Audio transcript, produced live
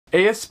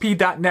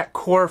ASP.NET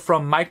Core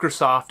from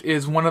Microsoft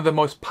is one of the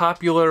most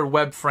popular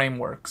web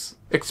frameworks.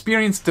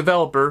 Experienced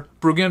developer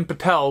Brugen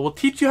Patel will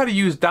teach you how to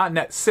use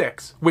 .NET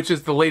 6, which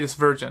is the latest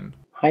version.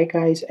 Hi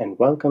guys, and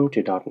welcome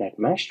to .NET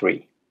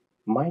Mastery.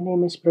 My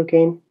name is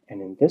Brugen,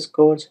 and in this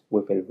course we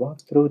will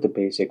walk through the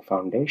basic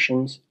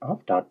foundations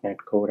of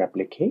 .NET Core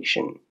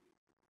application.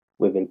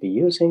 We will be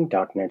using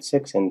 .NET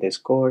 6 in this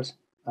course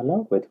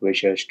along with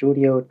Visual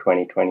Studio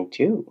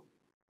 2022.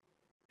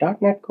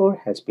 .NET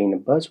Core has been a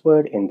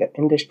buzzword in the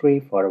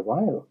industry for a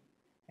while,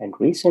 and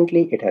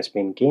recently it has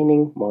been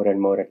gaining more and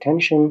more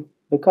attention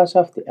because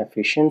of the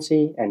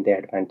efficiency and the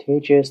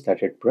advantages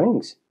that it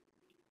brings.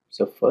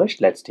 So first,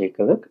 let's take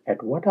a look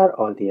at what are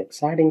all the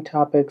exciting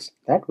topics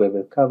that we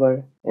will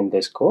cover in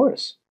this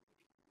course.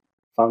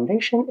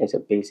 Foundation is a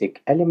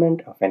basic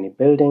element of any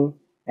building,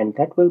 and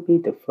that will be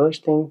the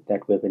first thing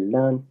that we will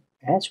learn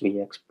as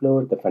we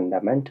explore the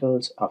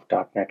fundamentals of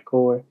 .NET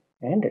Core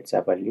and its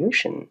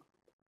evolution.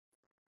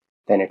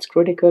 Then it's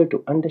critical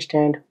to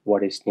understand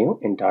what is new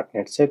in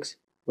 .NET 6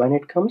 when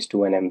it comes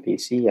to an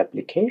MVC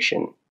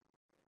application.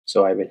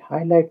 So I will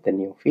highlight the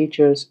new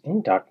features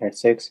in .NET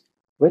 6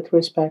 with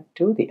respect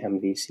to the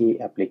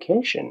MVC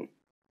application.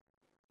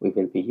 We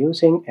will be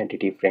using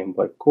Entity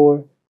Framework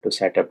Core to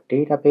set up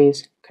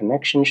database,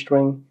 connection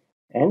string,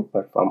 and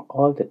perform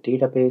all the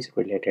database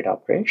related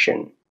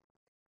operation.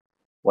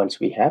 Once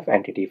we have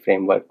Entity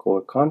Framework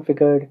Core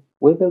configured,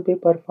 we will be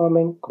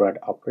performing CRUD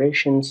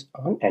operations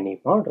on any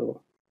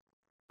model.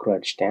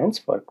 CRUD stands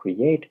for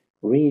Create,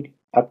 Read,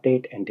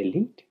 Update, and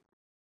Delete.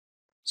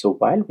 So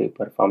while we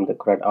perform the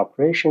CRUD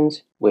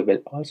operations, we will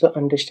also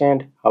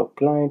understand how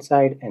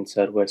client-side and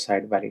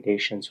server-side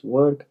validations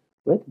work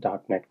with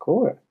 .NET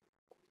Core.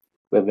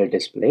 We will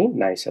display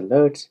nice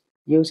alerts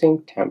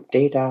using temp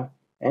data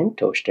and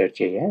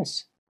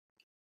Toaster.js.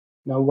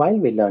 Now while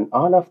we learn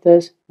all of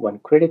this, one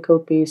critical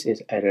piece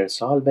is error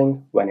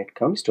solving when it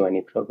comes to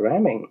any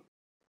programming.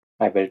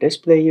 I will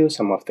display you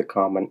some of the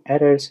common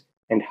errors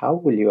and how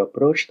will you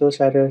approach those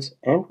errors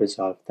and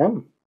resolve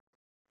them.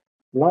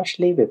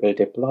 Lastly, we will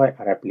deploy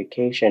our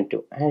application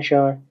to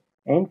Azure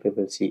and we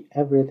will see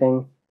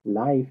everything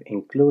live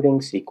including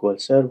SQL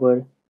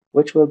Server,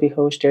 which will be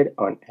hosted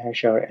on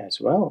Azure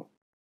as well.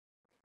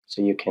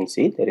 So you can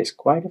see there is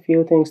quite a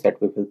few things that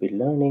we will be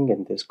learning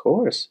in this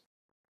course.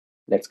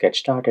 Let's get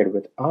started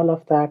with all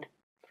of that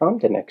from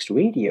the next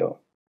video.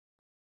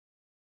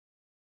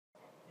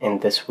 In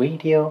this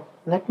video,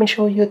 let me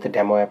show you the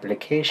demo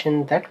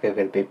application that we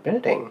will be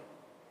building.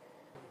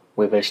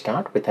 We will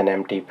start with an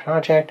empty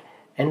project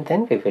and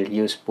then we will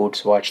use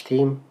Bootswatch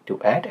theme to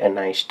add a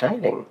nice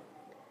styling.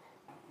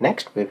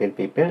 Next, we will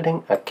be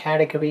building a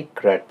category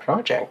CRUD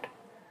project.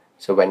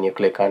 So when you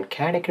click on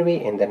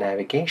category in the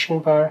navigation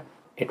bar,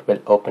 it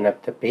will open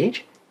up the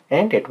page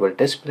and it will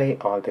display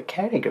all the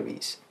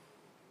categories.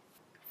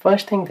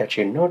 First thing that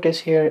you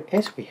notice here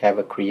is we have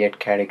a Create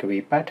Category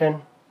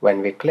button.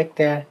 When we click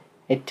there,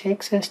 it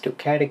takes us to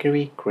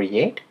Category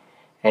Create,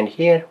 and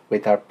here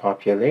without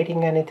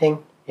populating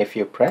anything, if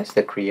you press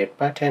the Create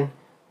button,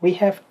 we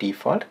have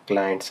default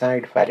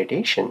client-side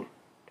validation.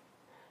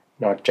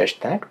 Not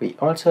just that, we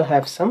also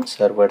have some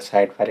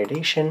server-side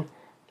validation,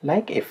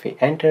 like if we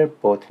enter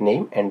both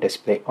name and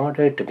display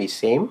order to be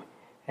same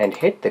and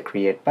hit the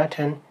Create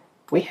button,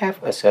 we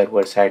have a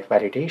server-side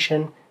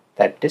validation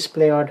that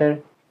display order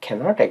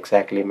cannot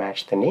exactly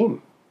match the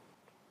name.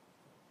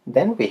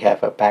 Then we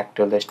have a Back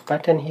to List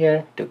button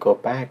here to go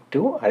back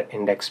to our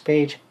index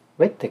page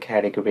with the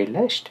category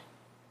list.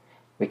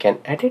 We can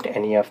edit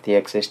any of the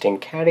existing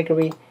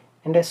category,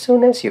 and as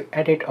soon as you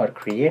edit or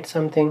create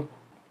something,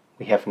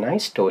 we have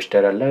nice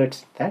toaster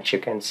alerts that you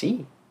can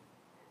see.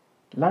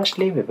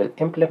 Lastly, we will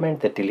implement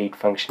the delete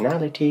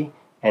functionality,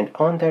 and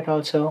on that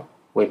also,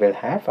 we will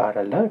have our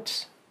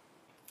alerts.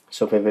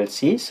 So we will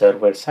see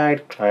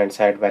server-side,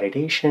 client-side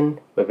validation,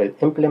 we will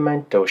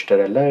implement toaster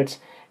alerts,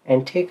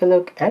 and take a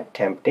look at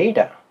temp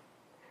data.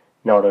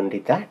 Not only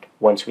that,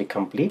 once we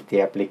complete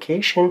the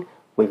application,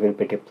 we will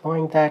be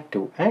deploying that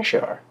to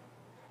Azure.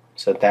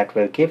 So that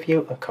will give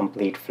you a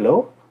complete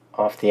flow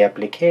of the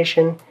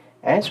application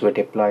as we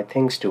deploy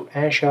things to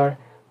Azure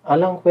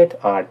along with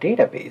our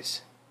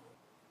database.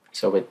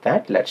 So with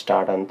that, let's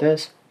start on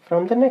this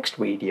from the next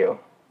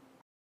video.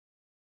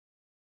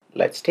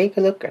 Let's take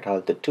a look at all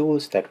the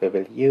tools that we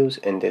will use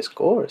in this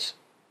course.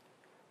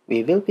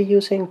 We will be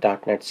using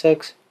 .NET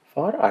 6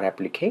 for our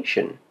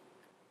application.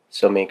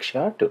 So make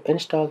sure to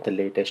install the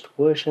latest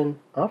version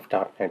of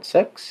 .NET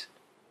 6.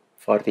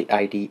 For the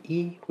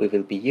IDE, we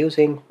will be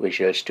using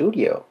Visual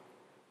Studio.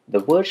 The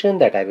version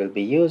that I will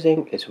be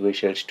using is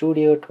Visual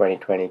Studio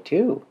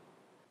 2022.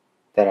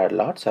 There are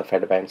lots of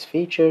advanced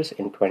features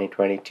in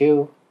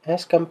 2022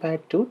 as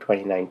compared to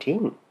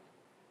 2019.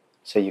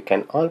 So you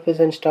can always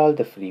install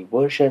the free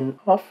version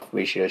of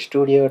Visual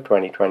Studio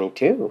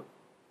 2022.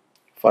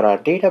 For our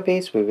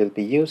database, we will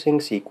be using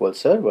SQL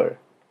Server.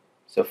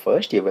 So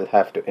first you will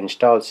have to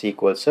install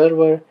SQL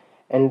Server,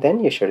 and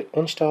then you should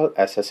install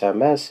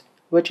SSMS,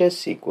 which is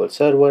SQL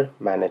Server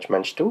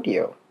Management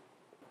Studio.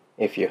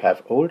 If you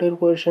have older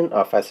version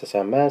of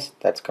SSMS,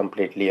 that's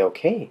completely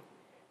okay.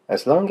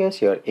 As long as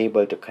you're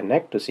able to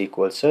connect to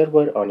SQL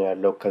Server on your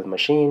local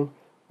machine,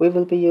 we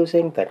will be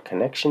using that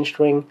connection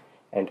string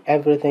and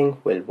everything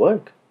will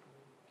work.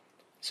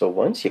 So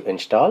once you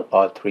install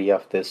all three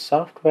of these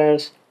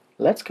softwares,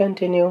 let's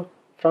continue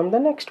from the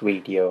next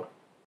video.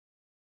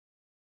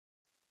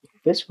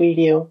 In this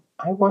video,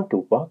 I want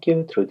to walk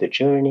you through the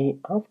journey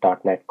of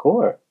 .NET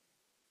Core.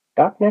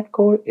 .NET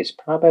Core is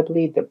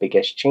probably the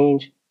biggest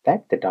change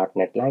that the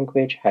 .NET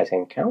language has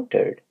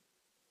encountered.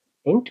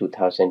 In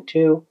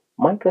 2002,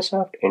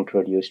 Microsoft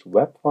introduced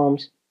web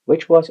forms,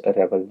 which was a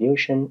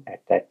revolution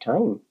at that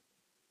time.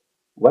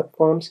 Web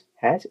forms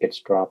has its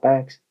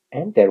drawbacks,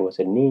 and there was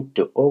a need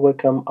to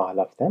overcome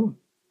all of them.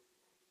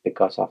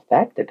 Because of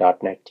that, the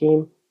 .NET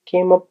team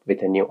came up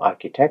with a new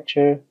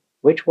architecture,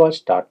 which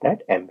was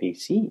 .NET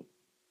MVC.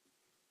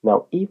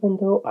 Now, even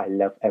though I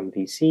love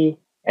MVC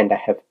and I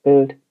have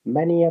built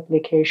many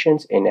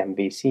applications in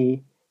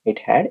MVC, it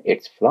had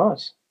its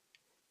flaws,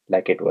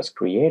 like it was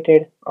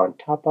created on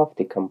top of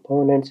the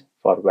components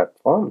for web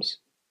forms.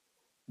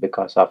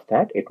 Because of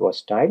that, it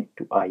was tied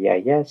to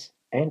IIS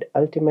and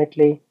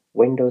ultimately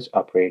Windows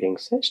operating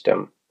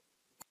system.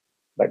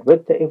 But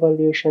with the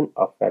evolution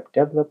of web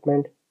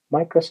development,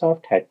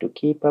 Microsoft had to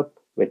keep up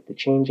with the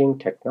changing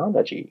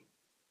technology.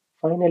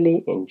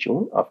 Finally, in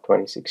June of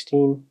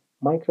 2016,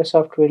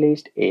 Microsoft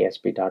released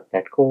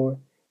ASP.NET Core,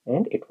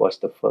 and it was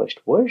the first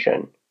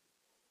version.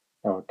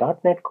 Now,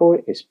 .NET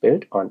Core is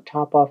built on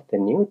top of the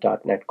new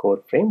 .NET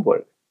Core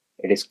framework.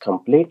 It is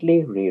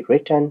completely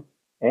rewritten,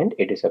 and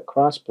it is a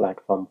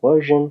cross-platform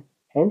version,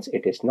 hence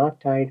it is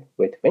not tied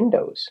with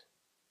Windows.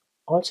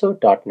 Also,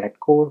 .NET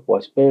Core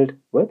was built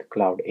with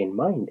cloud in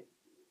mind,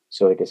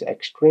 so it is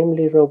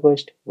extremely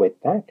robust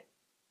with that.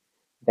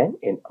 Then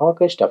in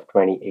August of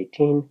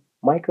 2018,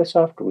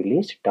 Microsoft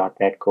released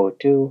 .NET Core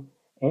 2,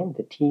 and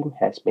the team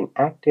has been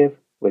active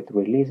with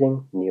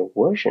releasing new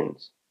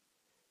versions.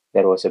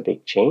 There was a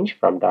big change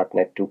from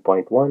 .NET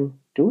 2.1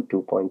 to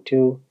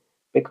 2.2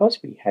 because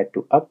we had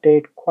to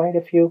update quite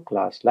a few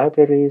class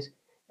libraries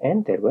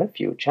and there were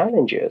few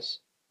challenges.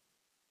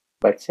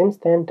 But since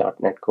then,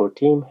 .NET Core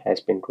team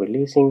has been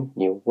releasing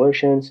new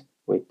versions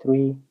with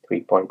 3,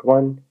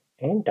 3.1,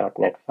 and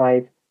 .NET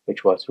 5,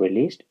 which was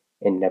released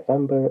in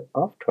November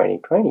of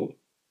 2020.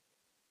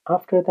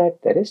 After that,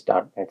 there is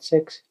 .NET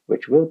 6,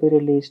 which will be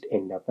released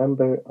in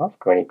November of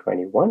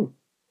 2021.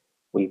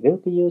 We will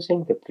be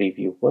using the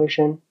preview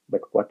version,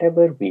 but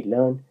whatever we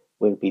learn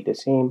will be the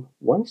same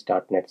once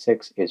 .NET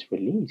 6 is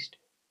released.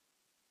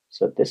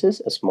 So this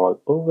is a small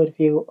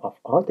overview of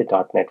all the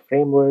 .NET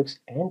frameworks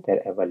and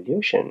their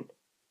evolution.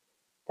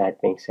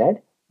 That being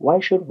said, why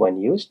should one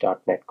use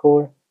 .NET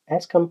Core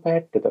as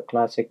compared to the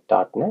classic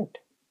 .NET?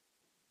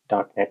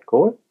 .NET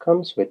Core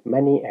comes with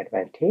many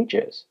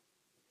advantages.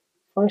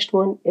 First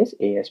one is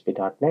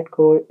ASP.NET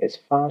Core is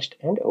fast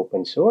and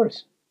open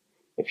source.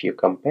 If you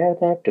compare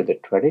that to the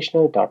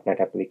traditional .NET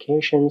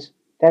applications,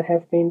 there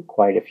have been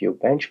quite a few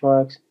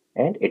benchmarks,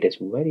 and it is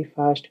very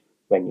fast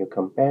when you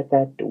compare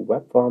that to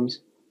web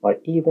forms or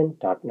even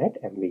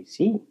 .NET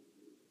MVC.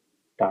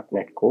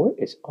 .NET Core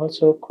is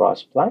also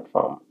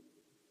cross-platform.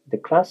 The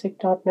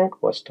classic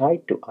 .NET was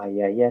tied to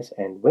IIS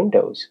and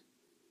Windows,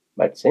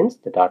 but since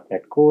the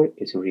 .NET Core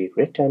is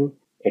rewritten,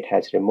 it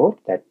has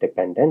removed that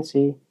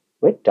dependency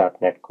with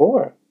 .NET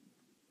Core.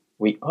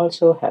 We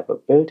also have a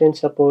built-in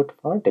support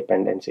for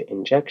dependency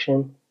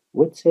injection,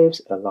 which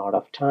saves a lot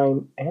of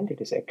time and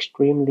it is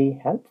extremely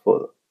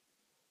helpful.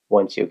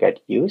 Once you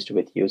get used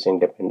with using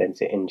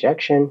dependency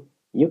injection,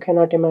 you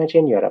cannot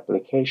imagine your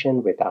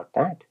application without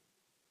that.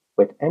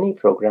 With any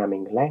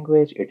programming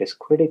language, it is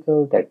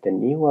critical that the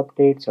new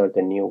updates or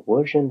the new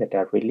version that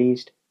are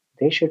released,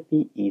 they should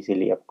be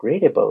easily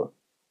upgradable.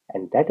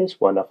 And that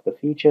is one of the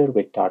features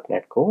with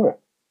 .NET Core.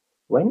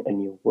 When a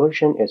new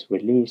version is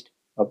released,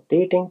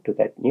 updating to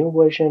that new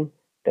version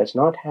does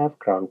not have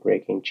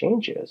groundbreaking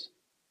changes.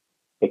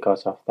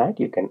 Because of that,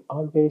 you can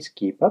always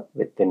keep up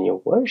with the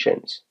new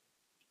versions.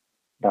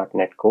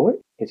 .NET Core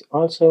is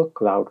also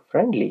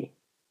cloud-friendly.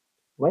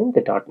 When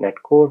the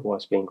 .NET Core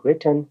was being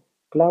written,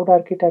 cloud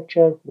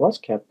architecture was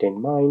kept in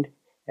mind,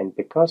 and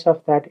because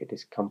of that, it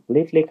is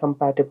completely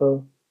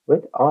compatible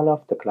with all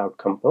of the cloud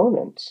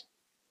components.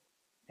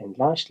 And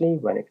lastly,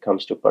 when it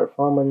comes to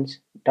performance,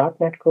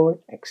 .NET Core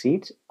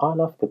exceeds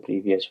all of the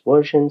previous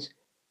versions,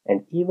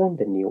 and even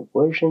the new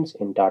versions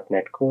in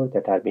 .NET Core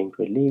that are being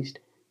released,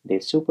 they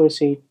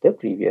supersede the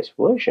previous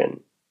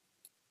version.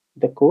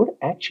 The code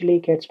actually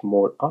gets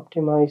more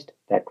optimized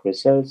that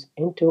results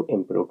into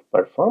improved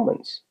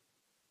performance.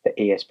 The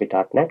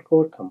ASP.NET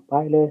Core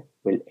compiler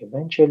will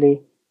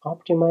eventually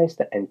optimize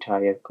the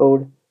entire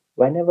code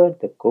whenever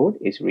the code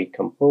is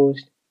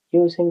recomposed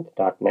using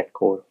the .NET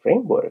Core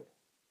framework.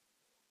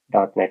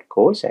 .NET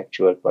Core's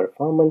actual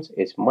performance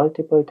is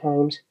multiple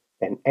times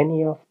than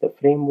any of the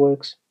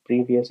framework's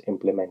previous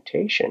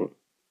implementation.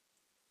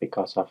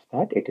 Because of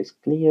that, it is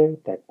clear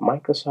that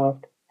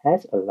Microsoft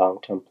has a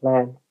long-term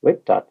plan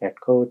with .NET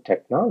Core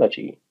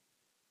technology.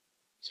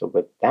 So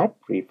with that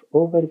brief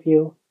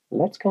overview,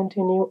 Let's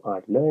continue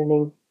our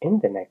learning in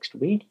the next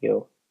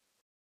video.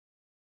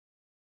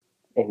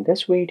 In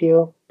this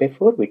video,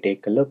 before we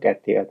take a look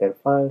at the other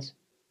files,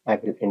 I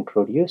will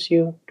introduce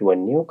you to a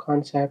new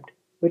concept,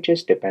 which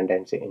is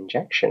dependency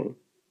injection.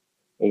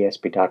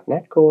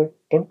 ASP.NET Core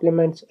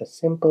implements a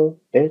simple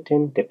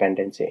built-in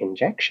dependency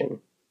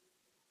injection.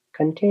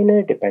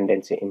 Container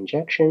dependency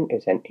injection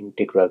is an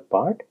integral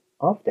part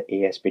of the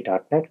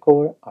ASP.NET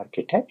Core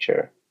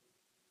architecture.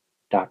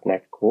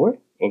 .NET Core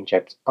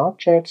injects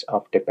objects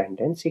of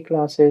dependency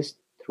classes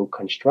through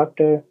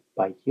constructor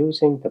by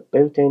using the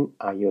built-in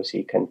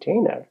IOC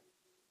container.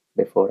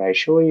 Before I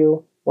show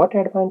you what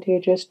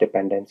advantages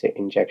dependency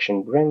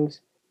injection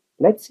brings,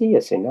 let's see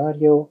a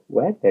scenario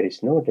where there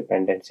is no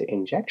dependency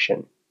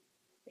injection.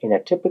 In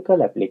a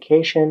typical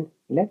application,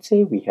 let's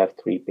say we have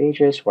 3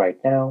 pages right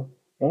now,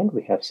 and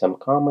we have some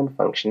common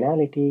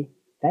functionality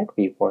that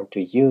we want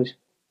to use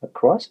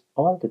across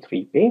all the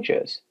 3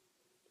 pages.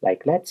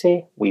 Like let's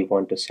say we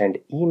want to send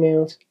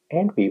emails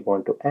and we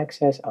want to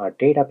access our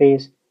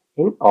database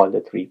in all the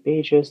 3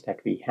 pages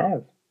that we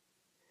have.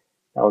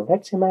 Now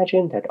let's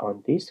imagine that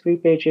on these 3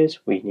 pages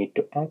we need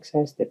to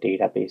access the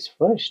database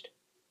first.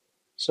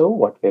 So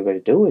what we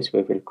will do is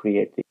we will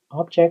create the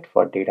object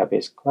for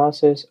database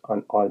classes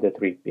on all the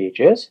 3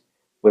 pages.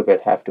 We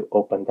will have to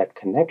open that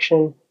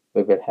connection,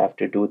 we will have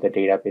to do the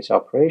database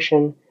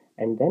operation,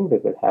 and then we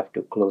will have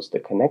to close the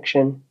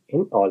connection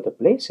in all the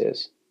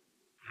places.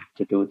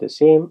 To do the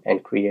same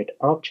and create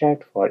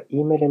object for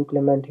email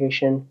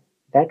implementation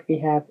that we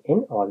have in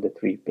all the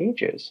 3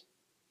 pages.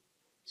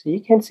 So you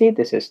can see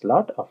this is a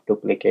lot of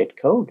duplicate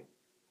code.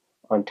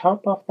 On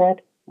top of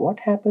that, what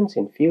happens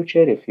in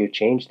future if you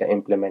change the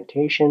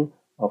implementation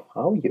of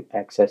how you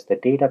access the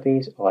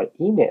database or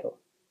email?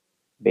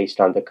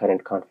 Based on the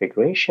current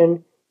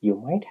configuration, you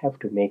might have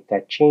to make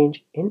that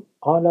change in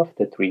all of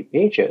the 3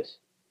 pages,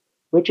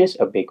 which is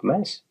a big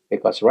mess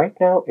because right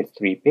now it's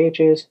 3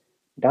 pages.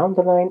 Down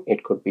the line,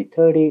 it could be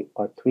 30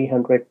 or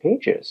 300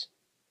 pages.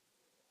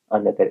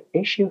 Another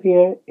issue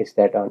here is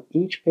that on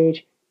each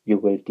page, you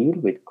will deal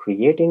with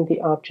creating the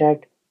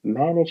object,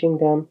 managing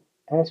them,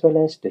 as well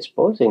as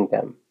disposing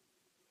them.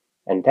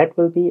 And that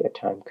will be a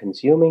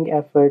time-consuming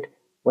effort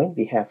when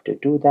we have to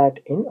do that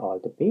in all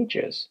the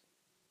pages.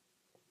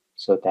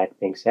 So that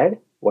being said,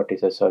 what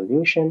is a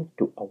solution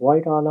to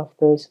avoid all of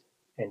this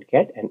and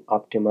get an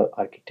optimal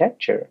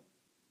architecture?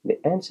 The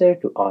answer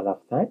to all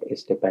of that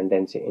is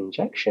dependency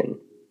injection.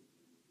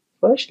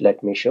 First,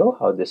 let me show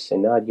how this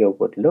scenario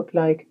would look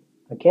like.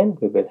 Again,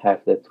 we will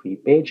have the 3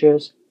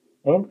 pages,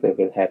 and we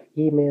will have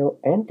email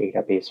and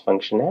database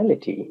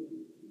functionality.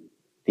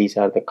 These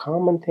are the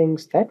common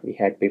things that we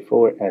had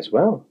before as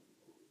well.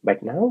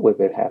 But now we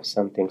will have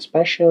something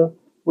special,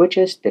 which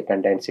is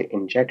dependency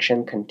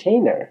injection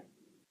container.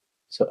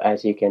 So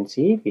as you can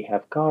see, we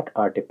have got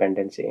our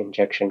dependency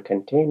injection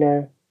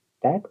container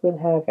that will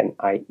have an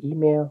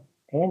iEmail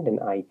and an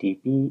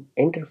IDB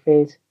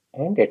interface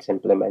and its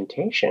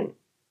implementation.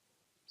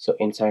 So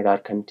inside our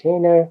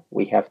container,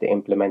 we have the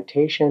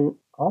implementation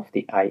of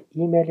the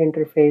iEmail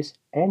interface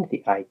and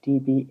the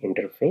IDB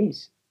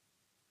interface.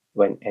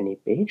 When any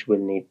page will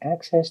need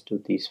access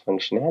to these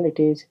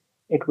functionalities,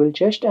 it will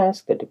just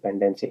ask the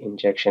dependency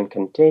injection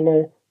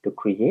container to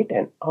create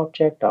an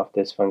object of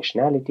this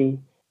functionality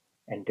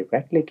and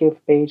directly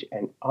give page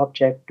an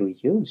object to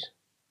use.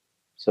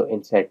 So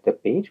inside the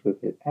page, we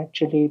will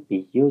actually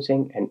be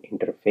using an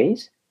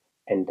interface,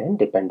 and then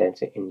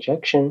dependency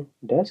injection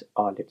does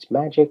all its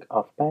magic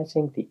of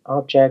passing the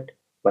object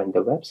when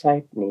the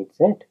website needs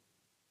it.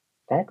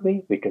 That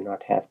way, we do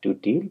not have to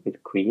deal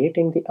with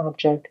creating the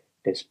object,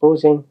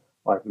 disposing,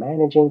 or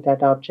managing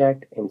that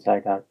object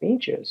inside our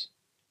pages.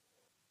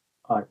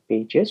 Our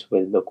pages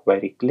will look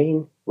very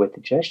clean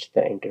with just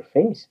the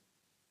interface.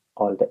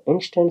 All the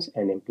instance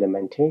and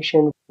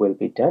implementation will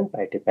be done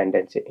by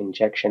dependency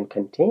injection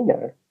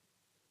container.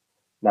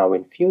 Now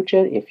in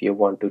future, if you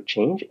want to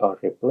change or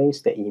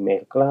replace the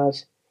email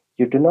class,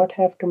 you do not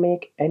have to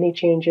make any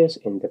changes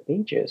in the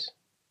pages.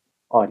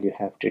 All you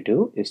have to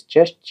do is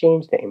just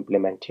change the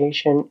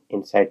implementation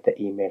inside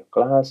the email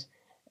class,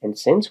 and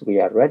since we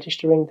are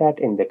registering that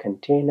in the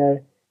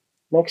container,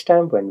 next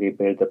time when we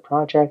build the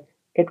project,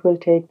 it will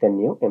take the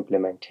new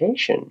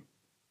implementation.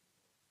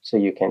 So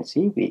you can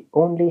see we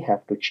only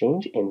have to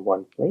change in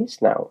one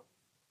place now.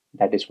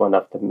 That is one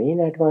of the main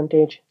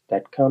advantage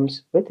that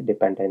comes with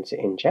dependency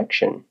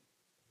injection.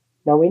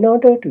 Now in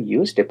order to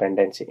use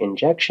dependency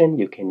injection,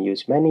 you can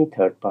use many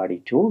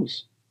third-party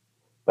tools.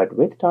 But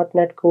with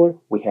 .NET Core,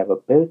 we have a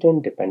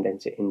built-in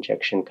dependency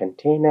injection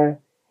container,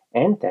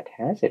 and that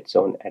has its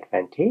own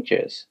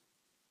advantages.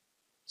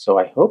 So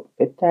I hope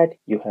with that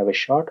you have a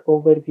short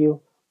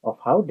overview of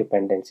how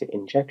dependency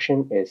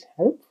injection is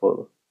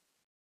helpful.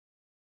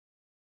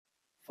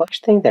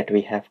 First thing that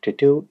we have to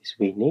do is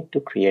we need to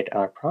create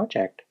our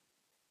project.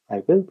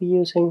 I will be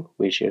using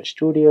Visual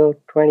Studio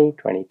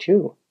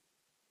 2022.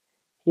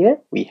 Here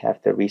we have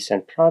the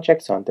recent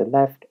projects on the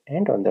left,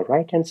 and on the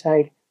right hand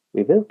side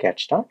we will get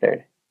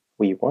started.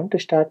 We want to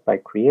start by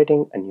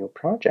creating a new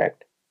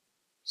project.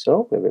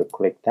 So we will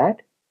click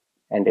that,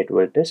 and it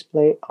will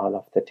display all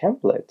of the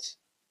templates.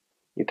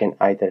 You can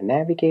either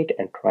navigate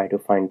and try to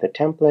find the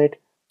template,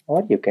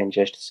 or you can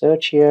just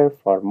search here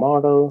for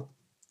model,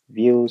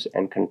 views,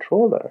 and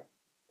controller.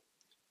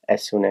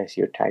 As soon as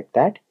you type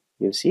that,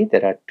 you see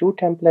there are two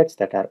templates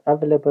that are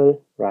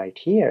available right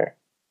here.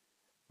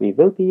 We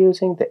will be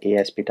using the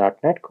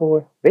ASP.NET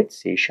Core with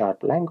C#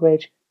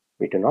 language.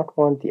 We do not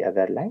want the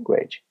other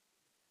language.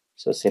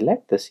 So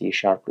select the C#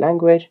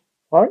 language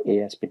for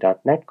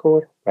ASP.NET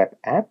Core Web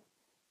App,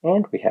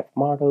 and we have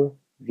model,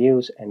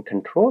 views, and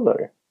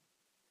controller.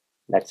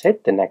 Let's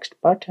hit the next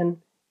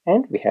button,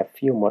 and we have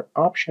few more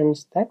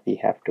options that we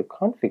have to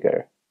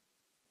configure.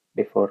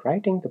 Before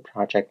writing the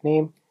project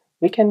name,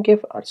 we can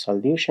give our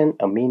solution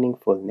a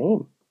meaningful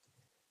name.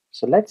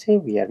 So let's say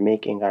we are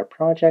making our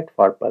project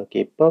for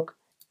bulky book,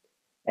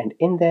 and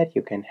in there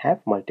you can have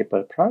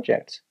multiple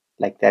projects.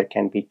 Like there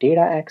can be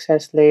data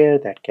access layer,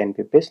 that can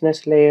be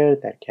business layer,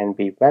 that can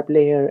be web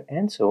layer,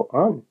 and so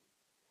on.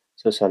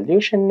 So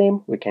solution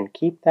name, we can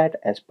keep that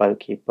as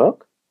bulky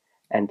book,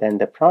 and then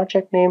the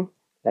project name,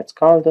 let's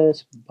call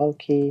this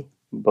bulky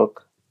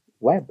book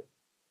web.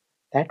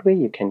 That way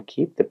you can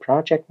keep the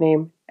project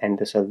name and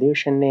the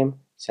solution name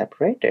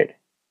separated.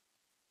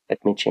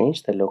 Let me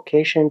change the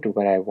location to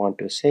where I want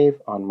to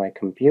save on my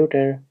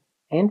computer,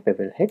 and we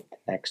will hit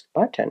the next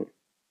button.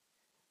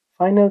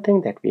 Final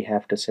thing that we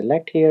have to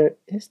select here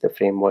is the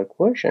framework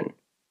version.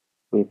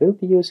 We will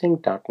be using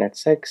 .NET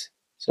 6,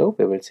 so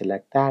we will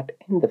select that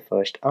in the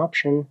first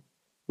option.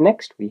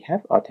 Next, we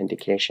have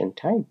authentication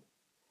type.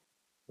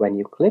 When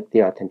you click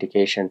the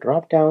authentication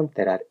dropdown,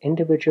 there are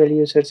individual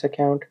users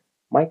account,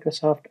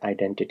 Microsoft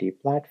Identity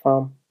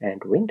Platform,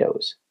 and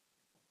Windows.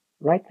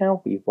 Right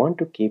now, we want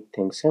to keep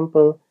things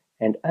simple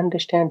and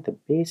understand the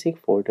basic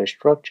folder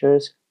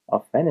structures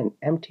of when an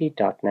empty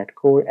 .NET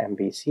Core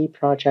MVC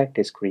project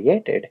is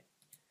created.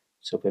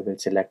 So we will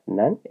select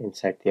None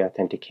inside the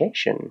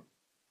authentication.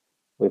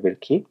 We will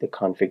keep the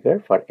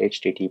configure for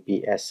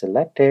HTTPS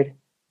selected.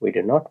 We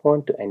do not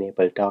want to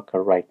enable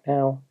Docker right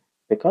now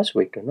because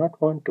we do not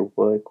want to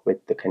work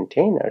with the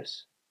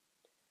containers.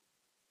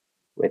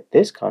 With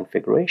this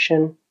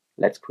configuration,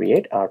 let's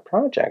create our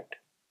project.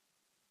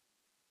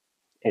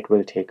 It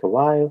will take a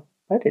while,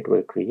 but it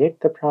will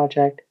create the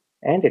project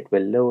and it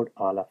will load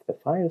all of the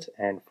files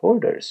and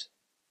folders.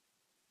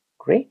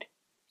 Great!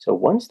 So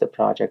once the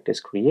project is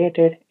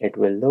created, it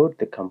will load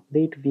the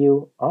complete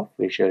view of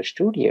Visual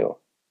Studio.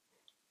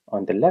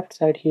 On the left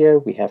side here,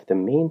 we have the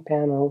main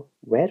panel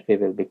where we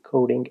will be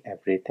coding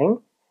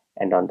everything,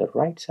 and on the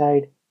right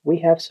side, we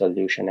have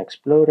Solution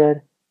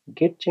Explorer,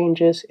 Git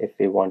changes if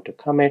we want to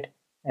commit,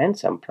 and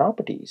some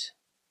properties.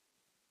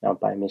 Now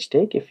by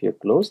mistake, if you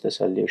close the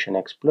Solution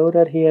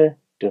Explorer here,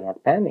 do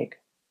not panic.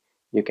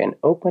 You can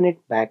open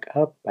it back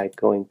up by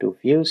going to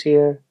Views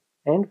here,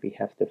 and we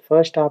have the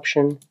first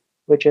option,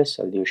 which is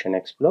Solution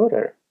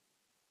Explorer.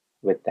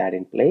 With that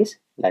in place,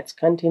 let's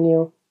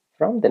continue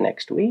from the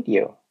next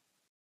video.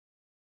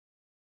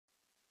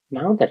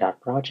 Now that our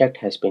project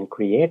has been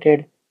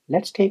created,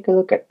 let's take a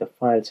look at the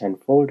files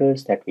and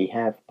folders that we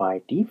have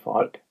by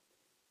default.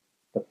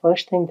 The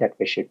first thing that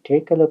we should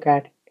take a look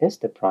at is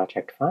the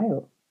project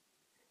file.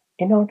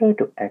 In order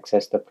to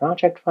access the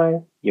project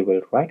file, you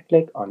will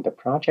right-click on the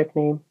project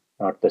name,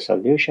 not the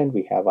solution.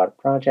 We have our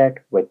project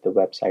with the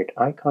website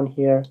icon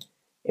here.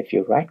 If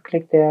you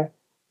right-click there,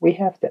 we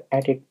have the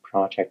Edit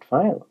Project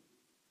File.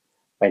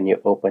 When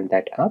you open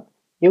that up,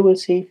 you will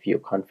see few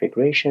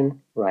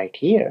configuration right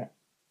here.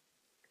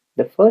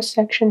 The first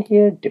section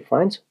here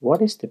defines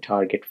what is the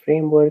target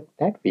framework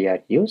that we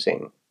are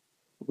using.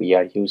 We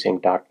are using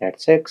 .NET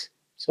 6,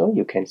 so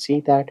you can see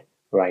that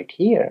right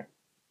here.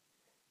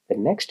 The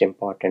next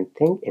important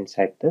thing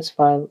inside this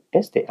file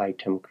is the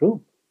item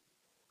group.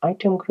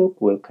 Item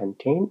group will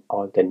contain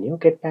all the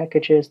NuGet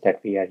packages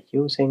that we are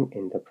using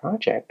in the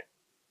project.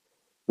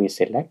 We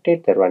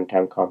selected the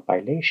runtime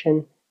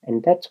compilation,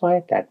 and that's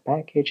why that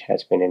package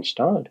has been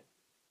installed.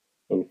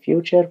 In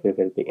future, we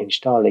will be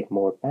installing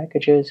more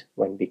packages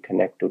when we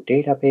connect to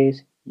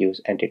database,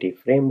 use Entity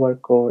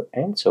Framework Core,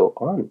 and so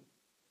on.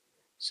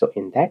 So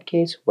in that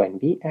case, when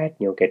we add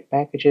NuGet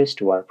packages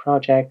to our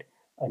project,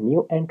 a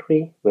new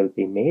entry will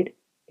be made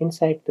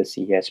inside the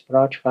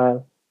CS_proj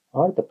file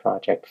or the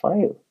project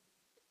file.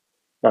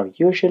 Now,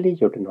 usually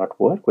you do not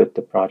work with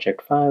the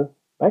project file,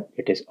 but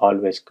it is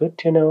always good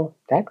to know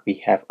that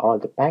we have all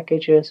the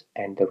packages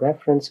and the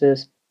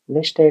references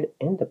listed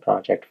in the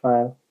project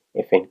file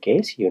if in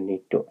case you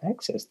need to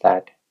access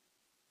that.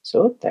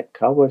 So that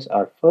covers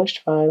our first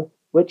file,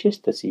 which is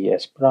the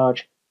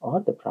CS_proj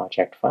or the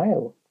project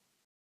file.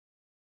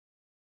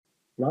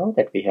 Now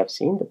that we have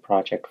seen the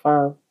project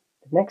file,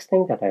 the next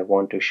thing that I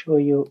want to show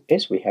you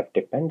is we have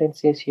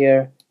dependencies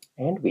here,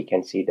 and we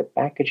can see the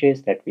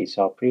packages that we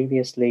saw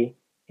previously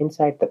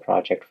inside the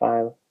project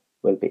file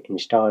will be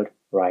installed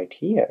right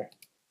here.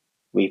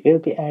 We will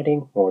be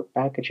adding more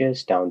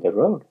packages down the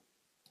road.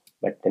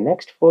 But the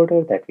next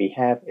folder that we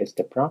have is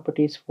the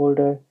properties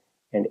folder,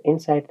 and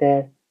inside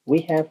there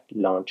we have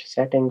launch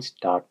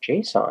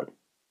settings.json.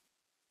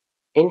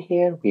 In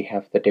here we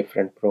have the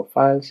different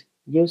profiles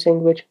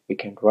using which we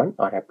can run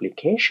our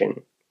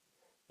application.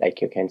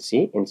 Like you can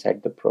see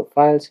inside the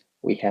profiles,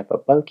 we have a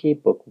bulky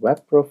book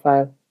web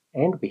profile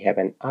and we have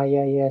an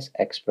IIS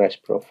Express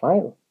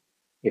profile.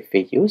 If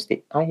we use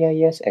the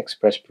IIS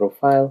Express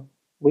profile,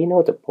 we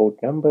know the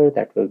port number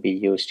that will be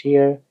used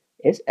here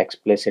is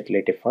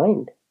explicitly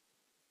defined.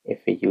 If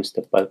we use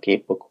the bulky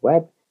book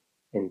web,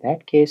 in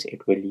that case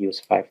it will use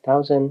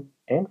 5000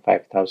 and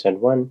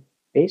 5001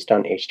 based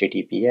on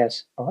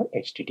HTTPS or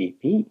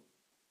HTTP.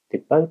 The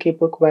bulky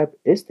book web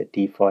is the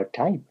default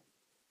type.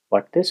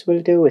 What this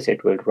will do is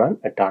it will run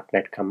a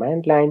 .NET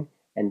command line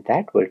and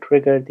that will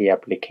trigger the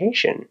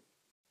application.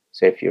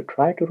 So if you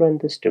try to run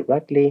this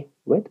directly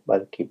with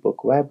bulky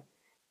book web,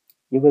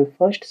 you will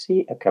first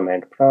see a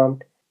command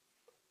prompt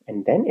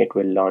and then it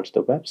will launch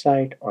the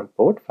website on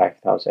port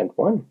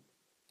 5001.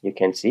 You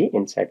can see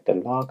inside the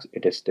logs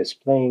it is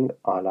displaying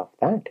all of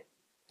that.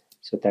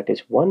 So that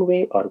is one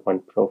way or one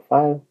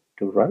profile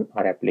to run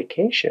our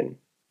application.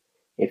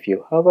 If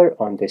you hover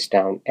on this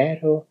down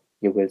arrow,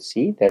 you will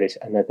see there is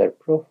another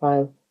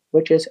profile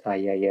which is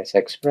IIS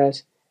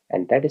Express,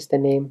 and that is the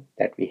name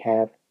that we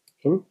have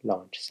in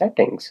launch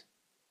settings.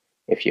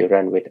 If you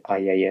run with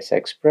IIS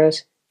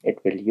Express, it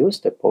will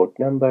use the port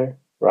number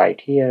right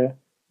here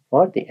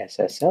for the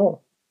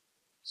SSL.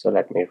 So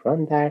let me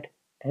run that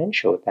and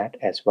show that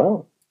as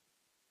well.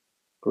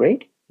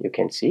 Great, you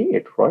can see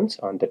it runs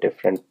on the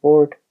different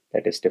port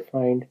that is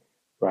defined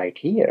right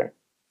here.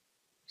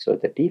 So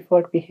the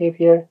default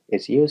behavior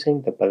is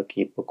using the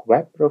bulky book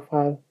web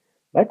profile,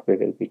 but we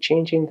will be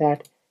changing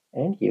that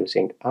and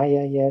using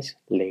IIS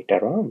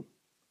later on.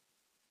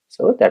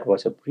 So that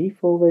was a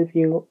brief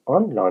overview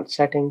on launch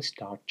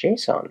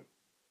settings.json.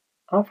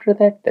 After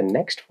that, the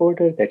next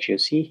folder that you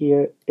see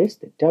here is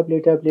the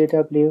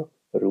www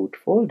root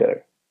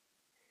folder.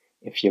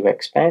 If you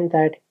expand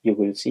that, you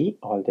will see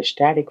all the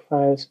static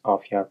files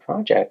of your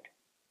project.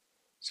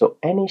 So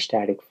any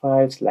static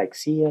files like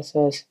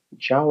CSS,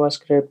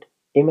 JavaScript,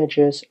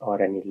 images,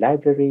 or any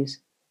libraries,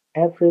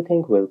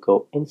 everything will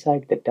go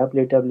inside the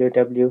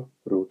www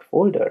root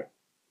folder.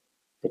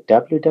 The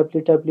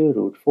www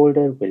root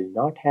folder will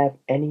not have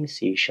any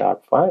C#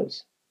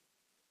 files.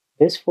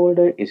 This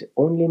folder is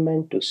only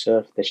meant to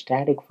serve the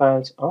static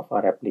files of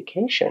our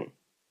application.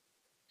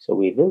 So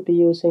we will be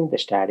using the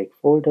static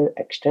folder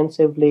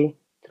extensively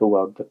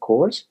throughout the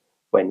course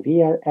when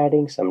we are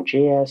adding some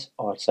JS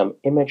or some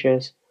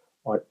images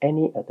or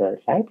any other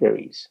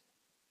libraries.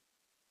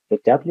 The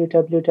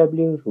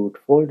www root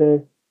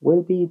folder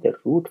will be the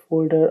root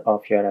folder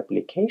of your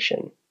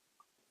application.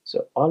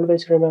 So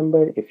always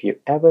remember, if you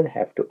ever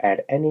have to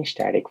add any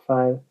static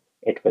file,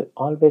 it will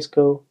always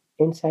go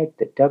inside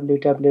the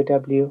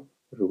www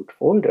root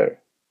folder.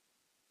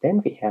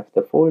 Then we have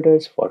the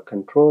folders for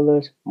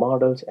controllers,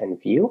 models,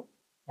 and view.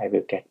 I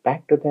will get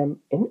back to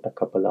them in a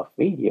couple of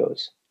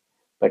videos.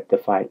 But the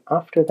file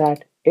after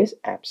that is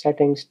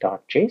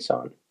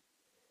appsettings.json.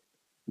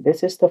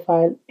 This is the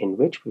file in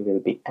which we will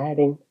be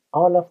adding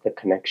all of the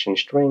connection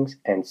strings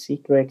and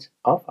secrets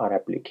of our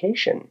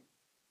application.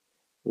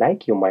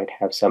 Like you might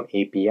have some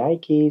API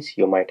keys,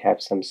 you might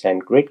have some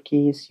SendGrid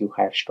keys, you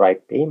have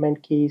Stripe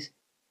payment keys,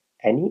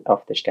 any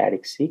of the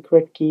static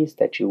secret keys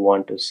that you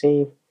want to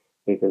save,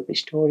 we will be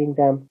storing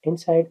them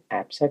inside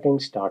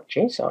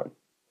appsettings.json.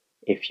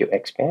 If you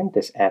expand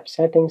this app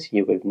settings,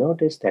 you will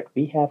notice that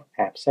we have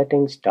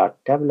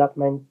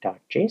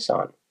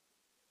appsettings.development.json.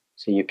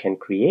 So you can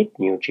create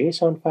new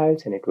JSON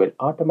files and it will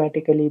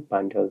automatically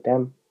bundle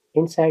them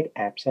inside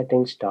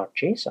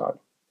appsettings.json.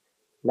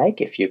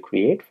 Like if you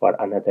create for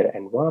another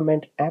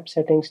environment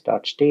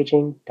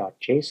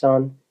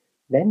appsettings.staging.json,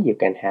 then you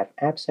can have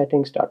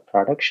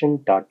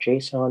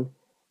appsettings.production.json.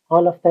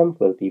 All of them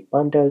will be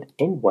bundled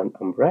in one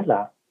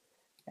umbrella.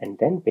 And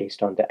then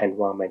based on the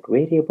environment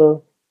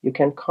variable, you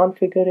can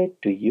configure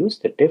it to use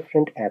the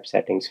different app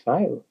settings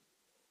file.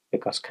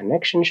 Because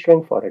connection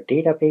string for a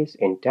database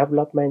in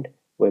development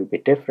will be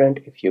different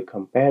if you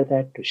compare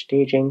that to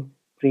staging,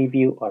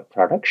 preview, or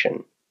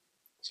production.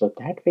 So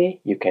that way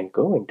you can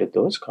go into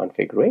those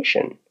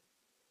configuration.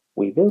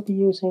 We will be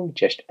using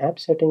just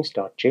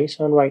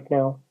appsettings.json right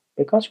now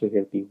because we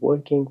will be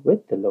working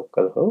with the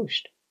local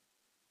host.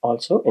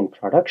 Also in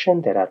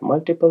production, there are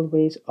multiple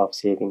ways of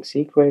saving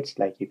secrets,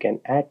 like you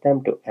can add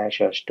them to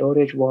Azure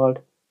Storage Vault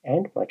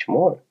and much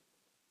more.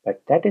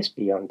 But that is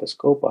beyond the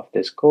scope of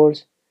this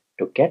course.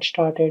 To get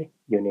started,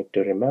 you need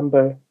to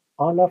remember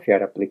all of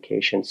your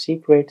application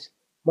secrets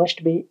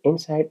must be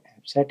inside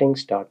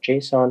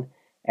appsettings.json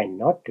and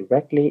not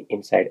directly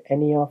inside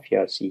any of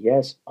your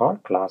CS or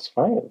class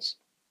files.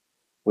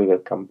 We will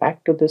come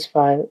back to this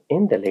file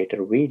in the later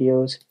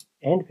videos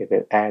and we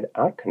will add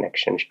our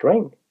connection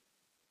string.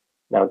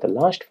 Now the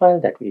last file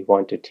that we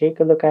want to take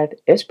a look at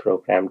is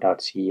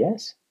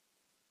Program.cs.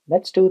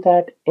 Let's do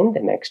that in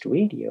the next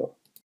video.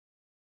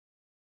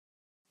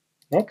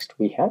 Next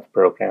we have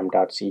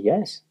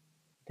Program.cs.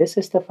 This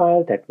is the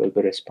file that will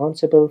be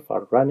responsible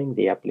for running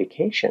the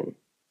application.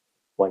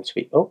 Once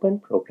we open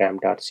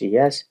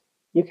Program.cs,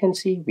 you can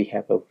see we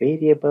have a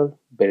variable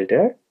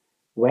builder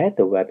where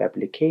the web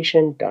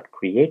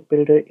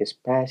application.createBuilder is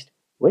passed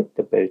with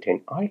the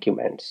built-in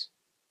arguments.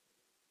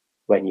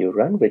 When you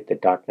run with the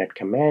 .NET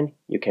command,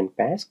 you can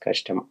pass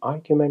custom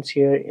arguments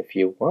here if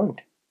you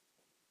want.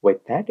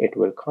 With that, it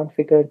will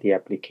configure the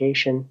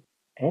application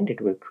and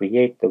it will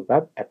create the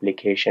web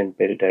application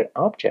builder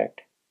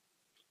object.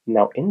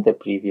 Now, in the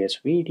previous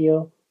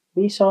video,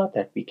 we saw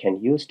that we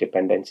can use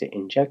dependency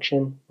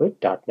injection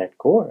with .NET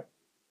Core.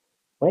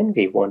 When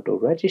we want to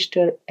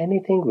register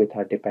anything with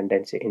our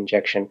dependency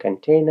injection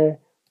container,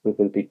 we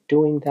will be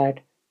doing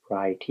that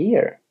right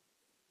here.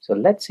 So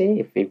let's say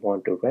if we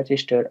want to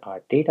register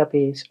our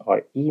database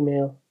or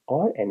email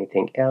or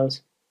anything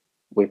else,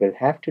 we will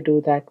have to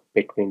do that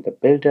between the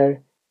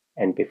builder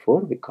and before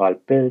we call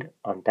build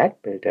on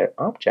that builder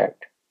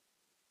object.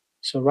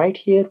 So right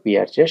here, we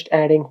are just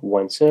adding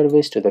one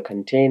service to the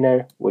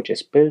container, which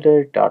is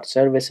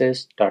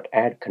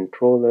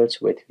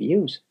builder.services.addControllers with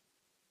views.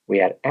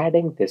 We are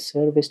adding this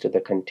service to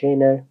the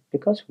container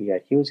because we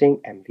are using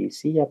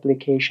MVC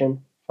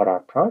application for our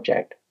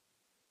project.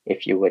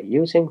 If you were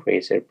using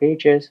Razor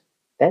Pages,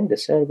 then the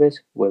service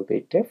will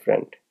be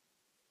different.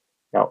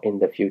 Now, in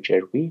the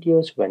future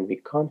videos, when we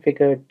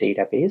configure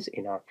database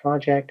in our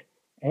project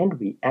and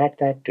we add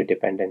that to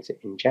dependency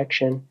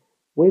injection,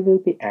 we will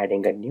be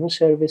adding a new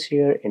service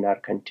here in our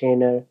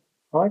container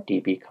for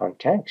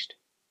DbContext.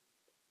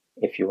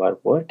 If you are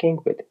working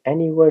with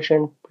any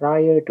version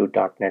prior to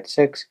 .NET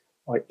 6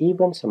 or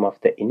even some of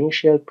the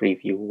initial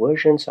preview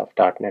versions of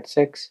 .NET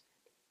 6,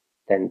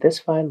 then this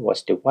file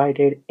was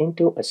divided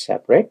into a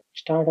separate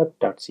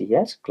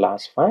startup.cs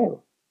class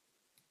file.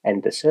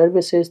 And the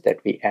services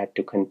that we add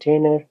to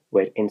container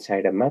were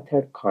inside a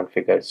method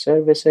configure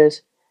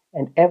services,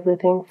 and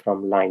everything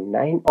from line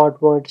 9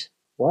 onwards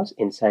was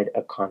inside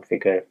a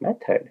configure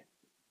method.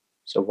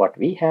 So what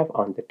we have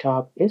on the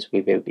top is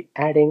we will be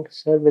adding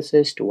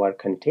services to our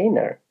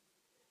container.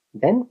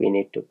 Then we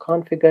need to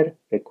configure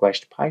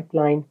request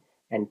pipeline,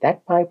 and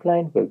that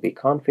pipeline will be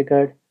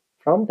configured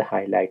from the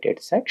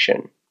highlighted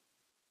section.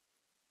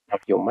 Now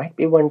you might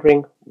be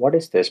wondering, what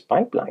is this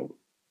pipeline?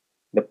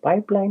 The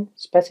pipeline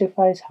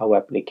specifies how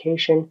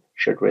application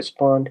should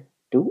respond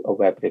to a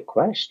web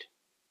request.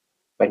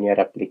 When your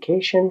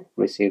application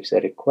receives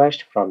a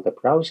request from the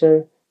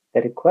browser,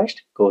 the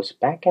request goes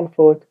back and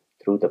forth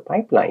through the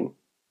pipeline.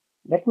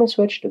 Let me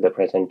switch to the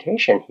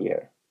presentation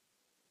here.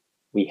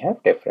 We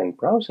have different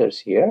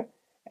browsers here,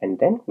 and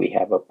then we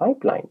have a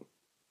pipeline.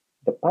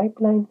 The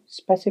pipeline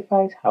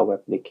specifies how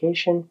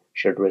application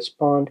should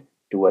respond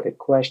to a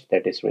request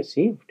that is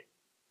received.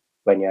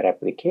 When your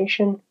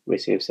application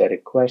receives a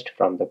request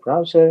from the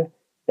browser,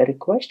 the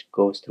request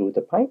goes through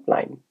the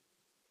pipeline.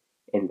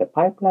 In the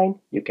pipeline,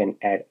 you can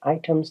add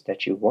items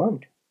that you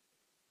want.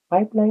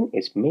 Pipeline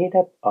is made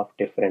up of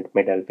different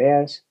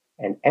middlewares,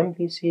 and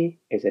MVC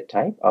is a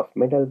type of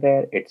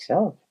middleware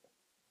itself.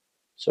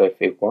 So if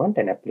we want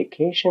an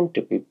application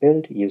to be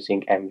built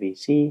using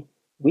MVC,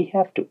 we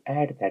have to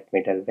add that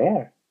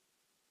middleware.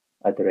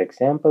 Other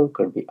example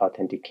could be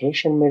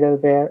authentication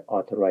middleware,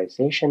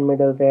 authorization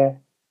middleware,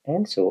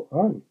 and so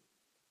on.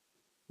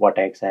 What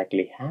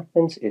exactly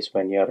happens is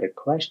when your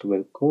request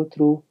will go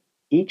through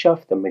each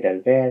of the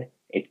middleware,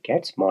 it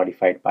gets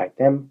modified by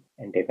them,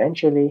 and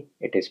eventually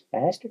it is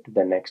passed to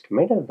the next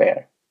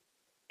middleware.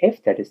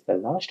 If that is the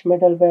last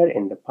middleware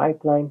in the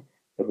pipeline,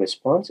 the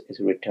response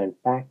is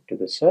returned back to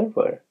the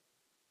server.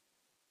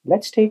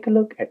 Let's take a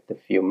look at the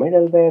few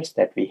middlewares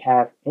that we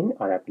have in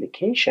our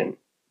application.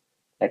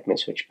 Let me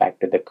switch back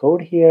to the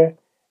code here,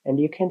 and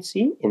you can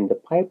see in the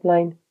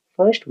pipeline,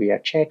 first we are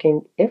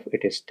checking if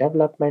it is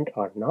development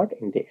or not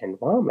in the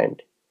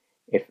environment.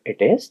 If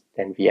it is,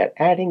 then we are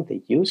adding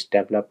the use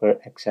developer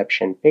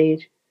exception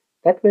page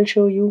that will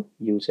show you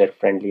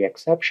user-friendly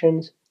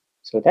exceptions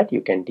so that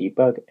you can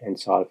debug and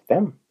solve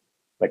them.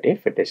 But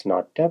if it is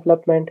not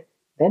development,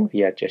 then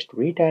we are just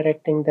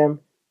redirecting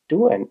them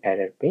to an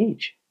error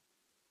page.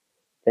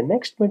 The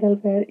next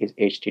middleware is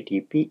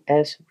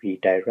HTTPS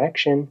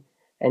redirection,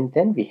 and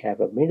then we have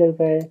a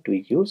middleware to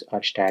use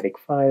our static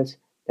files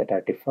that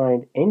are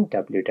defined in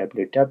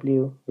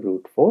www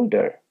root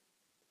folder.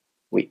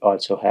 We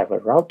also have a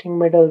routing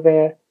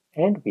middleware,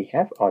 and we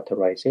have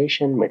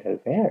authorization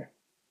middleware.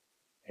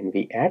 When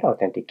we add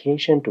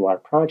authentication to our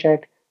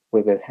project,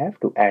 we will have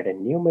to add a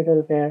new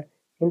middleware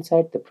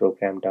inside the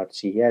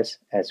Program.cs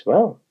as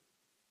well.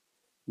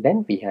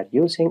 Then we are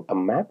using a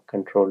map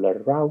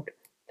controller route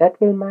that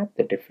will map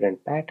the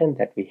different pattern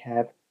that we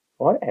have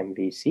for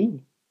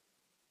MVC.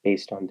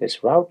 Based on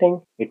this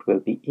routing, it will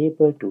be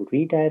able to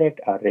redirect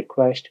our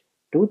request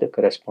to the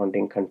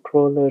corresponding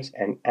controllers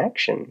and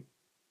action.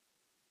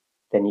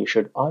 Then you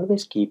should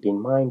always keep in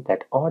mind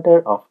that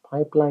order of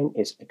pipeline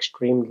is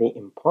extremely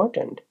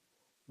important.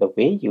 The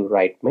way you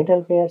write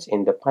middlewares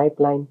in the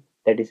pipeline,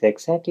 that is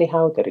exactly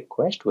how the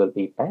request will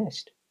be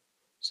passed.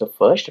 So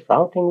first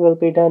routing will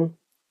be done,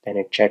 then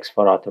it checks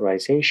for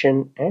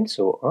authorization, and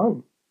so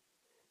on.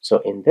 So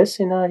in this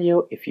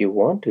scenario, if you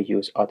want to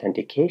use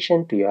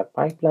authentication to your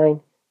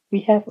pipeline,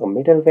 we have a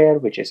middleware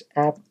which is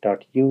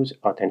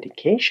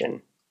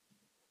app.useAuthentication.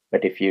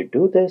 But if you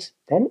do this,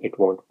 then it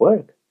won't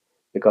work,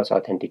 because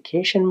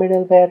authentication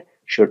middleware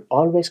should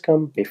always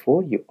come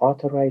before you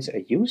authorize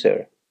a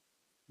user,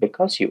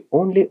 because you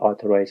only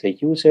authorize a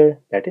user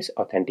that is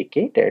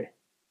authenticated.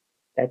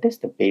 That is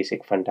the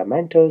basic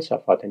fundamentals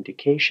of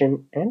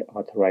authentication and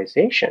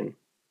authorization.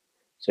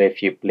 So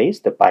if you place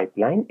the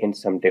pipeline in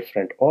some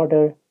different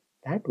order,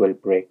 that will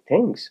break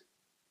things.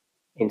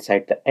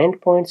 Inside the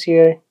endpoints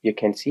here, you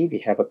can see we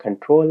have a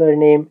controller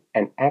name,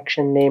 an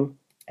action name,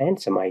 and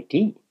some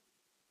ID.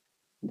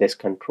 This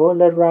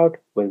controller route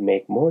will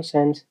make more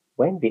sense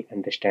when we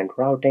understand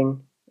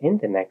routing in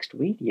the next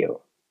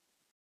video.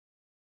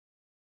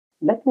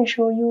 Let me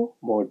show you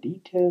more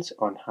details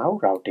on how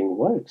routing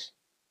works.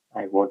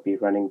 I won't be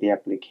running the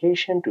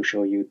application to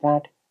show you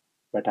that,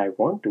 but I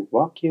want to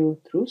walk you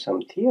through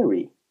some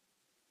theory.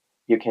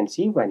 You can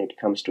see when it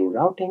comes to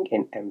routing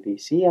in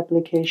MVC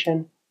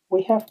application,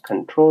 we have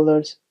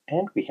controllers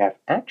and we have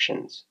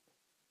actions.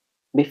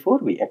 Before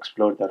we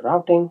explore the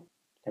routing,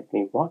 let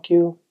me walk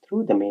you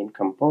through the main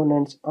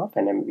components of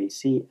an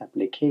MVC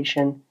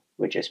application,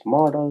 which is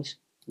models,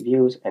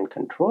 views, and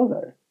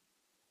controller.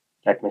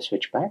 Let me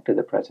switch back to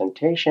the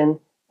presentation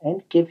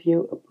and give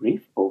you a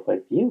brief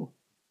overview.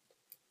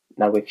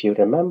 Now, if you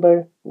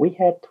remember, we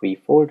had 3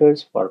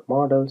 folders for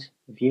models,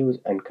 views,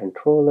 and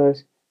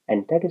controllers,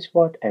 and that is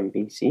what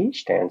MVC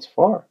stands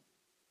for.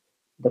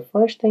 The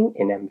first thing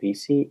in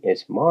MVC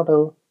is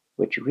model,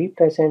 which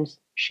represents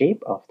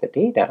shape of the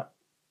data.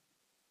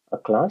 A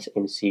class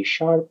in C#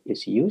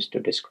 is used to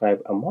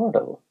describe a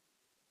model.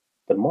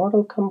 The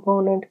model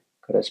component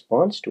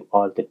corresponds to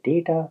all the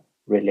data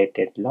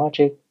related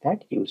logic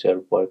that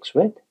user works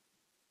with.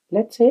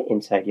 Let's say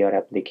inside your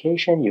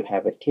application you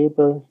have a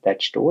table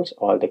that stores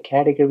all the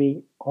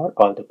category or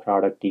all the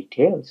product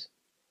details.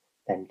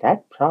 Then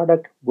that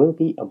product will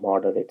be a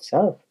model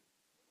itself.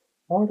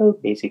 Model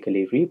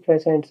basically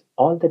represents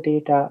all the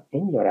data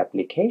in your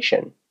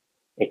application.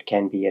 It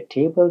can be a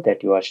table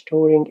that you are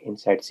storing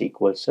inside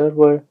SQL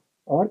Server,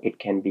 or it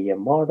can be a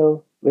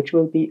model which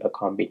will be a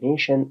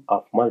combination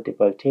of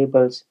multiple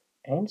tables,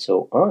 and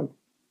so on.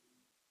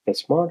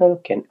 This model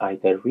can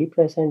either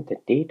represent the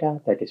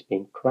data that is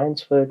being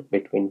transferred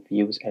between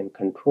views and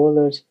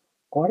controllers,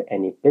 or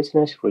any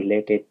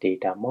business-related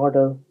data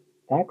model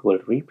that will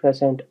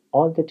represent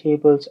all the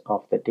tables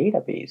of the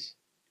database.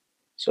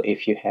 So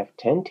if you have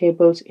 10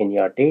 tables in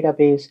your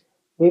database,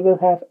 we will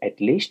have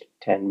at least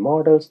 10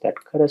 models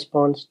that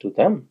corresponds to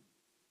them.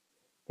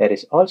 There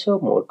is also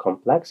more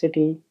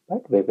complexity,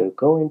 but we will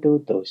go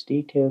into those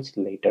details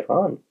later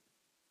on.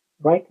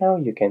 Right now,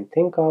 you can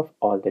think of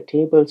all the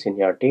tables in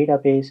your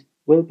database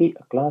will be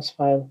a class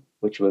file,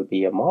 which will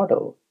be a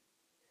model.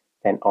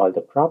 Then all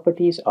the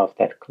properties of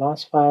that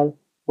class file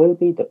will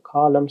be the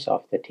columns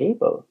of the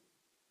table.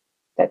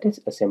 That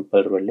is a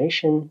simple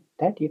relation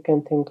that you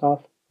can think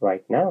of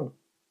right now.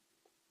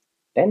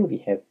 Then we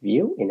have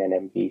view in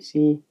an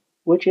MVC,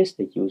 which is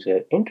the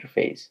user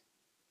interface.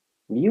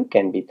 View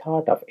can be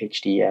thought of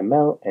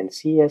HTML and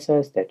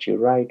CSS that you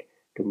write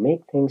to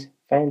make things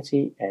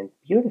fancy and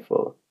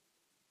beautiful.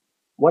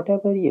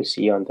 Whatever you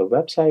see on the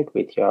website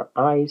with your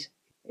eyes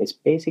is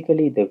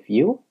basically the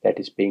view that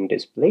is being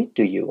displayed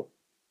to you.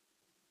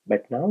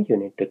 But now you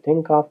need to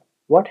think of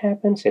what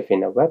happens if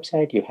in a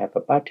website you have a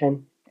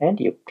button and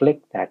you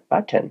click that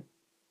button.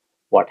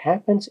 What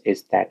happens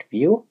is that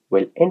view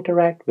will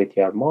interact with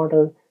your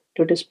model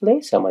to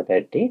display some other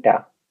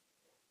data.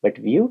 But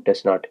view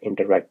does not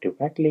interact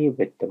directly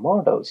with the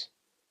models.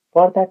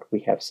 For that,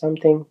 we have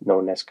something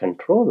known as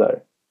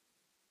controller.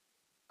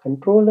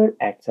 Controller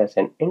acts as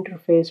an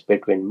interface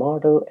between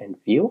model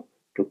and view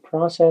to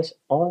process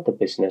all the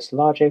business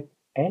logic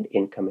and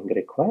incoming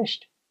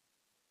request.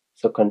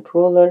 So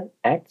controller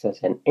acts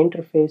as an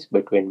interface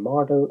between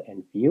model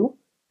and view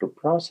to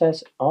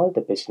process all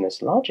the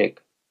business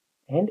logic,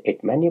 and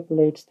it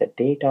manipulates the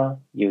data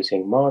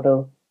using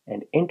model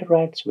and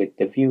interacts with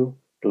the view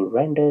to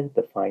render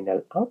the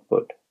final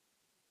output.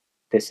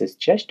 This is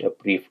just a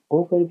brief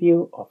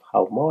overview of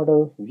how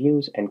model,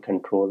 views, and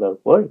controller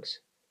works.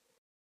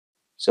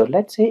 So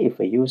let's say if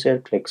a user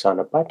clicks on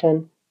a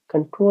button,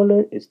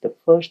 controller is the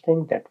first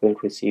thing that will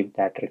receive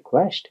that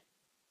request.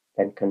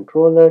 Then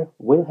controller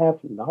will have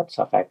lots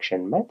of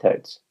action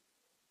methods.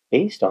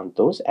 Based on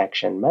those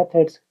action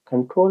methods,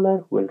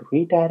 controller will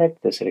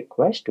redirect this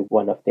request to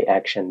one of the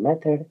action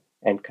method,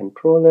 and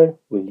controller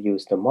will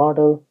use the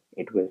model.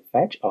 It will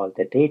fetch all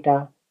the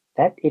data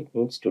that it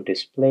needs to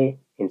display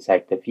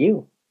inside the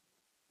view.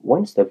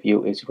 Once the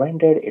view is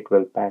rendered, it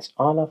will pass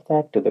all of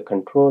that to the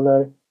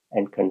controller,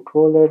 and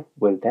controller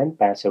will then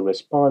pass a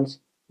response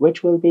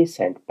which will be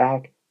sent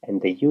back,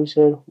 and the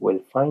user will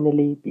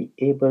finally be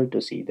able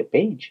to see the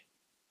page.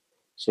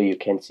 So you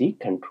can see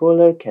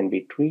controller can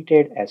be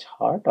treated as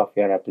heart of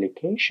your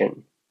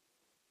application.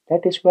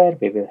 That is where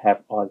we will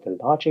have all the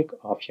logic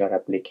of your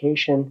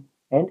application,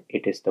 and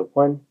it is the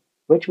one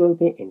which will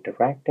be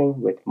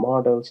interacting with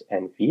models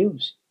and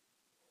views.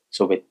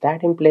 So with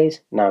that in place,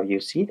 now you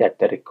see that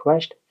the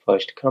request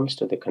first comes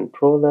to the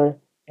controller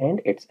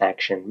and its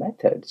action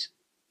methods.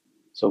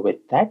 So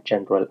with that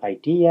general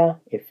idea,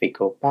 if we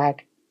go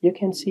back, you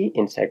can see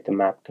inside the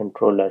map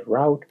controller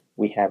route,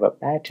 we have a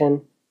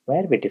pattern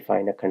where we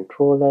define a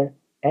controller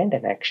and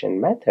an action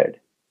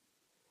method.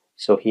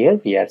 So here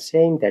we are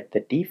saying that the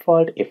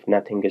default, if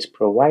nothing is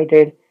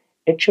provided,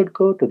 it should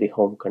go to the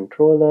home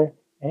controller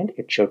and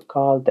it should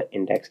call the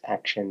index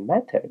action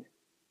method.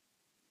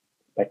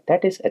 But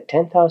that is a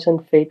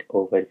 10,000 feet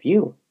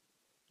overview.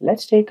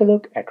 Let's take a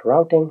look at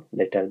routing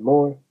little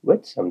more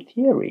with some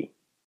theory.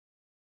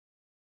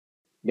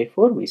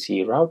 Before we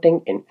see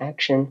routing in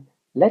action,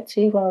 let's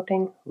see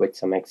routing with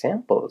some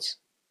examples.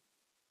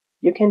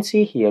 You can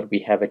see here we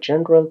have a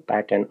general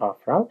pattern of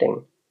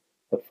routing.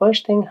 The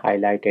first thing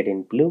highlighted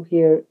in blue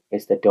here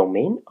is the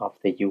domain of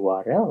the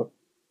URL.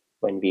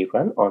 When we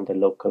run on the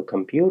local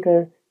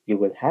computer, you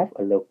will have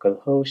a local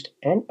host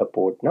and a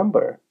port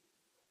number.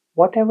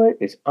 Whatever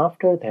is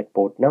after that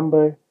port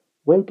number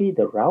will be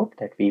the route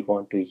that we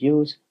want to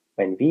use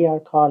when we are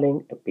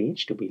calling a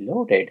page to be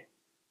loaded.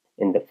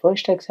 In the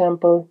first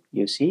example,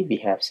 you see we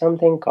have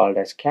something called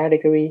as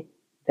category,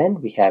 then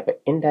we have an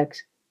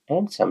index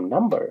and some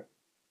number.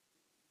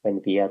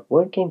 When we are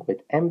working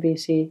with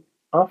MVC,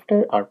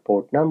 after our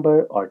port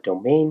number or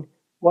domain,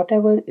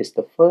 whatever is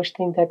the first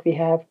thing that we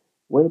have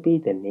will be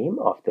the name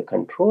of the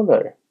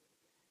controller.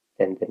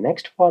 Then the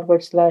next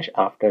forward slash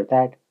after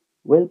that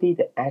will be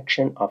the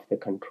action of the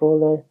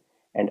controller,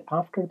 and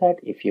after that,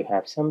 if you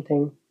have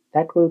something,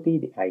 that will be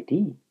the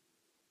ID.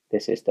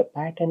 This is the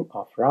pattern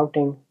of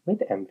routing with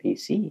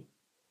MVC.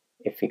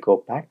 If we go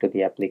back to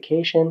the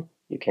application,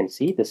 you can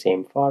see the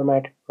same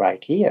format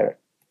right here.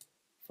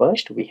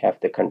 First, we have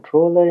the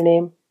controller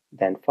name,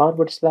 then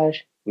forward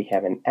slash, we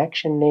have an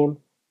action name,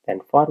 then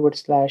forward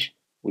slash,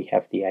 we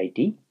have the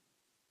ID.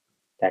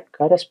 That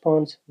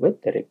corresponds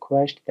with the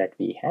request that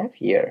we have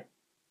here.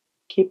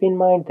 Keep in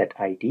mind that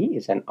ID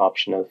is an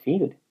optional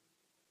field.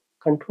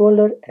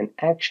 Controller and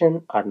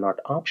action are not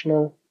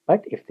optional,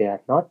 but if they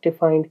are not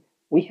defined,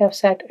 we have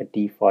set a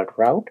default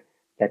route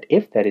that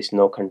if there is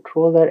no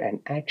controller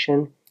and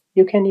action,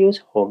 you can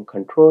use home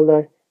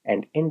controller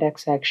and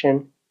index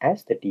action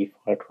as the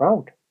default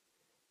route.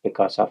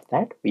 Because of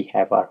that, we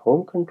have our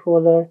home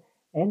controller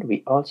and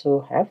we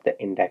also have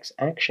the index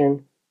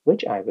action,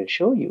 which I will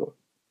show you.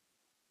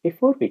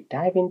 Before we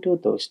dive into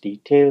those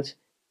details,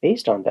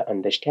 based on the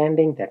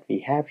understanding that we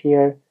have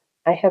here,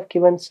 I have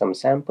given some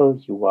sample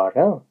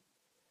URL.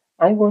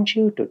 I want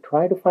you to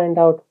try to find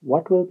out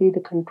what will be the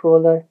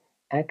controller,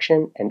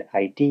 action, and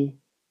ID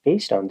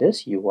based on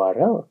this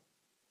URL.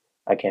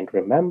 Again,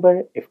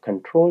 remember, if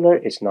controller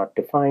is not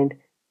defined,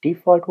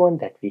 default one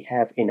that we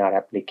have in our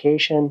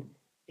application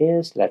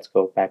is, let's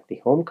go back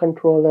the home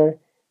controller,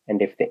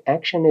 and if the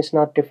action is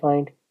not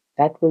defined,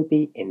 that will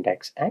be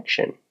index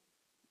action.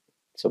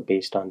 So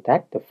based on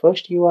that, the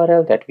first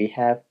URL that we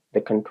have,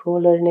 the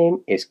controller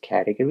name is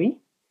category,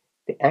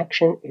 the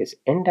action is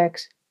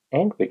index,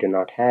 and we do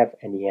not have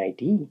any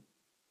ID.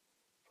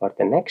 For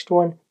the next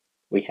one,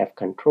 we have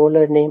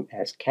controller name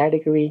as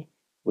category,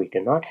 we do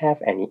not have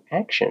any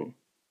action.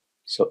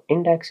 So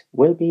index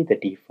will be the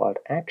default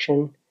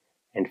action,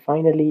 and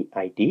finally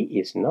ID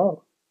is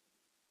null.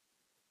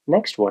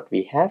 Next, what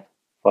we have,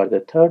 for the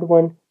third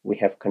one, we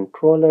have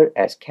controller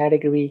as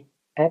category,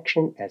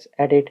 action as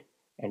edit,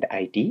 and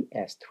ID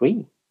as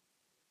 3.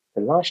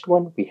 The last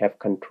one, we have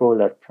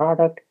controller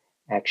product,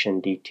 action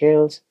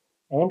details,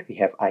 and we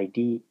have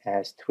ID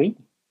as 3.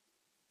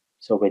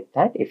 So with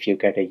that, if you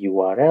get a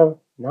URL,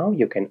 now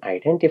you can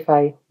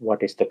identify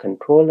what is the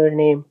controller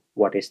name,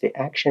 what is the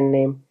action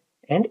name,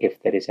 and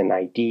if there is an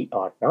ID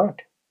or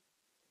not.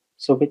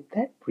 So with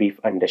that brief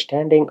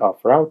understanding of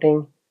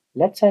routing,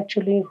 let's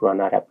actually run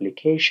our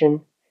application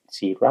and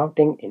see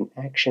routing in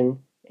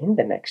action in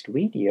the next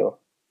video.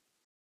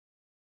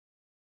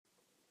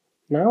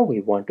 Now we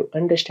want to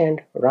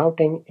understand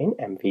routing in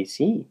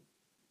MVC.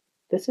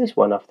 This is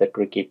one of the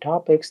tricky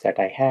topics that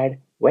I had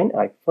when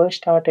I first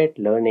started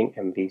learning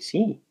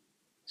MVC.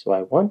 So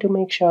I want to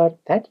make sure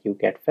that you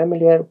get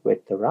familiar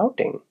with the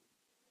routing.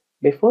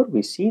 Before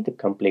we see the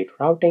complete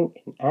routing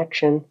in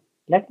action,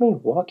 let me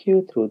walk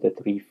you through the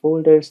 3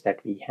 folders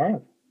that we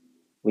have.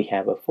 We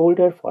have a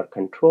folder for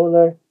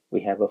controller,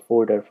 we have a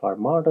folder for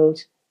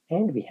models,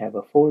 and we have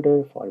a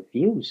folder for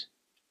views.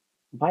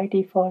 By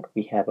default,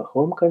 we have a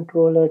home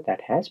controller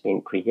that has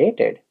been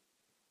created.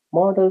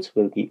 Models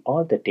will be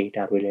all the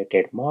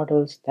data-related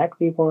models that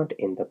we want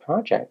in the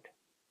project.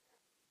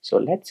 So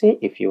let's say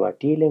if you are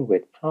dealing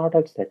with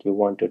products that you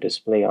want to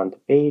display on the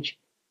page,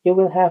 you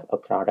will have a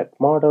product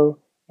model,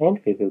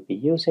 and we will be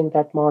using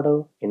that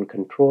model in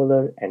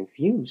controller and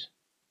views.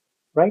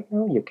 Right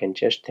now, you can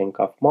just think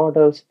of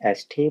models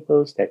as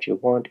tables that you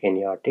want in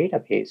your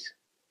database.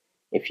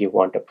 If you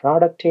want a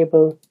product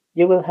table,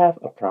 you will have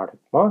a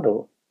product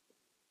model.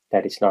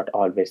 That is not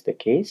always the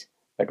case,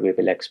 but we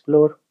will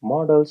explore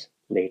models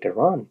later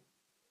on.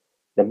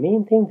 The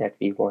main thing that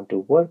we want to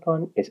work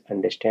on is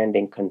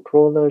understanding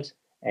controllers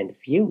and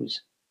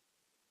views.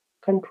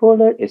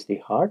 Controller is the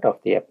heart of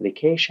the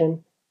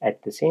application.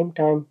 At the same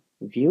time,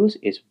 views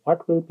is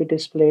what will be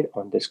displayed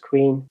on the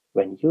screen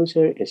when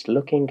user is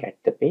looking at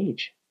the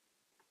page.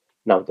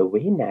 Now the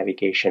way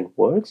navigation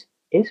works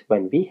is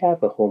when we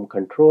have a home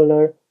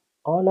controller,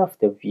 all of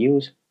the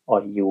views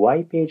or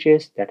UI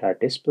pages that are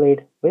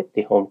displayed with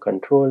the home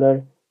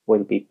controller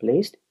will be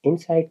placed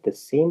inside the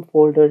same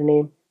folder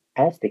name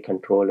as the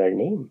controller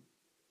name.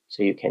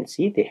 So you can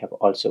see they have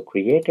also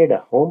created a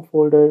home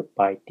folder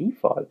by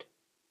default.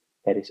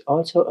 There is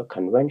also a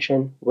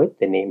convention with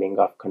the naming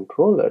of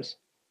controllers.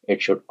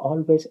 It should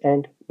always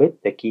end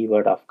with the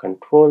keyword of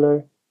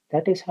controller.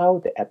 That is how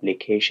the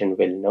application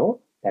will know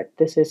that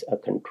this is a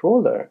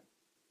controller.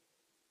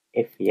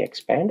 If we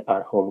expand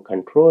our home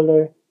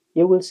controller,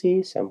 you will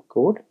see some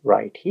code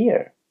right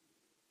here.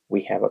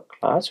 We have a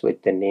class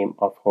with the name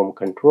of home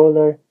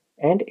controller,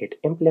 and it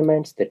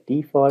implements the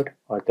default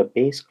or the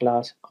base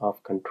class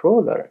of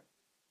controller.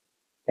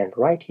 Then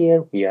right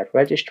here we are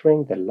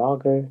registering the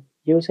logger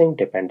using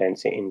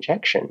dependency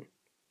injection.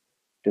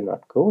 Do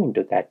not go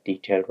into that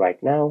detail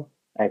right now.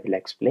 I will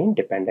explain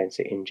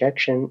dependency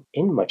injection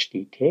in much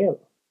detail.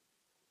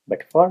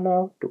 But for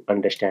now, to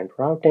understand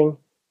routing,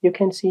 you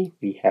can see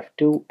we have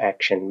two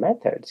action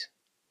methods.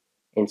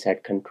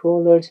 Inside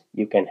controllers,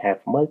 you can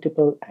have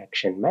multiple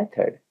action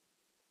methods.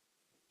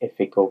 If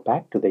we go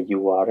back to the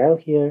URL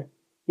here,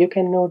 you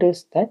can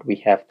notice that we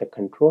have the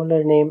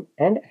controller name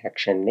and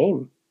action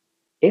name.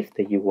 If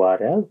the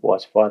URL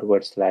was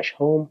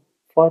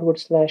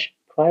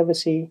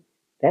 /home/privacy,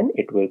 then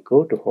it will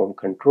go to home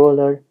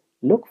controller,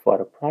 look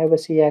for a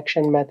privacy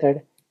action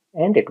method,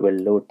 and it will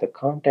load the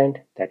content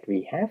that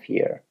we have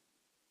here.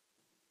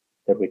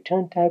 The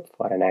return type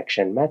for an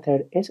action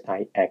method is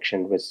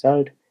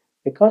iActionResult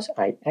because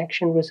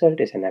iActionResult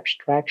is an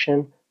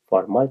abstraction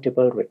for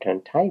multiple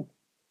return type.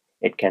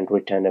 It can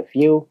return a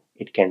view,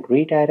 it can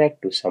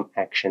redirect to some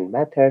action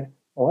method,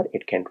 or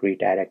it can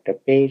redirect a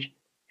page,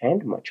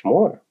 and much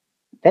more.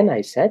 Then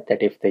I said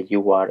that if the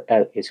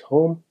URL is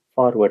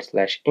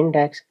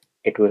home/index,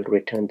 it will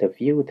return the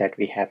view that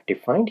we have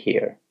defined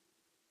here.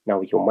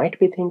 Now you might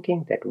be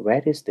thinking that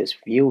where is this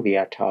view we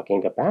are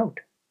talking about?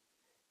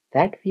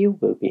 That view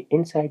will be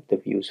inside the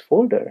views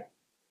folder.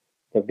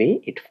 The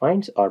way it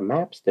finds or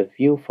maps the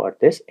view for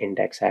this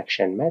index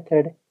action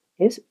method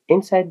is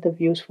inside the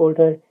views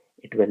folder,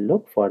 it will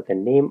look for the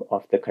name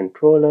of the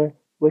controller,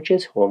 which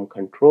is home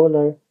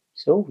controller,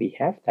 so we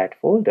have that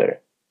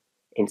folder.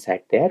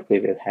 Inside there, we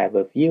will have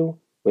a view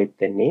with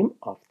the name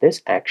of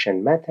this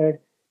action method,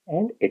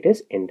 and it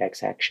is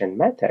index action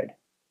method.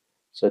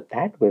 So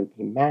that will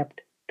be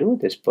mapped to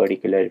this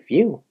particular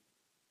view.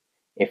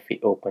 If we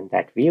open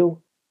that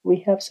view, we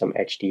have some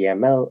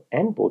HTML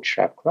and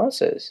Bootstrap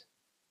classes.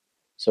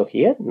 So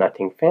here,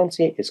 nothing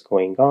fancy is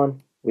going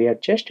on. We are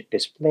just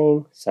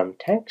displaying some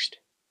text.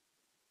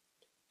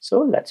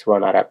 So let's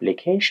run our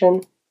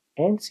application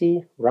and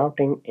see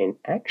routing in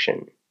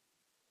action.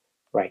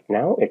 Right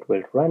now, it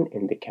will run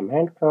in the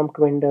command prompt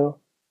window,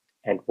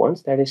 and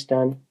once that is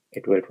done,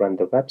 it will run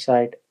the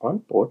website on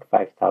port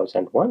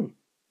 5001.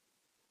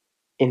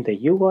 In the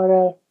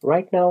URL,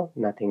 right now,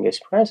 nothing is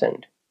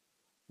present.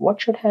 What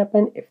should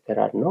happen if there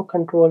are no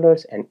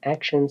controllers and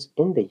actions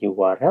in the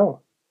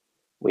URL?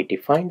 We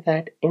defined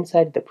that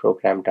inside the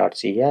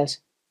Program.cs.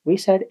 We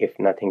said if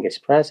nothing is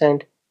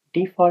present,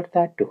 default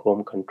that to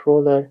home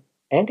controller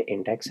and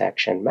index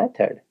action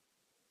method.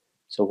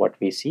 So what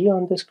we see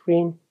on the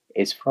screen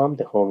is from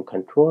the home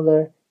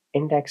controller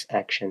index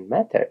action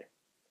method.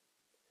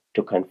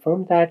 To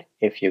confirm that,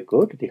 if you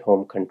go to the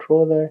home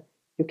controller,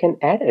 you can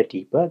add a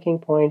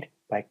debugging point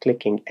by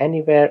clicking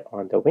anywhere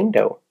on the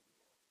window.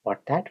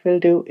 What that will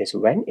do is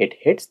when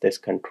it hits this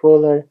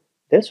controller,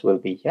 this will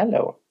be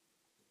yellow.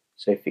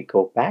 So if we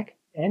go back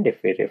and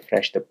if we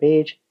refresh the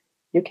page,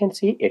 you can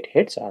see it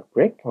hits our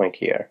breakpoint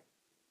here.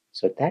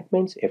 So that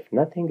means if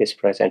nothing is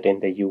present in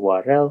the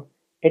URL,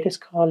 it is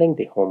calling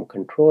the home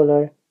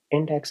controller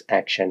index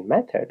action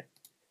method.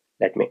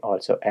 Let me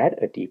also add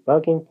a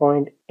debugging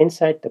point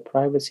inside the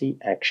privacy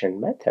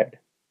action method.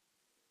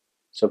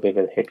 So we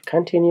will hit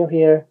continue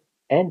here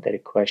and the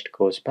request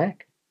goes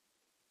back.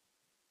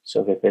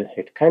 So we will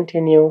hit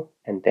continue,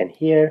 and then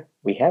here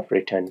we have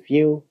return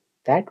view.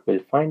 That will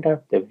find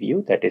out the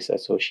view that is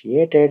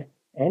associated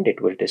and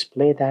it will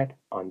display that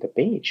on the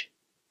page.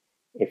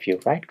 If you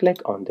right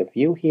click on the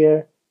view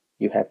here,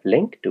 you have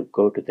link to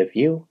go to the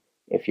view.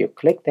 If you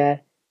click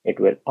there, it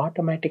will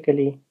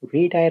automatically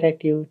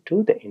redirect you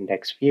to the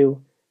index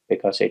view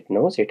because it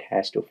knows it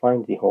has to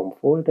find the home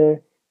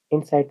folder.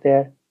 Inside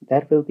there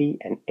will be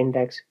an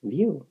index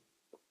view.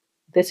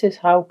 This is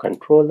how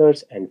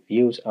controllers and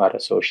views are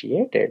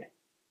associated.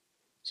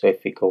 So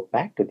if we go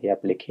back to the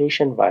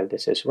application while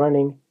this is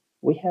running,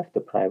 we have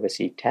the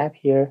privacy tab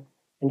here,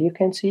 and you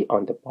can see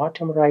on the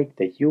bottom right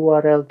the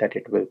URL that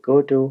it will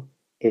go to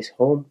is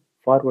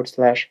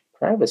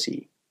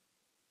home/privacy.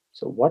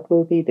 So what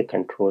will be the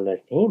controller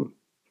name?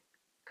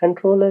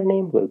 Controller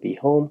name will be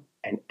home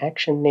and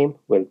action name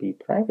will be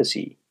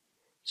privacy.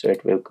 So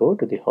it will go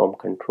to the home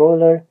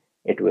controller,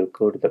 it will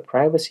go to the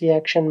privacy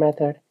action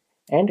method,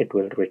 and it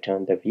will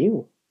return the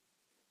view.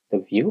 The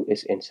view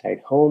is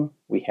inside home,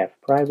 we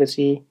have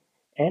privacy,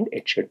 and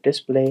it should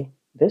display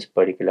this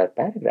particular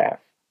paragraph.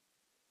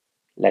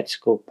 Let's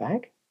go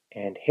back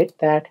and hit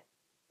that.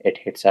 It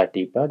hits our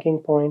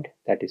debugging point.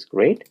 That is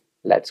great.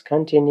 Let's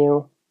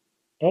continue.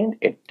 And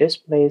it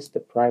displays the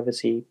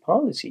privacy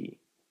policy.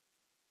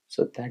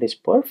 So that is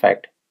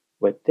perfect.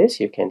 With this,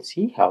 you can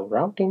see how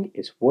routing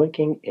is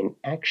working in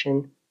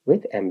action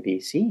with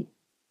MVC.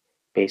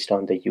 Based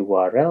on the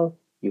URL,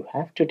 you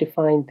have to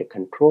define the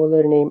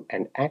controller name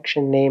and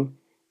action name.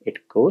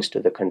 It goes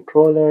to the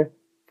controller,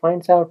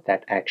 finds out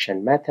that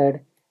action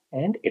method,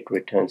 and it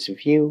returns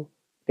view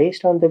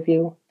based on the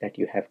view that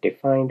you have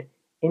defined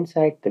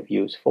inside the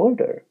views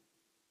folder.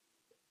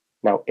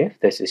 Now, if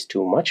this is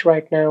too much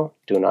right now,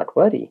 do not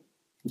worry.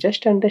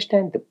 Just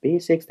understand the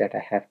basics that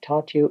I have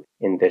taught you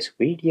in this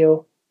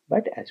video,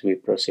 but as we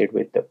proceed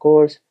with the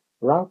course,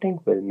 routing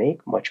will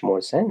make much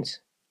more sense.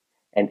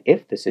 And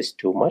if this is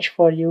too much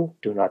for you,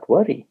 do not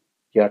worry.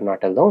 You are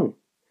not alone.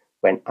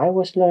 When I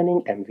was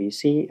learning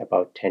MVC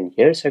about 10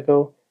 years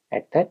ago,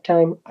 at that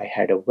time I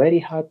had a very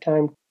hard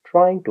time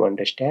trying to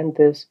understand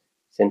this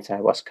since I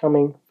was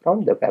coming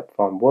from the web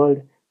form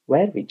world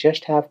where we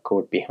just have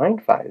code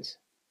behind files.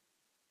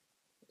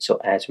 So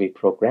as we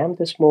program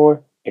this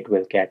more, it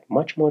will get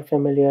much more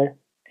familiar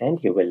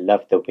and you will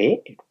love the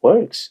way it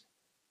works.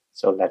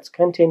 So let's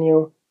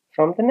continue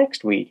from the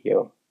next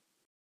video.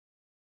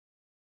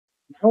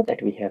 Now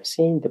that we have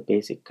seen the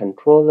basic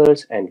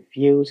controllers and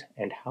views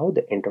and how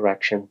the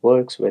interaction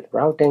works with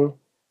routing,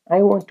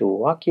 I want to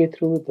walk you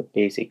through the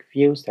basic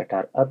views that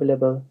are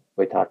available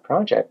with our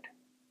project.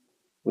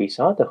 We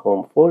saw the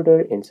home folder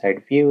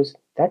inside views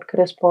that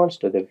corresponds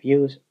to the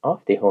views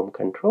of the home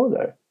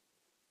controller.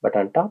 But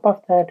on top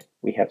of that,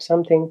 we have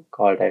something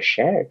called as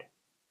shared.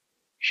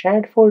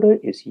 Shared folder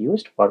is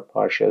used for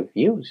partial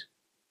views,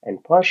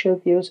 and partial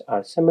views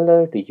are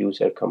similar to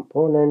user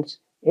components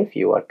if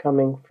you are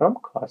coming from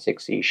classic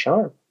C#.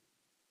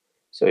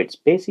 So it's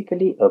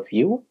basically a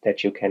view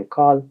that you can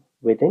call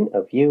within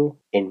a view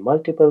in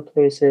multiple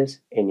places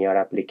in your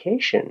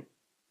application.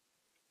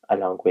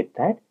 Along with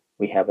that,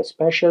 we have a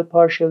special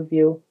partial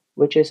view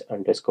which is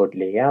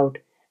 _layout,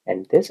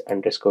 and this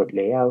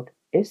 _layout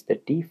is the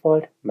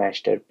default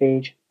master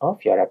page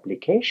of your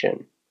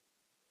application.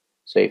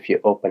 So if you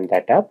open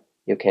that up,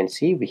 you can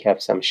see we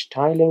have some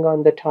styling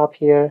on the top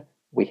here,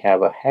 we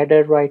have a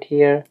header right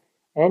here,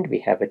 and we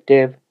have a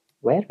div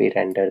where we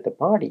render the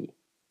body.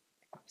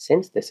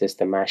 Since this is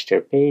the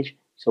master page,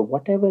 so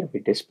whatever we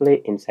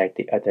display inside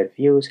the other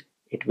views,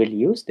 it will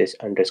use this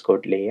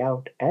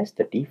 _layout as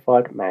the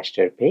default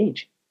master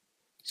page.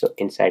 So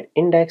inside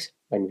index,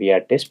 when we are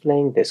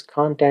displaying this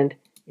content,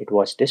 it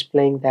was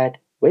displaying that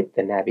with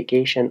the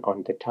navigation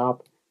on the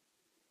top.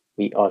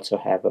 We also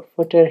have a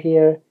footer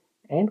here,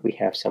 and we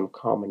have some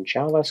common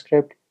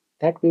JavaScript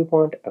that we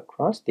want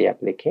across the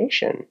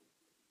application.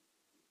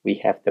 We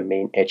have the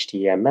main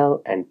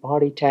HTML and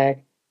body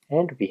tag,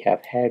 and we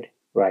have head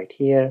right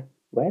here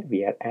where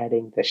we are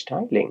adding the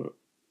styling.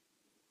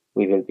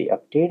 We will be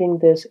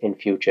updating this in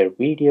future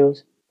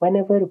videos.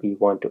 Whenever we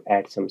want to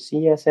add some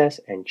CSS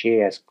and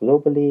JS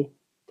globally,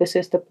 this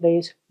is the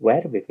place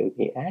where we will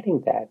be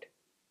adding that.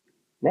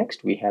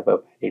 Next, we have a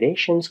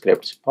validation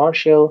scripts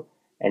partial,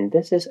 and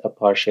this is a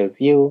partial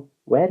view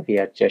where we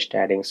are just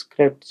adding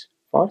scripts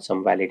for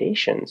some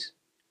validations.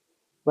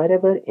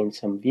 Wherever in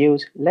some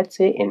views, let's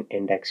say in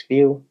index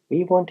view,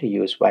 we want to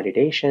use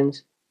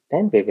validations,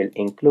 then we will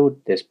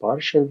include this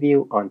partial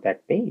view on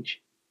that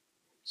page.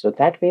 So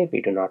that way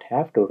we do not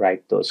have to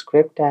write those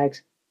script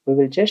tags. We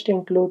will just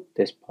include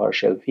this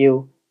partial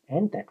view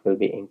and that will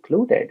be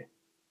included.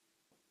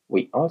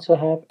 We also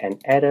have an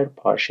error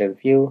partial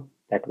view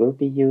that will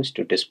be used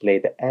to display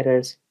the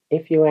errors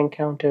if you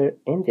encounter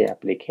in the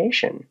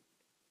application.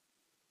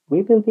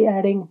 We will be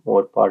adding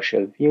more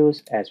partial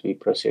views as we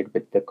proceed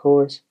with the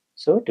course,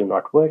 so do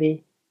not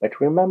worry, but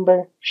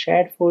remember,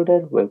 shared folder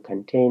will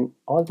contain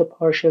all the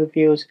partial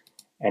views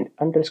and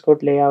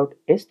 _layout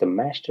is the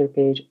master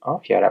page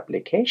of your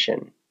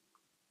application.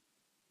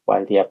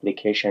 While the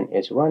application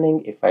is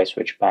running, if I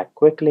switch back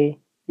quickly,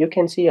 you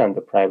can see on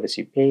the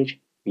privacy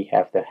page, we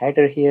have the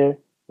header here,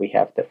 we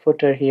have the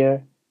footer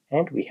here,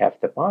 and we have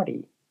the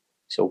body.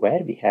 So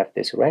where we have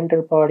this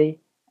render body,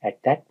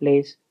 at that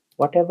place,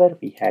 whatever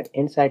we had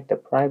inside the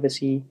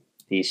privacy,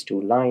 these two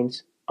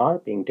lines are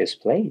being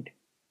displayed.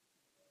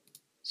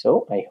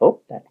 So I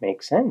hope that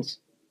makes sense.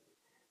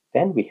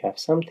 Then we have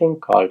something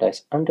called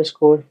as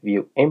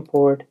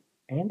 _view_import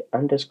and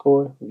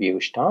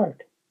 _view_start.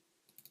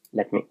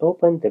 Let me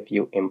open the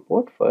view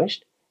import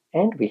first,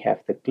 and we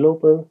have the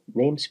global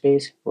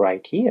namespace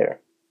right here.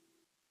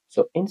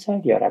 So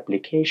inside your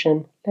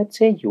application, let's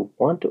say you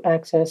want to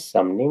access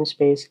some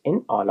namespace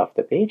in all of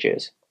the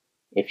pages.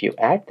 If you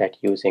add that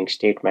using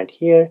statement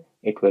here,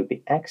 it will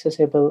be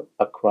accessible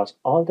across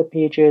all the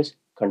pages,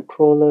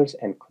 controllers,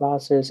 and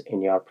classes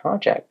in your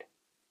project.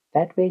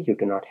 That way you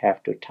do not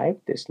have to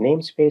type this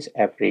namespace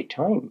every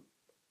time.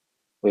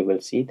 We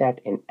will see that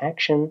in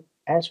action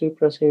as we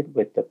proceed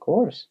with the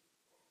course.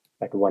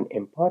 But one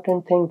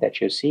important thing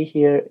that you see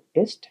here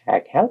is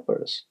tag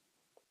helpers.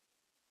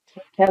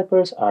 Tag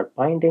helpers are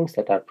bindings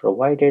that are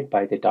provided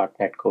by the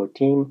 .NET Core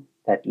team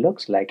that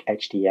looks like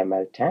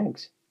HTML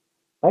tags.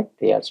 but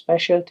they are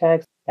special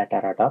tags that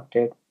are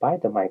adopted by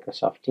the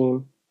Microsoft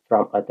team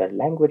from other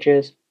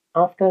languages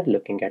after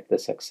looking at the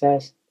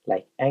success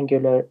like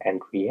Angular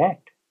and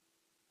React.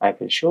 I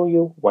will show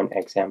you one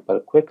example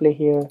quickly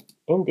here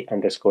in the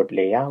underscore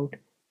layout.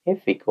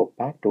 If we go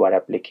back to our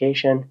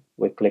application,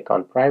 we click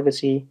on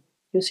privacy,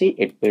 you see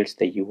it builds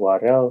the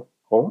URL,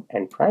 home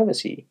and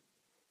privacy.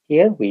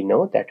 Here we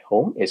know that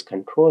home is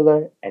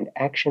controller and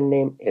action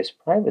name is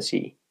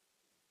privacy.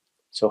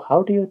 So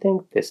how do you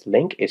think this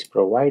link is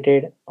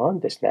provided on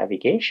this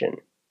navigation?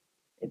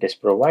 It is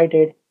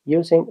provided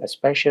using a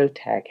special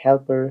tag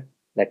helper.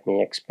 Let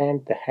me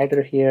expand the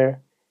header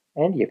here,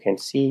 and you can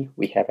see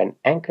we have an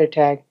anchor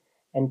tag,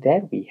 and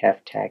then we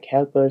have tag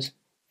helpers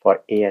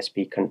for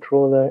ASP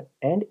controller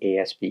and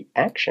ASP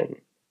action.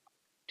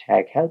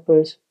 Tag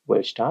helpers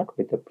will start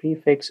with the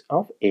prefix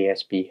of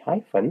ASP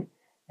hyphen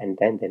and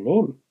then the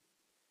name.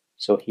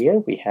 So here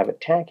we have a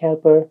tag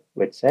helper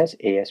which says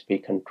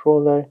ASP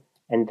controller,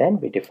 and then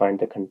we define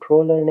the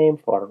controller name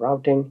for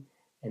routing,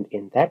 and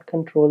in that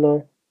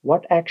controller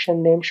what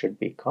action name should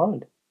be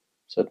called.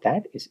 So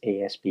that is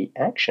ASP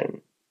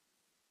action.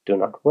 Do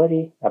not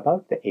worry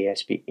about the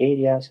ASP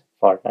areas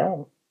for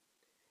now.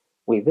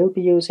 We will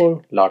be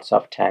using lots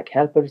of tag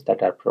helpers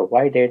that are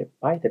provided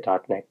by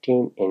the .NET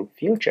team in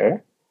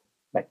future,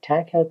 but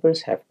tag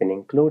helpers have been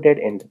included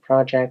in the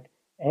project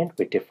and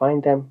we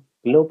define them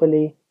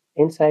globally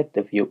inside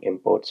the view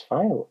imports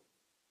file.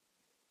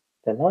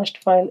 The last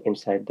file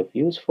inside the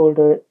views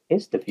folder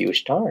is the view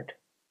start.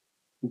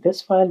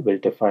 This file will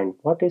define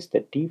what is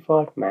the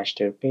default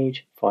master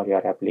page for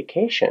your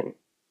application.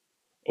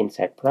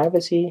 Inside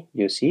privacy,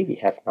 you see we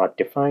have not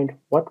defined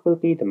what will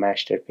be the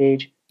master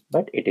page,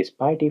 but it is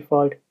by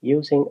default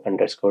using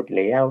underscore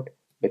layout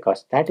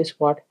because that is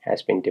what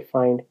has been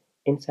defined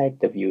inside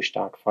the view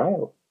start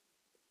file.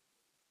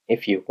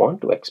 If you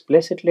want to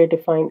explicitly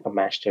define a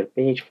master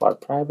page for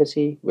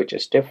privacy which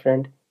is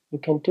different, you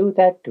can do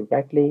that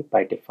directly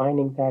by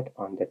defining that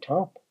on the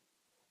top,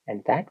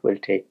 and that will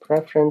take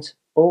preference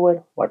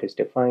over what is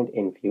defined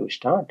in view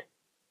start.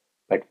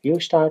 But view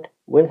start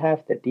will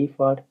have the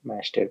default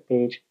master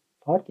page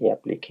for the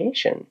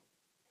application.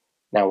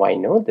 Now I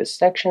know this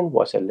section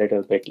was a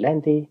little bit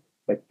lengthy,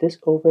 but this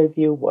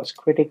overview was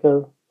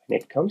critical when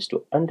it comes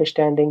to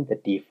understanding the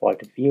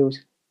default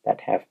views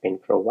that have been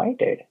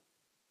provided.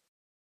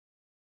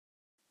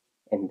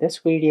 In this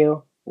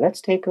video,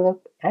 let's take a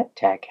look at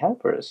tag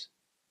helpers.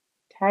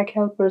 Tag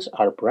helpers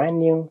are brand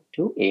new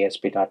to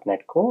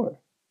ASP.NET Core.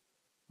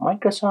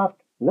 Microsoft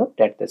looked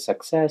at the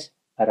success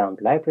around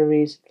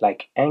libraries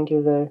like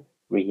Angular,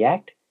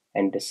 React,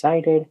 and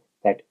decided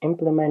that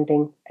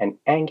implementing an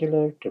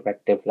Angular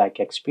directive-like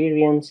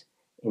experience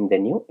in the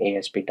new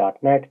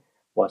ASP.NET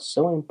was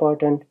so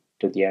important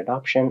to the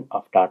adoption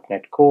of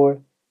 .NET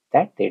Core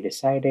that they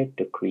decided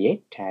to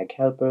create tag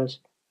helpers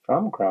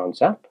from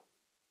ground up.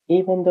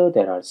 Even though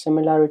there are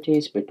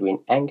similarities between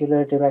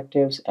Angular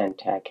directives and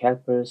tag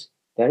helpers,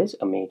 there is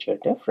a major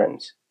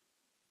difference.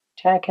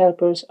 Tag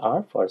helpers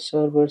are for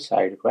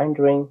server-side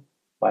rendering,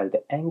 while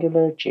the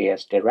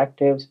Angular.js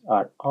directives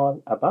are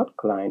all about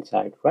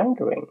client-side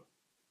rendering.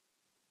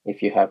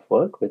 If you have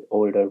worked with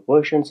older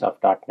versions of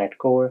 .NET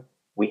Core,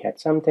 we had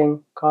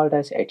something called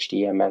as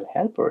HTML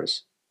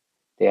helpers.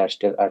 They are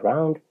still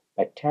around,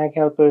 but tag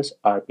helpers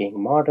are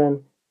being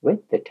modern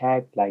with the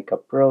tag-like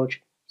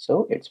approach,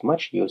 so it's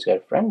much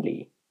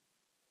user-friendly.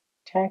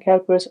 Tag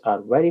helpers are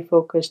very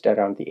focused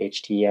around the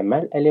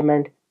HTML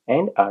element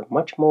and are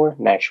much more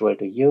natural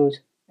to use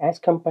as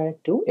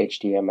compared to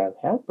HTML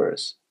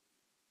helpers.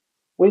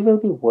 We will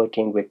be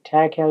working with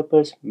tag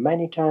helpers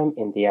many times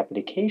in the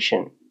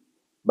application,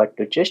 but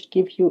to just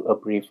give you a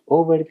brief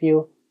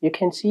overview, you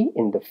can see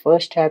in the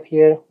first tab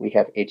here we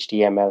have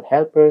HTML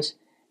helpers,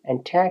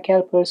 and tag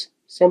helpers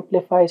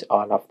simplifies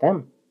all of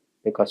them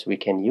because we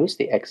can use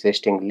the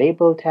existing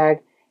label tag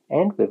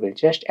and we will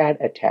just add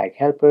a tag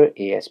helper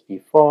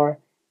ASP4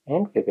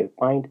 and we will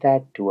bind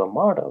that to a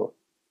model.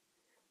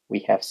 We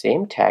have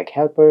same tag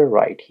helper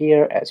right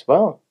here as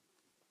well.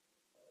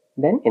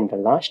 Then in the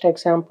last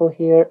example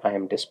here, I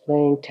am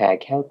displaying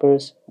tag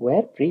helpers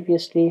where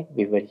previously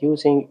we were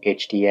using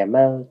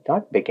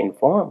HTML.begin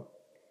form.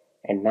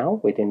 And now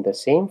within the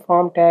same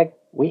form tag,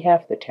 we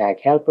have the tag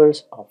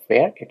helpers of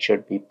where it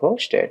should be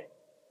posted.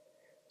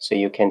 So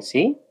you can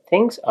see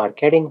things are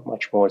getting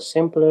much more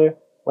simpler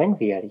when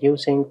we are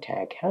using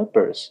tag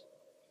helpers.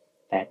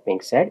 That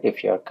being said,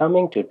 if you're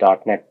coming to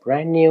 .NET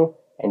brand new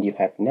and you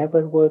have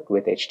never worked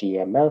with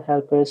HTML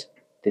helpers,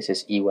 this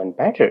is even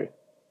better.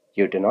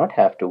 You do not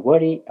have to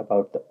worry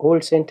about the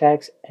old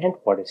syntax and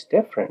what is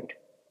different.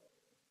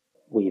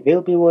 We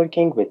will be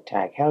working with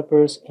tag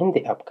helpers in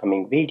the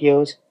upcoming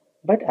videos,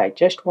 but I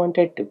just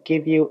wanted to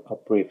give you a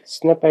brief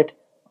snippet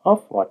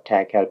of what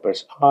tag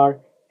helpers are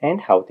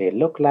and how they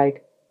look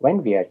like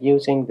when we are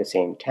using the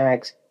same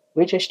tags.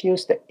 We just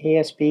use the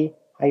ASP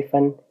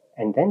hyphen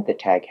and then the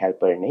tag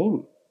helper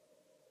name.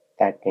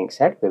 That being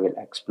said, we will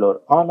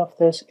explore all of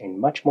this in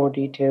much more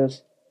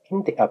details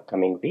in the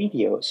upcoming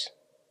videos.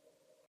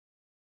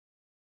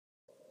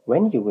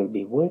 When you will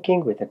be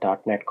working with a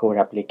 .NET Core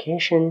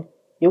application,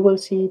 you will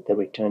see the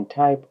return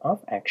type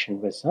of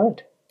action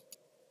result.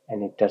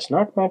 And it does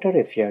not matter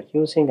if you are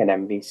using an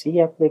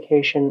MVC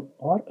application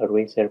or a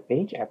Razor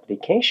Page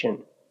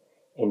application.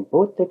 In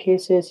both the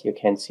cases, you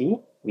can see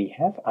we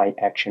have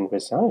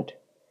iActionResult.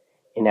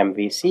 In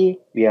MVC,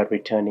 we are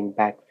returning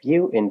back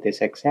view in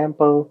this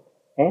example,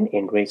 and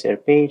in Razor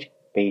Page,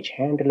 page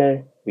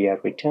handler, we are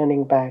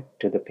returning back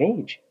to the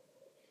page.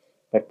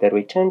 But the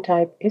return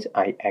type is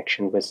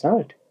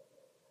iActionResult.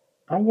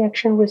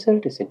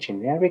 iActionResult is a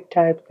generic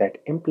type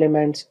that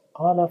implements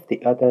all of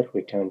the other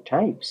return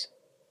types.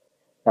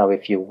 Now,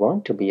 if you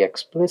want to be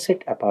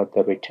explicit about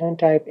the return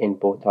type in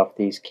both of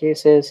these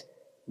cases,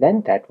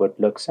 then that would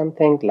look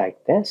something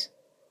like this.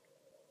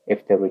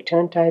 If the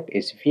return type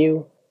is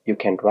view, you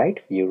can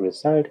write view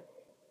result,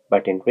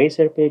 but in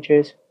Razor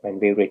Pages, when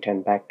we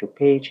return back to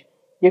page,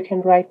 you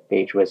can write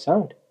page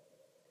result.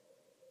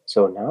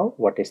 So now,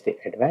 what is the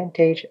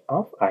advantage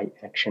of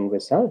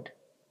iActionResult?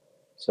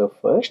 So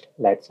first,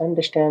 let's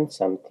understand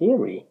some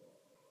theory.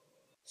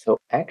 So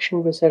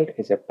ActionResult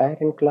is a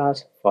parent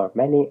class for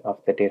many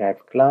of the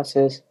derived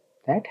classes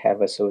that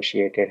have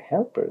associated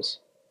helpers.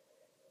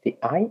 The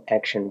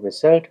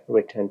iActionResult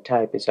return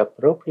type is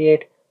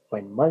appropriate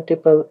when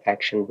multiple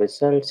action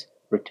results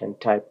return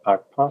type are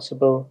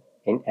possible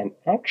in an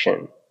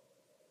action.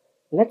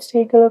 Let's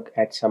take a look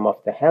at some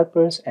of the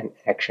helpers and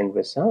action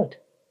result.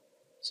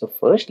 So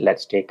first,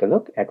 let's take a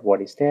look at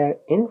what is there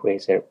in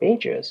Razor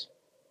Pages.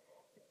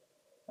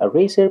 A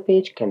Razor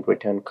page can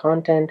return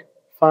content,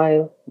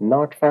 file,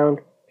 not found,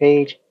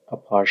 page, a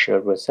partial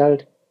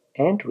result,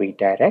 and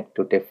redirect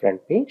to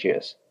different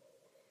pages.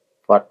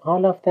 For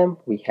all of them,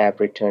 we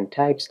have return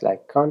types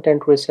like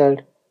content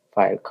result,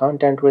 file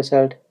content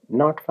result,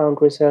 not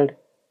found result,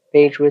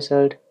 page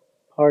result,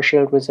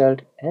 partial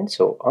result, and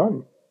so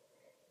on.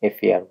 If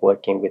we are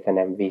working with an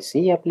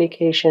MVC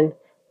application,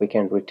 we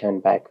can return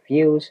back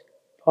views,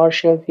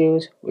 partial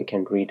views, we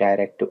can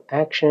redirect to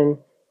action,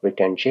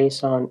 return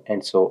JSON,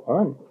 and so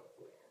on.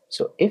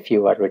 So if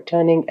you are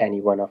returning any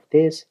one of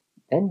these,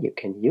 then you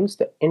can use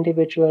the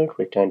individual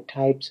return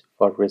types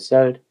for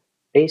result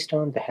based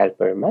on the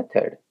helper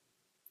method.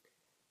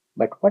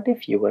 But what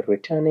if you were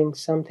returning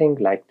something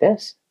like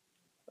this?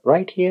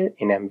 Right here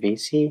in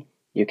MVC,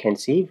 you can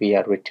see we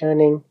are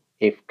returning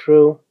if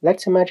true.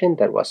 Let's imagine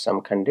there was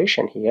some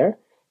condition here.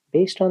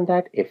 Based on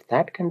that, if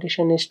that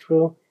condition is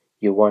true,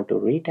 you want to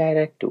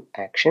redirect to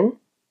action,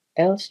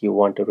 else you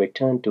want to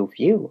return to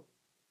view.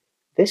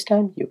 This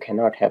time you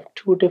cannot have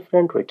two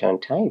different return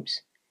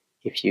types.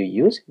 If you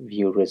use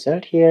view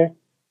result here,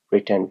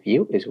 return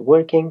view is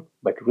working,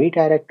 but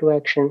redirect to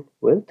action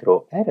will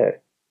throw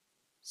error.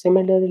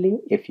 Similarly,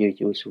 if you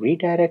use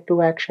redirect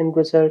to action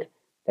result,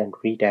 then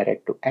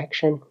redirect to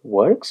action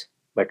works,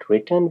 but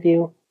return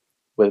view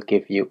will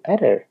give you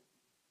error.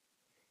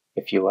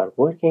 If you are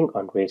working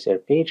on Razor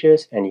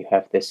Pages and you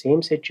have the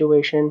same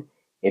situation,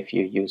 if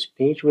you use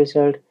page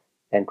result,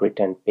 then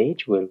return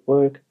page will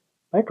work,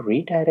 but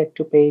redirect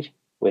to page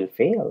will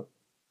fail.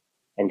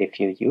 And if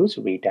you use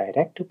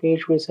redirect to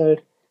page result,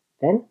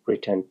 then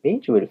return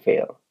page will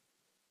fail.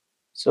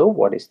 So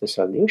what is the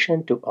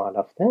solution to all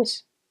of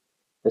this?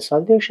 The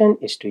solution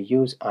is to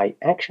use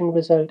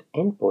iActionResult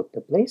in both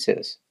the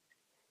places.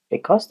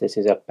 Because this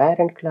is a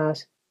parent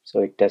class, so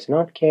it does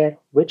not care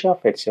which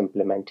of its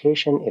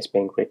implementation is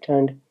being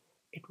returned,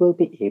 it will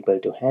be able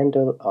to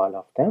handle all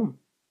of them.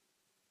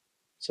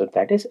 So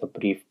that is a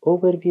brief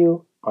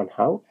overview on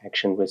how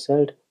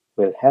ActionResult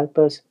will help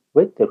us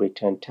with the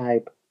return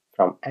type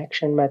from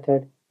action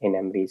method in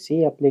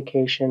MVC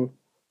application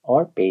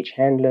or page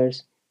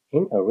handlers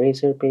in a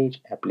Razor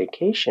Page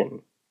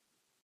application.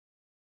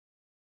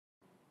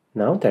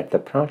 Now that the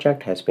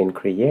project has been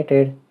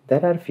created,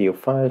 there are few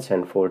files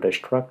and folder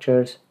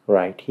structures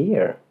right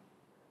here.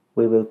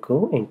 We will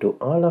go into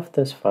all of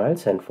these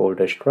files and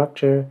folder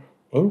structure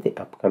in the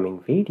upcoming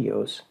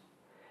videos.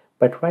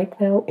 But right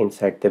now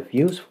inside the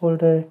views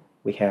folder,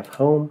 we have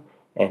home,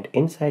 and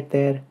inside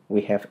there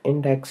we have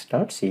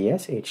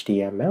index.cs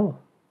HTML.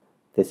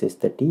 This is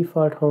the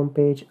default home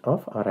page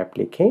of our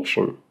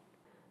application.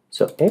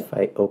 So if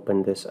I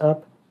open this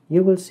up,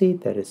 you will see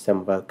there is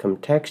some welcome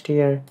text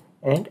here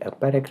and a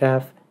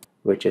paragraph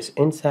which is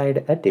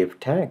inside a div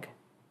tag.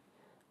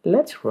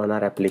 Let's run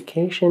our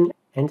application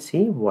and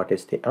see what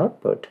is the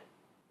output.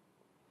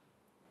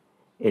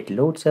 It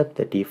loads up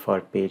the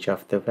default page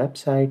of the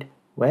website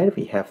where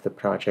we have the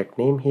project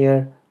name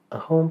here, a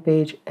home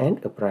page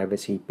and a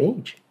privacy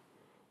page.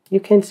 You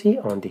can see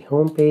on the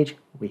home page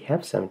we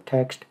have some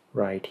text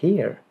right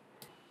here.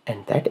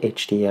 And that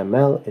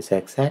HTML is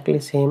exactly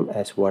same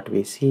as what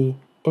we see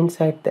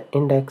inside the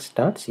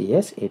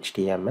index.cs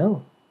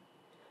HTML.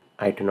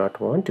 I do not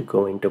want to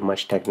go into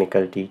much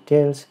technical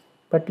details,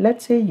 but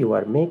let's say you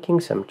are making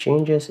some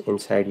changes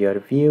inside your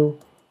view.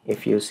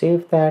 If you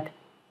save that,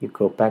 you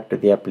go back to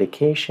the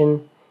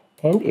application,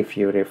 and if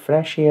you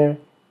refresh here,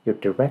 you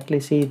directly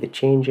see the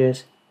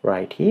changes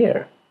right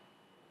here.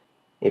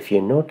 If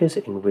you notice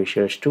in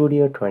Visual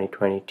Studio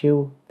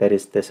 2022, there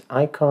is this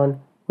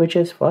icon which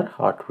is for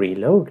hot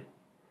reload.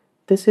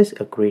 This is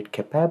a great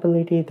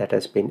capability that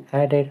has been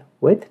added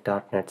with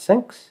 .NET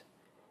 6.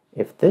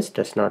 If this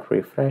does not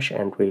refresh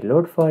and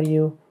reload for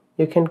you,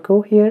 you can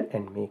go here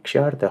and make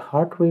sure the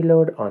hot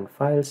reload on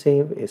file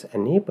save is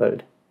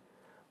enabled.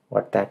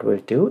 What that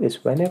will do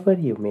is whenever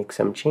you make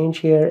some change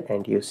here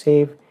and you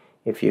save,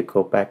 if you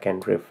go back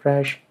and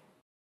refresh,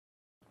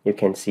 you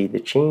can see the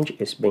change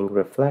is being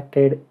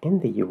reflected in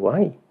the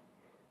UI.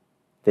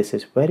 This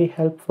is very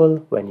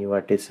helpful when you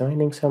are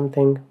designing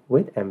something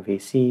with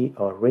MVC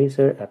or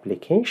Razor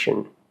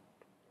application.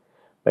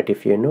 But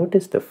if you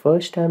notice, the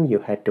first time you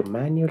had to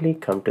manually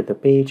come to the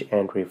page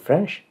and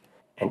refresh,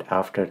 and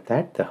after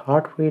that the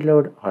hot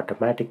reload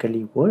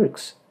automatically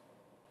works.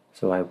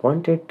 So I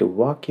wanted to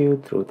walk you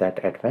through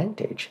that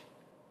advantage.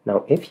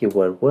 Now if you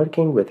were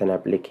working with an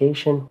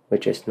application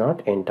which is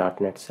not in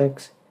 .NET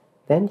 6,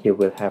 then you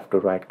will have to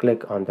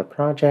right-click on the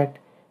project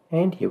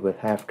and you will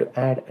have to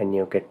add a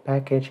NuGet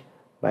package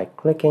by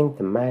clicking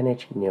the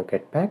Manage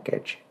NuGet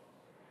Package.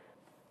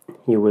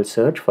 You will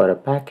search for a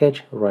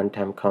package,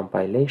 runtime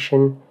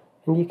compilation,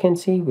 and you can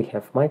see we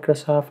have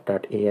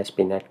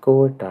Microsoft.ASP.NET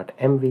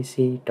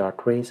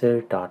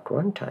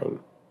Core.MVC.Razor.Runtime.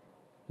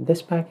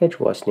 This package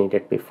was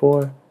needed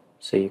before,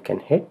 so you can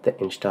hit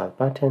the install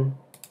button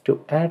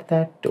to add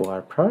that to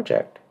our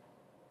project.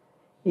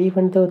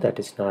 Even though that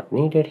is not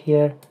needed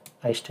here,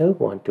 I still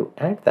want to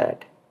add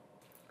that.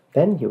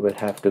 Then you will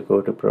have to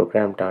go to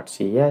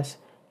Program.cs,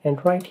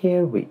 and right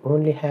here we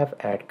only have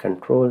add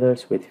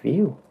controllers with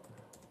view.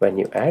 When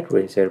you add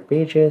Razor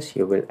pages,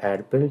 you will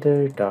add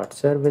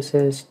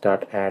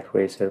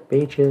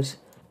builder.services.add_razor-pages,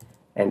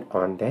 and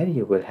on there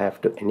you will have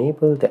to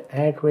enable the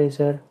add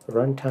Razor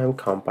runtime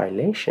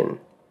compilation.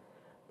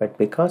 But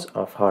because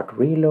of hot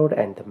reload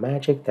and the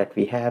magic that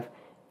we have,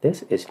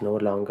 this is no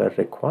longer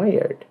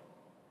required.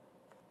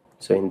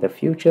 So in the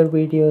future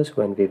videos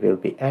when we will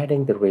be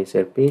adding the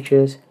Razor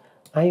pages,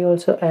 I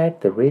also add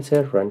the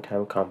Razor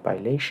runtime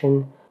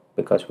compilation,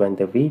 because when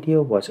the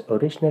video was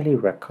originally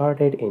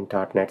recorded in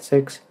 .NET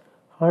 6,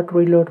 hot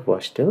reload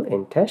was still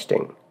in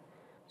testing.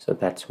 So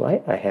that's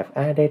why I have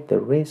added the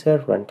Razor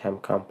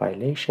runtime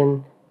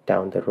compilation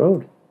down the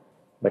road.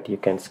 But you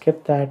can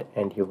skip that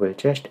and you will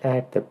just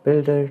add the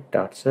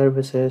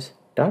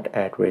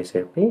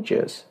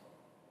builder.services.add_razor-pages.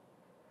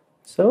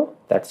 So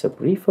that's a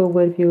brief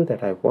overview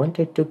that I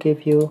wanted to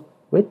give you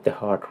with the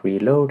hot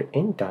reload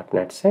in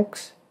 .NET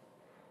 6.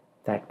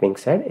 That being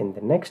said, in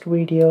the next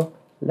video,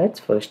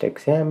 let's first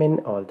examine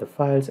all the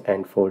files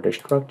and folder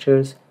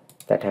structures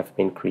that have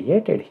been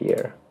created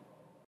here.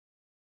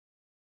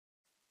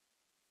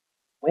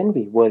 When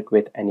we work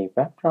with any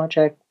web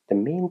project, the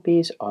main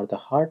base or the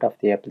heart of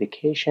the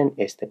application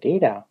is the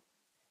data,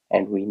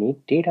 and we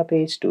need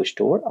database to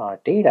store our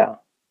data.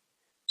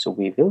 So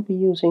we will be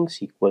using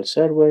SQL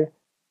Server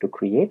to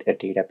create a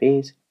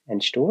database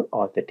and store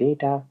all the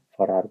data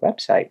for our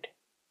website.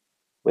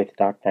 With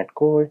 .NET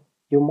Core,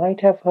 you might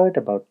have heard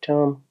about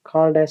term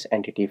called as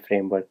Entity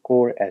Framework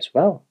Core as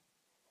well.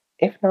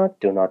 If not,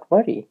 do not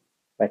worry,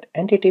 but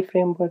Entity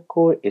Framework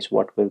Core is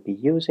what we'll be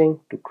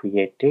using to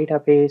create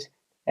database,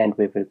 and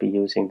we will be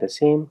using the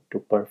same to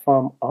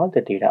perform all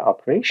the data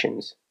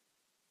operations.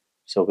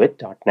 So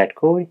with .NET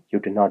Core, you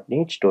do not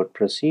need stored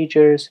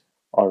procedures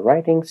or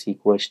writing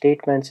SQL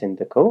statements in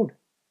the code.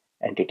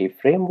 Entity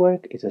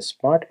Framework is a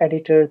smart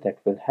editor that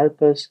will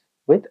help us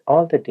with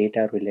all the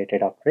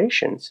data-related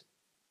operations.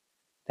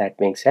 That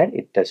being said,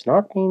 it does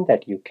not mean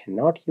that you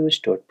cannot use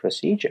stored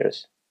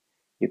procedures.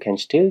 You can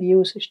still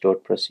use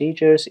stored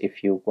procedures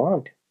if you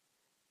want.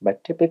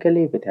 But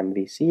typically with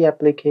MVC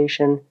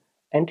application,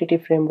 Entity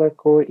Framework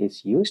Core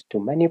is used to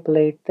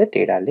manipulate the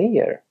data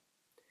layer.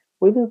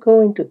 We will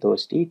go into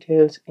those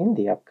details in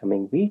the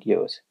upcoming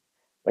videos.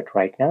 But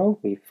right now,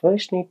 we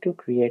first need to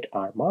create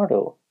our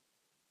model.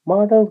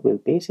 Model will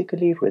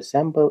basically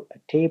resemble a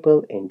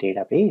table in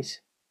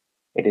database.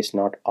 It is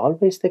not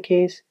always the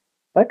case,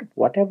 but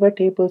whatever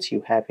tables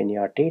you have in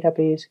your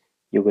database,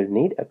 you will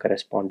need a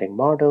corresponding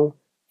model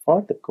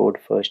for the code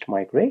first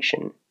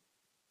migration.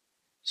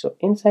 So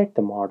inside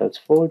the models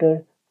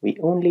folder, we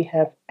only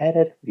have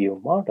error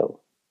view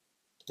model.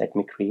 Let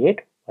me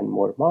create one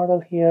more model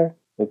here.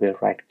 We will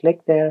right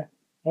click there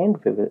and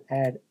we will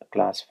add a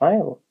class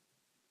file.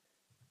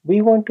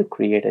 We want to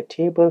create a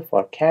table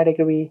for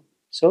category,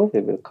 so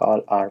we will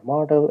call our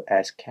model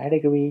as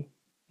category,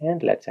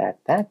 and let's add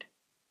that.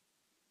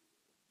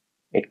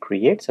 It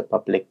creates a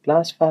public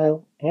class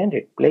file and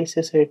it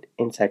places it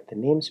inside the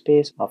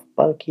namespace of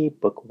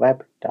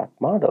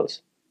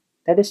bulkybookweb.models.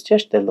 That is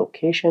just the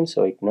location,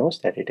 so it knows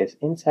that it is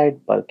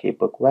inside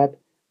bulkybookweb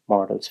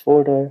models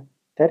folder.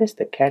 That is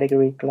the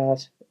category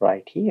class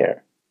right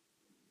here.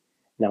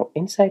 Now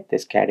inside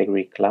this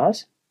category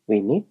class, we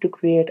need to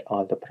create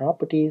all the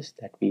properties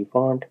that we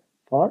want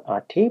for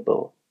our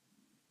table.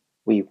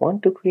 We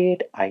want to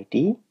create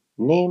ID,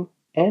 name,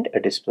 and a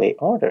display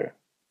order.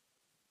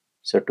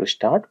 So to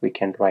start, we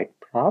can write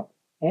prop,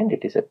 and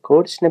it is a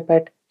code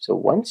snippet. So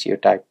once you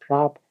type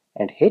prop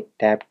and hit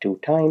tab 2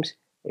 times,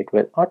 it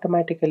will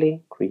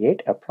automatically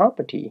create a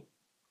property.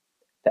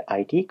 The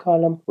ID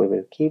column, we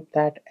will keep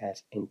that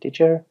as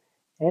integer,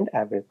 and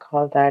I will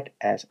call that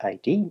as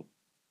ID.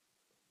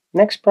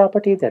 Next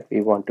property that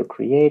we want to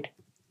create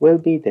will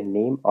be the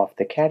name of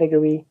the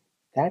category.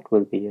 That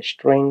will be a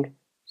string,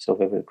 so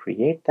we will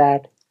create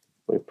that.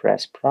 We'll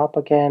press prop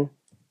again.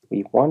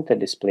 We want the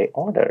display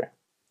order.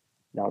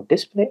 Now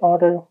display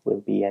order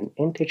will be an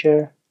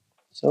integer,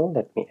 so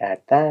let me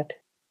add that.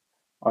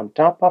 On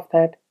top of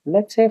that,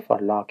 let's say for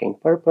logging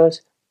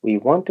purpose, we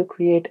want to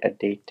create a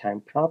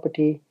datetime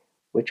property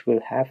which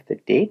will have the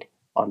date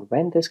on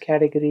when this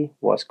category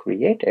was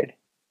created.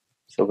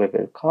 So we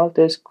will call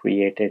this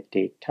created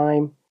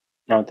datetime.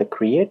 Now the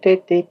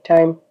created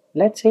datetime,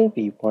 let's say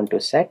we want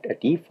to set a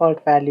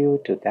default value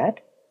to that.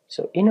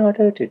 So in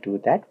order to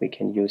do that, we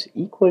can use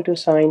equal to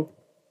sign,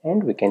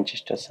 and we can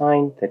just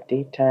assign the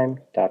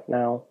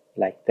datetime.now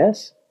like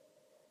this.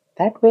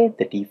 That way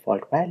the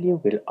default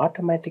value will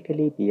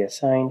automatically be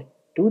assigned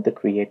to the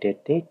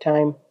created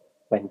datetime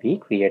when we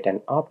create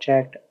an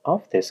object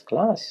of this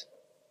class.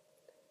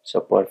 So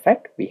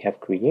perfect, we have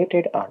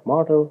created our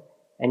model,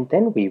 and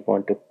then we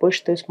want to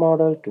push this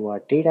model to our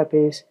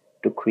database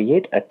to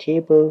create a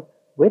table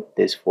with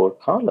these 4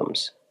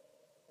 columns.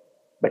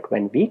 But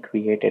when we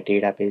create a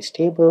database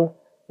table,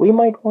 we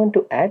might want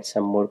to add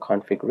some more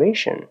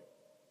configuration.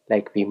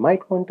 Like we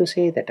might want to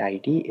say that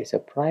ID is a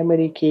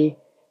primary key,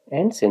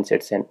 and since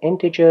it's an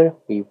integer,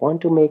 we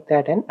want to make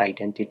that an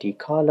identity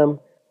column,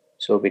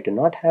 so we do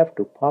not have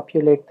to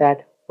populate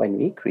that when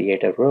we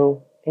create a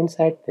row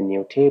inside the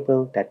new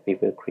table that we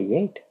will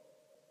create.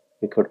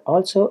 We could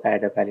also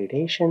add a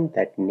validation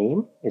that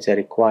name is a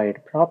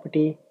required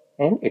property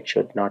and it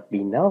should not be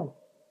null.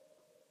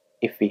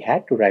 If we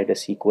had to write a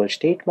SQL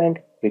statement,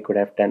 we could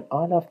have done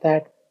all of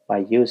that by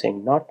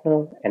using not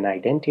null and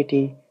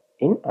identity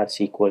in our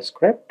SQL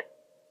script.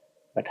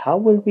 But how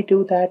will we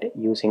do that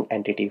using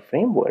Entity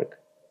Framework?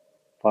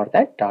 For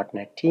that,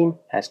 .NET team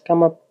has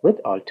come up with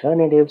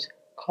alternatives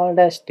called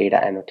as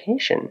Data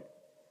Annotation.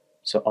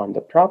 So on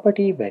the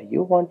property where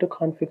you want to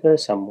configure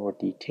some more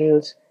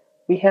details,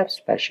 we have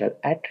special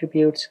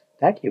attributes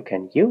that you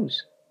can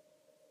use.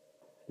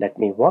 Let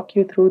me walk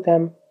you through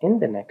them in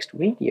the next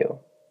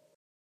video.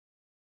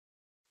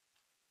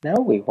 Now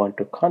we want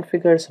to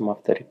configure some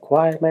of the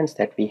requirements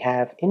that we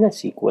have in a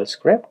SQL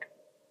script.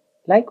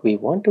 Like we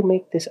want to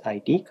make this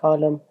ID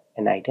column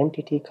an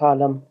identity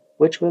column,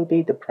 which will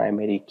be the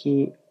primary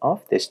key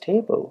of this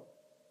table.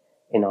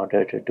 In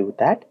order to do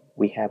that,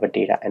 we have a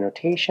data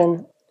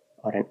annotation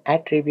or an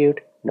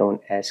attribute known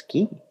as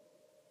key.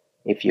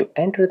 If you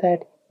enter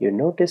that, you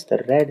notice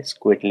the red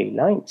squiggly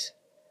lines.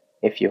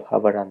 If you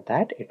hover on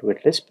that, it will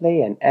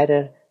display an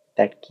error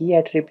that key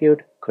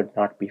attribute could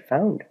not be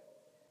found.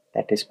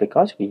 That is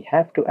because we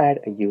have to add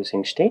a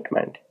using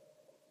statement.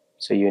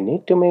 So you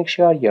need to make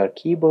sure your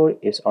keyboard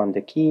is on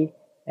the key,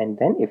 and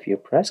then if you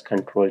press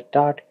Ctrl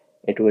dot,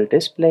 it will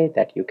display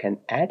that you can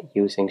add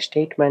using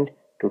statement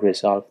to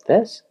resolve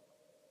this.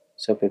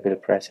 So we will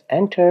press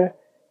enter.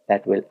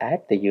 That will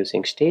add the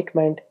using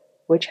statement,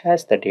 which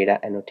has the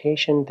data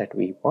annotation that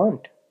we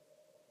want.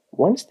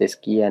 Once this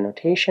key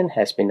annotation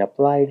has been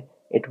applied,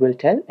 it will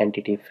tell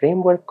Entity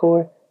Framework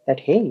Core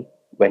that hey,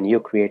 when you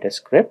create a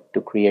script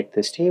to create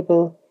this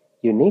table,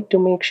 you need to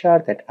make sure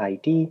that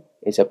ID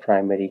is a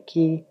primary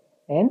key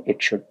and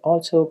it should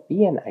also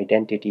be an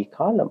identity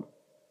column.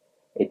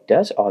 It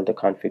does all the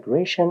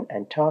configuration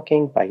and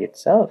talking by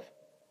itself.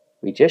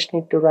 We just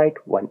need to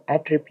write one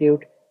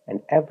attribute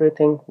and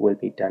everything will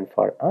be done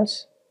for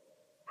us.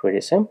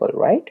 Pretty simple,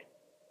 right?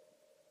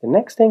 The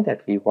next thing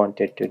that we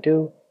wanted to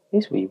do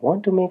is we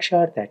want to make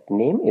sure that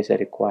name is a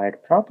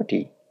required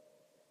property.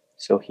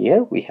 So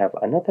here we have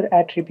another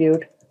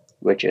attribute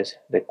which is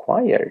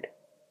required.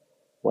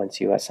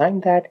 Once you assign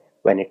that,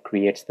 when it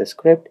creates the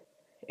script,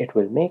 it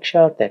will make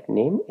sure that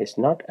name is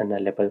not a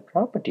nullable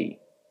property.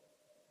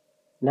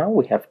 Now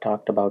we have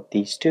talked about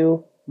these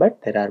two,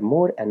 but there are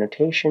more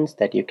annotations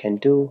that you can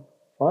do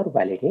for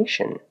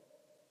validation.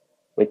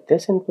 With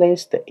this in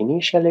place, the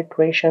initial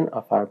iteration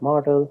of our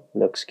model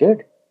looks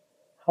good.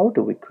 How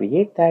do we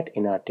create that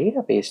in our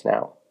database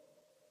now?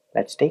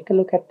 Let's take a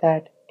look at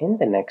that in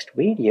the next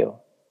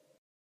video.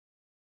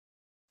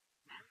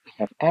 We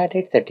have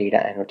added the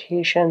data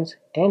annotations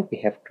and we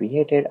have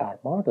created our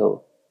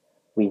model.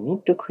 We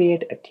need to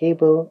create a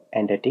table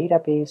and a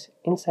database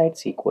inside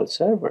SQL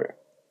Server.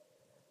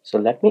 So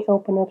let me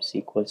open up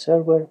SQL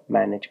Server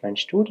Management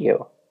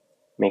Studio.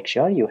 Make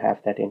sure you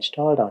have that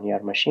installed on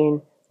your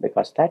machine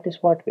because that is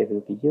what we will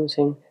be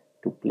using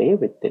to play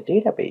with the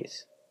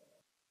database.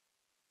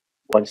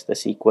 Once the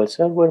SQL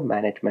Server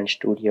Management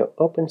Studio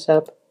opens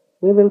up,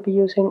 we will be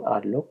using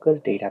our local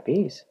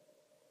database.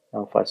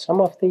 Now for some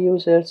of the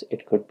users,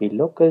 it could be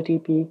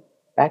localDB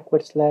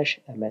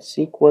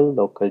 /MSSQL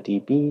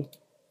localDB.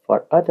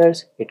 For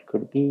others, it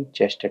could be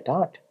just a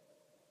dot.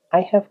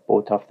 I have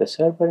both of the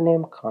server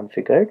name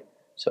configured,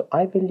 so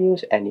I will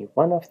use any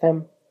one of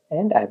them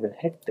and I will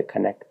hit the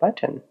connect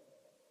button.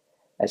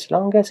 As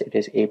long as it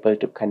is able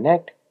to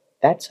connect,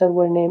 that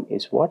server name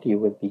is what you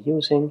will be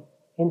using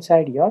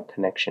inside your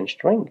connection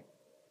string.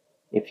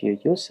 If you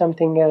use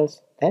something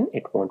else, then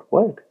it won't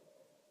work.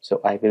 So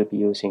I will be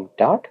using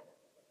dot,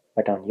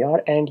 but on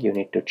your end you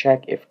need to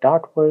check if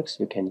dot works,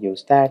 you can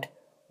use that,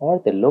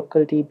 or the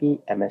local DB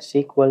MS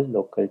SQL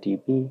local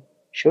DB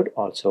should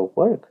also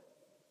work.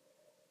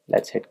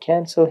 Let's hit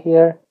cancel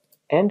here,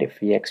 and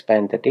if we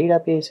expand the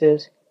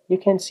databases, you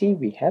can see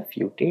we have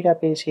few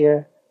databases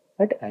here,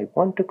 but I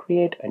want to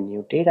create a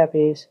new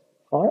database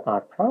for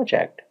our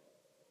project.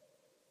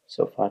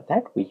 So for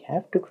that we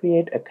have to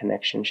create a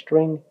connection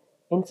string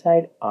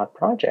inside our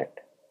project.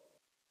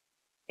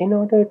 In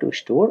order to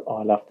store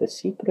all of the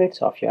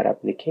secrets of your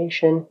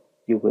application,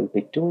 you will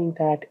be doing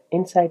that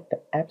inside the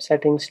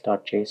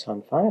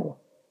appsettings.json file.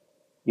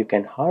 You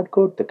can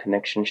hardcode the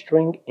connection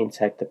string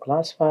inside the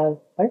class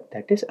file, but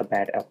that is a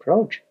bad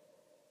approach.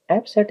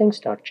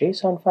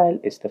 Appsettings.json file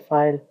is the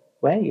file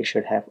where you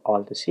should have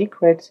all the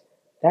secrets.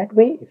 That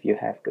way, if you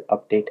have to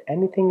update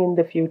anything in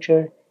the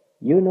future,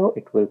 you know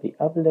it will be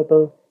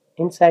available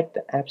inside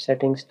the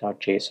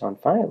appsettings.json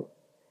file.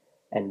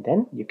 And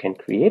then you can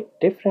create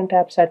different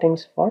app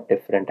settings for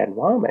different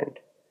environment.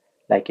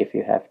 Like if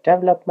you have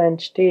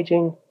development,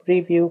 staging,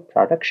 preview,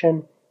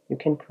 production, you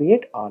can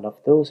create all of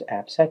those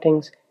app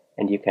settings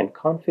and you can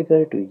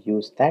configure to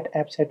use that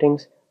app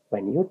settings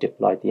when you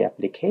deploy the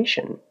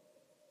application.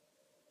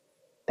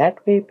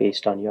 That way,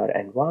 based on your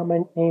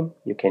environment name,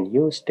 you can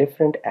use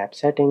different app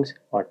settings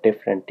or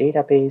different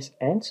database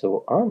and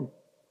so on.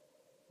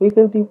 We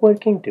will be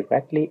working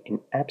directly in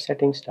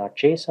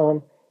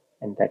appsettings.json,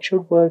 and that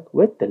should work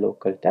with the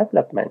local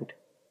development.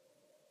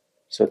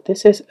 So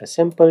this is a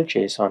simple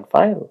JSON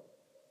file.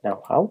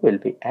 Now how will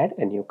we add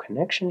a new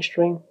connection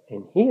string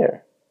in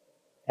here?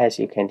 As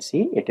you can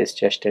see, it is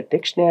just a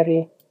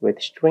dictionary with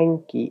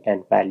string, key,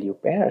 and value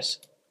pairs.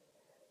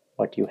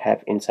 What you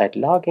have inside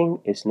logging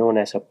is known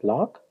as a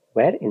block,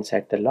 where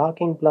inside the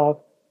logging block,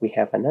 we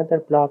have another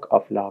block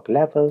of log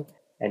level,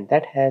 and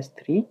that has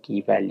 3 key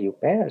value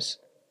pairs.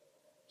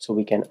 So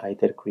we can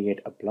either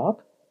create a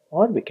block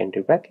or we can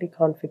directly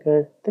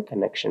configure the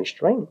connection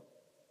string.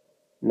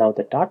 Now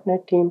the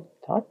 .NET team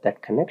thought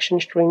that connection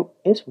string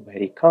is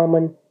very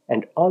common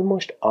and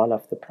almost all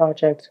of the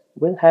projects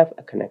will have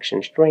a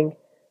connection string.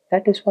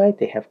 That is why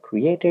they have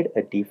created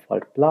a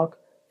default block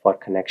for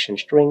connection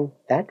string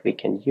that we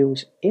can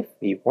use if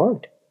we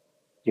want.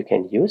 You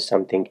can use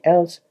something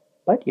else,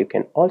 but you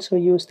can also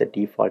use the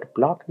default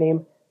block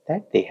name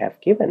that they have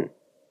given.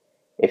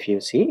 If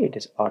you see, it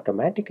is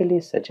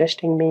automatically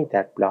suggesting me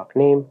that block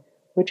name,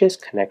 which is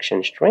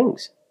connection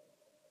strings.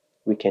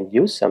 We can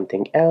use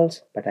something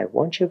else, but I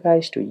want you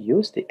guys to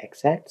use the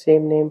exact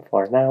same name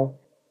for now,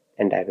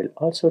 and I will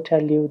also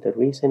tell you the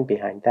reason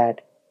behind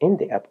that in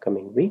the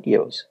upcoming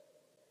videos.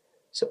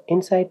 So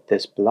inside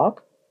this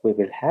block, we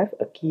will have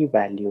a key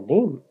value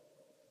name.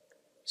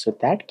 So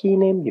that key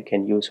name you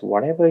can use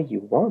whatever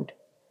you want.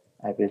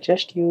 I will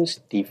just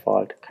use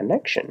default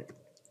connection.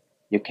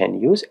 You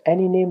can use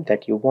any name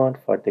that you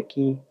want for the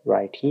key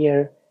right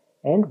here,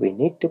 and we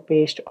need to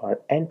paste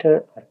or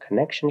enter our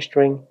connection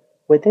string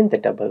within the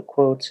double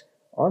quotes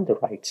on the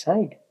right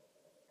side.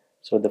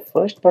 So the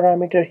first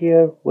parameter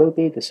here will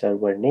be the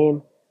server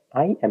name.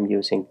 I am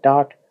using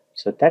dot,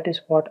 so that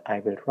is what I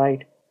will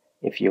write.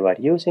 If you are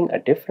using a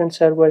different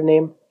server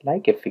name,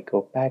 like if we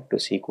go back to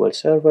SQL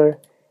Server,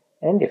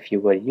 and if you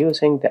were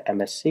using the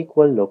MS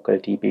SQL local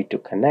DB to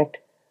connect,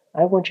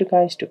 I want you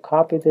guys to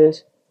copy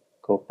this,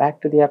 go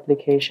back to the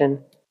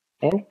application,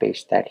 and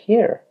paste that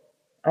here.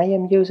 I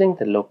am using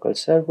the local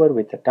server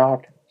with a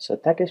dot, so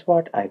that is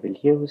what I will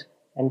use,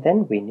 and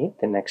then we need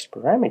the next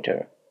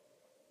parameter.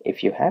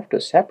 If you have to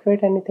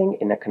separate anything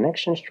in a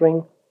connection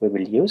string, we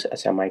will use a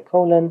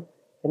semicolon.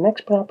 The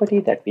next property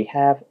that we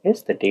have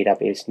is the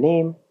database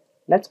name.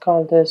 Let's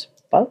call this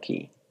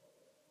bulky.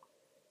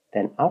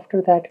 Then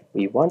after that,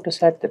 we want to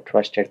set the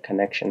trusted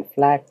connection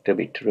flag to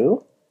be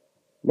true.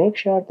 Make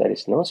sure there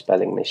is no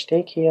spelling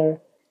mistake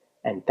here.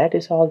 And that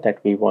is all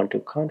that we want to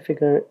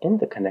configure in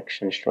the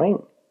connection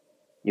string.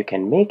 You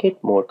can make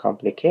it more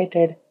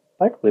complicated,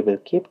 but we will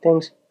keep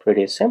things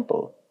pretty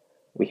simple.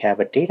 We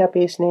have a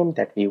database name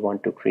that we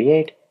want to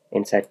create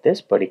inside this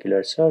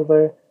particular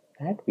server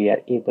that we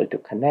are able to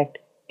connect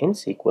in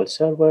SQL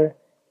Server,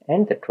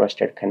 and the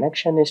trusted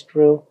connection is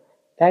true.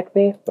 That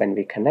way, when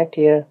we connect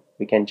here,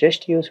 we can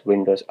just use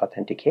Windows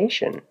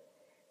authentication.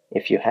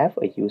 If you have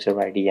a user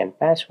ID and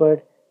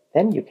password,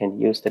 then you can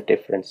use the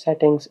different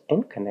settings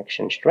in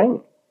connection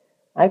string.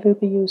 I will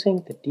be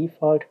using the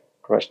default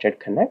trusted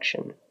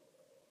connection.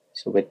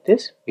 So with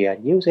this, we are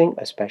using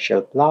a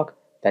special block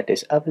that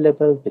is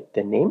available with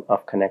the name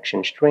of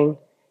connection string.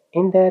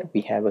 In there,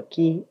 we have a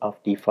key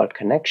of default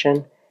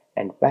connection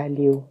and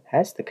value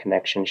has the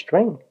connection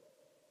string.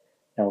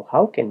 Now,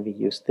 how can we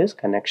use this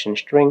connection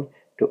string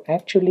to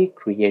actually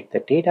create the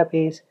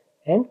database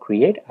and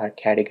create our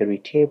category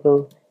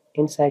table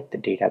inside the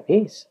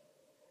database?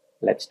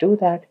 Let's do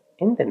that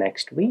in the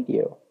next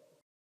video.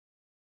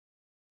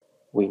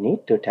 We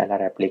need to tell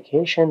our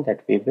application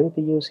that we will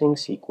be using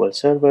SQL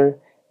Server,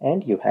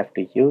 and you have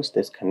to use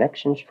this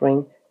connection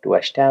string to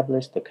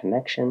establish the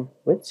connection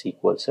with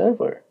SQL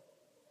Server.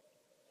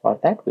 For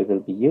that, we will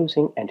be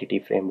using Entity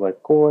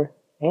Framework Core,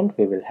 and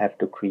we will have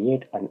to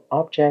create an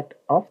object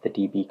of the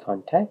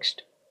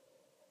DbContext.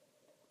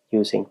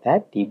 Using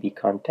that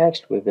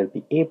DbContext, we will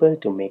be able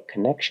to make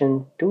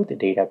connection to the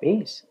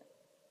database.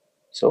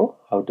 So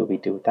how do we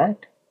do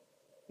that?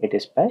 It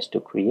is best to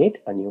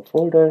create a new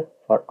folder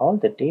for all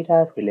the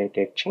data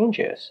related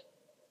changes.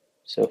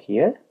 So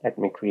here, let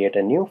me create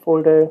a new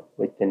folder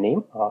with the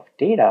name of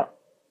data.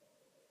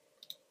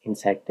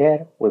 Inside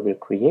there, we will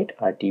create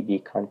our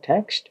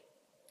DbContext.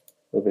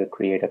 We will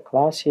create a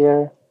class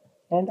here,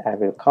 and I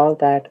will call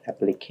that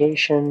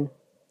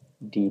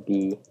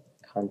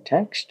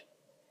ApplicationDbContext.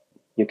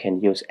 You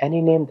can use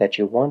any name that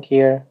you want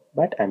here,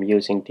 but I'm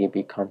using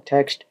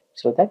DbContext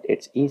so that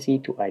it's easy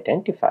to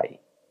identify.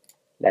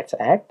 Let's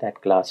add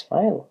that class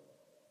file.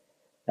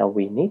 Now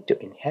we need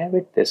to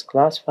inherit this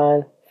class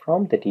file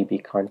from the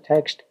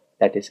DbContext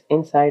that is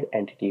inside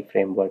Entity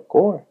Framework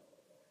Core.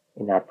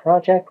 In our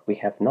project, we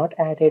have not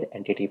added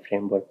Entity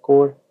Framework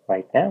Core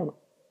right now.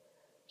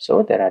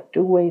 So there are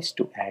two ways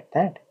to add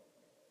that.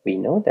 We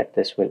know that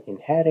this will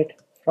inherit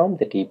from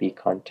the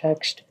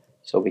DbContext,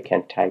 so we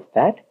can type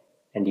that,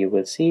 and you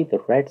will see the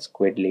red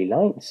squiggly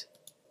lines.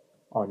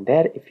 On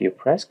there, if you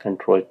press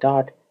Ctrl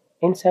dot,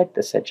 inside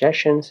the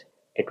suggestions,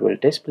 it will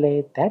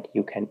display that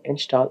you can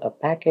install a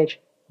package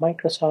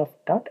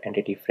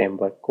Microsoft.Entity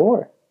Framework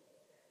Core.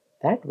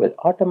 That will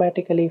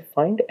automatically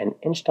find and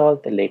install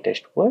the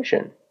latest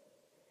version.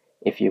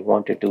 If you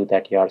want to do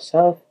that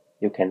yourself,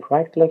 you can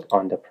right-click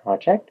on the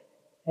project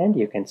and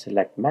you can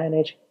select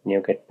Manage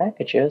NuGet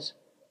Packages,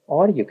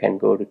 or you can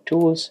go to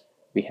Tools,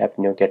 we have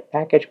NuGet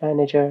Package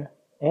Manager,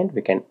 and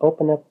we can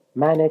open up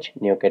Manage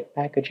NuGet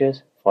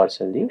Packages for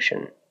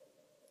solution.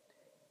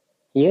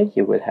 Here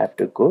you will have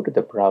to go to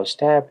the Browse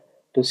tab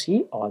to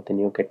see all the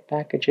NuGet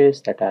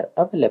packages that are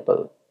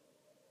available.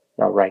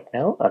 Now right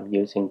now I'm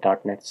using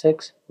 .NET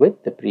 6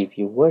 with the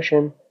preview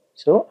version,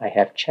 so I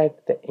have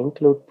checked the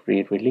Include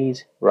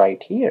Pre-Release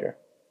right here.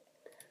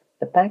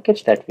 The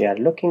package that we are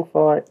looking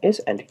for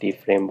is Entity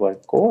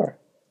Framework Core.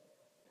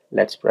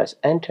 Let's press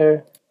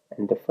Enter,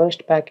 and the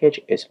first package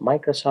is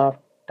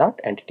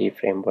Microsoft.Entity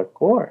Framework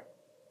Core.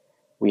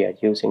 We are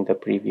using the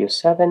Preview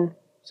 7,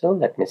 so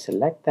let me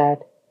select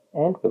that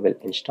and we will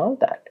install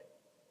that.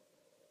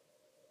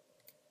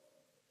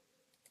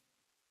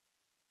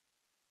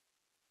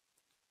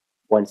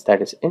 Once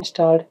that is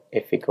installed,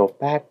 if we go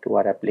back to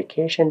our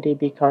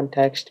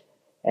ApplicationDbContext,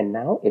 and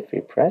now if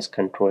we press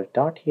Ctrl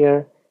dot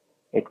here,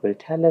 it will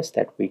tell us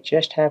that we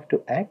just have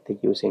to add the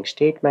using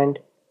statement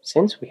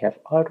since we have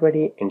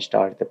already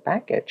installed the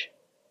package.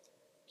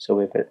 So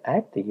we will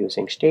add the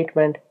using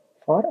statement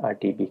for our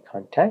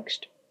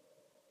DbContext.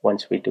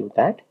 Once we do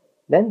that,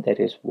 then there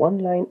is one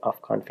line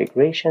of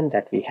configuration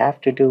that we have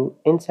to do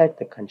inside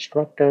the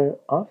constructor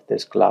of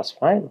this class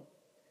file.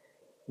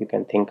 You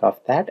can think of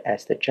that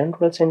as the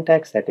general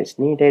syntax that is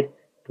needed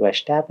to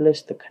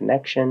establish the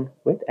connection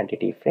with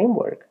Entity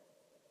Framework.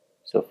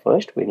 So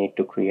first we need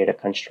to create a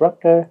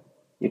constructor.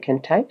 You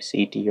can type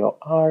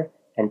CTOR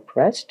and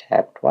press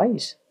tab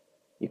twice.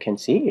 You can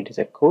see it is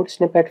a code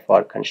snippet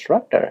for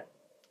constructor.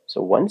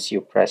 So once you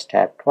press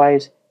tab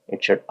twice,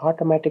 it should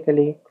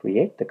automatically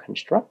create the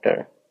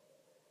constructor.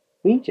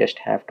 We just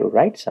have to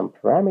write some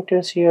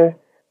parameters here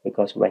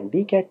because when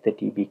we get the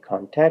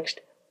DbContext,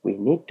 we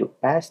need to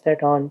pass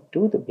that on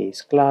to the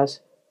base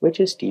class, which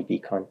is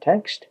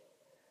DbContext.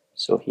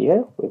 So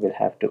here we will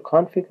have to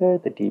configure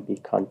the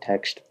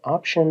DbContext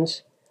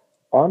options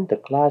on the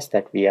class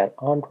that we are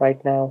on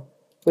right now,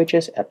 which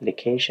is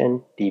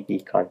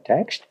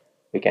ApplicationDbContext.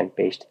 We can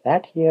paste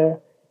that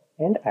here,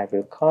 and I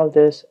will call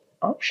this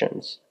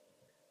options.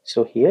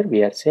 So here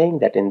we are saying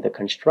that in the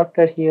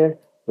constructor here,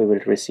 we will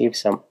receive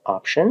some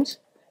options,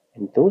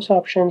 and those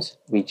options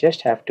we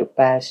just have to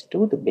pass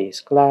to the base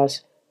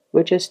class,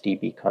 which is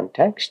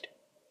DbContext.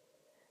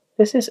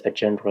 This is a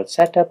general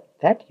setup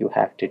that you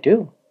have to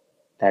do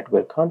that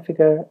will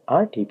configure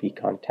our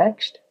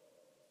DbContext.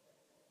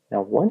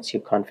 Now once you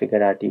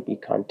configure our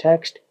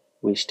DbContext,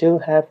 we still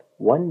have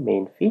one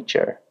main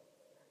feature.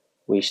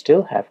 We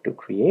still have to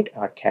create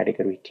our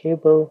category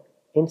table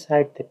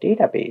inside the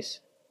database.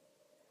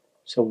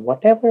 So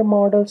whatever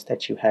models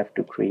that you have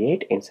to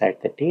create inside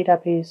the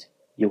database,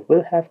 you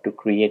will have to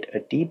create a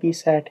DB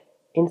set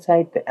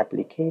inside the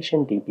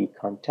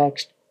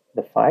ApplicationDbContext,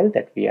 the file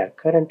that we are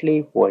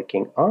currently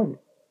working on.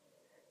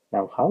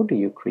 Now how do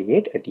you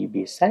create a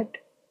DB set?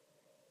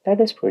 That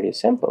is pretty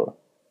simple.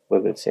 We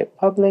will say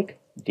public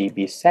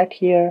DB set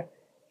here,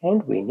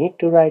 and we need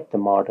to write the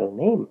model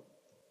name.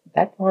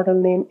 That model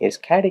name is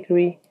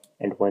category,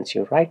 and once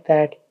you write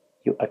that,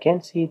 you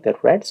again see the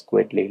red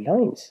squiggly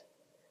lines.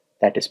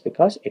 That is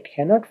because it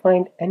cannot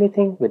find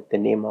anything with the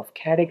name of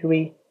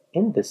category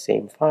in the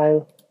same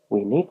file.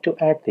 We need to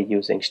add the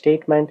using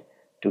statement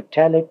to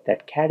tell it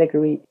that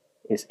category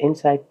is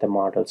inside the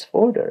models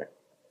folder.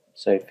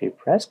 So if we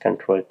press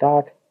Ctrl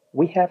dot,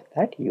 we have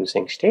that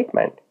using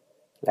statement.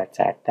 Let's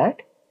add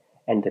that.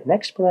 And the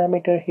next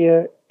parameter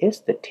here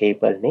is the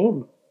table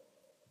name.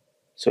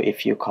 So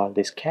if you call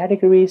this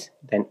categories,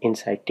 then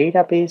inside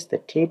database, the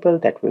table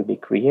that will be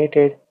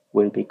created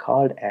will be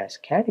called as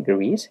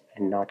categories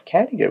and not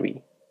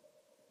category.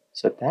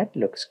 So that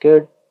looks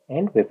good,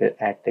 and we will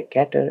add the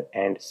getter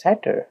and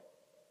setter.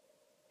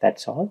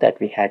 That's all that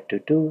we had to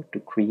do to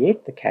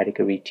create the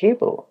category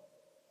table.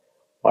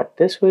 What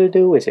this will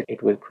do is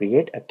it will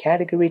create a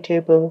category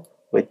table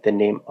with the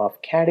name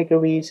of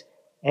categories,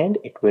 and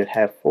it will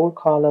have 4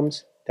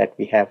 columns that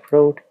we have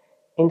wrote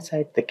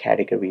inside the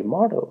category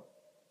model.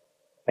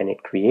 When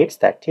it creates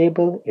that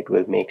table, it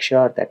will make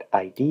sure that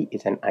ID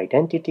is an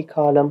identity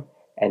column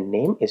and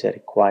name is a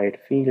required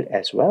field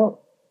as well.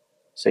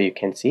 So you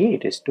can see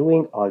it is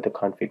doing all the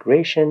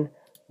configuration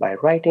by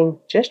writing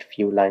just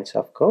few lines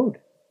of code.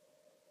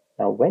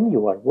 Now when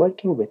you are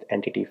working with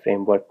Entity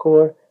Framework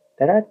Core,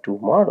 there are 2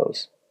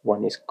 models.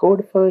 One is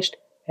code first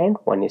and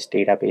one is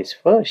database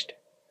first.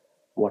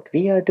 What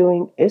we are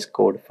doing is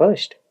code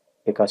first,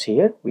 because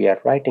here we are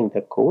writing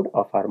the code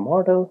of our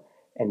model,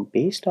 and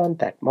based on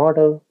that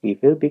model we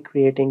will be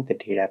creating the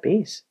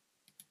database.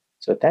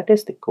 So that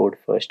is the code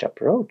first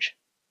approach.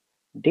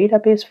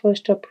 Database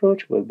first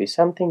approach will be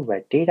something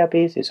where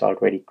database is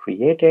already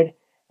created,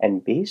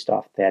 and based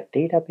off that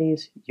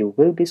database you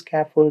will be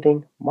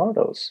scaffolding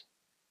models.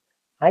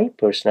 I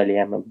personally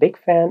am a big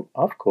fan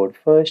of code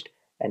first,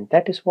 and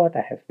that is what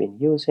I have been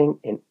using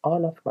in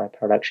all of my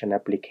production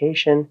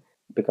application.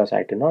 Because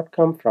I do not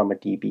come from a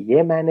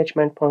DBA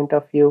management point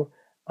of view,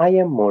 I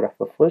am more of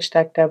a full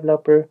stack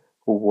developer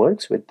who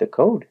works with the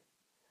code.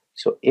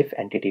 So if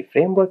Entity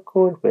Framework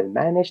Core will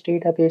manage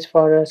database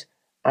for us,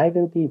 I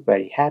will be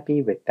very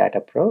happy with that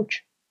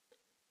approach.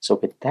 So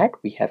with that,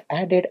 we have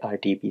added our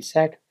DB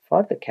set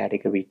for the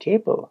category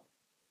table.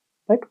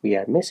 But we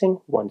are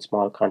missing one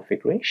small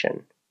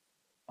configuration.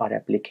 Our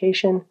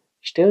application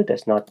still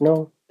does not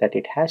know that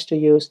it has to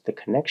use the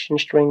connection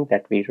string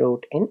that we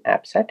wrote in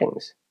app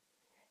settings.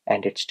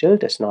 And it still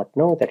does not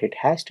know that it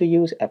has to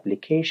use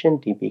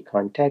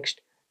ApplicationDbContext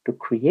to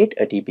create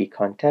a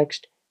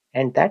DbContext,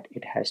 and that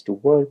it has to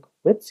work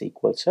with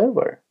SQL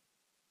Server.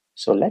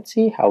 So let's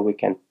see how we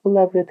can pull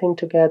everything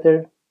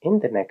together in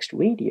the next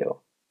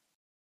video.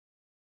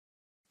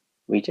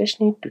 We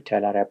just need to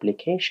tell our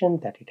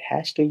application that it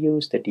has to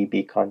use the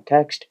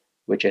DbContext,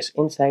 which is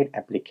inside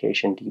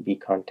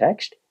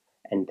ApplicationDbContext,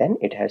 and then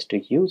it has to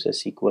use a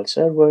SQL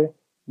Server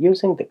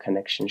using the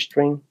connection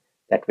string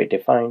that we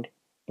defined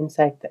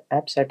inside the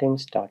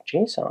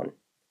appsettings.json.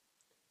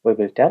 We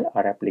will tell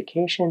our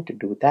application to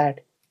do that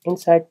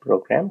inside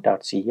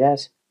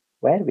Program.cs,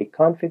 where we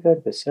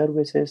configure the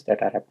services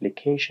that our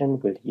application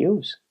will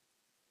use.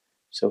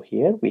 So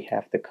here we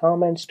have the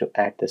comments to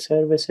add the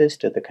services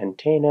to the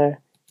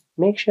container.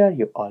 Make sure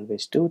you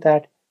always do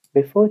that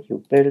before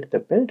you build the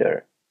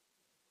builder.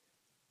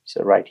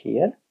 So right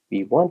here,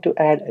 we want to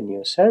add a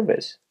new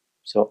service.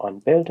 So on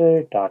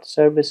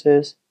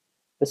builder.services,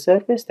 the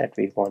service that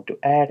we want to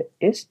add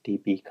is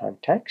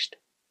DbContext.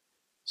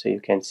 So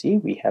you can see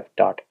we have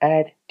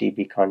 .add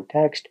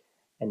DbContext,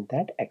 and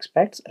that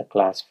expects a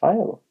class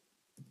file.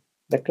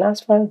 The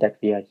class file that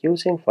we are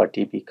using for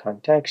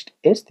DbContext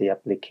is the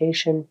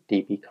application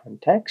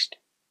DbContext.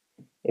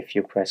 If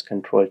you press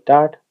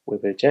Ctrl+, we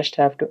will just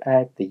have to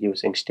add the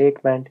using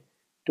statement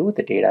to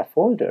the data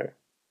folder.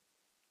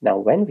 Now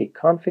when we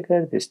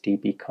configure this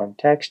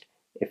DbContext,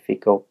 if we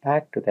go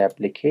back to the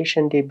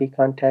application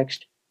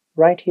DbContext,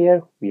 right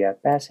here we are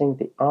passing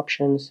the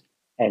options,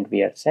 and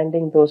we are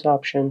sending those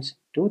options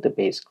to the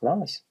base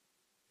class.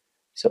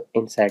 So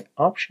inside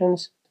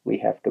options, we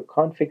have to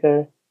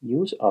configure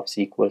use of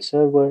SQL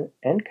Server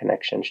and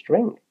connection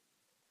string.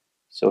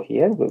 So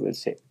here we will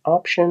say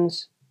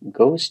options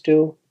goes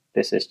to,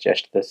 this is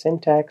just the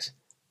syntax,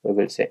 we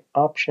will say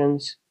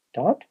options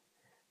dot.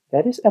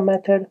 There is a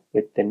method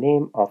with the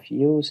name of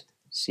use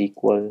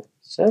SQL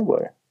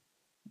Server,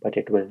 but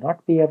it will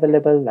not be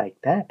available like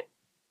that.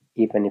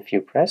 Even if you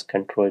press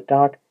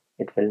Ctrl+,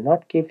 it will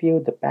not give you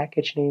the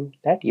package name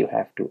that you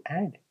have to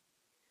add.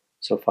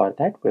 So for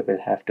that, we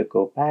will have to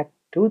go back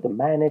to the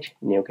Manage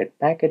NuGet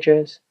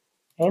Packages,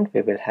 and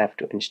we will have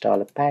to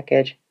install a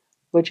package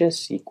which is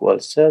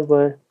SQL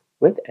Server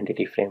with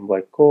Entity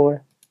Framework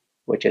Core,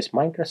 which is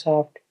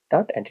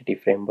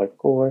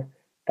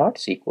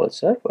Microsoft.entityframeworkcore.SQL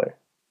Server.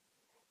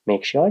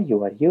 Make sure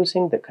you are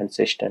using the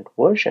consistent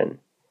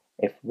version.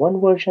 If one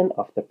version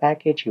of the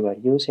package you are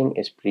using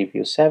is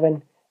Preview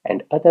 7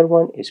 and other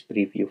one is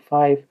Preview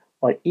 5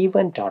 or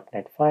even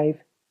 .NET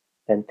 5,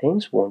 then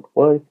things won't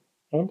work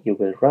and you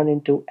will run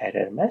into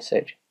error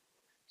message.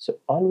 So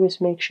always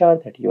make sure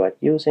that you are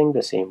using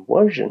the same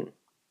version.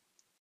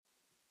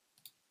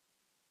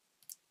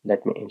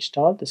 Let me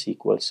install the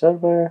SQL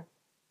Server,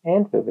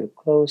 and we will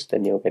close the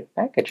NuGet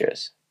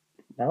packages.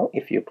 Now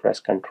if you press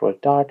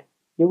Ctrl+,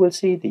 you will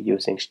see the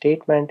using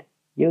statement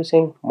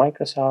using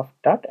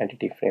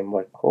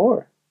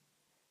Microsoft.entityframeworkcore.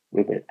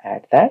 We will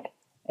add that,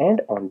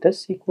 and on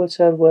this SQL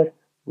Server,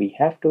 we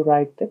have to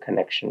write the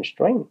connection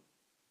string.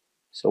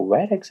 So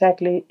where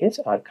exactly is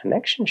our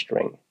connection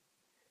string?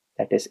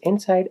 That is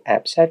inside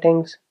app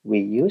settings, we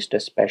used a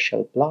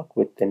special block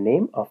with the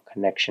name of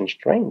connection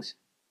strings.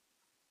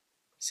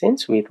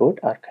 Since we wrote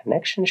our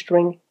connection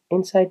string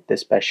inside the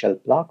special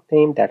block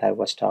name that I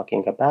was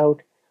talking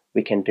about,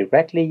 we can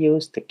directly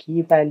use the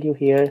key value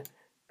here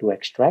to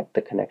extract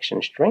the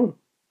connection string.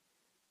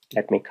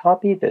 Let me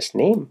copy this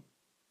name.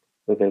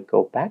 We will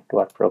go back to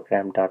our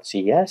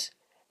Program.cs,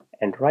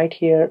 and right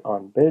here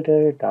on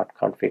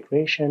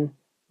builder.configuration,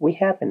 we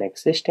have an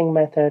existing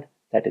method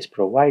that is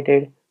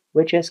provided,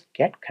 which is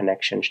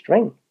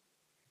getConnectionString.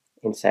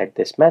 Inside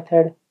this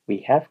method,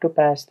 we have to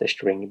pass the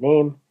string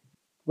name,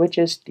 which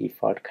is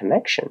default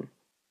connection.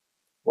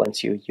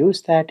 Once you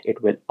use that,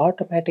 it will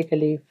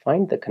automatically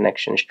find the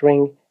connection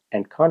string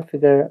and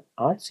configure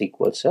our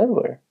SQL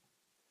server.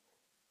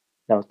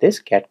 Now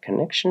this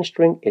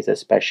getConnectionString is a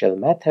special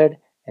method,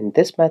 and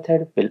this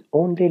method will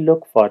only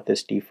look for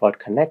this default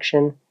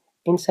connection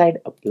inside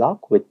a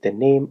block with the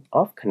name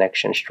of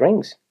connection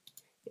strings.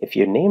 If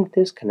you named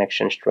this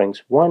connection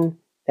strings 1,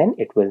 then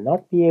it will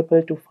not be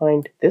able to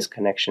find this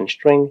connection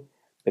string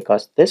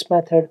because this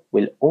method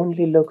will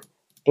only look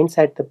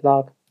inside the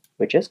block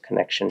which is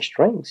connection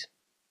strings.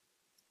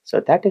 So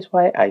that is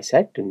why I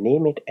said to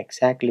name it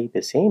exactly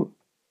the same.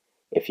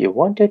 If you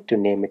wanted to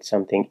name it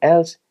something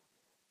else,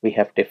 we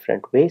have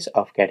different ways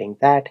of getting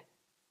that,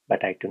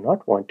 but I do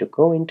not want to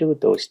go into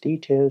those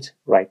details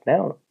right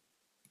now.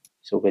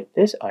 So with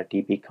this, our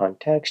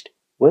DbContext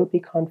will be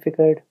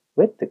configured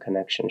with the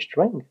connection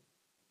string.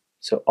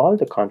 So all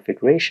the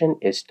configuration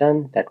is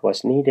done that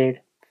was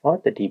needed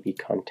for the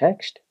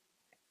DbContext.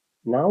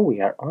 Now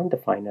we are on the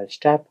final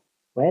step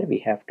where we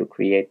have to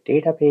create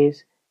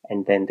database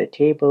and then the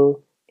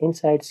table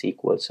inside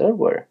SQL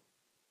Server.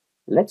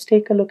 Let's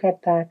take a look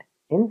at that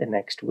in the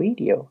next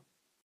video.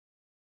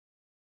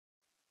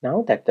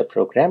 Now that the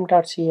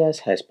Program.cs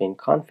has been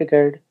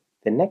configured,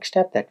 the next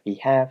step that we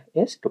have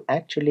is to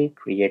actually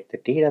create the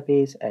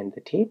database and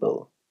the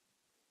table.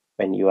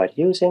 When you are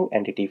using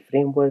Entity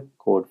Framework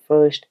code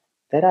first,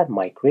 there are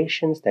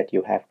migrations that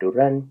you have to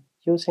run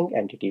using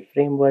Entity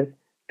Framework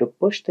to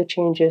push the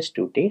changes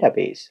to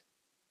database.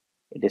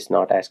 It is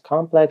not as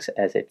complex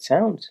as it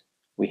sounds.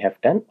 We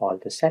have done all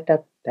the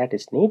setup that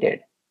is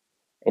needed.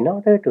 In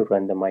order to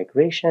run the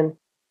migration,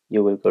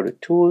 you will go to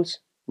Tools,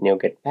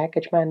 NuGet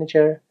Package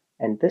Manager,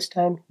 and this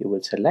time you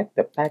will select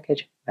the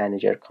Package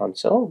Manager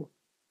console.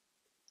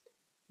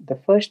 The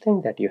first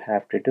thing that you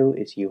have to do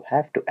is you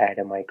have to add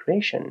a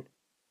migration.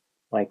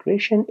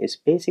 Migration is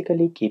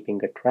basically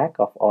keeping a track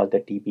of all the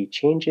DB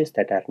changes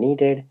that are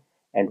needed,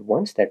 and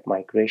once that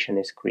migration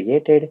is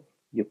created,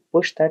 you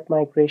push that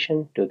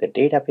migration to the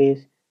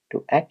database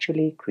to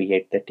actually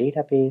create the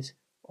database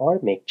or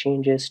make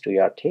changes to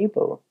your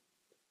table.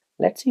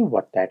 Let's see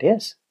what that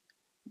is.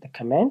 The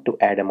command to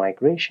add a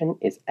migration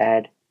is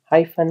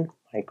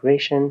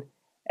add-migration,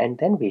 and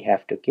then we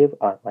have to give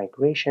our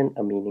migration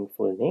a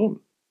meaningful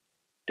name.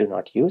 Do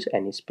not use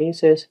any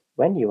spaces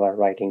when you are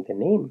writing the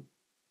name.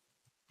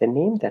 The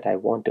name that I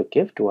want to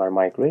give to our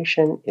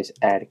migration is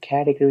add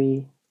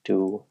category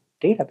to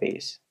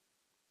database.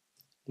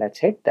 Let's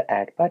hit the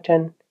add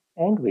button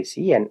and we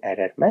see an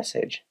error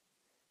message.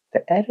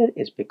 The error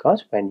is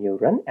because when you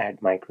run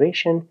add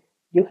migration,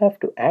 you have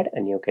to add a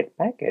NuGet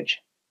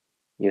package.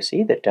 You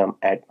see the term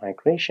add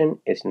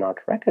migration is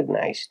not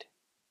recognized.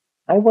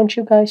 I want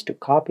you guys to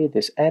copy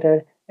this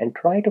error and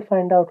try to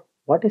find out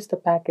what is the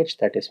package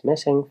that is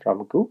missing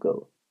from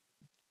Google.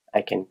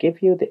 I can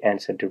give you the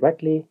answer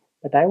directly,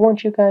 but I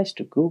want you guys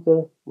to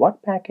Google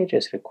what package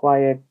is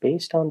required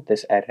based on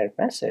this error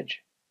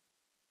message.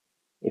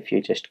 If you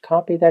just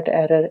copy that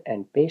error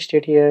and paste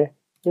it here,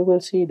 you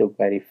will see the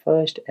very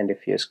first, and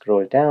if you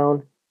scroll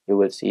down, you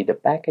will see the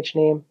package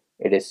name.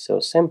 It is so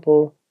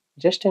simple.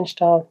 Just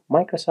install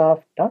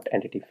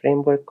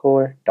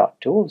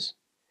Microsoft.entityframeworkcore.tools.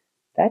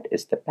 That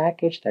is the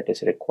package that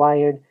is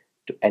required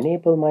to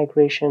enable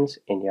migrations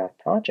in your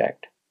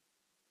project.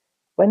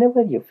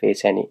 Whenever you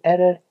face any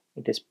error,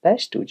 it is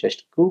best to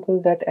just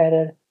Google that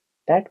error.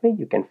 That way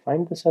you can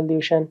find the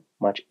solution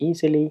much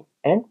easily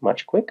and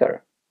much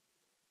quicker.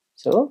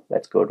 So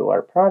let's go to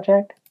our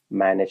project,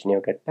 manage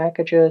NuGet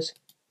packages.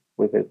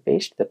 We will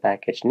paste the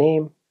package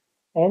name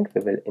and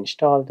we will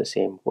install the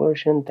same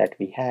version that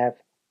we have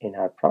in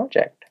our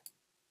project.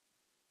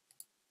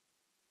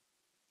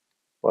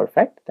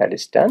 Perfect, that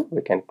is done.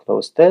 We can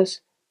close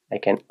this. I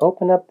can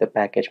open up the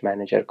Package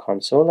Manager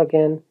console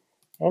again,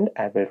 and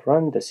I will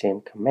run the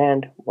same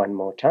command one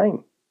more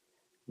time.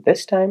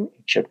 This time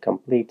it should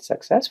complete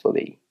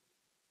successfully.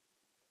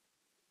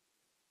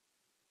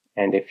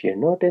 And if you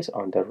notice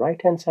on the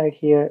right hand side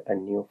here, a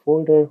new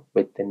folder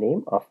with the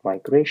name of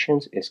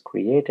migrations is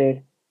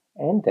created,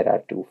 and there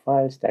are two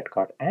files that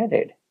got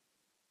added.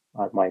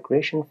 Our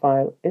migration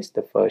file is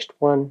the first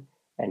one,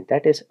 and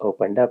that is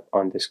opened up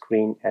on the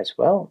screen as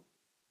well.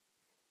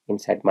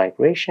 Inside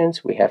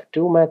migrations, we have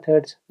two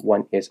methods.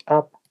 One is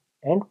up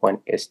and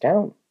one is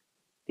down.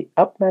 The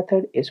up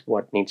method is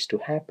what needs to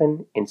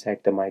happen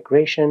inside the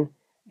migration,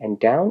 and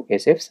down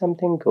is if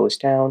something goes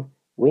down,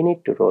 we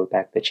need to roll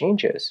back the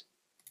changes.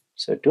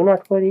 So do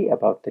not worry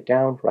about the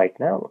down right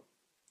now.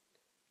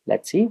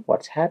 Let's see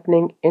what's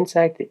happening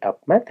inside the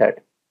up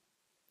method.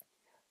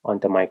 On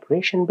the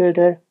migration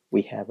builder,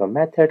 we have a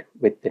method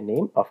with the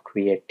name of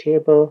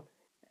createTable,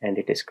 and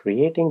it is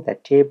creating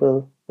that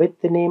table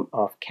with the name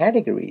of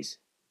categories.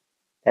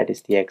 That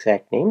is the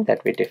exact name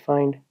that we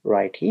defined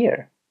right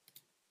here.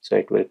 So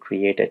it will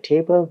create a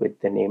table with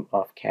the name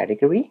of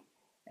category,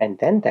 and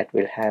then that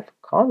will have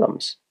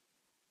columns.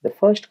 The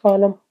first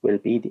column will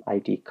be the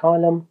ID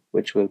column,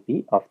 which will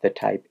be of the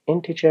type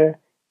integer,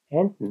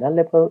 and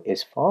nullable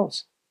is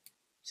false.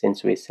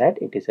 Since we said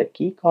it is a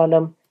key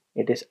column,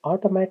 it is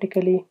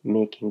automatically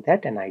making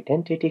that an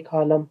identity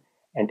column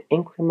and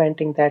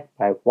incrementing that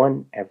by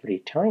 1 every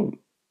time.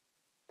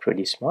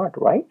 Pretty smart,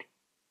 right?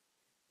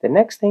 The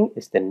next thing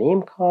is the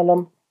name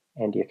column,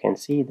 and you can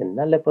see the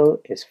nullable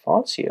is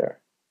false here.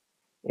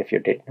 If you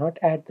did not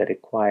add the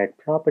required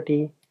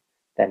property,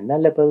 then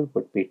nullable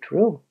would be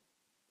true.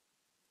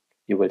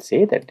 You will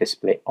see that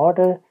display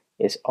order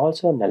is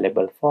also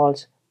nullable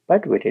false,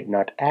 but we did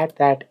not add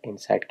that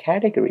inside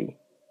category.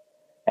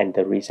 And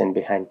the reason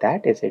behind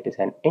that is it is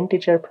an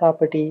integer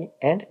property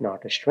and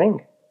not a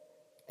string.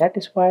 That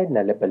is why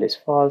nullable is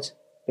false,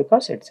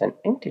 because it's an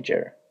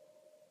integer.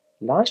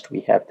 Last,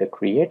 we have the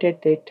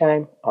created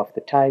datetime of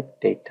the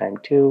type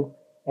datetime2,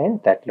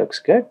 and that looks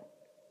good.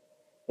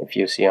 If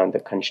you see on the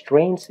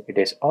constraints, it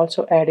is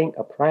also adding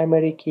a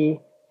primary key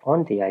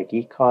on the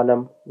ID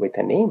column with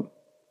a name.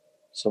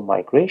 So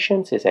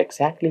migrations is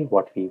exactly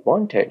what we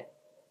wanted.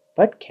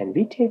 But can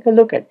we take a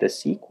look at the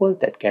SQL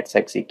that gets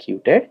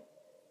executed?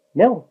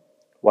 No.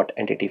 What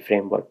Entity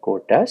Framework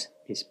Core does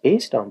is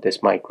based on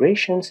this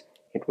migrations,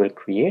 it will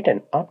create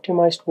an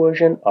optimized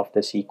version of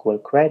the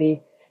SQL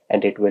query,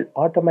 and it will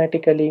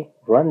automatically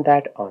run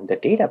that on the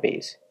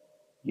database.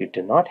 You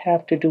do not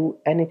have to do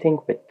anything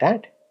with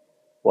that.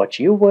 What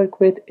you work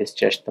with is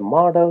just the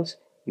models,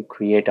 you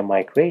create a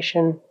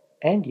migration,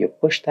 and you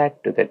push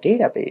that to the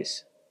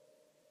database.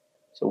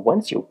 So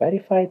once you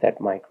verify that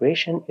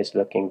migration is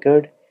looking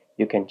good,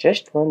 you can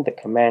just run the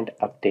command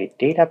update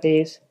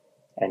database,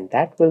 and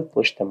that will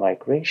push the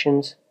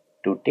migrations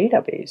to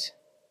database.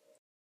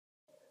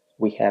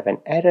 We have an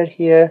error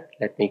here.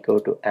 Let me go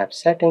to app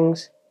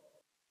settings,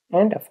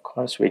 and of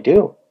course we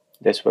do.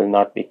 This will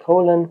not be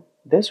colon,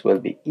 this will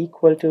be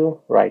equal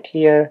to right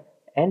here,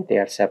 and they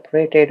are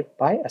separated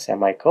by a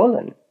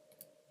semicolon.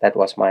 That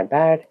was my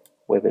bad.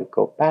 We will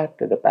go back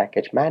to the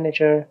package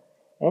manager,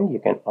 and you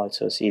can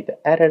also see the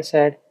error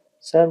said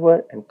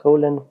server and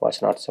colon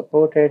was not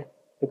supported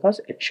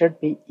because it should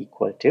be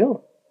equal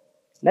to.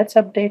 Let's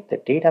update the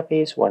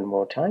database one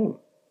more time.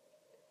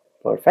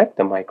 Perfect,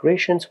 the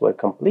migrations were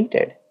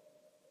completed.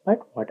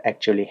 But what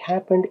actually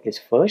happened is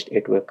first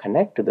it will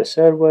connect to the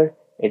server,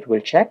 it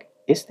will check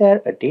is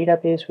there a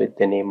database with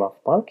the name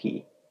of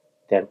bulky.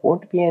 There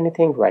won't be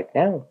anything right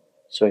now,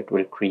 so it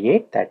will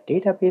create that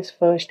database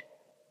first,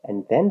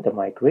 and then the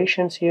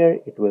migrations here,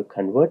 it will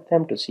convert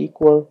them to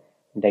SQL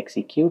and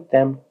execute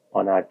them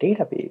on our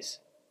database.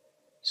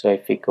 So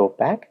if we go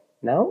back,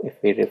 now if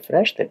we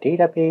refresh the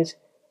database,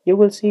 you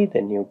will see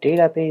the new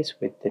database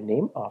with the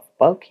name of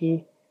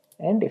bulky,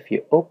 and if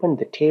you open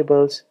the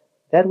tables,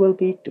 there will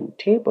be 2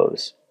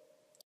 tables.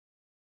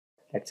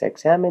 Let's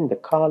examine the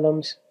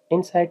columns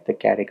inside the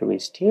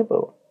categories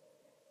table.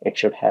 It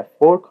should have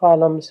 4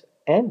 columns,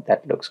 and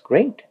that looks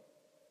great.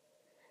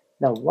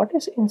 Now what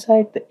is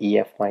inside the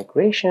EF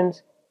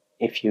migrations?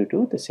 If you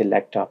do the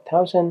select top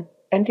 1000,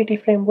 Entity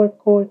Framework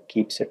Core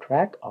keeps a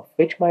track of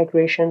which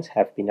migrations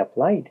have been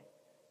applied.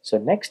 So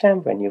next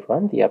time when you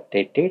run the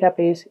update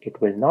database,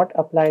 it will not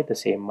apply the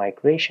same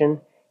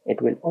migration.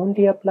 It will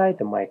only apply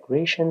the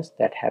migrations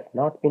that have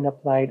not been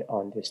applied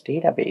on this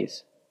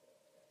database.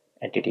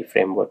 Entity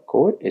Framework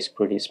Core is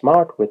pretty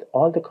smart with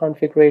all the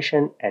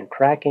configuration and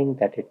tracking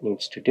that it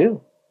needs to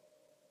do.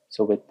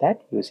 So with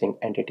that, using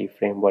Entity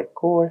Framework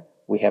Core,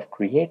 we have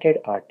created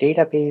our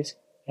database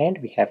and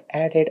we have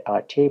added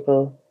our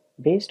table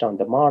based on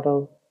the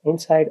model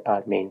inside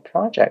our main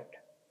project.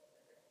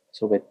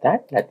 So with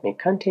that, let me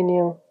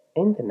continue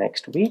in the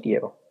next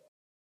video.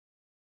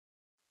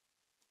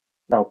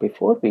 Now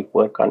before we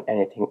work on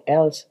anything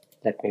else,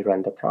 let me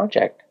run the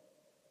project.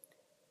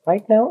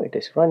 Right now it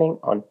is running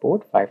on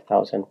port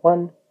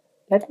 5001.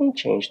 Let me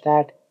change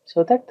that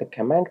so that the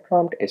command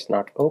prompt is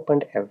not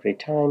opened every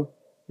time.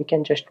 We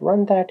can just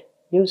run that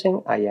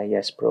using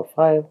IIS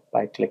profile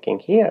by clicking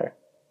here.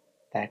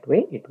 That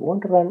way it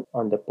won't run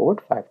on the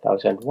port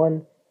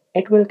 5001.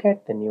 It will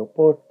get the new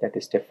port that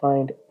is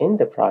defined in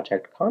the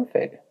project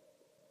config.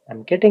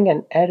 I'm getting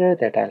an error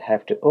that I'll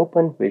have to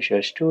open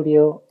Visual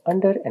Studio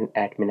under an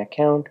admin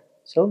account,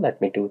 so let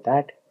me do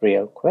that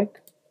real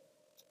quick.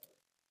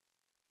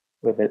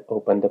 We will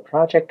open the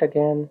project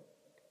again.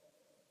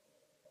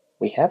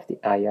 We have the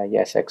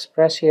IIS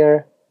Express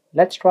here.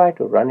 Let's try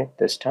to run it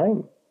this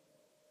time.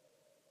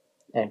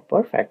 And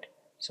perfect.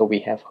 So we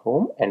have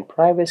home and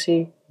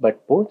privacy,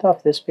 but both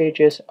of these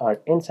pages are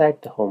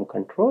inside the home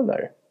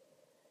controller.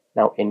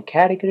 Now in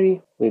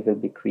category, we will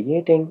be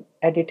creating,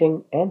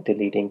 editing, and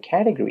deleting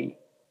category.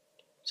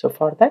 So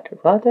for that,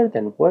 rather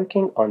than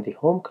working on the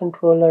home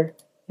controller,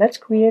 let's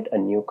create a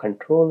new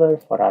controller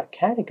for our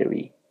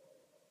category.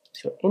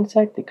 So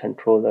inside the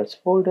controllers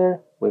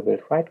folder, we will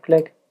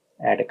right-click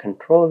add a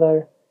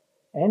controller,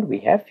 and we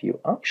have few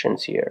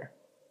options here.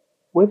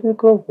 We will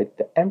go with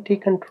the empty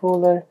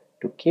controller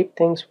to keep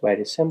things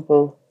very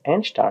simple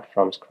and start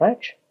from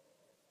scratch.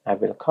 I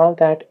will call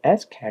that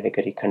as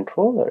category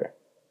controller.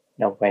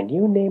 Now when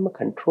you name a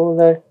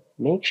controller,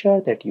 make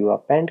sure that you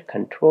append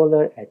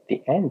controller at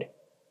the end.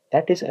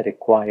 That is a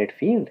required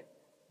field.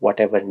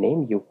 Whatever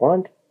name you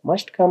want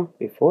must come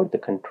before the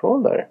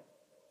controller.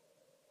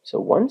 So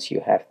once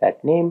you have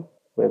that name,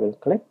 we will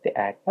click the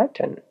Add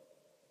button.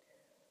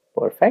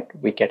 Perfect,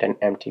 we get an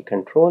empty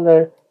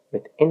controller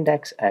with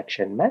index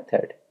action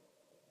method.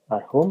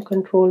 Our home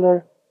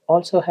controller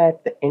also had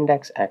the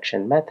index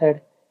action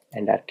method,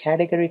 and our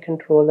category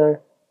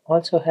controller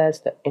also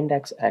has the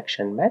index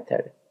action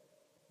method.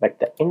 But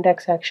the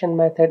index action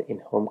method in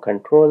home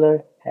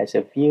controller has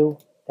a view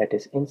that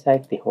is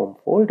inside the home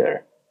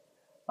folder.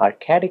 Our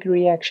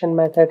category action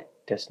method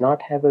does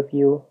not have a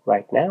view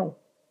right now.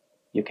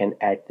 You can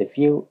add the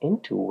view in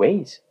two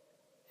ways.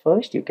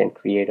 First, you can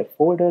create a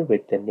folder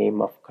with the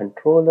name of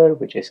controller,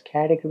 which is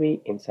category,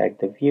 inside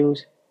the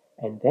views,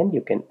 and then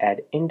you can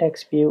add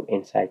index view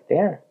inside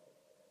there.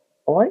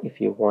 Or if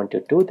you want to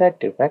do that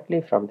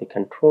directly from the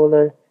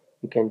controller,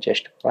 you can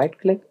just right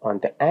click on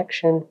the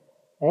action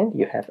and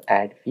you have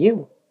add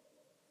view.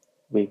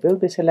 We will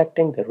be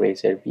selecting the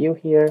razor view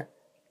here.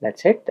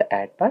 Let's hit the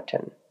add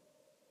button.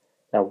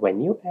 Now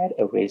when you add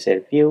a razor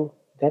view,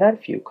 there are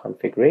few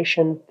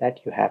configurations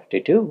that you have to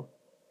do.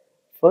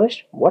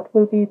 First, what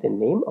will be the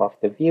name of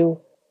the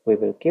view? We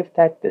will give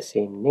that the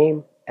same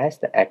name as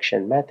the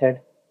action method,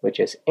 which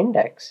is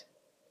index.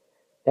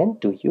 Then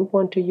do you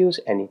want to use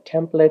any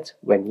templates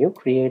when you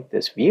create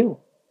this view?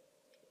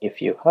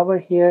 If you hover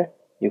here,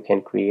 you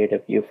can create a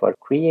view for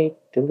create,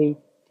 delete,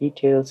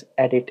 details,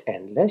 edit,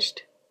 and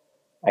list.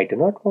 I do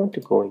not want to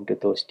go into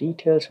those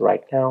details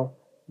right now,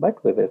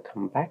 but we will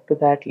come back to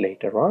that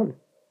later on.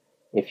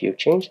 If you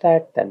change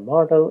that, then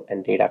model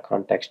and data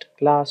context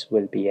class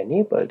will be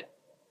enabled.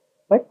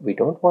 But we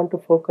don't want to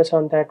focus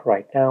on that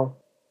right now.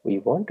 We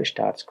want to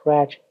start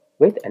scratch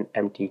with an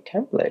empty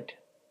template.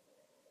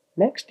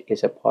 Next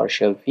is a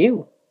partial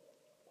view.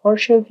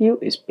 Partial view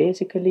is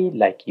basically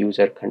like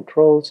user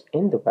controls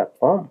in the web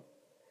form.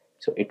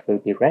 So it will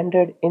be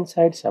rendered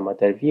inside some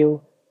other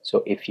view.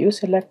 So if you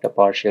select a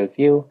partial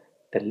view,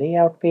 the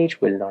layout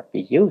page will not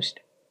be used,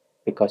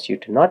 because you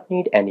do not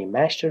need any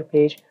master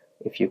page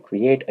if you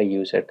create a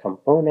user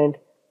component,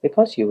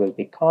 because you will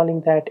be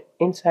calling that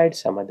inside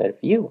some other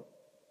view.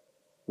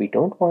 We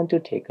don't want to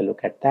take a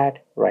look at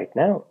that right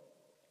now.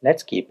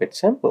 Let's keep it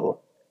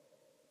simple.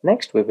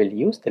 Next, we will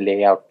use the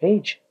layout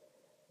page.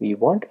 We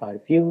want our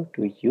view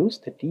to use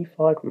the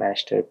default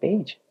master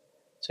page.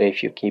 So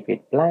if you keep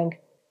it blank,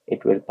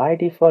 it will by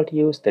default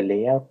use the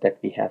layout that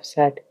we have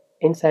set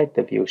inside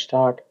the view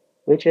start,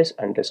 which is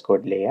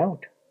underscore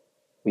layout.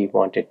 We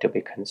want it to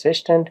be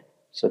consistent,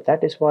 so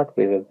that is what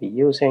we will be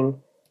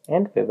using,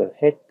 and we will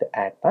hit the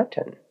add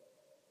button.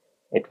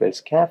 It will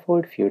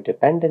scaffold few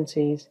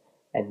dependencies,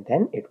 and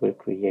then it will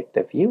create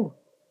the view.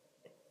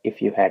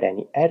 If you had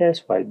any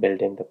errors while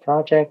building the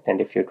project, and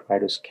if you try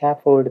to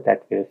scaffold,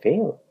 that will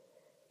fail.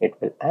 It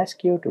will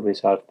ask you to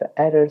resolve the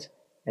errors,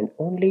 and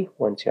only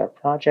once your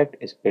project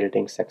is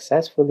building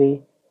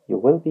successfully, you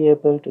will be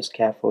able to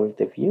scaffold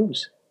the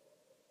views.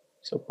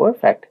 So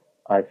perfect,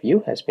 our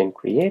view has been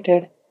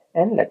created,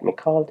 and let me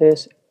call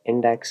this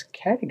index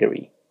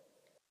category.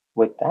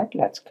 With that,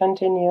 let's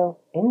continue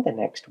in the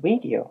next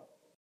video.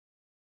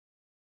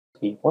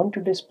 We want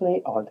to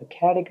display all the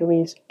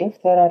categories,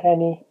 if there are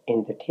any,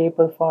 in the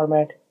table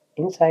format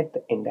inside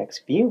the index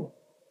view.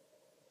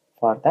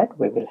 For that,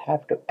 we will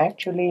have to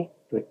actually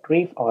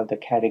retrieve all the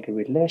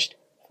category list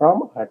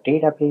from our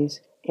database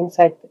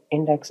inside the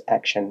index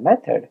action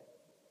method.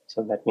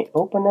 So let me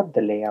open up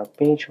the layout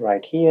page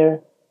right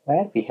here,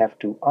 where we have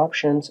two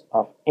options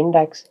of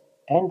index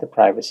and the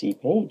privacy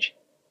page.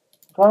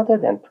 Rather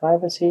than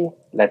privacy,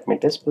 let me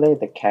display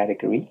the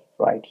category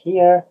right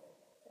here.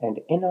 And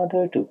in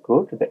order to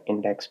go to the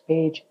index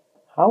page,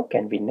 how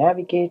can we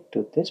navigate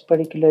to this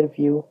particular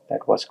view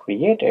that was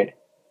created?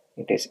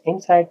 It is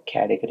inside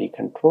category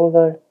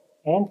controller,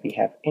 and we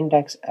have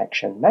index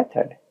action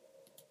method.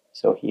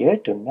 So here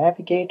to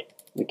navigate,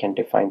 we can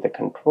define the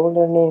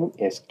controller name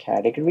is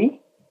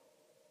category,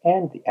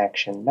 and the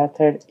action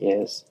method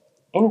is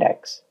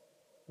index.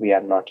 We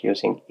are not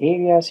using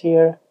areas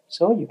here,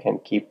 so you can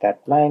keep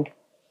that blank,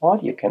 or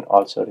you can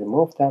also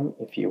remove them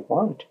if you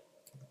want.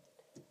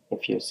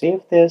 If you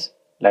save this,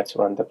 let's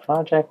run the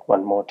project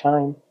one more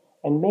time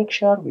and make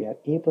sure we are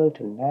able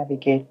to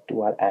navigate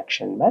to our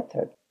action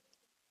method.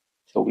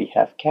 So we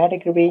have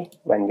category.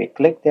 When we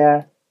click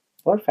there,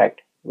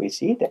 perfect, we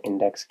see the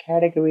index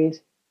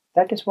categories.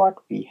 That is what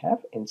we have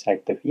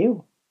inside the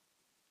view.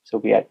 So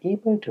we are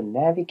able to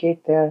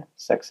navigate there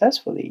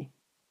successfully.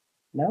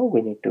 Now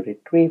we need to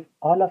retrieve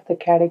all of the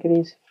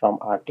categories from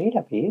our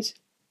database.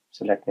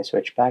 So let me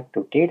switch back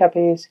to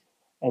database,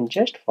 and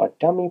just for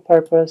dummy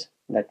purpose,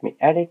 let me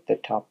edit the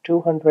top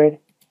 200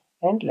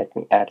 and let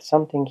me add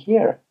something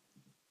here.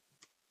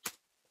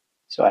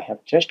 So I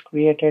have just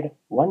created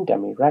one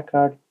dummy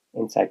record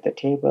inside the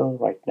table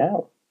right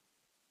now.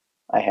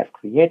 I have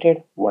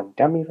created one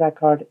dummy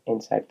record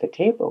inside the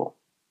table.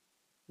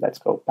 Let's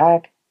go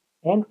back,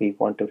 and we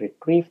want to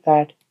retrieve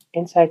that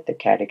inside the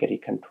category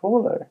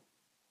controller.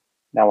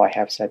 Now I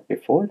have said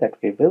before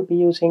that we will be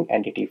using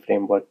Entity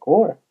Framework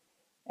Core,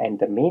 and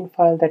the main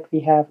file that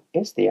we have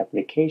is the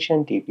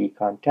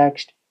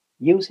ApplicationDbContext.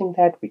 Using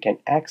that, we can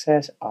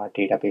access our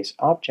database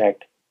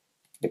object,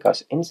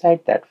 because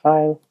inside that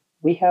file,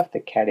 we have the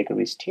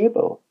categories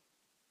table.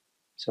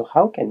 So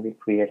how can we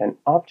create an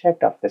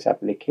object of this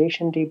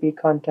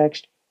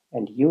ApplicationDbContext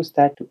and use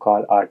that to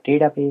call our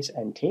database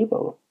and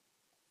table?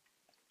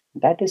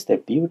 That is the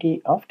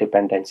beauty of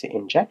dependency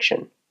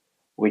injection.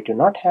 We do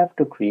not have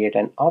to create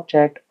an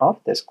object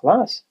of this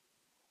class.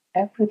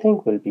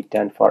 Everything will be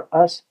done for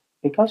us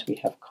because we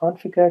have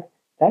configured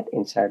that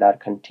inside our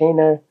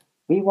container,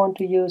 we want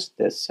to use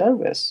this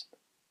service.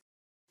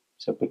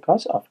 So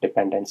because of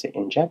dependency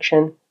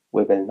injection,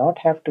 we will not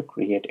have to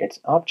create its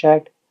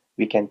object.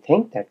 We can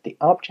think that the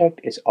object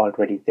is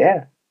already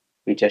there.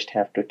 We just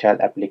have to tell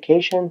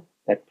application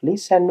that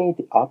please send me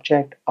the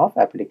object of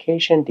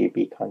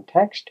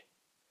ApplicationDbContext.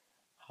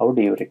 How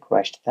do you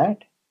request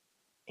that?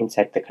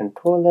 Inside the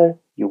controller,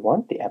 you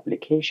want the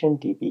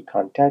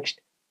ApplicationDbContext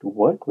to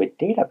work with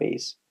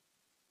database.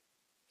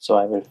 So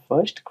I will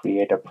first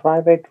create a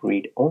private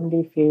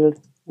read-only field,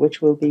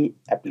 which will be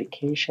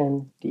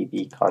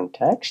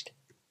ApplicationDbContext,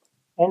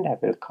 and I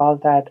will call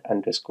that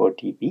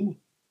 _db.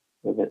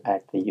 We will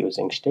add the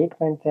using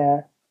statement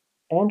there,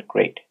 and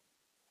great.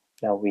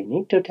 Now we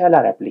need to tell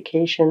our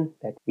application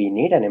that we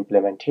need an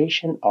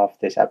implementation of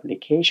this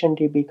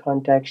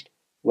ApplicationDbContext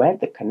where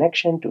the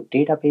connection to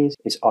database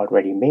is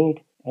already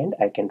made and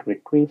I can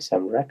retrieve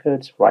some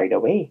records right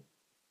away.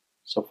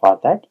 So for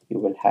that, you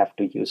will have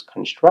to use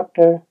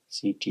constructor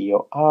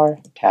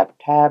ctor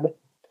tab,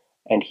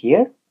 and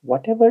here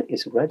whatever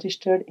is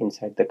registered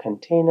inside the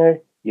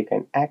container, you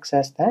can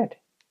access that.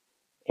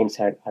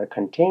 Inside our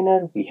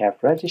container, we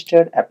have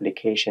registered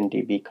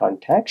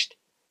ApplicationDbContext.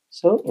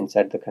 So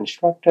inside the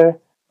constructor,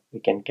 we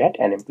can get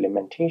an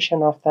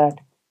implementation of that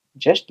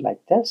just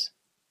like this.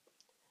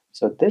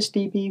 So this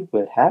DB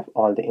will have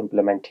all the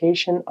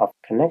implementation of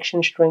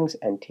connection strings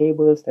and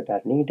tables that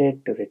are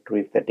needed to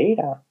retrieve the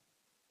data.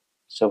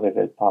 So we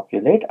will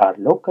populate our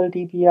local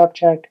DB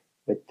object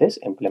with this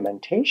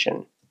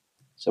implementation.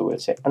 So we'll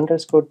say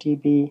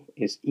 _db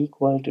is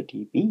equal to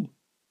db.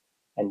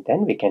 And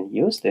then we can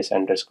use this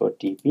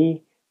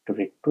 _db to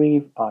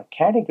retrieve our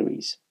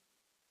categories.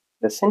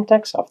 The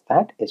syntax of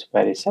that is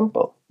very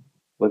simple.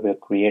 We will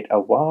create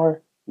a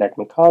var. Let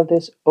me call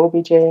this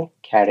obj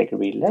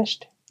category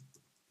list.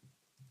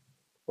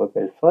 We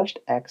will first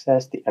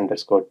access the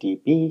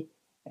 _db,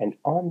 and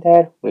on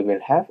there we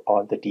will have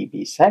all the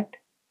db set.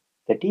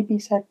 The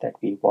db set that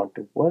we want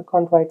to work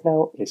on right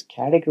now is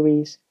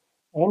categories,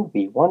 and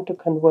we want to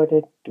convert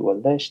it to a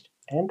list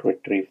and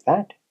retrieve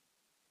that.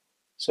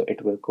 So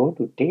it will go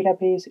to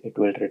database, it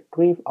will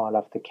retrieve all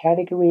of the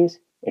categories,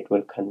 it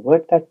will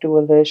convert that to a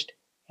list,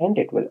 and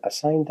it will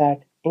assign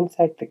that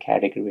inside the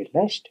category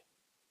list.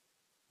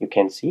 You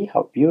can see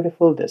how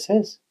beautiful this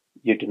is.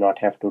 You do not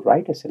have to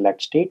write a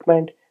select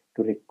statement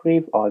to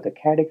retrieve all the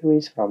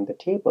categories from the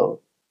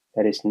table.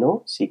 There is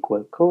no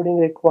SQL coding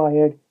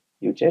required.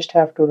 You just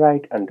have to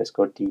write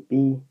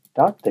 _db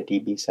dot the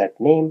db set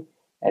name,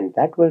 and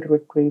that will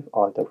retrieve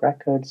all the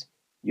records.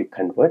 You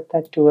convert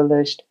that to a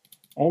list,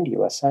 and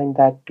you assign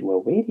that to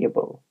a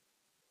variable.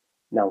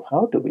 Now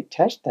how do we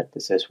test that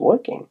this is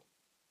working?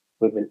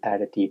 We will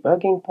add a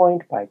debugging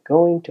point by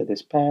going to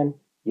this pan.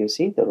 You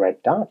see the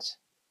red dots.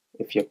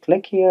 If you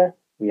click here,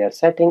 we are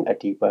setting a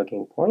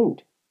debugging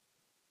point.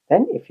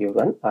 Then if you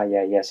run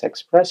IIS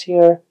Express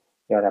here,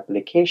 your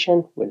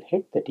application will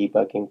hit the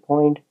debugging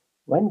point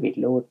when we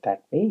load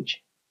that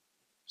page.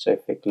 So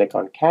if we click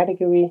on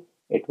category,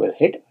 it will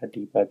hit a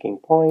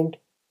debugging point.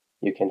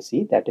 You can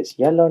see that is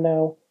yellow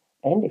now,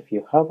 and if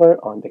you hover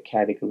on the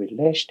category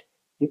list,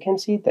 you can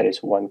see there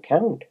is one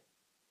count.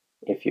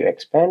 If you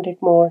expand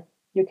it more,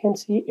 you can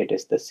see it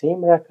is the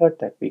same record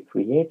that we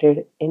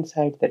created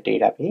inside the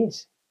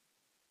database.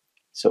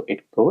 So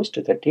it goes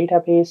to the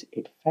database,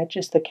 it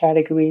fetches the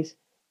categories,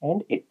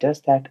 and it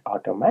does that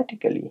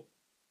automatically.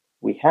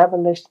 We have a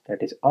list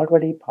that is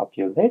already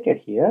populated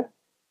here.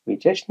 We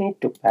just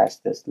need to pass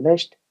this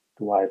list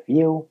to our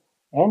view,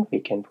 and we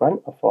can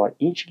run a for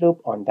each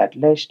loop on that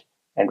list,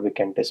 and we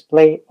can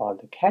display all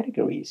the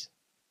categories.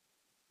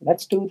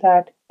 Let's do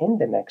that in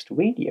the next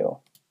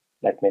video.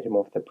 Let me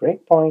remove the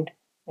breakpoint,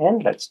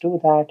 and let's do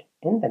that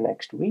in the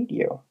next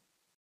video.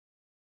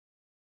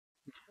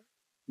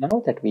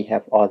 Now that we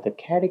have all the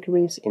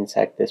categories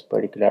inside this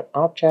particular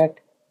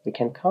object, we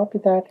can copy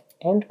that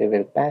and we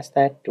will pass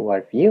that to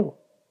our view.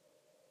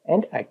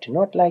 And I do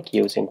not like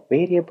using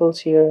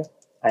variables here.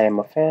 I am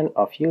a fan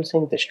of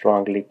using the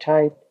strongly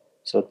typed,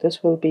 so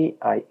this will be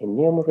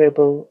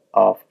IEnumerable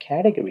of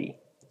category.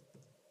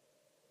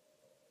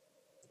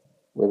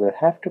 We will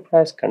have to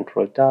press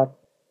Ctrl dot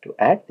to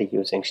add the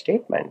using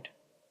statement.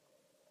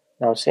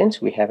 Now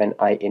since we have an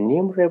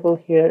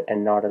IEnumerable here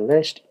and not a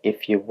list,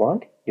 if you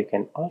want, you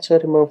can also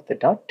remove the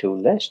 .to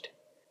list.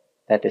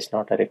 That is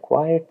not a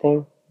required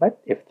thing, but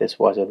if this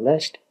was a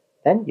list,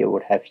 then you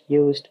would have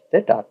used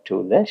the .to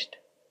list.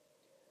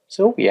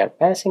 So we are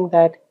passing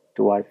that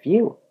to our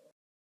view.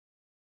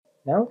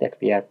 Now that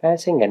we are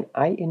passing an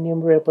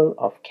IEnumerable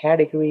of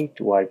category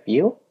to our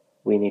view,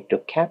 we need to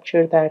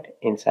capture that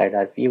inside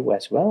our view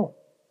as well.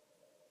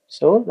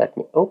 So let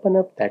me open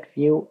up that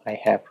view I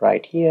have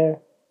right here.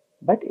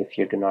 But if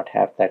you do not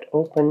have that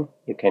open,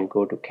 you can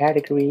go to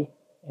category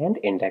and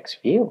index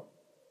view.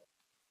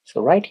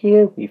 So right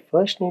here, we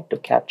first need to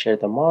capture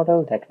the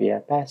model that we are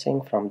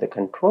passing from the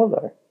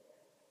controller.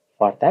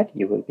 For that,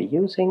 you will be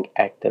using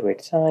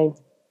 @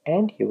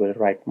 and you will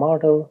write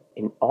model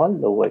in all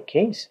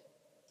lowercase.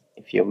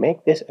 If you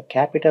make this a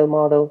capital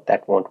model,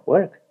 that won't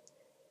work.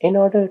 In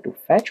order to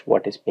fetch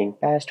what is being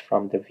passed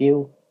from the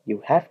view,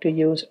 you have to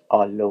use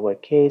all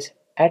lowercase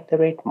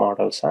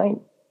 @model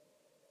sign.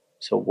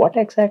 So what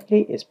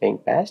exactly is being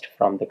passed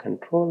from the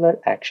controller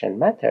action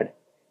method?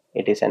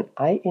 It is an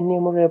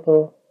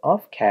IEnumerable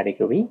of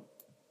category.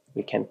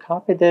 We can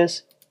copy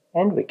this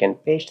and we can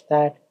paste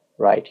that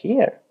right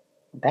here.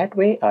 That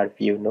way our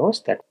view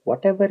knows that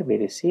whatever we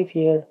receive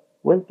here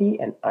will be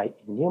an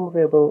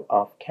IEnumerable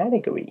of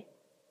category.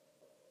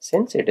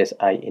 Since it is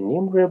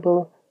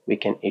IEnumerable, we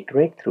can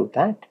iterate through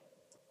that.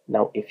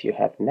 Now if you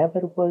have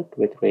never worked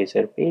with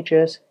Razor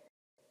pages,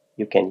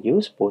 you can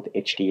use both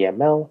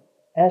HTML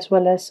as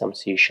well as some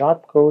C#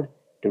 code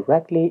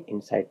directly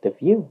inside the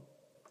view.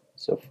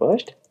 So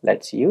first,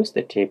 let's use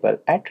the table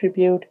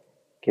attribute,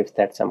 gives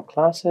that some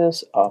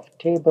classes of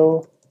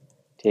table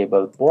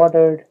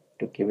bordered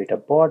to give it a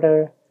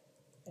border,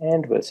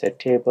 and we'll say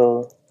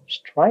table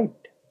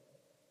striped.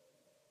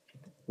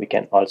 We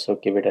can also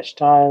give it a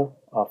style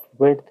of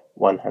width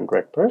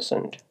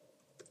 100%.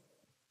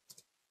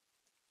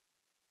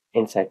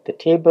 Inside the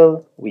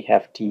table, we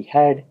have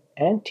t-head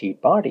and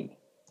t-body.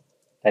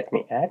 Let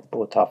me add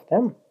both of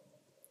them.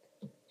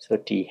 So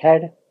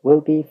t-head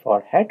will be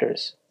for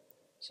headers.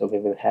 So we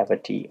will have a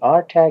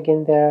tr tag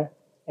in there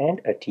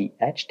and a th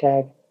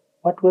tag,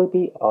 what will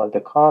be all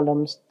the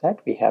columns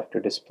that we have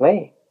to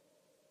display.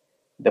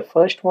 The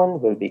first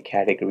one will be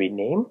category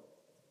name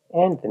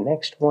and the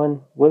next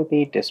one will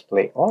be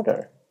display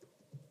order.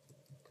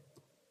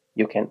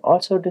 You can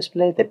also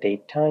display the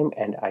date, time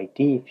and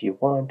ID if you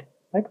want,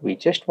 but we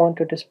just want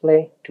to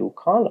display 2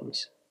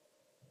 columns.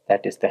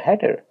 That is the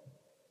header.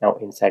 Now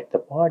inside the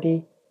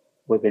body,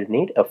 we will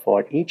need a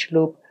for each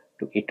loop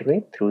to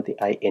iterate through the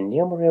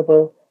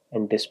IEnumerable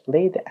and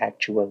display the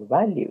actual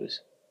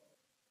values.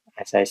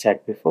 As I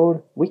said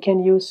before, we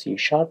can use C#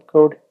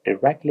 code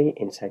directly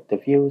inside the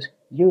views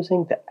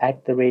using the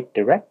 @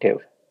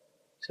 directive.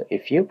 So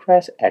if you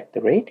press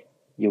 @,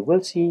 you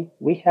will see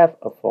we have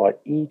a for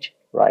each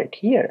right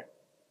here.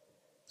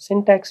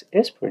 Syntax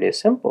is pretty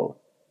simple.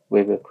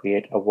 We will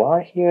create a var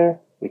here,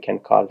 we can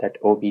call that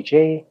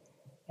obj,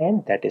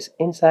 and that is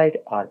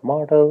inside our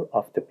model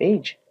of the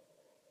page.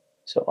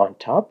 So on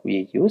top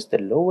we use the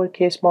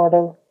lowercase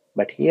model,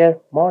 but here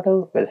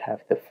model will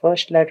have the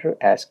first letter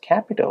as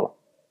capital.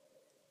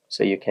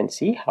 So you can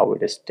see how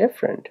it is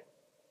different.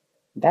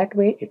 That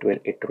way it will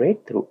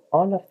iterate through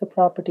all of the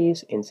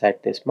properties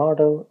inside this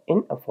model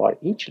in a for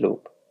each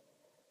loop.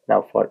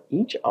 Now for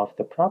each of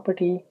the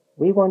property,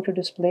 we want to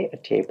display a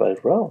table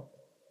row.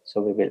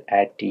 So we will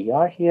add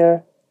tr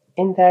here.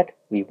 In that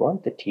we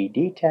want the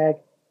td tag.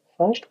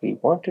 First we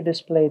want to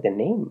display the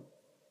name.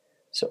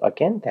 So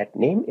again that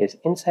name is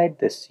inside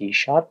the C#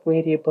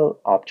 variable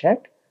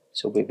object.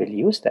 So we will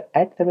use the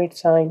 @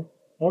 sign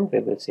and we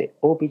will say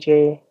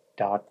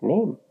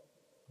obj.name.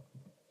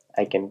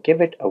 I can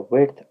give it a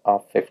width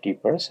of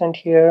 50%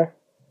 here.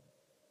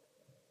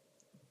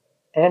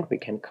 And we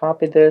can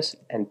copy this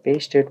and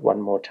paste it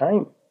one more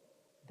time.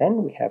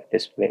 Then we have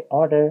display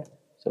order.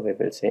 So we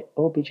will say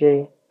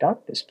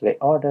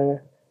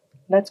obj.displayOrder.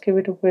 Let's give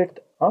it a width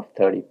of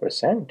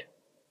 30%.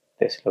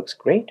 This looks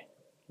great.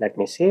 Let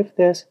me save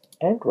this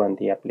and run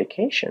the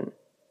application.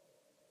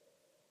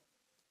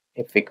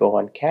 If we go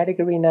on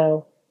category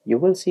now, you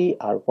will see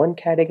our one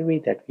category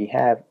that we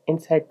have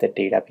inside the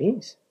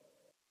database.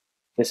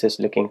 This is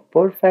looking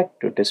perfect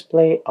to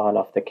display all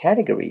of the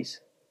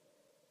categories.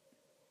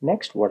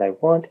 Next, what I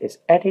want is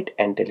edit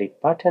and delete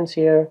buttons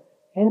here,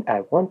 and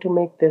I want to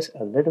make this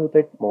a little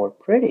bit more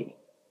pretty.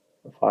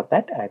 For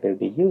that, I will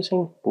be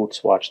using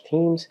Bootswatch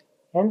themes,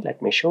 and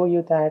let me show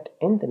you that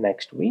in the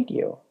next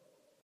video.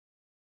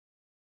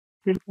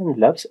 Everyone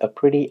loves a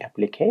pretty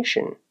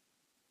application.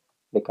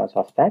 Because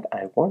of that,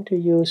 I want to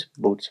use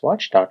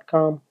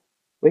bootswatch.com,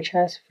 which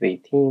has free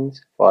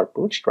themes for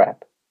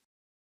Bootstrap.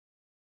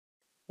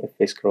 If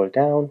we scroll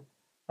down,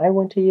 I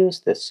want to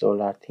use this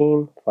Solar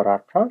theme for our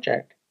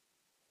project.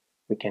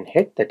 We can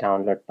hit the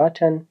download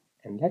button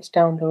and let's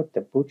download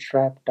the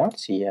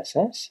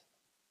bootstrap.css.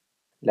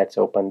 Let's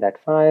open that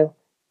file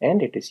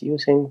and it is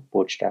using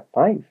Bootstrap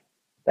 5.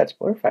 That's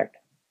perfect.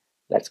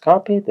 Let's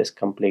copy this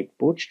complete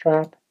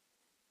Bootstrap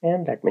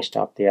and let me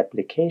stop the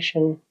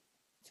application.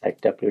 Like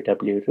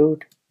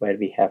www.root where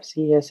we have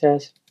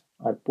CSS.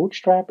 Our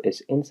Bootstrap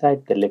is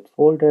inside the lib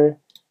folder,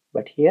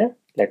 but here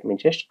let me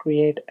just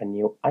create a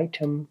new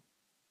item,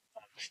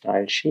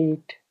 style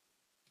sheet.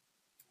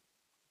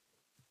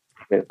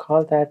 We'll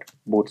call that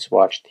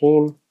Bootswatch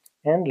theme,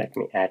 and let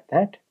me add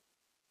that.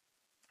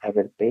 I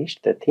will paste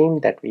the theme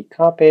that we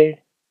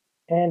copied,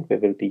 and we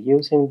will be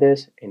using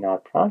this in our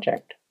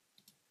project.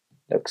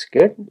 Looks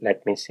good.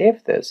 Let me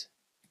save this.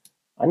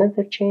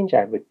 Another change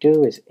I would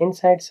do is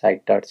inside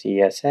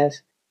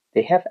site.css,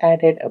 they have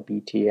added a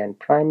btn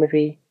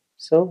primary,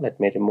 so let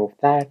me remove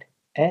that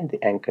and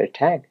the anchor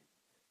tag.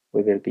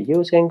 We will be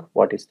using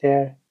what is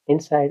there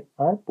inside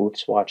our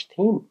Bootswatch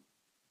theme.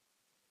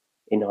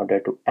 In order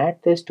to add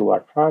this to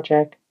our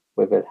project,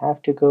 we will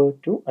have to go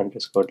to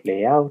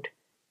 _layout,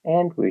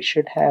 and we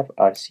should have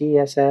our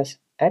CSS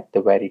at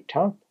the very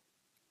top.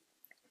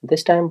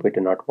 This time we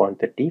do not want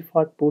the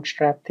default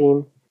Bootstrap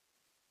theme.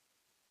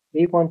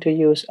 We want to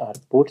use our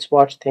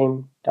Bootswatch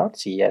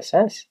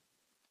theme.css.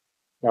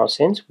 Now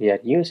since we are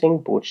using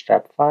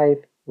Bootstrap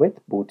 5 with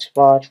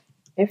Bootswatch,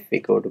 if we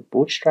go to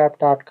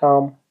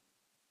bootstrap.com,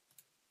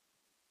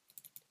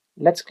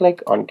 let's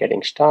click on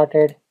Getting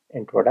Started,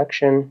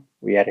 Introduction.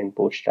 We are in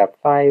Bootstrap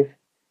 5.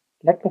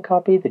 Let me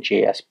copy the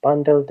JS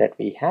bundle that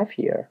we have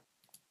here.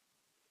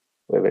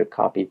 We will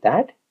copy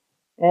that,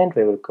 and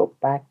we will go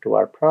back to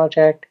our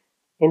project.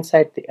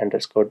 Inside the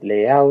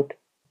 _layout,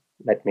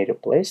 let me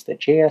replace the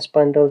JS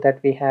bundle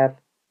that we have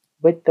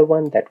with the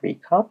one that we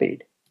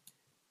copied.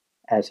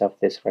 As of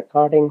this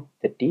recording,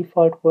 the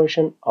default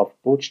version of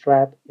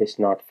Bootstrap is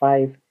not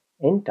 5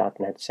 in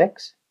 .NET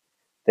 6.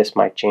 This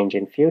might change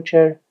in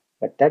future,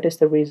 but that is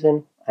the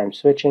reason I'm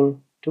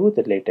switching to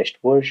the latest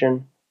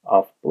version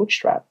of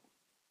Bootstrap.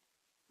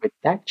 With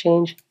that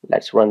change,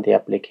 let's run the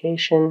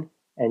application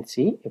and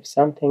see if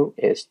something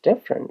is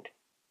different.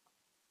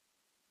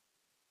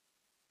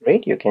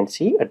 Great, you can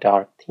see a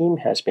dark theme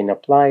has been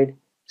applied,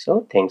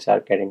 so things are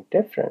getting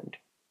different.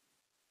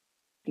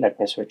 Let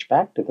me switch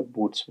back to the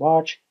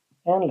Bootswatch,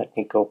 and let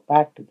me go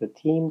back to the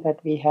theme that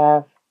we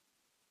have.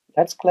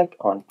 Let's click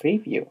on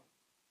Preview.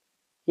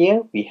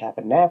 Here we have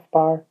a nav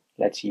bar.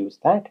 Let's use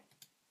that.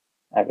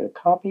 I will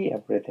copy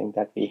everything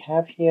that we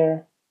have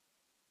here.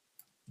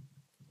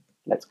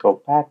 Let's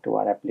go back to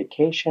our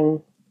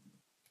application,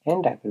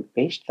 and I will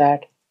paste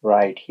that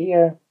right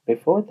here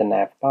before the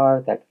nav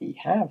bar that we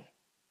have.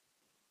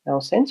 Now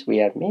since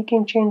we are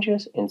making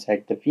changes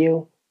inside the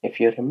view, if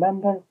you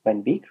remember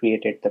when we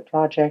created the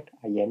project,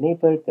 I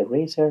enabled the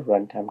Razor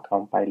runtime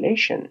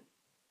compilation.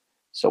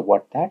 So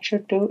what that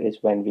should do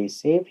is when we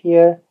save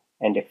here,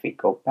 and if we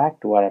go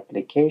back to our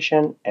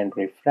application and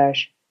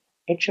refresh,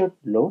 it should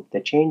load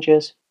the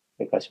changes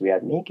because we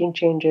are making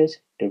changes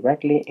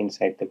directly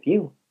inside the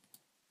view.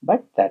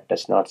 But that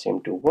does not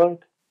seem to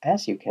work,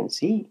 as you can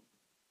see.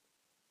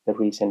 The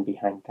reason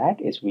behind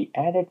that is we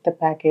added the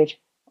package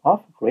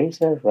of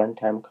Razor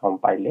runtime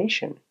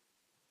compilation.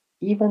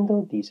 Even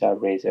though these are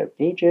Razor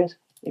pages,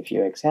 if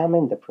you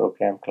examine the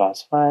program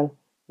class file,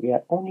 we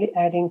are only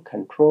adding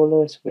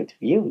controllers with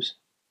views.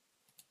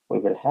 We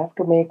will have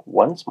to make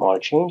one small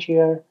change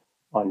here.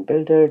 On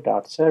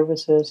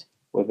builder.services,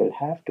 we will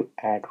have to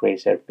add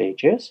Razor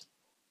pages,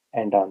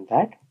 and on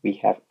that we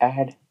have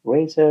add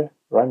Razor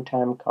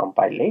runtime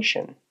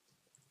compilation.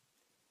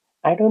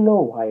 I don't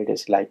know why it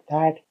is like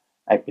that.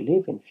 I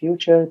believe in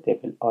future they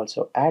will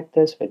also add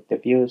this with the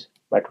views,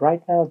 but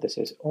right now this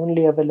is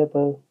only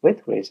available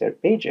with Razor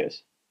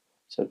pages.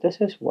 So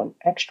this is one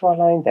extra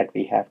line that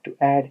we have to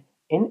add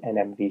in an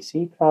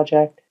MVC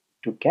project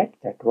to get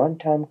that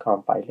runtime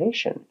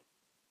compilation.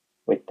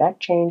 With that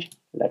change,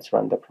 let's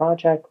run the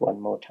project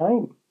one more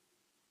time.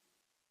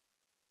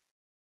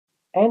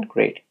 And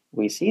great,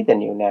 we see the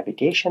new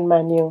navigation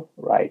menu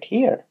right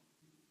here.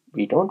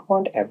 We don't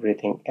want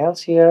everything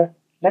else here.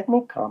 Let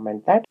me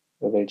comment that.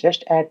 We will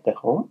just add the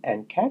home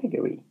and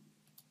category.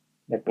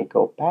 Let me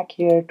go back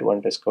here to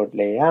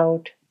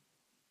 _layout,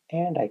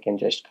 and I can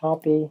just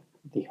copy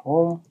the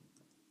home.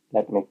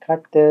 Let me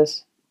cut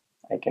this.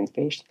 I can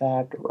paste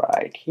that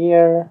right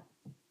here.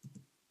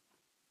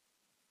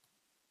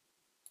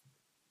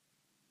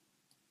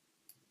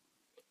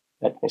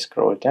 Let me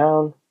scroll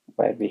down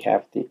where we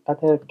have the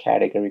other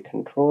category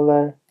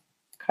controller.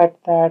 Cut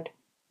that,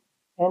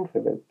 and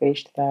we will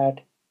paste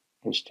that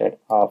instead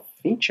of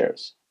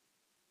features.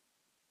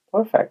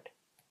 Perfect.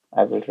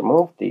 I will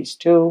remove these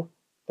two.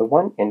 The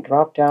one in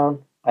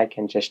dropdown, I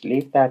can just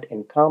leave that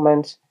in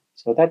comments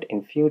so that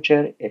in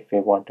future, if we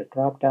want a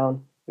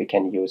dropdown, we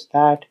can use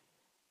that.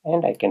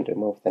 And I can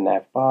remove the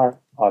nav bar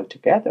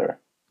altogether.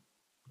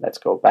 Let's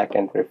go back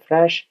and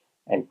refresh.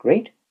 And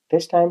great,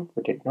 this time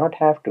we did not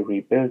have to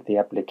rebuild the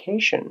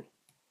application.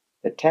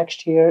 The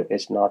text here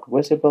is not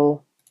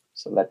visible.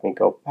 So let me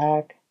go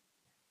back.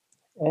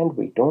 And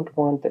we don't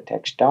want the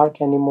text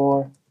dark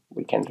anymore.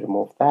 We can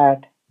remove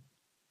that.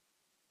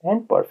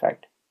 And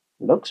perfect.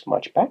 Looks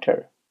much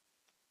better.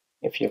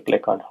 If you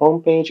click on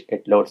home page,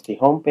 it loads the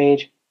home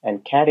page,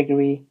 and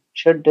category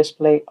should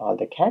display all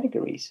the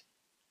categories.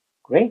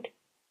 Great.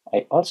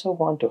 I also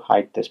want to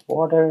hide this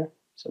border,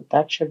 so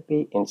that should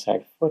be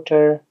inside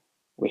footer.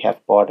 We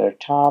have border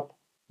top,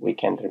 we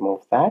can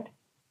remove that,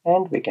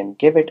 and we can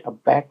give it a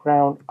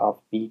background of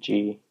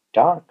BG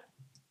dark.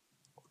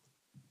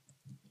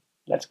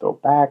 Let's go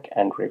back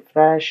and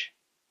refresh,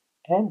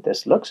 and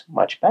this looks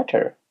much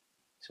better.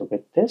 So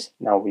with this,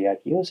 now we are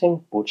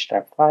using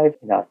Bootstrap 5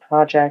 in our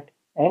project,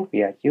 and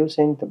we are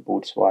using the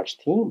Boot Swatch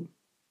theme.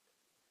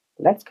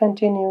 Let's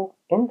continue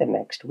in the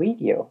next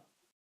video.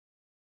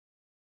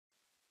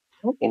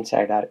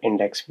 Inside our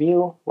index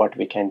view, what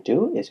we can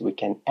do is we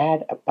can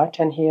add a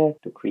button here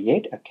to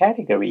create a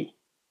category.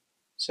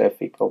 So if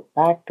we go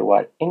back to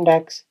our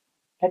index,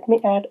 let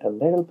me add a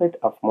little bit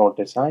of more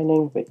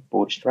designing with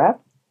Bootstrap.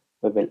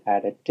 We will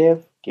add a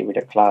div, give it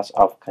a class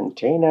of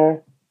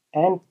container,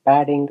 and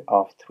padding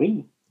of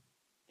 3.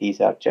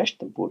 These are just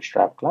the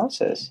Bootstrap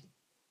classes.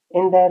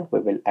 In there, we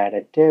will add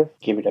a div,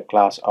 give it a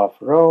class of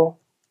row,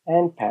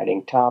 and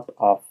padding top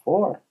of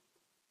 4.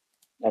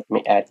 Let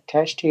me add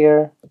test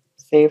here,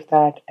 save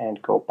that,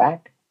 and go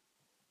back.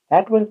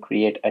 That will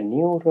create a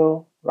new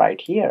row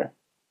right here.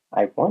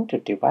 I want to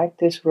divide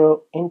this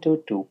row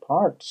into 2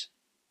 parts.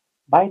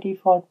 By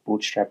default,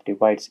 Bootstrap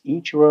divides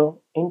each row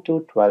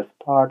into 12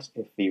 parts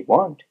if we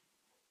want.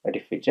 But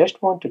if we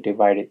just want to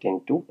divide it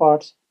in 2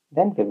 parts,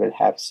 then we will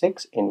have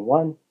 6 in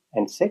one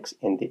and 6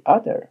 in the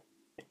other.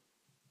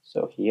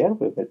 So here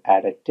we will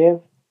add a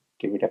div,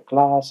 give it a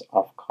class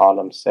of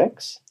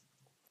column6.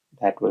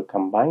 That will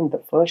combine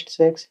the first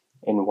 6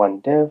 in one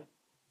div,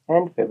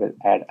 and we will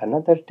add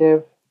another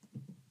div,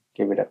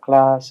 give it a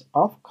class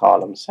of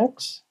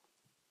column6.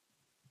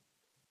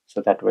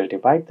 So that will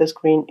divide the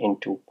screen in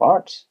 2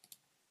 parts.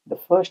 The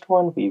first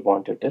one we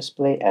want to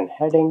display an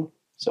heading,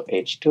 so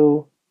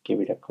h2, give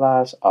it a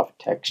class of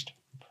text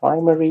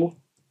primary,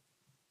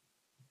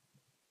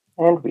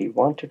 and we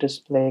want to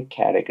display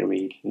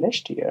category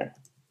list here.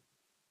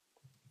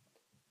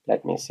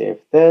 Let me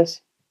save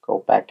this, go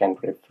back and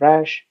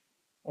refresh,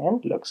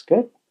 and looks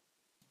good.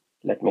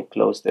 Let me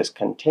close this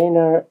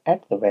container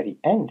at the very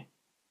end.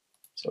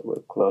 So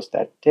we'll close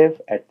that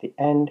div at the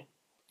end,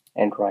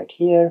 and right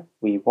here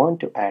we want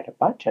to add a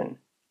button.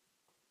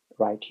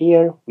 Right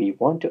here we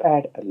want to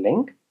add a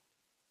link.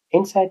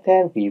 Inside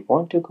there we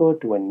want to go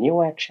to a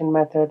new action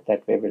method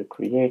that we will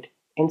create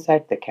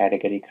inside the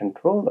category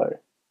controller.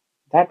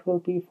 That will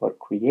be for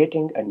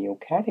creating a new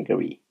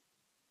category.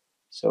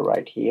 So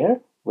right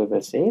here we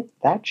will say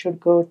that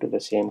should go to the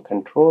same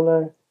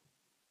controller,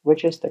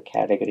 which is the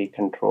category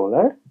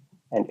controller,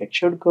 and it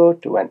should go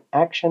to an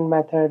action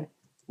method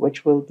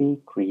which will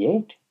be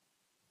create.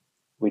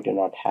 We do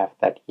not have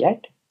that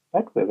yet,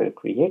 but we will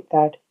create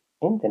that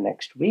in the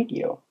next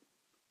video.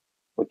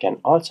 We can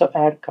also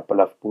add a couple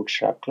of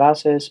Bootstrap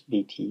classes,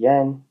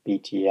 btn,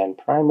 btn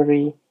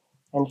primary,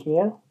 and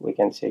here we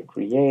can say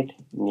create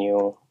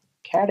new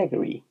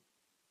category.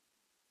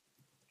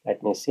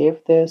 Let me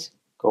save this,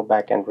 go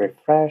back and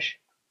refresh,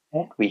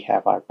 and we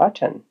have our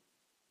button.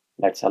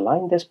 Let's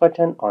align this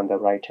button on the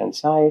right hand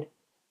side.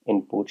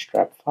 In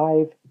Bootstrap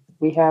 5,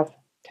 we have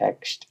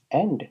text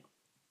end.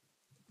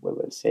 We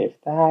will save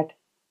that,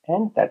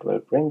 and that will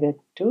bring it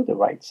to the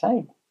right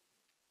side.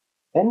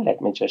 Then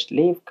let me just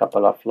leave a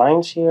couple of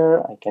lines here.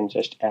 I can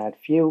just add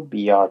few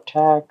BR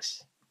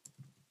tags,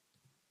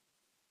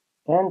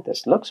 and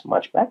this looks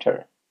much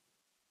better.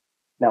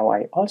 Now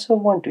I also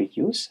want to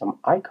use some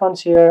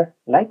icons here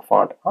like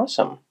Font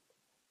Awesome,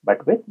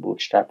 but with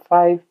Bootstrap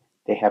 5,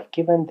 they have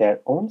given their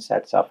own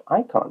sets of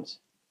icons.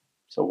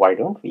 So why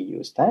don't we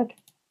use that?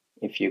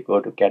 If you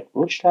go to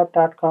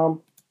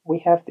getbootstrap.com, we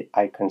have the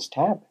Icons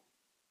tab.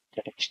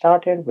 Getting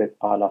started with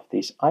all of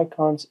these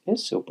icons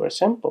is super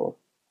simple.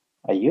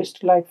 I used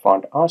to like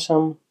Font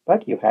Awesome,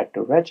 but you had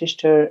to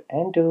register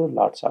and do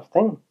lots of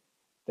things.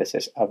 This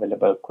is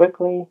available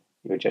quickly.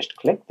 You just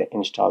click the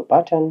install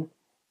button,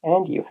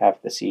 and you have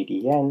the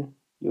CDN.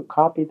 You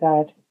copy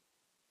that,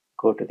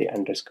 go to the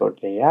underscore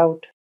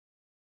layout,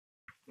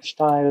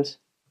 styles,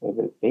 we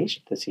will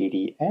paste the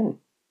CDN.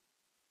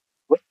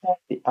 With that,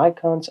 the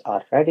icons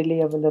are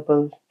readily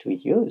available to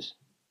use.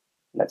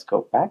 Let's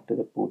go back to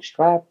the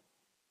Bootstrap,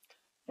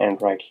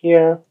 and right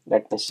here,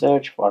 let me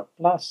search for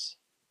plus.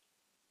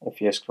 If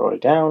you scroll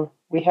down,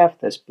 we have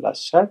this plus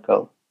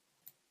circle.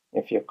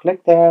 If you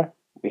click there,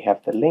 we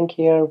have the link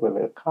here, we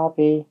will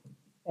copy,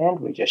 and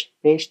we just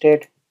paste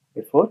it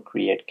before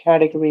create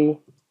category.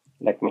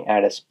 Let me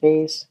add a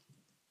space.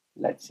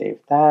 Let's save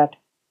that.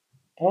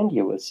 And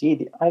you will see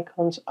the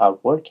icons are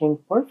working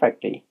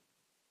perfectly.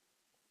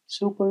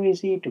 Super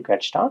easy to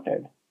get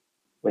started.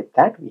 With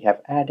that, we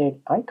have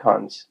added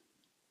icons.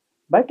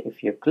 But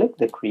if you click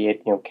the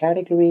create new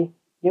category,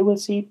 you will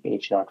see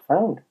page not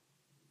found.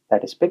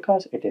 That is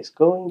because it is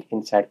going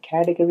inside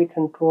category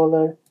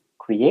controller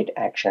create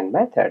action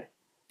method.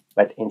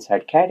 But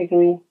inside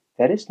category,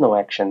 there is no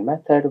action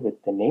method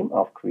with the name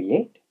of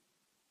create.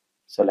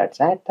 So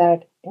let's add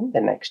that in the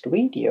next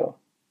video.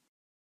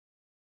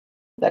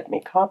 Let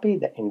me copy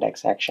the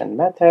index action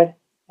method,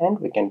 and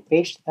we can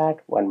paste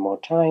that one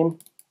more time.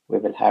 We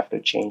will have to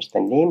change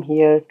the name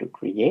here to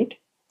create,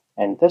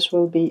 and this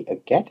will be a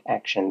get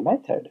action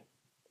method.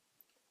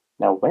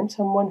 Now when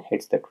someone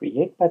hits the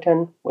create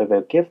button, we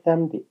will give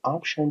them the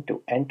option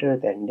to enter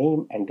their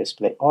name and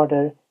display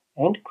order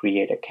and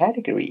create a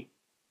category.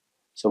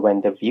 So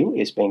when the view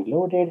is being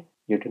loaded,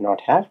 you do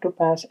not have to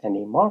pass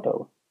any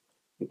model.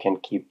 You can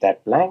keep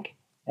that blank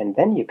and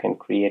then you can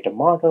create a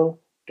model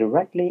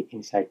directly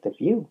inside the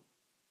view.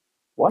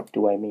 What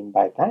do I mean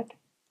by that?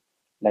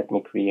 Let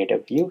me create a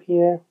view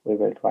here. We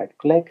will right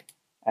click,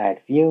 add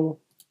view,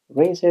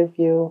 razor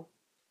view.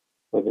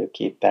 We will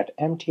keep that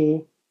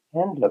empty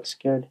and looks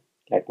good.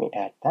 Let me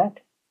add that.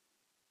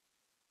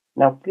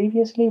 Now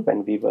previously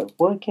when we were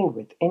working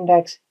with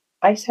index,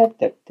 I said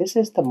that this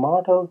is the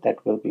model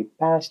that will be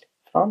passed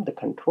from the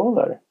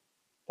controller.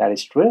 That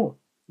is true,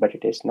 but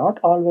it is not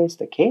always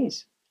the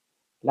case.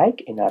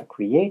 Like in our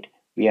create,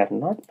 we are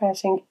not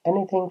passing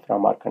anything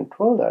from our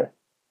controller,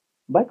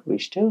 but we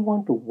still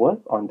want to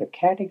work on the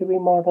category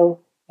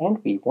model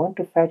and we want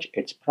to fetch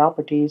its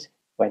properties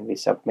when we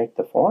submit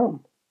the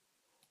form.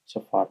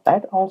 So for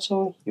that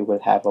also, you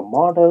will have a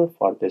model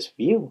for this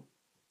view.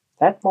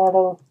 That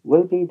model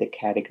will be the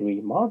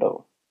category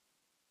model.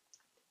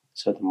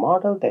 So the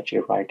model that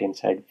you write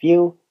inside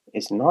view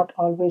is not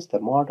always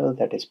the model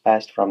that is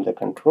passed from the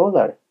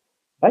controller.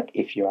 But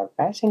if you are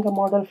passing a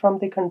model from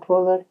the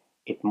controller,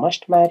 it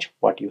must match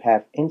what you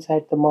have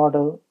inside the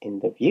model in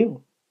the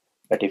view.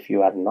 But if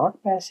you are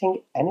not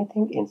passing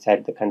anything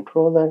inside the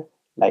controller,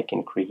 like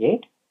in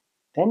create,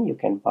 then you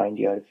can bind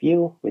your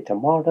view with a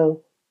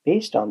model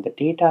based on the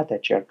data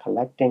that you're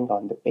collecting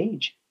on the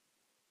page.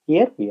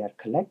 Here we are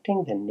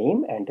collecting the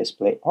name and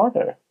display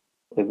order.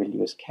 We will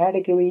use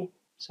category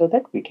so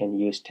that we can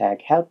use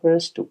tag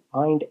helpers to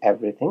bind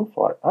everything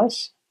for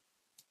us.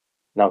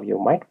 Now you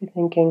might be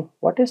thinking,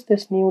 what is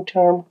this new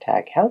term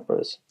tag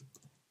helpers?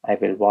 I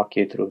will walk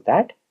you through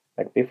that,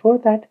 but before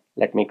that,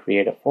 let me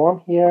create a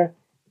form here,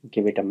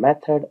 give it a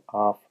method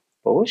of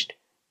post,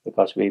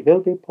 because we will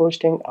be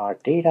posting our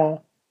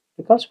data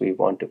because we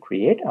want to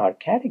create our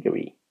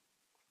category.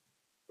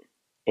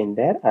 In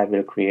there, I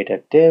will create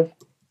a div,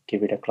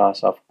 give it a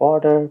class of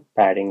border,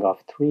 padding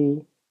of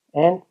 3,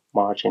 and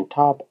margin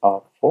top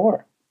of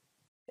 4.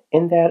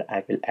 In there,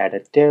 I will add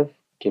a div,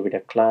 give it a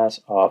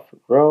class of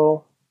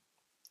row,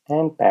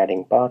 and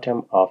padding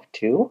bottom of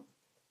 2.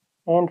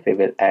 And we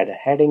will add a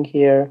heading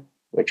here,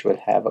 which will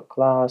have a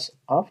class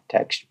of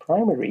text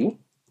primary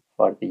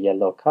for the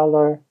yellow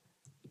color.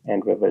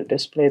 And we will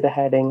display the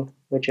heading,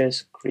 which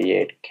is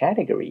create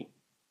category.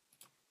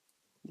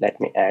 Let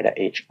me add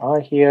a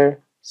HR here,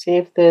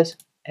 save this,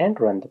 and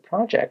run the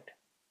project.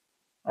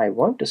 I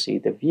want to see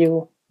the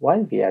view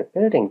while we are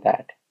building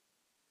that.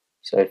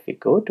 So if we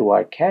go to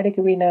our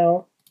category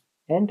now,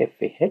 and if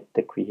we hit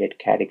the create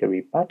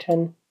category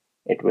button,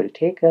 it will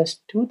take us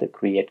to the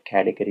create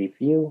category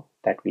view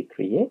that we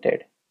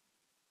created.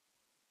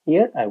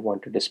 Here I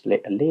want to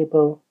display a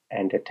label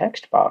and a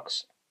text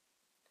box.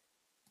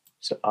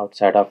 So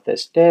outside of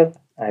this div,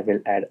 I will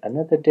add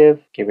another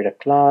div, give it a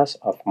class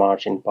of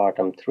margin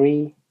bottom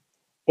 3.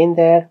 In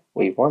there,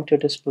 we want to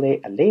display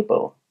a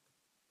label.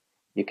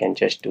 You can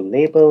just do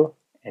label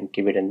and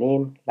give it a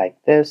name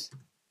like this.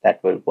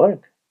 That will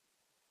work.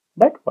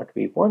 But what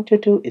we want to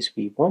do is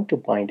we want to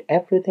bind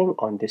everything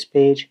on this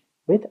page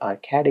with our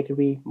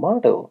category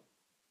model.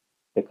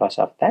 Because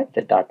of that,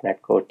 the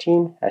 .NET Core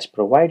team has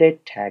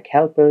provided tag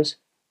helpers,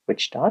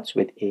 which starts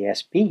with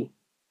ASP.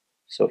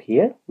 So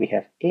here we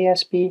have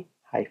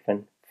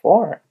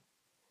ASP-4.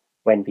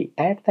 When we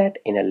add that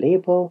in a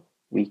label,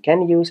 we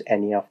can use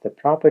any of the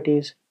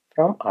properties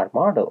from our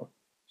model.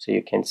 So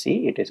you can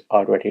see it is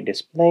already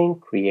displaying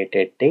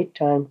created date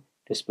time,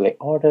 display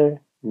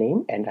order,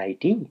 name, and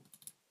ID.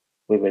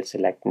 We will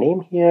select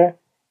name here,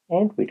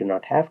 and we do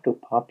not have to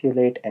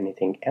populate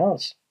anything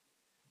else.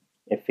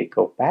 If we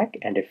go back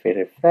and if we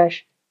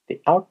refresh,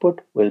 the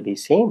output will be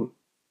same.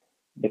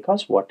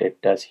 Because what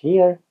it does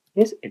here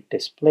is it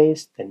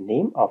displays the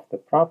name of the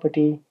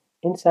property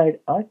inside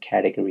our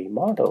category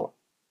model.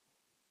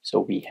 So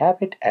we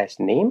have it as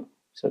name,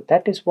 so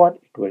that is what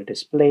it will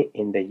display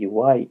in the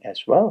UI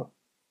as well.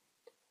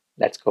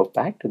 Let's go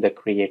back to the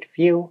create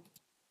view,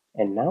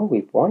 and now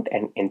we want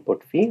an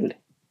input field.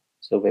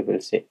 So we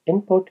will say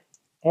input,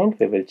 and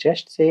we will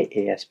just say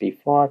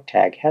ASP4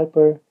 tag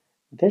helper.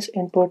 This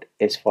input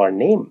is for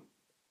name.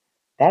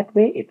 That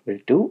way it will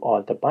do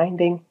all the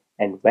binding,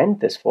 and when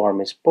this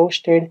form is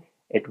posted,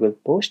 it will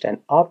post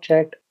an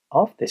object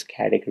of this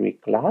category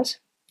class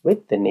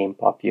with the name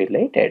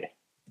populated.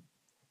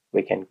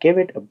 We can give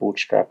it a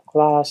bootstrap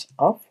class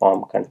of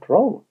form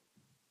control.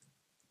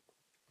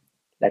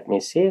 Let me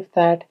save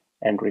that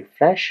and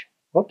refresh.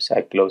 Oops,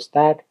 I closed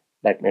that.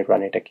 Let me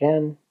run it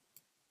again.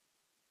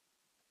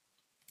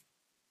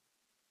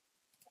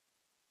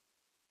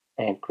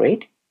 And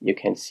great, you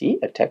can see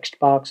a text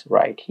box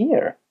right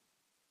here.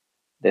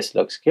 This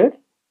looks good.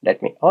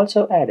 Let me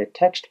also add a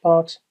text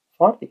box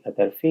for the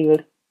other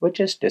field, which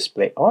is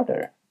display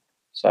order.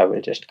 So I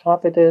will just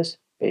copy this,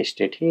 paste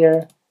it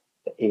here.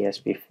 The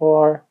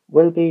ASP4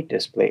 will be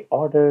display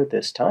order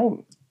this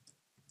time.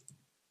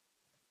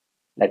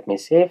 Let me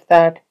save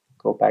that,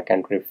 go back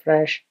and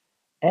refresh,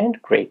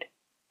 and great,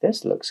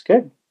 this looks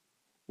good.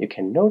 you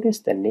can notice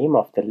the name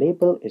of the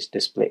label is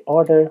display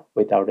order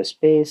without a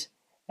space,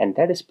 and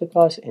that is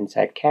because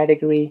inside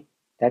category,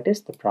 that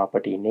is the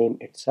property name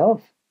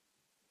itself.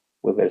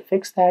 We will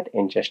fix that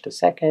in just a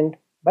second,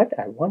 but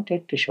I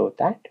wanted to show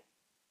that.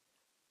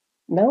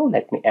 Now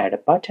let me add a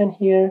button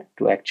here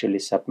to actually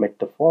submit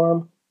the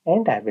form,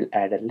 and I will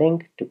add a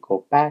link to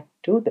go back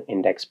to the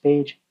index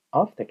page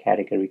of the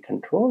category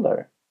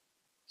controller.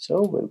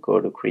 So we'll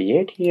go to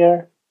create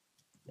here,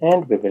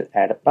 and we will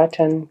add a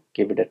button,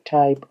 give it a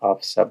type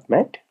of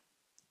submit.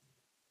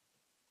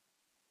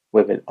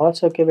 We will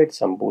also give it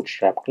some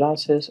bootstrap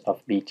classes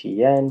of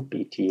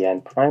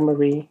btn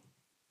primary,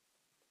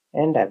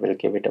 and I will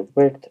give it a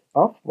width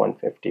of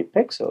 150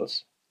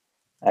 pixels.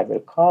 I will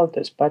call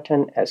this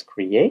button as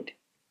create.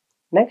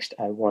 Next,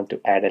 I want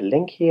to add a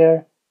link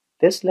here.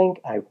 This link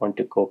I want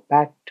to go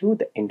back to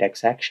the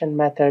index action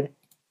method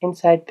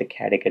inside the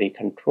category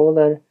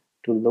controller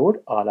to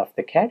load all of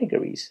the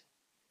categories.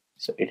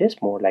 So it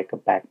is more like a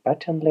back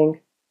button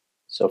link.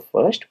 So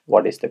first,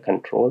 what is the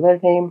controller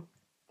name?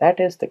 That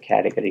is the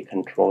category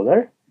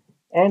controller.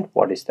 And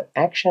what is the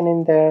action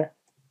in there?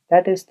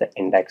 That is the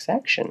index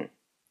action.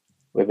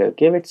 We will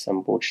give it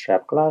some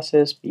bootstrap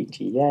classes,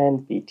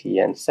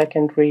 btn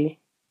secondary,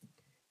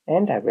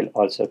 and I will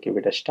also give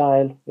it a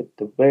style with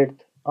the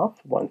width of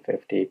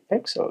 150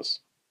 pixels.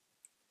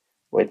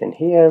 Within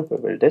here, we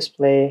will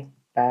display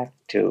back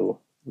to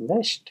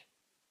list.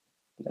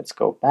 Let's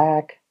go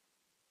back,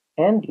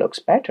 and looks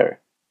better.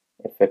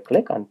 If we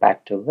click on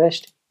back to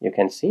list, you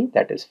can see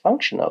that is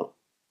functional.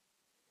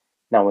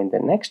 Now in the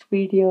next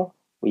video,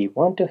 we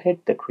want to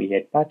hit the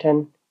create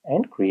button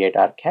and create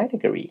our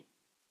category.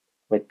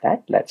 With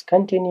that, let's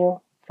continue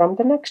from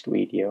the next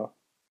video.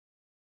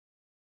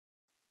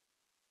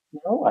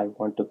 Now I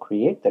want to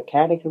create the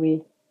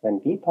category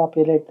when we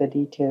populate the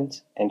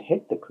details and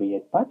hit the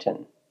create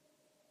button.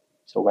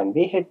 So when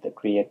we hit the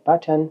create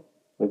button,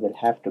 we will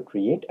have to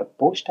create a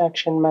post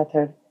action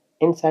method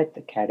inside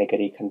the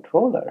category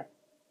controller.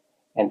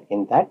 And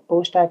in that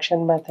post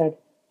action method,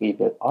 we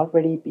will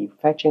already be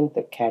fetching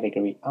the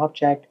category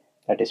object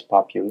that is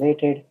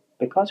populated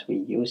because we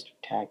used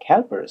tag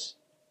helpers.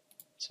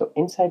 So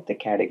inside the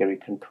category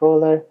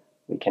controller,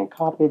 we can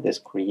copy this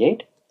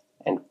create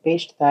and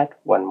paste that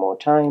one more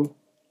time.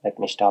 Let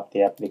me stop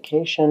the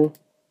application.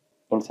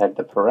 Inside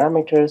the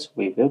parameters,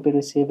 we will be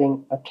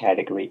receiving a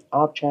category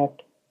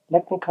object.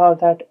 Let me call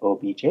that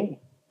obj.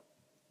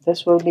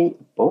 This will be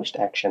a post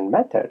action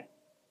method.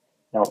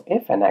 Now,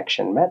 if an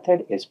action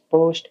method is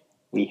post,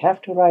 we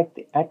have to write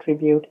the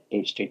attribute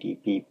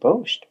HTTP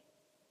post.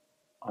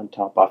 On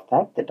top of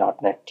that, the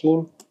 .NET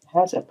team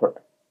has a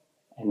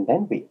and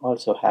then we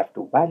also have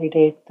to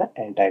validate the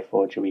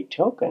anti-forgery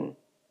token.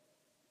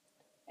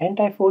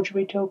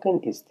 Anti-forgery token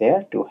is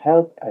there to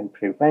help and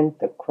prevent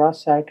the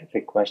cross-site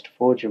request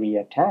forgery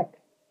attack.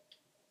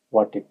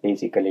 What it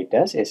basically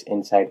does is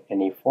inside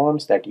any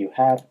forms that you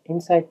have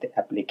inside the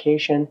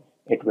application,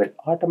 it will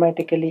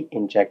automatically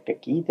inject a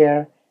key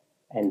there,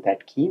 and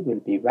that key will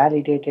be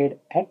validated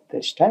at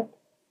this step.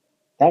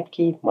 That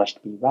key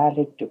must be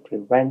valid to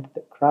prevent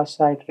the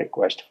cross-site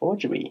request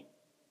forgery.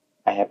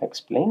 I have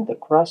explained the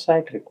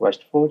cross-site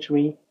request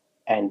forgery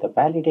and the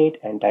validate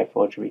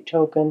anti-forgery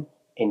token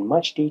in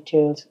much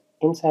details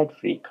inside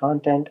free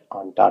content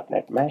on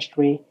 .NET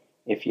Mastery.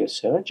 If you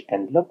search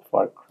and look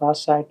for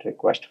cross-site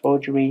request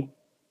forgery,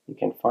 you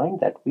can find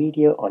that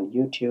video on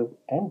YouTube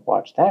and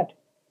watch that.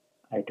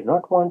 I do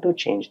not want to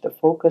change the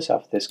focus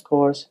of this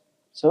course,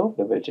 so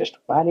we will just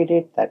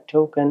validate that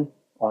token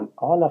on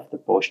all of the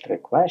post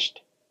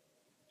requests.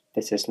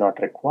 This is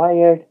not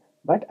required,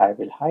 but I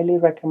will highly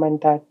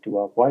recommend that to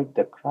avoid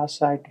the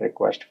cross-site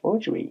request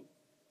forgery.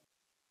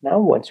 Now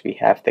once we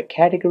have the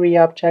category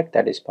object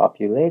that is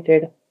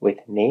populated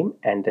with name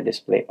and the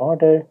display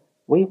order,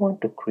 we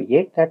want to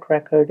create that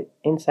record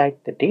inside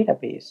the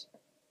database.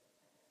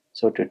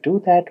 So to do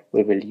that,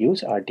 we will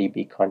use our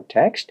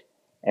DbContext,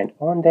 and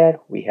on there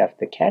we have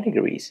the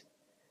categories.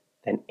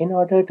 Then in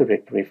order to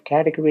retrieve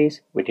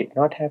categories, we did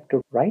not have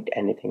to write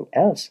anything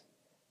else.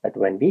 But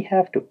when we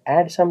have to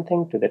add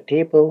something to the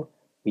table,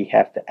 we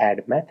have the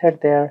add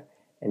method there,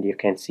 and you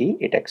can see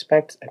it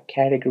expects a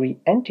category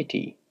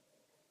entity.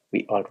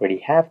 We already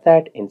have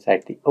that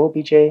inside the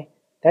obj.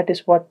 That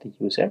is what the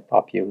user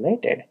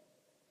populated.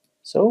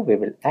 So we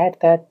will add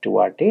that to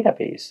our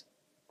database.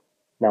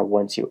 Now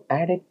once you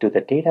add it to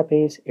the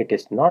database, it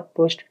is not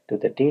pushed to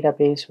the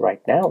database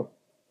right now.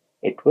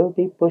 It will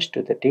be pushed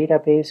to the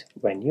database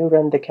when you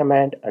run the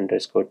command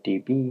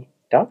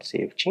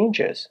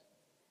 _db.savechanges.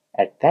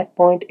 At that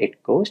point,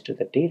 it goes to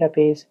the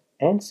database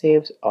and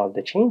saves all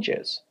the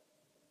changes.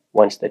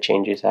 Once the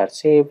changes are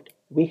saved,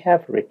 we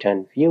have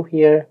return view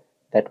here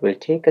that will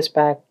take us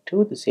back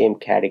to the same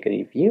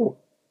category view.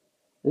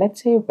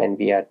 Let's say when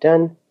we are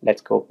done,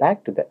 let's go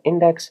back to the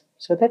index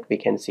so that we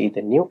can see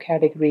the new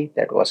category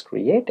that was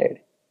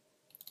created.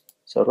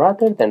 So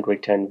rather than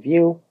return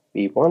view,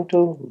 we want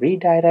to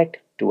redirect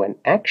to an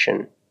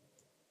action.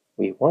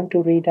 We want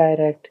to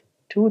redirect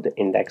to the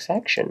index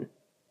action.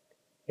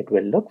 It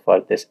will look for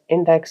this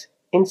index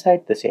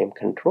inside the same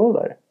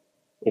controller.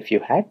 If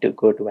you had to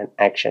go to an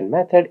action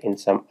method in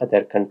some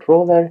other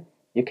controller,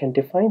 you can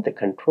define the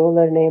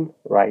controller name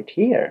right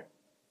here.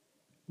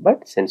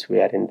 But since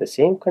we are in the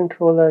same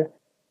controller,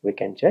 we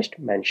can just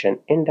mention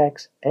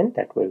index and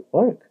that will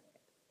work.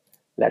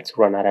 Let's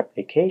run our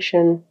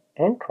application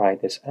and try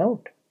this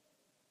out.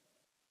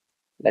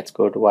 Let's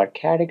go to our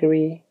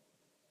category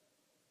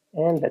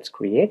and let's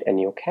create a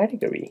new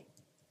category.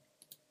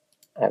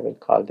 I will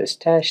call this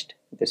test,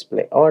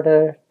 display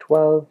order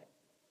 12,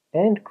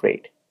 and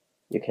great.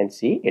 You can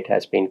see it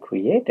has been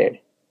created.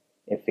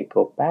 If we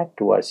go back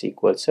to our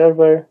SQL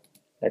Server,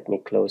 let me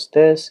close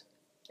this,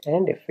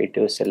 and if we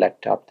do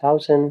select top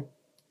 1000,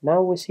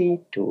 now we see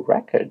 2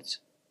 records.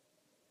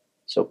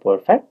 So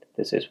perfect,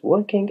 this is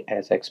working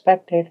as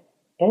expected,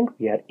 and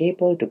we are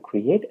able to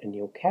create a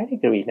new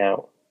category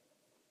now.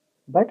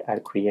 But our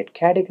create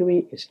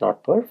category is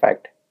not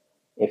perfect.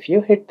 If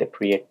you hit the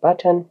create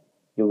button,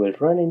 you will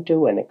run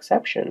into an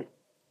exception.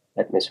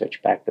 Let me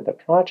switch back to the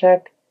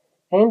project,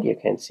 and you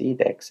can see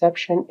the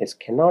exception is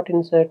cannot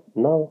insert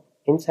null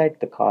inside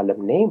the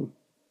column name.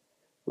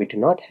 We do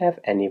not have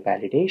any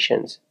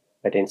validations,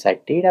 but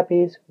inside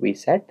database we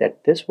said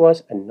that this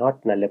was a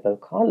not nullable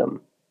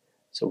column.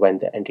 So when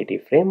the entity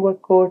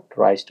framework code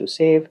tries to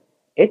save,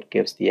 it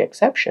gives the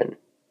exception.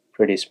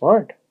 Pretty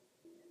smart.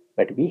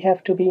 But we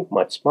have to be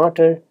much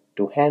smarter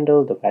to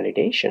handle the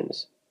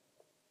validations.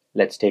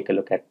 Let's take a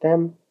look at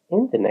them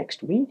in the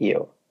next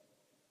video.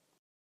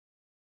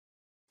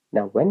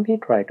 Now when we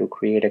try to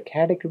create a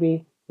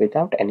category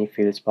without any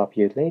fields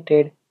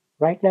populated,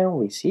 right now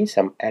we see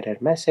some error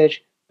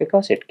message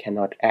because it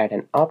cannot add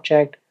an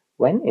object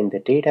when in the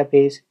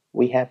database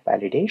we have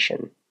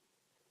validation.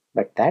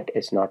 But that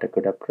is not a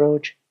good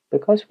approach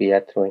because we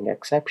are throwing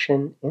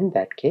exception in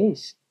that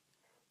case.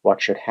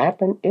 What should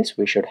happen is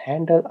we should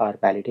handle our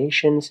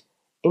validations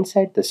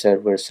inside the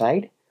server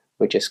side,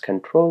 which is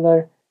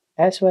controller,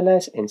 as well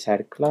as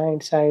inside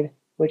client side,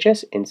 which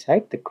is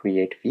inside the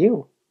create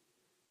view.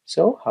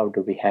 So how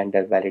do we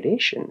handle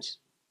validations?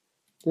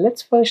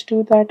 Let's first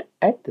do that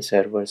at the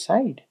server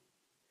side.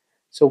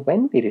 So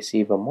when we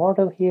receive a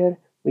model here,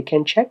 we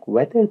can check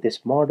whether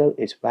this model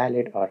is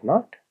valid or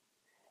not.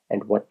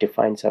 And what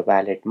defines a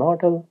valid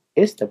model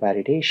is the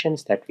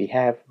validations that we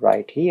have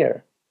right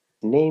here.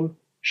 Name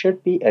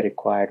should be a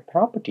required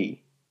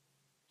property.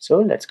 So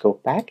let's go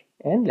back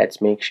and let's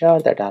make sure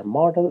that our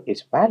model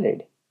is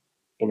valid.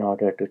 In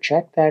order to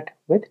check that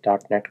with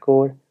 .NET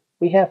Core,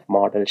 we have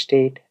model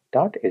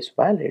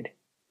state.isValid.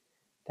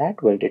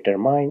 That will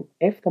determine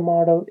if the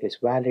model is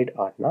valid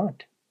or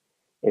not.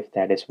 If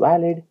that is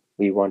valid,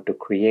 we want to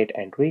create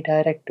and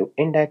redirect to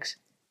index.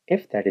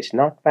 If that is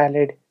not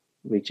valid,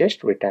 we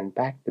just return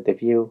back to the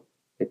view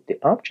with the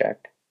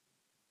object.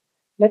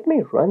 Let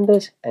me run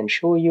this and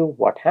show you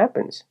what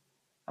happens.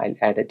 I'll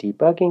add a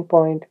debugging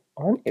point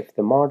on if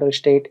the model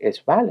state is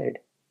valid.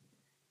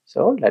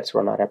 So let's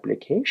run our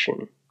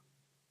application.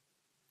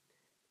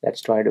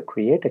 Let's try to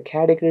create a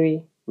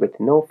category with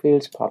no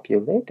fields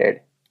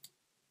populated.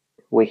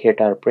 We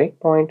hit our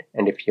breakpoint,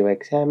 and if you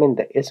examine,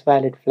 the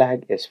isValid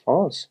flag is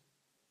false.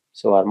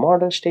 So our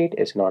model state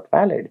is not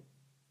valid.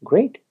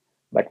 Great.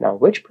 But now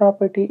which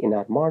property in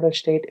our model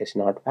state is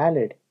not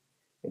valid?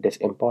 It is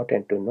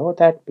important to know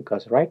that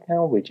because right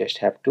now we just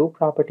have 2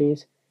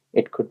 properties.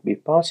 It could be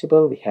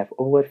possible we have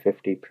over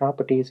 50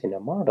 properties in a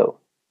model.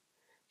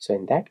 So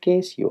in that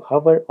case, you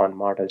hover on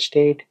model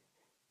state,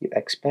 you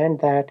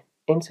expand that.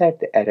 Inside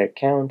the error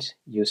counts,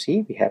 you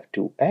see we have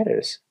 2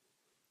 errors.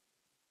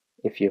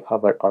 If you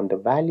hover on the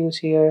values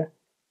here,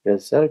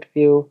 result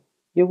view,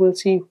 you will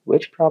see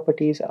which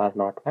properties are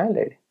not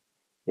valid.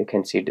 You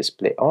can see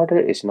display order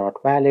is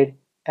not valid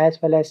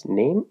as well as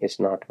name is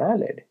not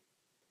valid.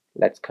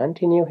 Let's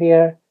continue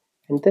here,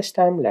 and this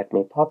time let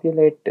me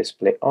populate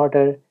display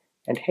order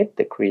and hit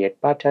the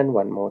create button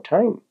one more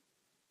time.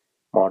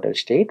 Model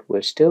state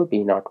will still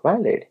be not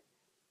valid,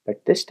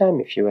 but this time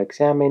if you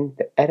examine,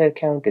 the error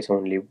count is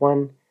only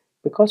 1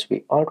 because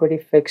we already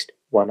fixed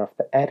one of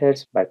the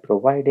errors by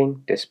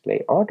providing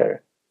display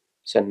order.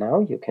 So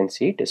now you can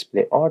see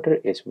display order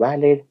is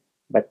valid,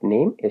 but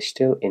name is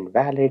still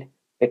invalid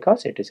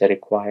because it is a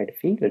required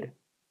field.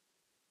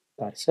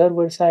 Our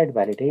server-side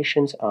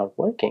validations are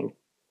working,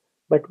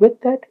 but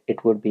with that,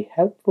 it would be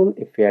helpful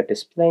if we are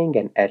displaying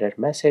an error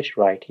message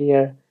right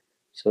here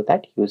so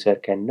that user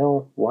can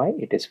know why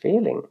it is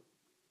failing.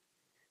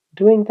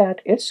 Doing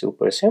that is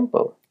super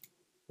simple.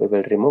 We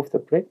will remove the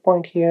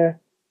breakpoint here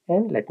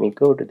and let me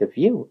go to the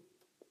view.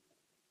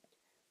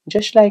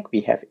 Just like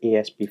we have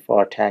ASP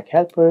for tag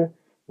helper,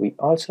 we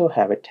also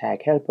have a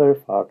tag helper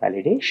for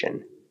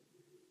validation.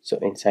 So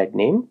inside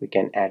name, we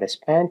can add a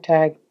span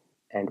tag,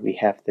 and we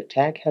have the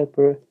tag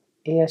helper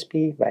ASP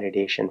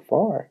validation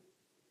for.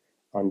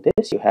 On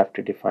this, you have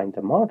to define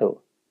the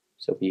model.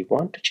 So we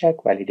want to check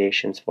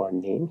validations for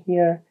name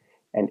here,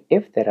 and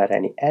if there are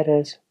any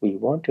errors, we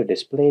want to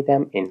display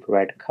them in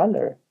red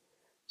color.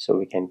 So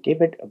we can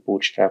give it a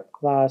bootstrap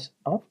class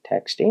of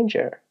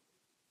TextDanger.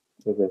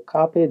 We will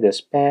copy the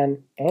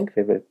span and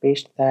we will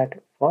paste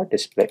that for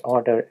display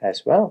order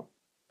as well.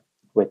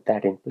 With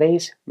that in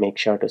place, make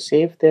sure to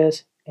save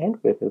this and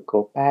we will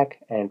go back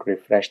and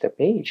refresh the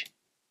page.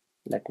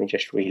 Let me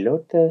just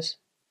reload this.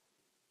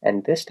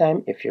 And this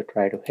time, if you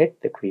try to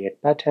hit the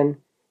create button,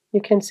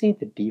 you can see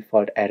the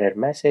default error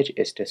message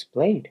is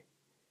displayed.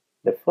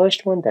 The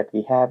first one that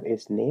we have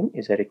is name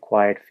is a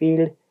required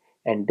field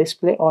and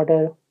display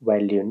order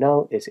value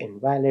null is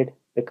invalid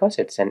because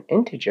it's an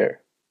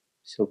integer.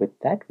 So with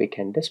that, we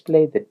can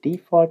display the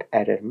default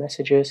error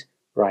messages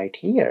right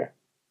here.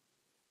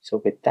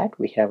 So with that,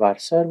 we have our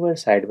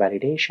server-side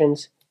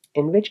validations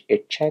in which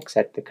it checks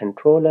at the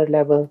controller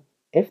level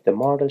if the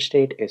model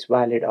state is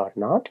valid or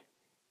not.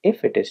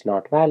 If it is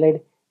not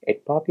valid,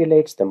 it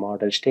populates the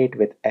model state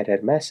with error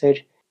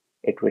message,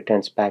 it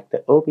returns back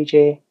the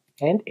obj,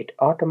 and it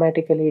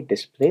automatically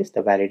displays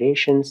the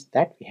validations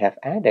that we have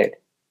added.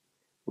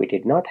 We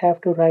did not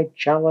have to write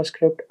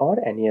JavaScript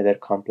or any other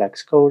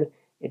complex code.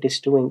 It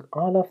is doing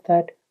all of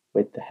that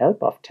with the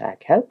help of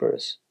tag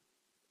helpers.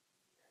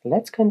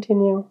 Let's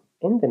continue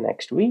in the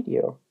next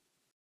video.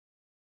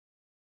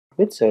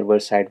 With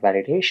server-side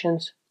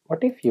validations,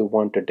 what if you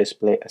want to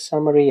display a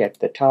summary at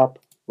the top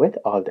with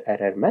all the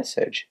error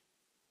message?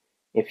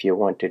 If you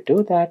want to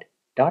do that,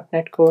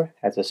 .NET Core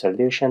has a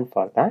solution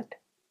for that.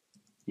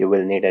 You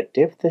will need a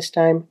div this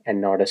time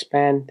and not a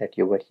span that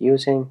you were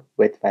using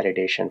with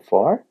validation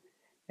for.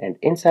 And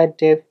inside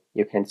div,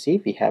 you can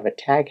see we have a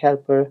tag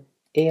helper,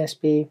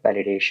 ASP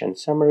validation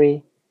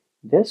summary.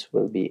 This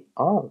will be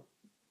all.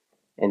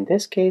 In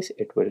this case,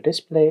 it will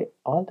display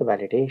all the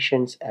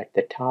validations at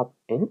the top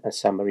in a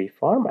summary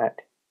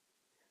format.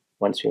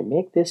 Once we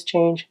make this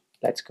change,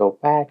 let's go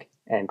back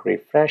and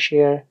refresh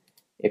here.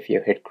 If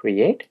you hit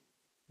create,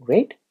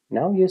 great,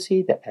 now you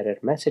see the error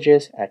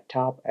messages at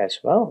top as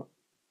well.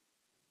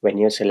 When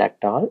you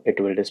select all, it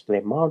will display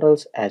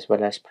models as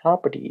well as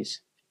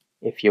properties.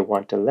 If you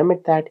want to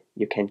limit that,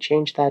 you can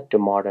change that to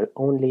model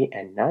only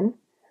and none.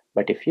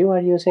 But if you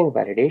are using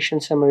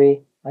validation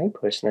summary, I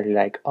personally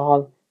like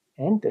all,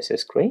 and this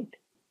is great.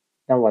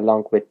 Now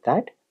along with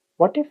that,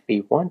 what if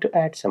we want to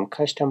add some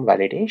custom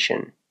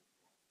validation?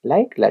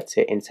 Like let's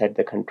say inside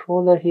the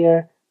controller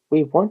here,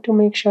 we want to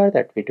make sure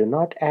that we do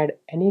not add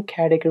any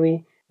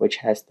category which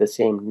has the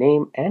same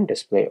name and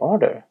display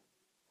order.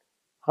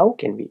 How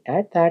can we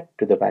add that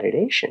to the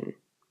validation?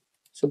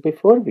 So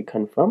before we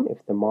confirm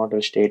if the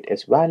model state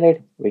is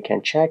valid, we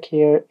can check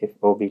here if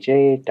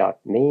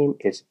obj.name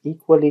is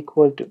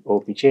equal to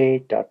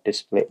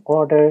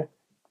obj.displayOrder.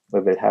 We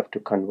will have to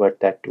convert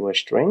that to a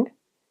string.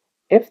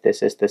 If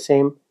this is the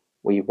same,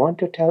 we want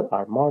to tell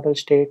our model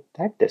state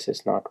that this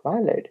is not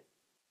valid.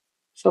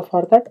 So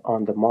for that,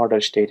 on the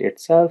model state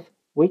itself,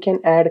 we can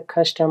add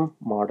custom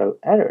model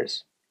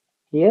errors.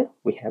 Here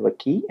we have a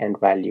key and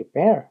value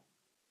pair.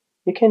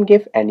 You can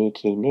give any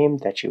key name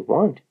that you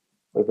want.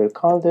 We will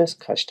call this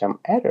custom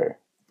error.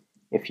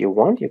 If you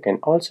want, you can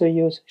also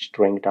use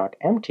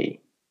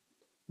string.empty.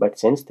 But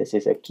since this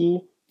is a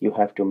key, you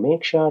have to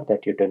make sure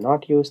that you do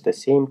not use the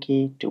same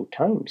key 2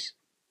 times.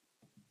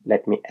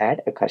 Let me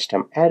add a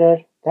custom error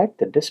that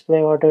the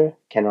display order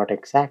cannot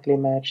exactly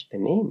match the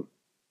name.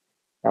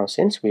 Now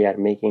since we are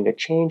making a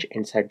change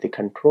inside the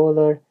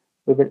controller,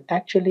 we will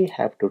actually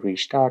have to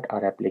restart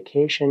our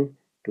application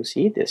to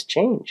see this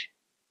change.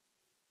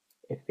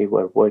 If we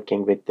were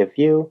working with the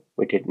view,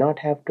 we did not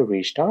have to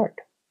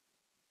restart.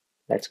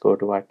 Let's go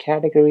to our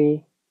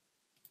category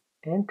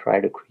and try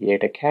to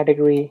create a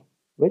category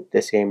with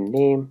the same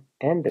name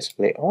and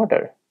display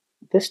order.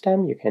 This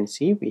time you can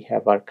see we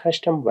have our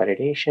custom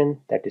validation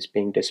that is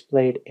being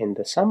displayed in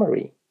the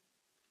summary.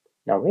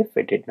 Now if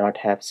we did not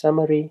have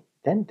summary,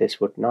 then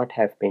this would not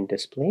have been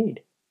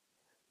displayed.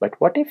 But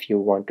what if you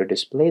want to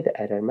display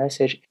the error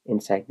message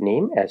inside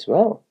name as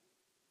well?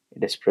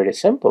 It is pretty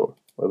simple.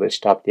 We will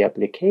stop the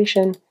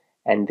application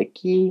and the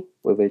key,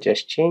 we will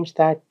just change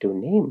that to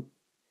name.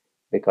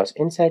 Because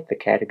inside the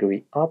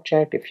category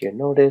object, if you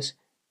notice,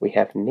 we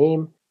have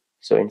name.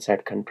 So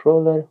inside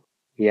controller,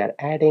 we are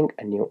adding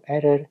a new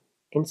error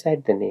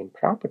inside the name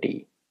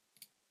property.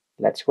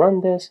 Let's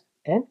run this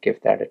and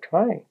give that a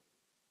try.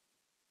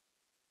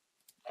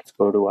 Let's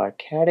go to our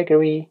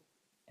category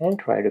and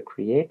try to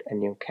create a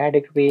new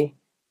category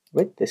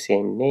with the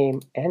same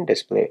name and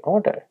display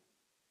order.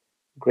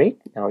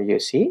 Great, now you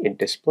see it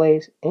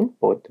displays in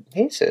both the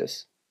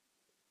places.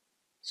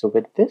 So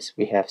with this,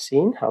 we have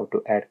seen how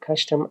to add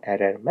custom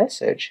error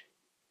message.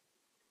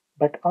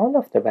 But all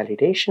of the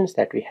validations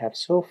that we have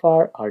so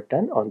far are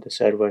done on the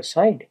server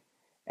side.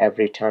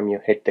 Every time you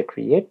hit the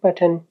create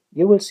button,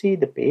 you will see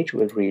the page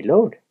will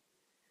reload.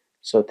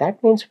 So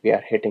that means we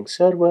are hitting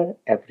server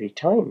every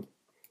time.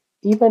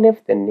 Even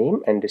if the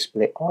name and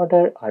display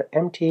order are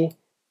empty,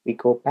 we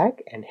go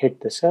back and hit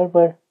the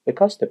server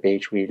because the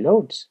page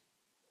reloads.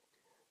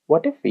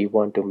 What if we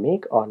want to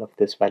make all of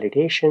these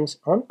validations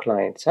on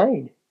client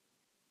side?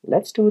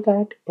 Let's do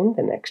that in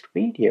the next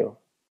video.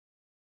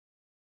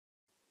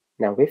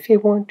 Now if you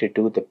want to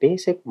do the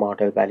basic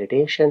model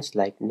validations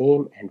like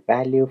name and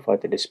value for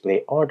the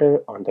display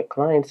order on the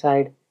client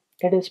side,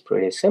 it is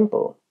pretty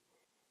simple.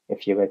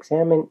 If you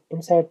examine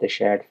inside the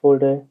shared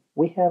folder,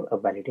 we have a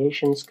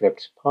validation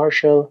scripts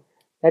partial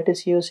that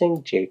is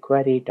using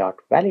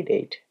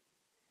jQuery.validate.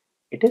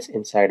 It is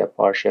inside a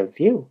partial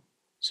view,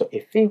 so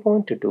if we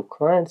want to do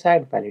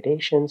client-side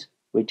validations,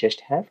 we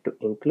just have to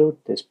include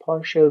this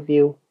partial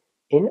view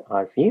in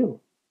our view.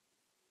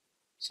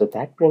 So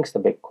that brings the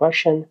big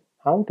question,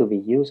 how do we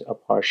use a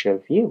partial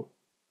view?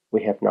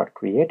 We have not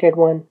created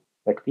one,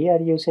 but we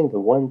are using the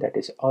one that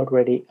is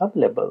already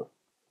available.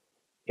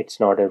 It's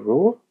not a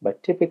rule,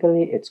 but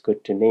typically it's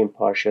good to name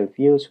partial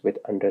views with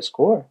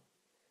underscore.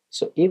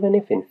 So even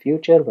if in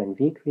future when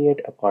we create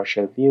a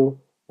partial view,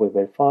 we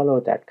will follow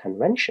that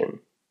convention.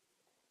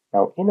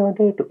 Now in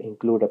order to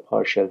include a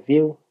partial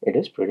view, it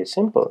is pretty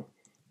simple.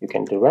 You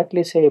can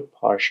directly say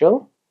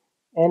partial,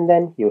 and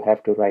then you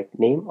have to write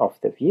name of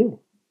the view.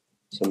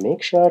 So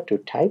make sure to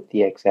type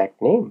the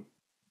exact name.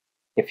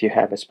 If you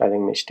have a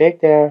spelling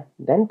mistake there,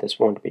 then this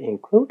won't be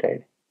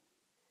included.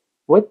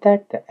 With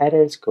that, the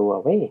errors go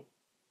away.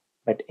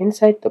 But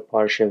inside the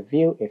partial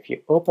view, if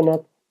you open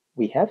up,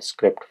 we have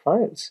script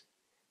files.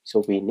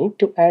 So we need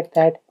to add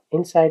that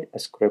inside a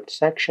script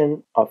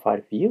section of our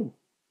view.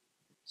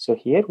 So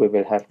here we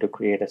will have to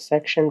create a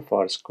section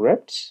for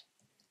scripts.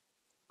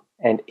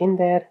 And in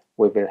there,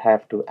 we will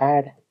have to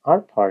add our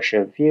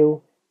partial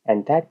view,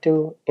 and that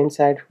too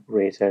inside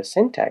Razor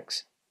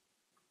syntax.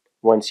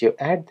 Once you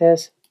add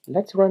this,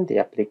 let's run the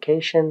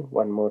application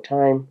one more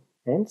time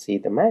and see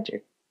the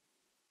magic.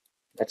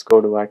 Let's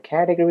go to our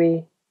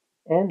category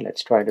and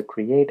let's try to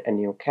create a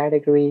new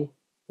category.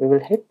 We will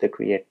hit the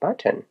create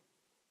button.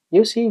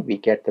 You see we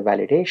get the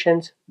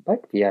validations,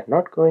 but we are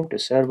not going to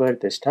server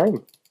this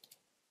time.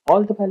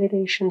 All the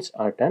validations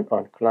are done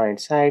on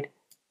client side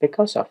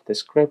because of the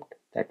script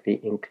that we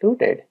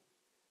included.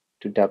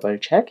 To double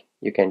check,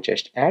 you can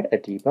just add a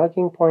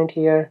debugging point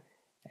here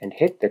and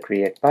hit the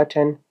create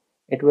button.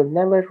 It will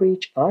never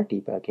reach our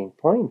debugging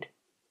point.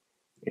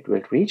 It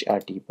will reach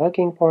our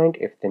debugging point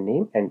if the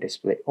name and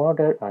display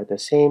order are the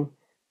same,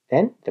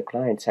 then the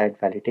client-side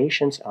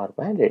validations are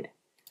valid.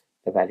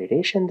 The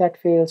validation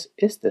that fails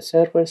is the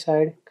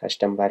server-side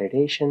custom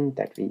validation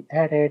that we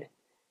added.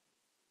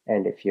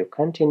 And if you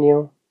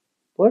continue,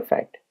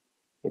 perfect.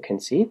 You can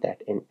see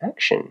that in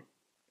action.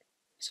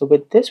 So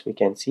with this, we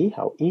can see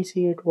how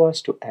easy it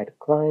was to add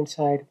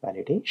client-side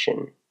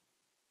validation.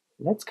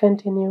 Let's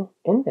continue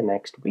in the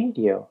next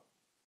video.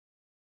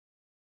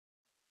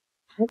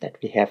 Now that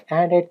we have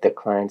added the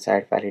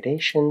client-side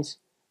validations,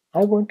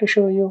 I want to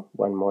show you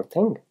one more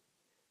thing.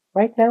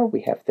 Right now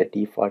we have the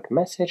default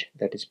message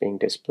that is being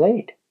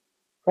displayed.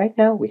 On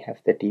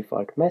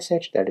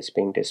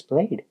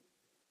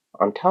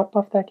top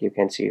of that, you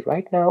can see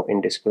right now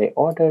in display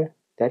order,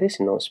 there is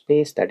no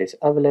space that is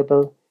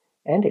available,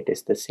 and it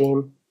is the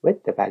same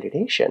with the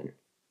validation.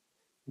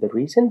 The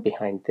reason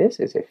behind this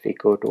is if we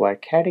go to our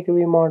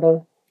category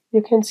model,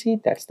 you can see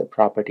that's the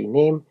property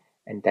name,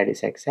 and that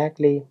is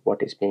exactly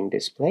what is being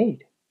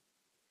displayed.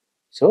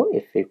 So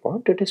if we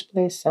want to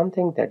display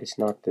something that is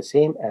not the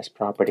same as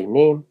property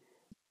name,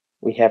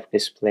 we have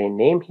display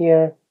name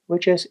here,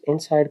 which is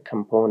inside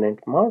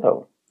component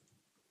model.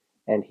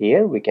 And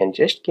here we can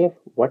just give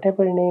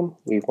whatever name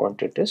we want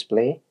to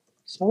display.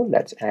 So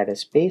let's add a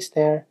space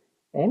there,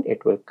 and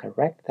it will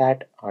correct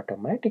that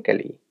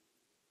automatically.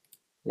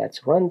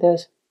 Let's run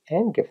this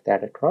and give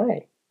that a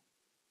try.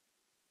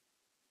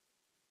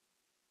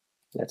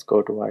 Let's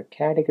go to our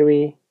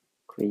category,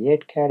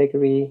 create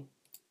category,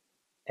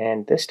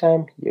 and this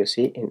time you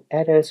see in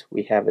errors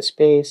we have a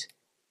space,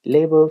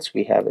 labels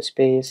we have a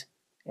space,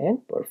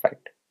 and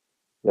perfect.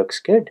 Looks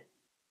good.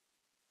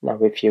 Now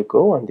if you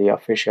go on the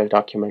official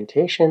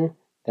documentation,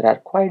 there are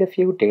quite a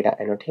few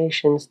data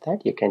annotations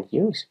that you can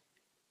use.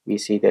 We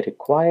see the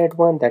required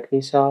one that we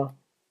saw.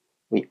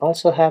 We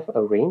also have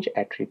a range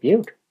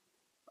attribute.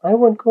 I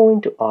won't go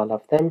into all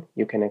of them.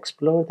 You can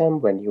explore them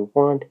when you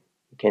want.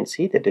 You can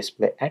see the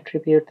display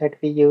attribute that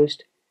we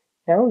used.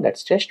 Now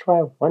let's just try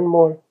one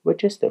more,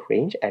 which is the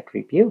range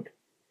attribute.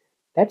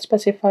 That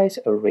specifies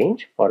a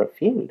range for a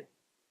field.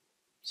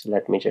 So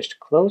let me just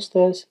close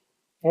this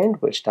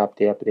and we'll stop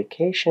the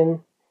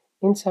application.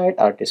 Inside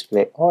our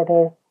display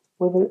order,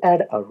 we will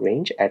add a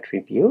range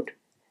attribute.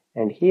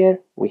 And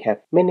here we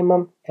have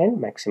minimum and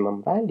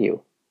maximum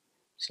value.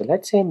 So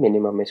let's say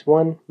minimum is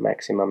 1,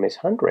 maximum is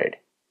 100.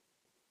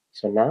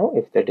 So now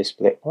if the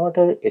display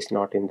order is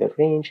not in the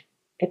range,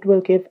 it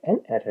will give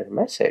an error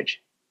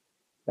message.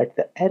 But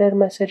the error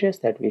messages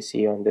that we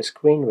see on the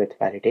screen with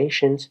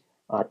validations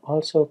are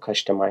also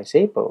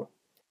customizable.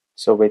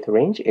 So with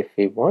range, if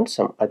we want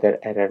some other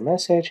error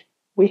message,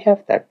 we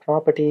have that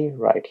property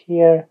right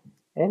here,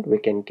 and we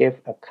can give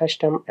a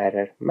custom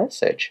error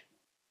message.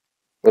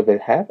 We will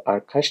have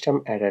our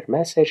custom error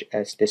message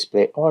as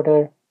display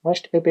order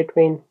must be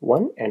between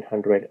 1 and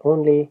 100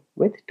 only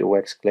with 2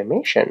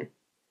 exclamation.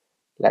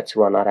 Let's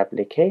run our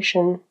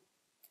application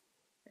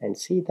and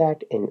see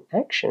that in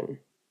action.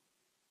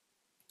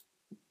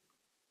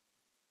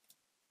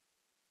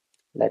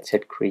 Let's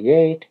hit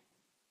create.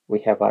 We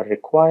have our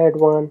required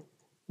one.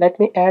 Let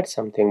me add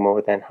something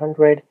more than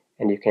 100,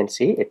 and you can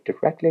see it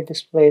directly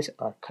displays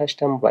our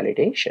custom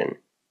validation.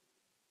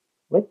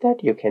 With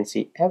that, you can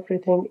see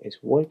everything is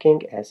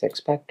working as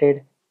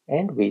expected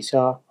and we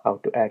saw how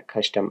to add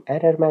custom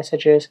error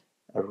messages,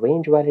 a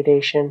range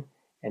validation,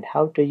 and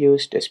how to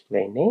use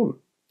display name.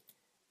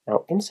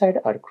 Now inside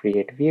our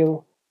create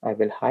view, I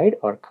will hide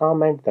or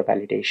comment the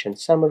validation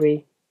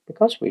summary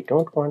because we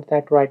don't want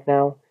that right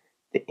now.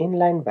 The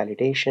inline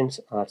validations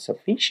are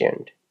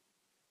sufficient.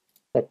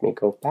 Let me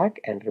go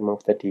back and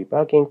remove the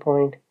debugging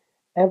point.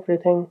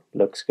 Everything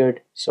looks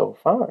good so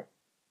far.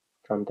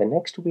 From the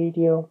next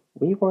video,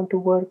 we want to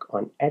work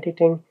on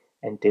editing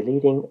and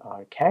deleting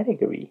our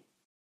category.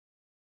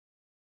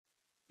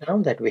 Now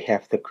that we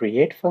have the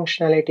create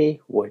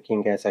functionality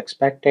working as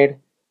expected,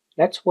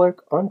 let's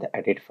work on the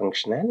edit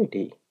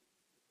functionality.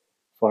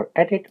 For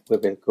edit, we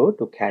will go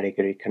to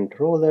category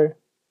controller,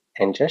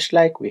 and just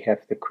like we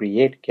have the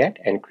create get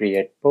and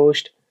create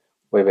post,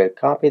 we will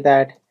copy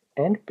that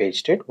and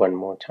paste it one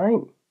more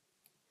time.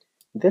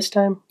 This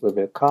time we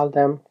will call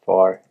them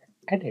for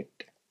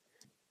edit.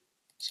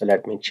 So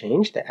let me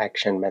change the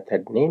action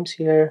method names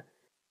here.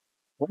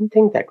 One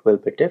thing that will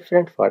be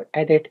different for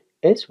edit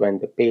is when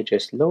the page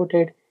is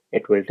loaded,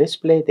 it will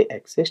display the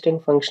existing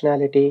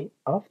functionality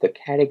of the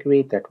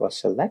category that was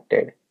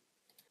selected.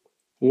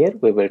 Here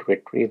we will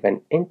retrieve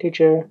an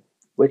integer,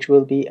 which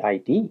will be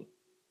ID.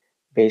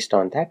 Based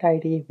on that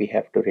ID, we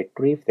have to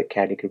retrieve the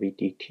category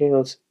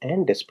details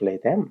and display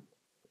them.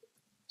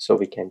 So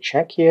we can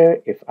check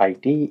here if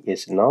ID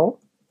is null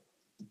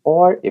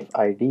or if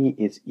ID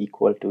is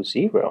equal to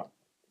 0.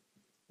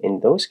 In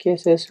those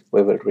cases,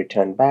 we will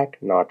return back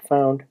not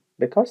found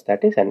because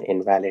that is an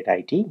invalid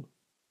ID.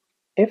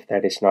 If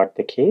that is not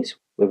the case,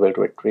 we will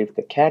retrieve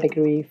the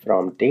category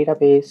from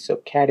database, so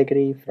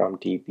category from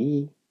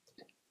DB,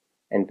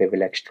 and we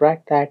will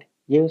extract that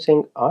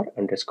using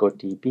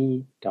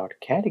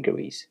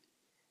r_db.categories.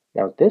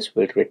 Now this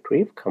will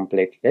retrieve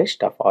complete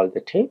list of all the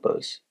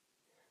tables.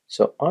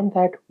 So on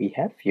that, we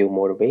have few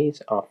more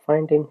ways of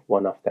finding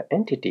one of the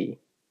entity.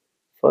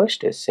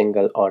 First is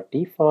single or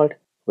default,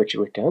 which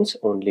returns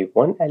only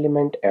one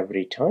element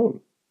every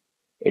time.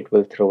 It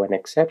will throw an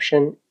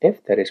exception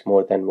if there is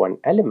more than one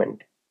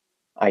element.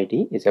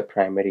 ID is a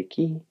primary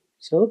key,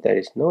 so there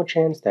is no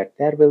chance that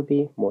there will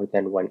be more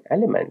than one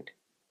element.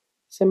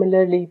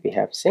 Similarly, we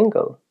have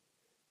single.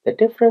 The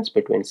difference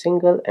between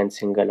single and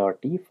single or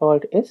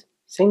default is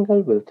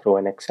single will throw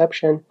an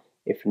exception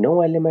if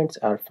no elements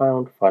are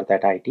found for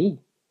that ID,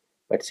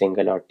 but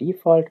single or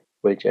default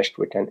will just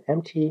return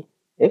empty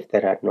if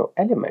there are no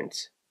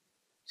elements.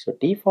 So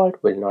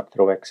default will not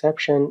throw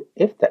exception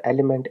if the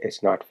element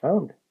is not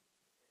found.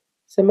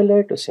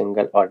 Similar to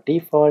single or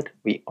default,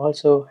 we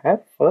also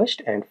have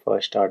first and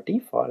first or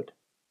default.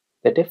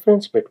 The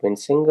difference between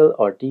single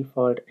or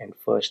default and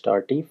first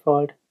or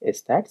default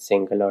is that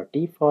single or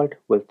default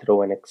will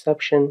throw an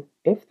exception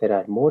if there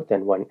are more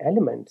than one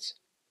elements.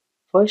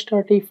 First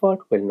or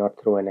default will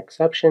not throw an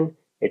exception,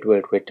 it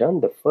will return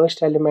the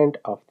first element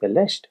of the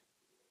list.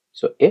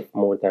 So if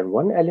more than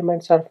one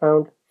elements are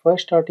found,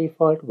 first or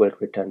default will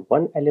return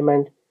one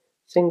element,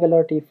 single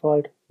or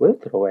default will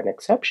throw an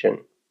exception.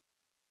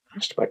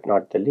 Last but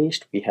not the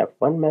least, we have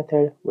one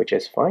method which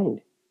is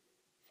find.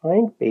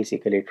 Find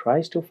basically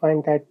tries to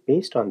find that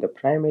based on the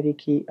primary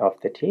key of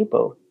the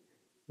table.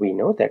 We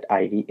know that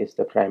ID is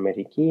the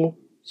primary key,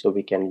 so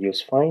we can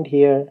use find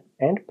here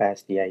and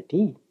pass the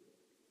ID.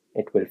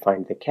 It will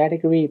find the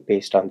category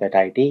based on that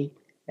ID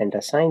and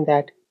assign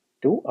that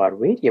to our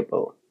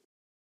variable.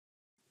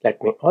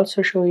 Let me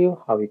also show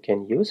you how you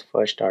can use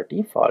first or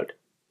default.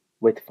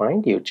 With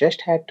find, you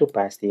just had to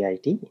pass the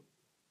ID.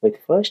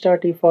 With first or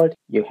default,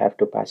 you have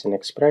to pass an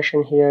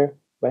expression here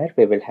where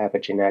we will have a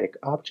generic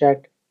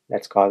object.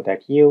 Let's call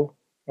that u,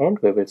 and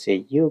we will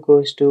say u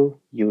goes to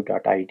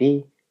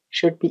u.id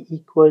should be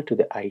equal to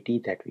the ID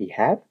that we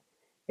have.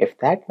 If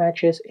that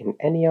matches in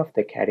any of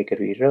the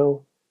category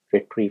row,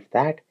 retrieve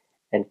that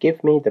and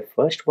give me the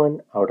first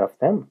one out of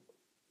them.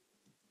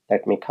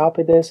 Let me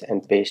copy this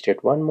and paste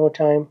it one more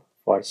time.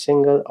 For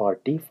single or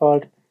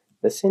default,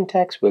 the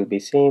syntax will be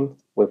same.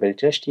 We will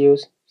just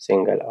use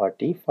single or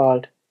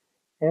default,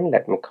 and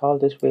let me call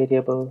this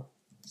variable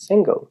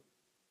single.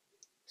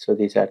 So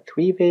these are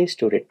three ways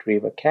to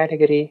retrieve a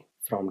category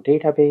from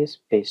database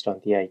based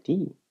on the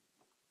ID.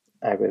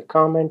 I will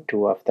comment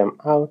two of them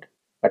out,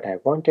 but I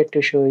wanted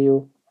to show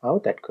you how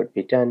that could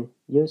be done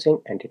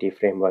using Entity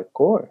Framework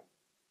Core.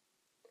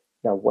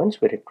 Now once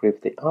we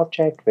retrieve the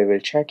object, we will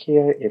check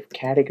here if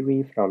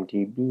category from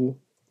DB.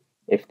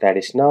 If that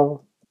is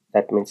null,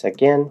 that means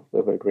again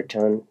we will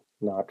return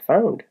not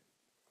found.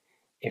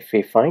 If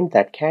we find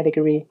that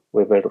category,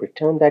 we will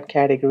return that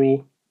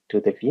category to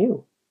the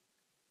view.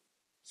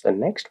 So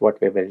next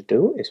what we will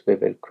do is we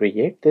will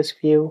create this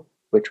view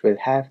which will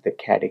have the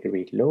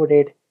category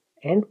loaded,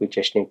 and we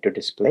just need to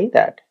display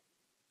that.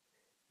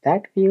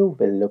 That view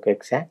will look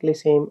exactly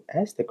same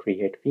as the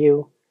create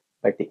view,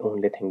 but the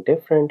only thing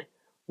different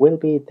will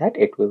be that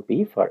it will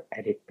be for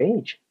edit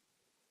page.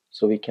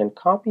 So we can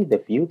copy the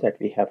view that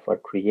we have for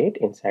create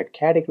inside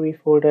category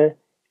folder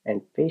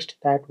and paste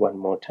that one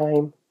more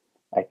time.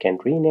 I can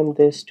rename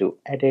this to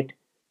edit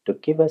to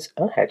give us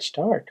a head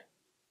start.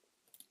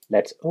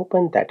 Let's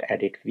open that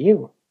edit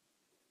view.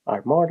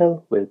 Our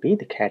model will be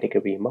the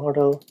category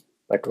model,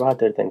 but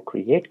rather than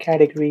create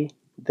category,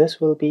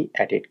 this will be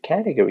edit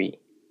category.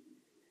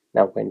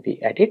 Now when we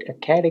edit a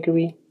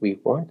category, we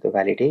want the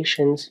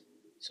validations,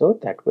 so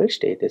that will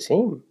stay the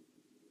same.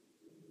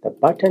 The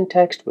button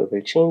text, we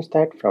will change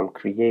that from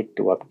create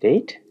to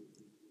update,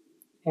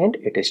 and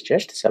it is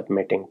just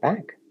submitting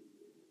back.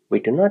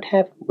 We do not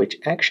have which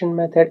action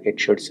method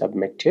it should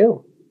submit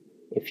to.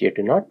 If you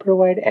do not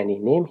provide any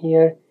name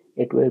here,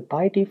 it will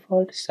by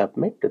default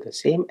submit to the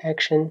same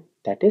action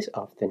that is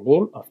of the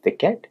name of the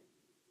get.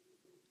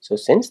 So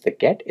since the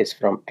get is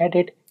from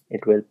edit,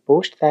 it will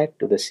post that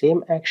to the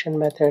same action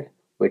method,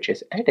 which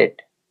is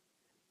edit.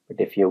 But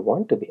if you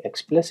want to be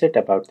explicit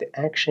about the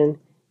action,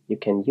 you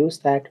can use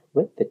that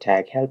with the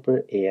tag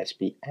helper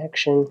ASP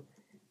action,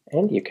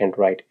 and you can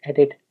write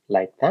edit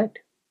like that.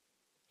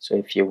 So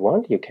if you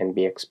want, you can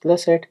be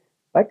explicit,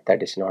 but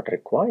that is not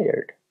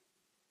required.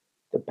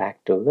 The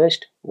back to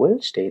list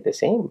will stay the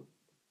same.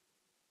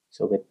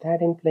 So with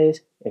that in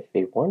place, if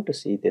we want to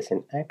see this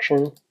in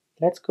action,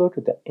 let's go to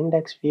the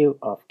index view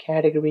of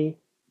category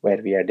where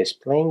we are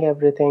displaying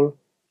everything.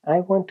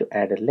 I want to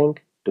add a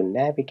link to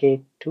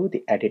navigate to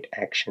the edit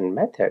action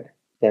method.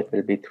 There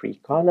will be 3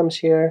 columns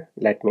here.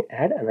 Let me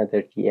add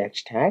another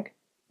TH tag,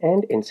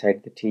 and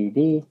inside the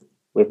TD,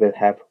 we will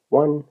have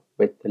one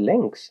with the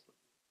links.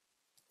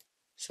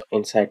 So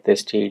inside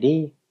this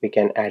TD, we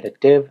can add a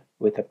div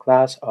with a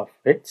class of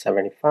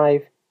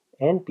width75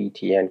 and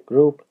btn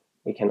group.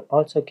 We can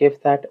also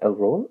give that a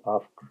role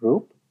of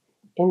group.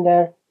 In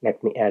there,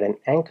 let me add an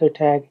anchor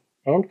tag,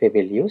 and we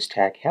will use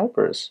tag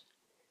helpers.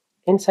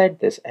 Inside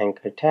this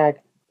anchor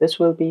tag, this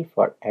will be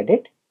for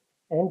edit,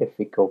 and if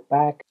we go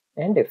back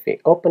and if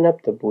we open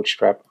up the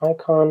bootstrap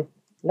icon,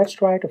 let's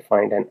try to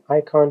find an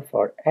icon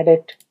for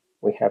edit.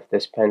 We have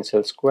this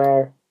pencil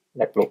square.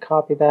 Let me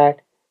copy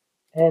that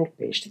and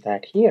paste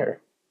that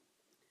here.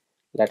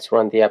 Let's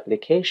run the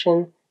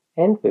application,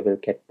 and we will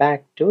get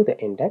back to the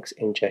index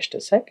in just a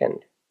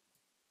second.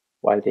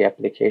 While the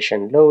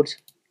application loads,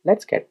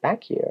 let's get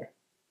back here.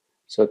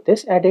 So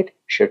this edit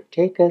should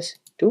take us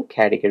to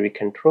category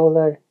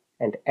controller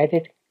and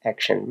edit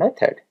action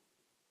method.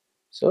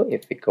 So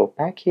if we go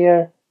back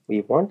here,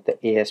 we want the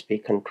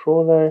ASP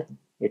controller.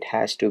 It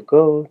has to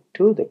go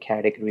to the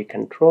category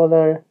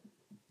controller.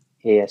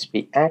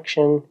 ASP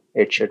action,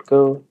 it should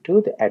go to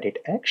the edit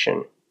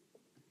action.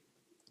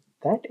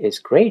 That is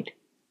great.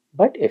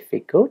 But if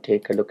we go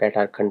take a look at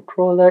our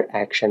controller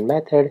action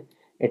method,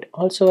 it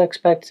also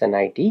expects an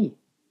ID.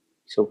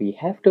 So we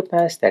have to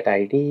pass that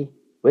ID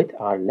with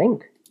our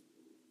link.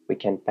 We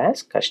can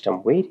pass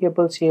custom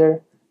variables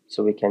here.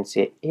 So we can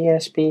say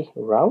ASP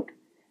route,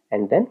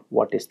 and then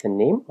what is the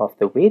name of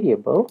the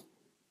variable?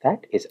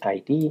 That is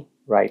ID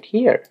right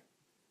here.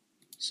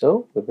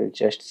 So we will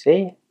just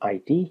say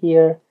ID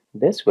here.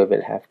 This we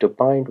will have to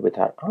bind with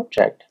our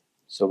object.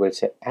 So we'll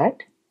say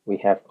we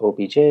have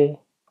obj.id.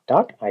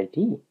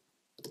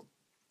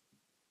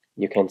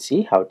 You can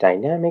see how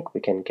dynamic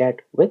we can get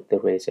with the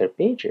Razor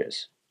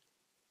pages.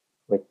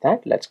 With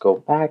that, let's go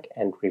back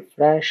and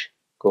refresh,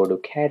 go to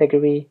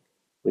category.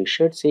 We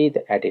should see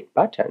the edit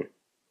button.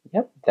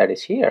 Yep, that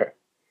is here.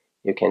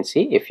 You can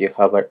see if you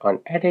hover on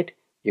edit,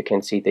 you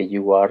can see the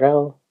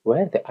URL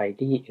where the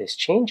ID is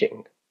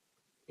changing.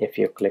 If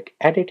you click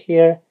edit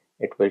here,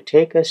 it will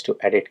take us to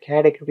edit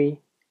category,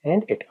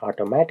 and it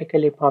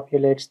automatically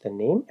populates the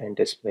name and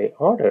display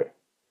order.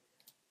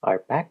 Our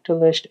back to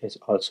list is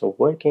also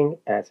working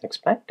as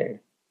expected.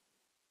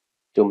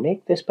 To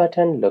make this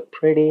button look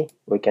pretty,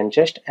 we can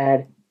just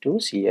add 2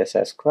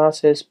 CSS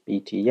classes,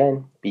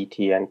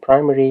 btn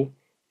primary,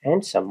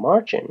 and some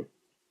margin.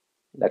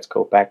 Let's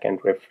go back and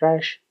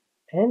refresh,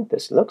 and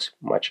this looks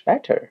much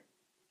better.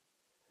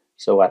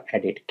 So our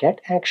edit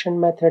get action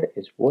method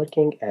is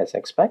working as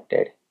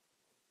expected.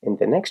 In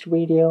the next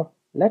video,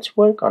 let's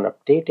work on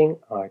updating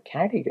our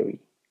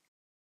category.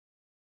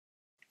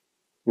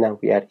 Now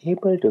we are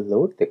able to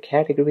load the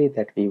category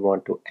that we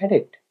want to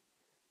edit.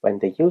 When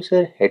the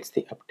user hits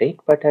the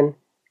update button,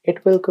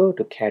 it will go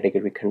to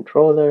category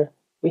controller.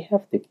 We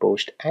have the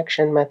post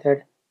action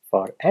method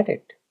for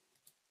edit.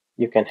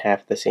 You can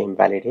have the same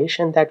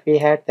validation that we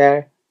had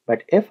there,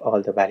 but if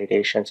all the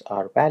validations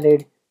are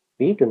valid,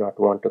 we do not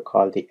want to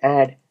call the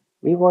add.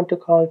 We want to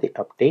call the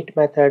update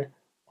method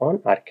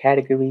on our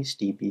categories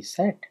DB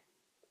set.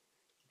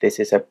 This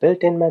is a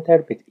built-in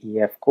method with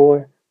EF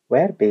core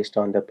where based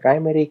on the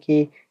primary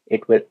key,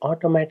 it will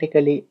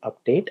automatically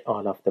update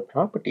all of the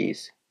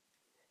properties.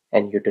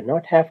 And you do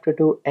not have to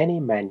do any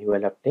manual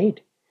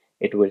update.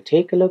 It will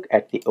take a look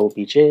at the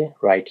OBJ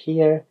right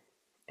here,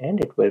 and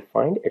it will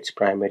find its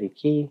primary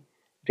key,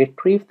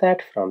 retrieve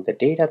that from the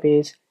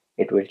database.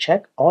 It will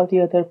check all the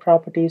other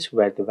properties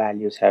where the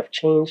values have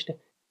changed,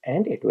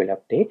 and it will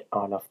update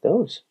all of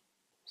those.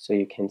 So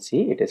you can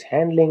see it is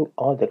handling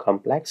all the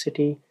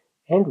complexity,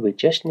 and we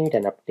just need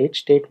an update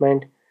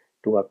statement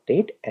to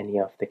update any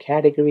of the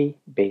category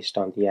based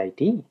on the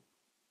ID.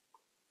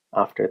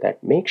 After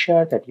that, make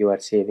sure that you are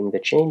saving the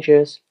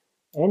changes,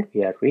 and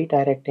we are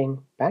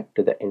redirecting back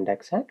to the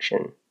index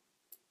action.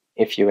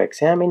 If you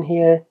examine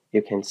here,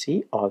 you can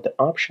see all the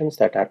options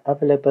that are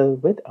available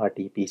with our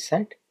DB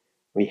set.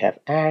 We have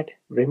add,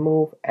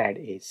 remove, add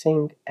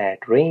async,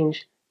 add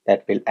range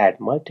that will add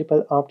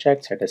multiple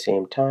objects at the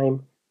same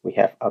time. We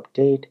have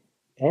update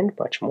and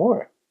much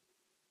more.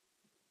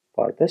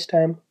 For this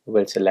time, we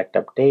will select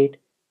update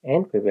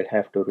and we will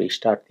have to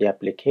restart the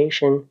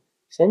application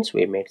since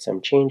we made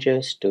some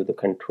changes to the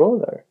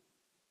controller.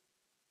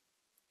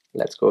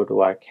 Let's go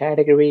to our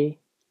category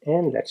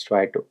and let's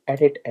try to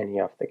edit any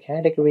of the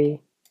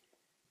category.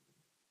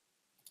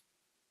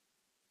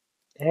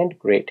 And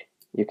great,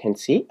 you can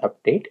see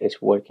update is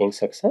working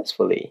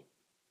successfully.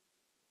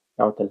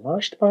 Now the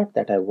last part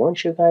that I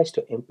want you guys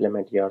to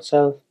implement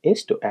yourself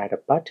is to add a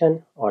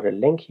button or a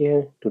link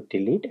here to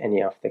delete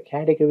any of the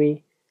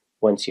category.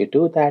 Once you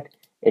do that,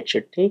 it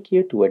should take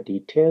you to a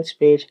details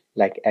page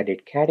like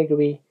edit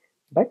category,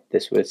 but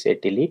this will say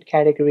delete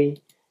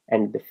category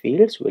and the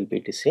fields will be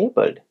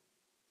disabled.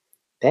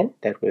 Then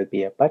there will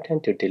be a button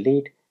to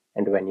delete,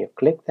 and when you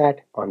click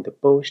that on the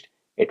post,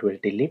 it will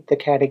delete the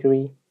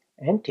category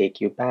and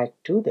take you back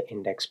to the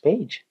index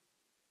page.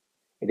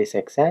 It is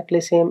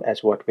exactly same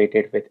as what we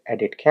did with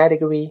edit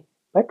category,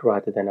 but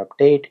rather than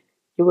update,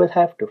 you will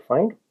have to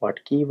find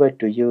what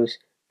keyword to use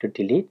to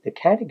delete the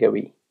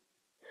category.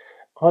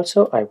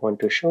 Also, I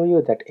want to show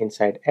you that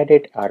inside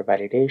edit, our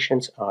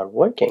validations are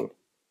working.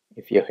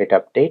 If you hit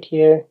update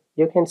here,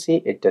 you can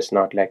see it does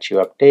not let you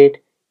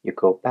update. You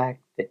go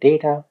back, the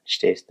data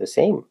stays the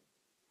same.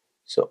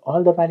 So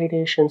all the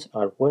validations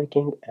are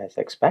working as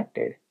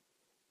expected.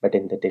 But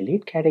in the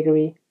delete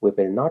category, we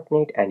will not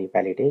need any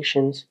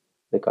validations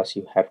because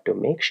you have to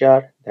make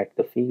sure that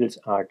the fields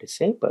are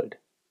disabled.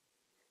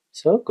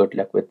 So good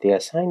luck with the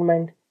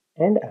assignment,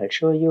 and I'll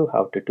show you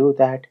how to do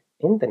that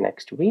in the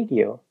next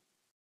video.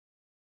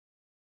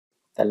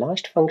 The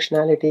last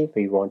functionality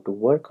we want to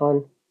work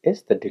on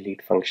is the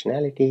delete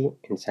functionality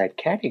inside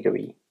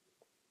category.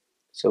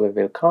 So we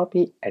will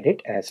copy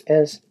edit as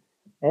is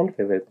and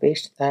we will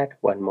paste that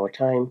one more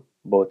time,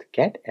 both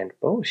get and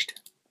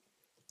post.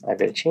 I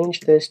will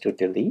change this to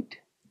delete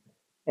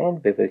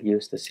and we will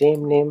use the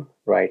same name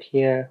right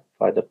here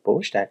for the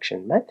post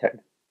action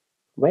method.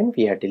 When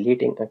we are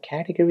deleting a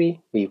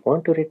category, we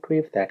want to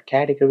retrieve that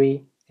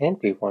category and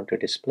we want to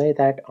display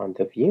that on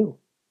the view.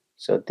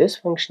 So this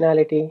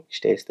functionality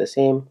stays the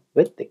same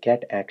with the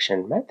get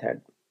action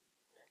method.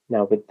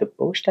 Now with the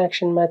post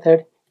action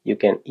method, you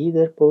can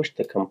either post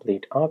the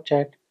complete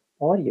object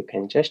or you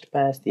can just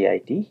pass the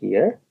ID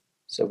here.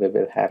 So we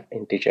will have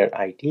integer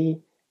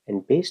ID,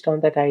 and based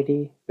on that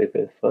ID, we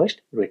will first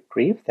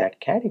retrieve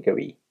that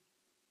category.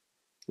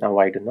 Now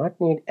I do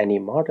not need any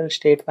model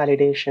state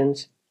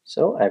validations,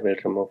 so I will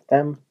remove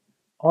them.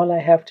 All I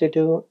have to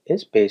do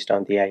is based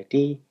on the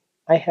ID,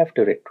 I have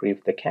to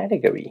retrieve the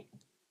category.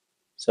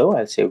 So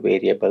I'll say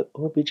variable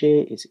obj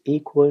is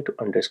equal to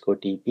underscore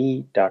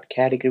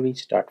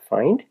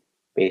db.categories.find.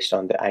 Based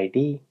on the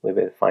ID, we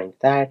will find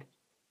that.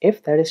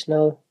 If that is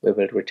null, we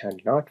will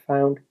return not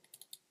found.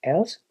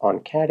 Else on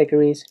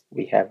categories,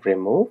 we have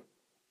remove,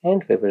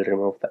 and we will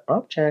remove the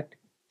object,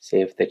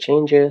 save the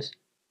changes,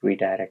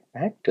 redirect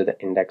back to the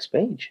index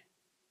page.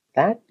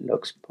 That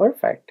looks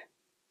perfect.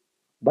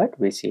 But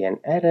we see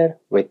an error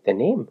with the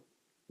name.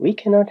 We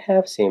cannot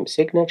have same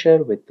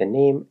signature with the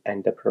name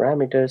and the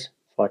parameters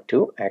for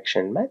two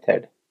action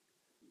method.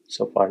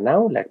 So for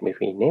now, let me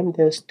rename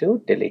this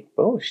to delete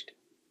post.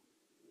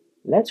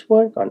 Let's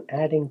work on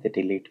adding the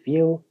delete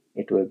view.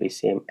 It will be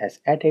same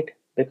as edit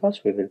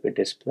because we will be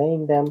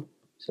displaying them.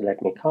 So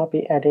let me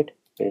copy edit,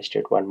 paste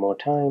it one more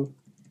time.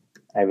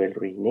 I will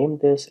rename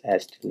this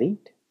as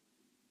delete.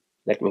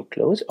 Let me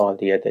close all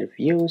the other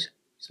views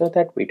so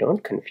that we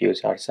don't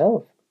confuse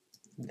ourselves.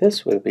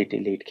 This will be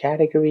delete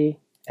category,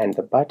 and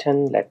the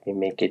button, let me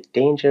make it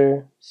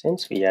danger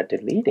since we are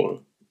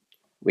deleting.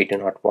 We do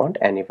not want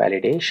any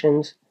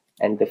validations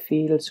and the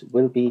fields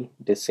will be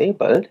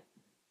disabled.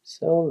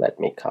 So let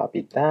me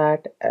copy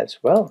that as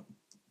well.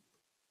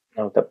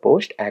 Now the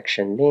post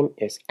action name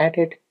is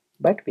edit,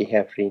 but we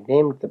have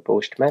renamed the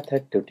post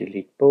method to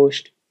delete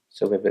post.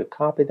 So we will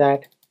copy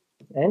that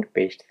and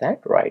paste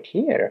that right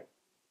here.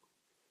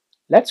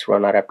 Let's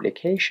run our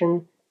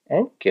application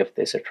and give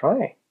this a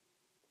try.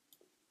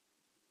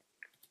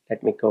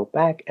 Let me go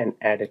back and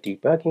add a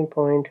debugging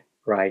point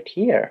right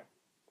here.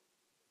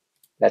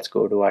 Let's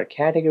go to our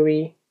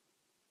category,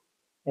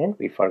 and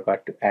we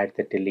forgot to add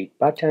the delete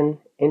button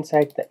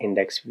inside the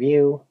index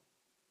view.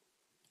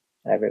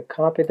 I will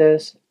copy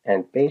this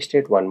and paste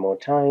it one more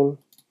time.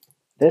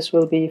 This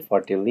will be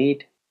for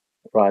delete.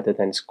 Rather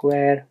than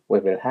square, we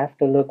will have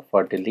to look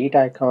for delete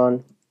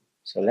icon.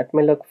 So let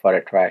me look for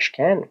a trash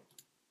can.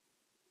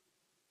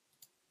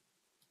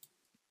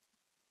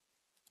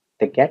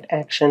 The get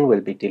action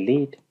will be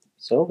delete,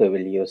 so we will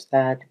use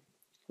that.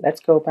 Let's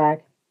go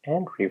back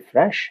and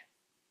refresh.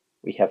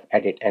 We have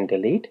edit and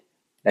delete.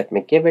 Let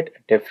me give it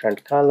a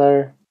different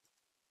color.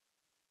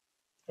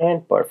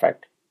 And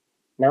perfect.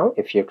 Now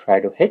if you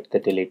try to hit the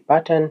delete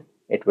button,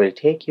 it will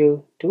take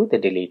you to the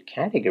delete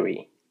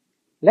category.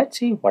 Let's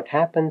see what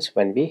happens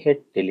when we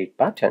hit delete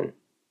button.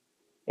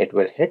 it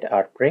will hit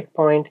our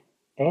breakpoint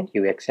and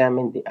you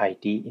examine the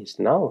ID is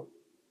null.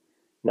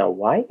 Now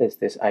why is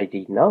this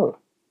ID null?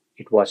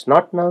 It was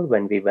not null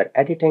when we were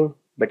editing,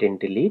 but in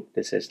delete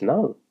this is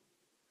null.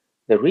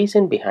 The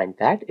reason behind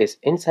that is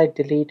inside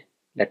delete.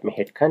 Let me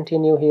hit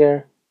continue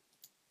here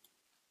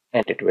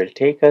and it will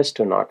take us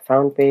to not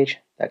found page.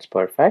 That's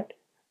perfect.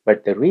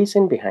 But the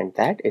reason behind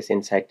that is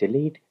inside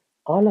delete,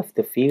 all of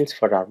the fields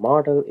for our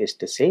model is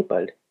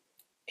disabled.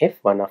 If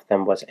one of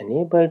them was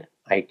enabled,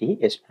 ID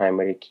is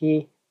primary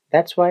key.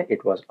 That's why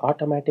it was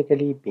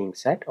automatically being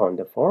set on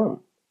the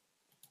form.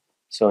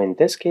 So in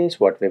this case,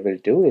 what we will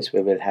do is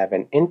we will have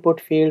an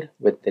input field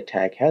with the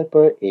tag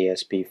helper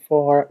ASP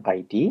for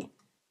ID.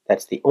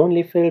 That's the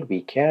only field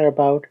we care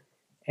about,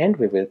 and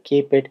we will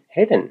keep it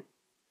hidden.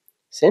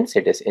 Since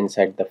it is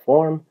inside the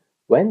form,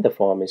 when the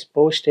form is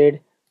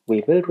posted,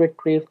 we will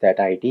retrieve that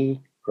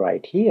ID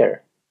right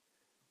here.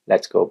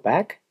 Let's go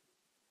back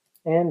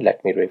and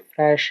let me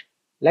refresh.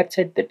 Let's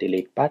hit the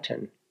delete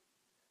button.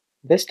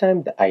 This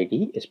time the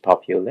ID is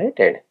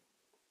populated.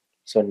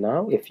 So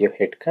now if you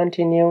hit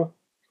continue,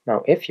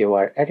 now if you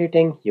are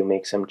editing, you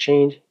make some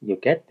change, you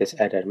get this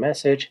error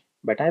message,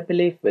 but I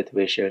believe with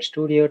Visual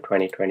Studio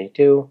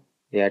 2022,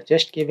 they are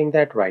just giving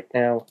that right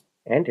now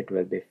and it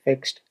will be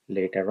fixed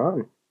later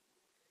on.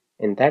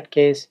 In that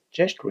case,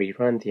 just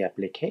rerun the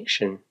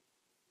application.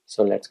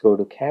 So let's go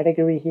to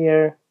category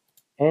here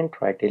and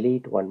try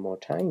delete one more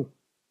time.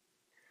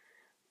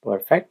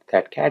 Perfect,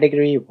 that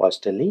category was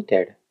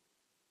deleted.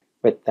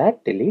 With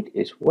that, delete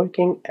is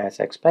working as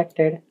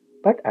expected,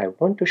 but I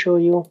want to show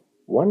you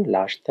one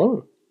last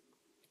thing.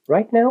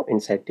 Right now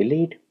inside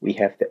delete, we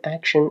have the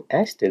action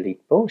as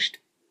delete post.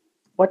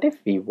 What if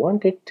we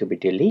want it to be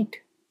delete?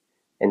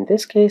 In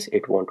this case,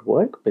 it won't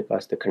work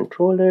because the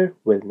controller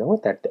will know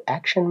that the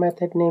action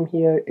method name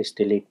here is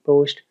delete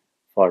post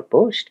for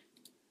post.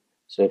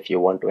 So if you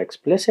want to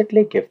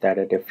explicitly give that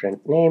a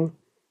different name,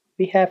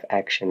 we have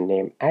action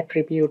name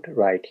attribute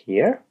right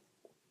here,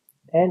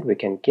 and we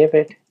can give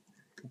it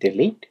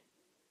delete.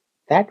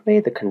 That way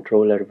the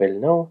controller will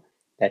know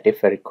that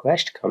if a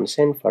request comes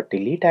in for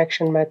delete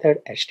action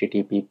method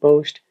HTTP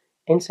post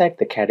inside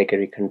the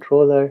category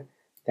controller,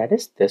 that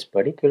is this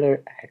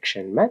particular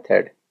action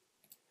method.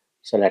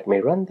 So let me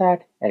run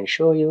that and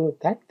show you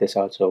that this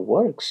also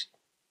works.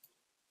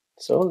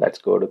 So let's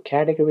go to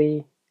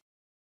category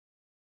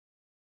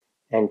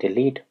and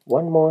delete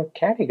one more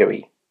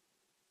category.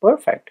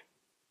 Perfect.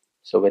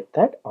 So with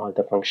that, all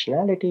the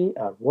functionality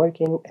are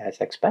working as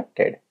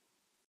expected.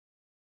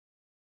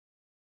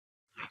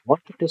 I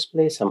want to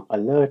display some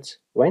alerts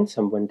when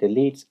someone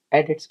deletes,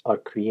 edits, or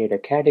create a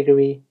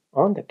category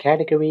on the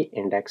category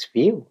index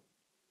view.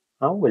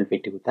 How will we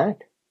do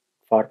that?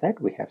 For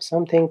that, we have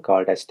something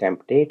called as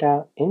temp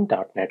data in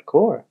 .NET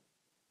Core.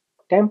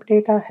 Temp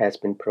data has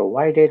been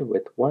provided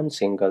with one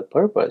single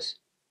purpose.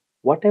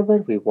 Whatever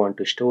we want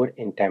to store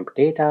in temp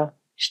data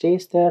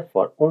stays there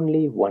for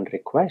only one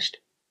request.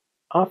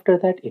 After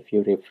that, if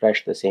you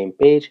refresh the same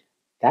page,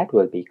 that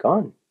will be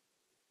gone.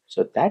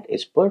 So that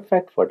is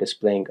perfect for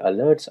displaying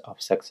alerts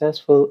of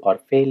successful or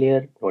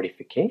failure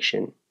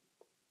notification.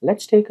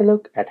 Let's take a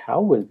look at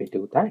how will we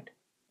do that.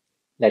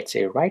 Let's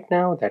say right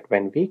now that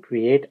when we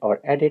create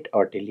or edit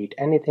or delete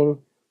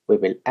anything, we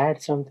will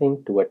add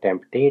something to a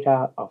temp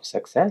data of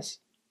success.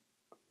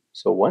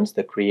 So once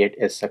the create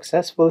is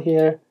successful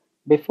here,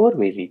 before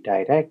we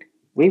redirect,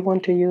 we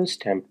want to use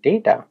temp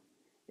data.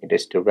 It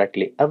is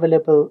directly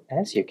available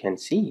as you can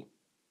see.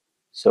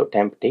 So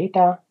temp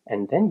data,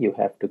 and then you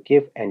have to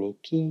give any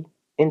key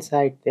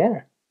inside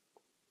there.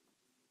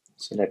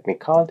 So let me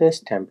call this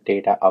temp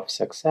data of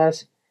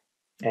success,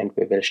 and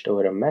we will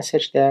store a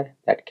message there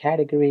that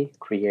category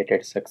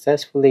created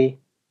successfully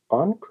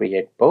on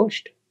create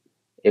post.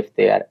 If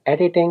they are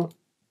editing,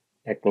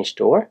 let me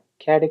store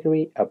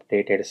category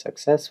updated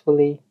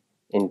successfully.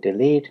 In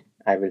delete,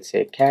 I will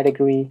say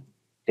category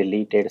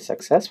deleted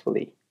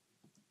successfully.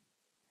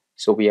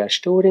 So we are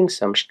storing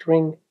some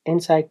string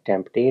inside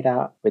temp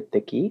data with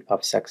the key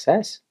of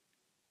success.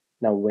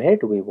 Now where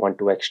do we want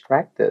to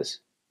extract this?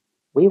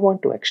 We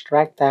want to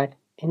extract that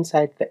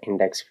inside the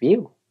index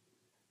view.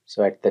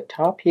 So at the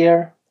top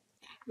here,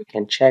 we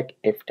can check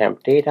if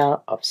temp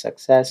data of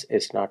success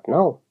is not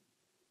null.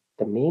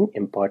 The main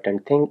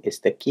important thing is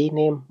the key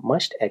name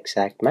must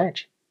exact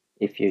match.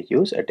 If you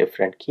use a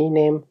different key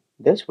name,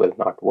 this will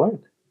not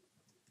work.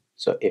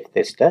 So if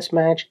this does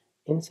match,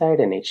 inside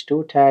an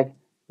h2 tag,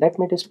 let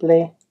me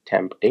display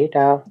temp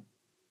data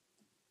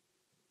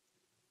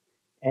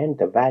and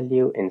the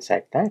value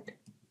inside that.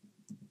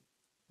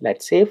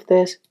 Let's save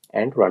this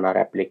and run our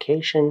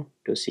application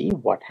to see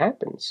what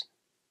happens.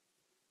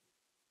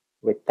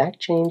 With that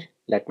change,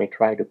 let me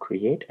try to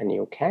create a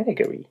new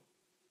category.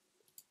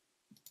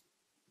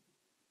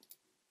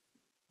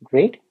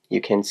 Great,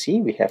 you can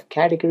see we have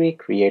category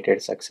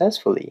created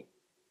successfully.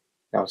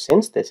 Now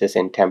since this is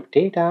in temp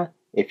data,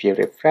 if you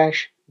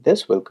refresh,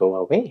 this will go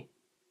away.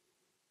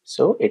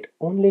 So it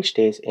only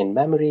stays in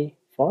memory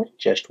for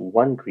just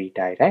one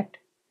redirect,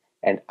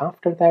 and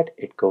after that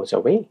it goes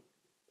away.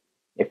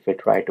 If we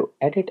try to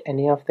edit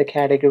any of the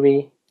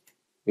category,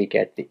 we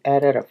get the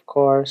error, of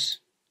course.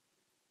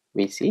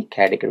 We see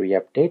category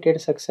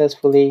updated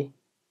successfully.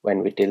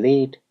 When we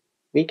delete,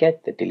 we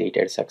get the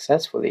deleted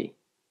successfully.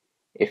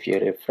 If you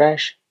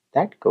refresh,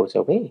 that goes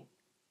away.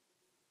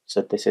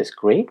 So this is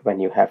great when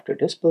you have to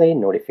display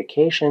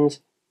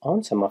notifications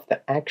on some of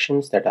the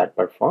actions that are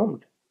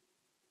performed.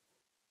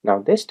 Now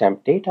this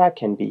temp data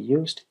can be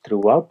used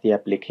throughout the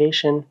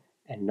application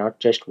and not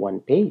just one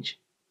page.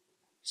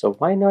 So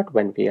why not,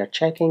 when we are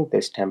checking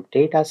this temp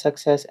data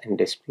success and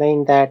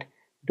displaying that,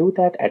 do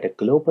that at a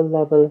global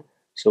level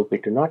so we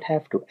do not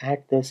have to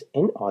add this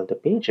in all the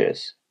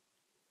pages.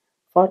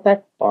 For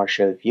that,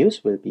 partial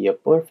views will be a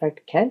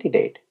perfect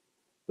candidate.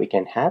 We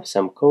can have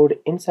some code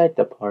inside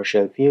the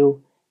partial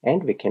view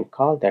and we can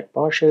call that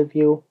partial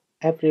view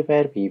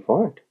everywhere we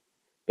want.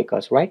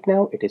 Because right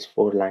now it is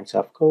 4 lines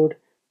of code,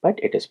 but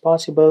it is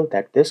possible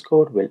that this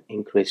code will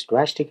increase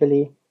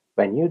drastically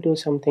when you do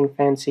something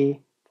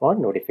fancy for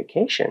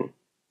notification.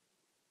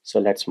 So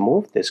let's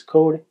move this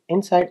code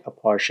inside a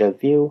partial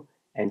view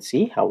and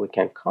see how we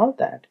can call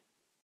that.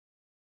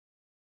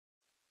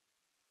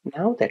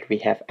 Now that we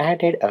have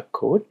added a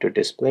code to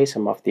display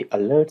some of the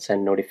alerts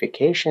and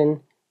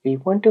notification, we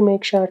want to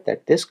make sure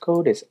that this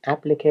code is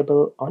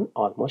applicable on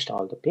almost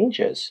all the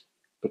pages.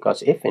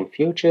 Because if in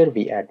future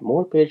we add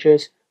more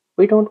pages,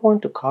 we don't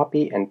want to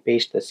copy and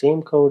paste the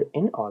same code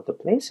in all the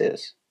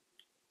places.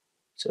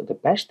 So the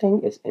best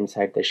thing is,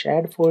 inside the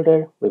shared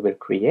folder, we will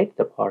create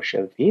the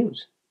partial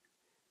views.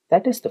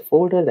 That is the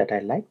folder that I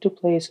like to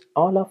place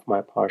all of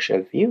my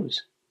partial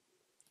views.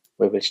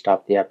 We will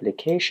stop the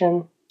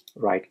application,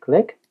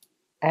 right-click,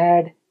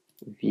 add,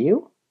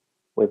 view.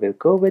 We will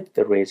go with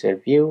the razor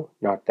view,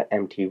 not the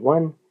empty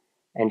one.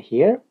 And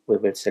here we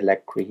will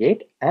select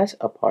create as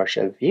a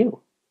partial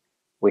view.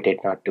 We did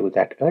not do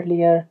that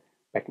earlier,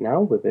 but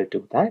now we will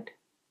do that.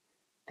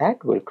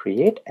 That will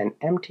create an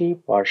empty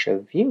partial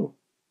view.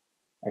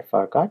 I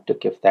forgot to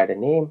give that a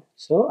name,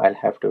 so I'll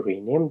have to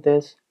rename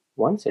this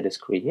once it is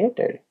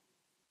created.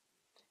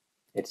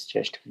 It's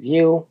just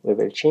view. We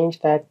will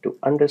change that to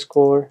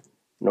underscore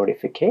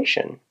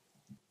notification.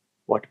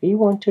 What we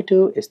want to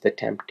do is the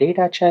temp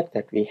data check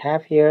that we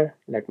have here.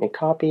 Let me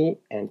copy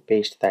and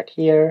paste that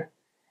here,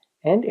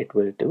 and it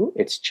will do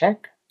its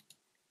check.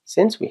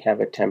 Since we have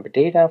a temp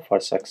data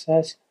for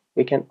success,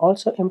 we can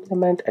also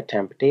implement a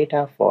temp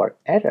data for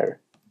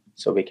error.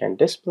 So we can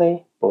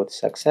display both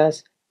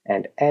success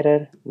and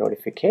error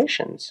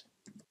notifications.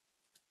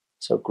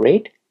 So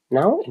great.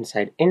 Now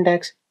inside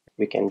index,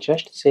 we can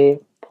just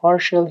say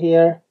partial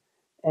here,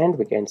 and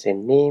we can say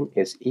name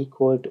is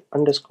equal to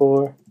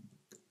underscore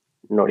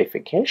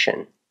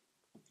notification.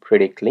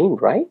 Pretty clean,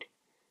 right?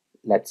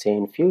 Let's say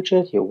in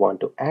future you want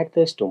to add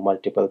this to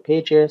multiple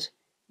pages.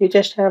 You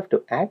just have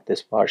to add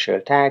this partial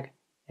tag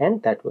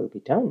and that will be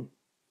done.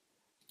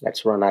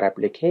 Let's run our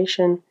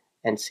application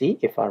and see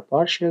if our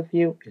partial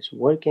view is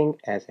working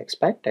as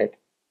expected.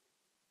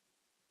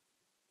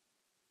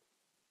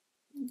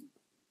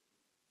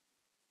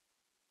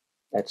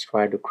 Let's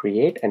try to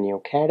create a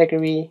new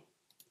category.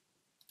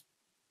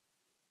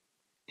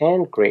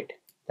 And great,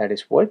 that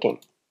is working.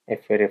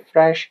 If we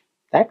refresh,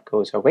 that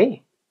goes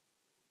away.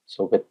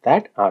 So with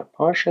that, our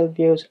partial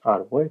views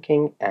are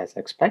working as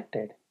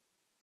expected.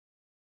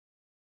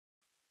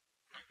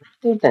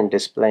 Rather than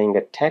displaying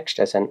a text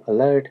as an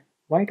alert,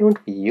 why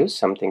don't we use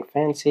something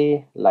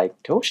fancy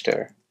like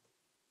Toaster?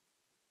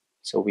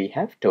 So we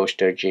have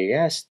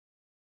Toaster.js.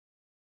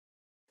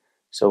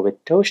 So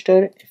with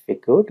Toaster, if we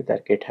go to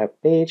the GitHub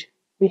page,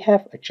 we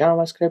have a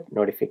JavaScript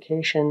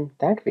notification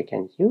that we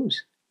can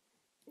use.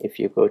 If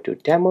you go to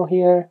demo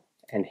here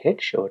and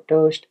hit show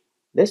toast,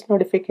 these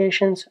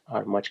notifications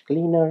are much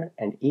cleaner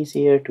and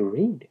easier to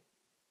read.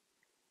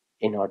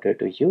 In order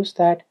to use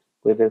that,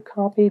 we will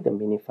copy the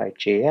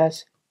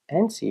minified.js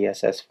and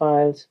CSS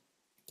files.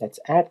 Let's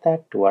add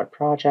that to our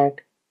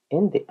project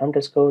in the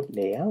underscore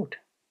layout.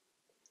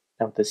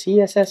 Now the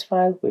CSS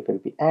file we will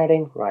be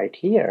adding right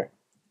here.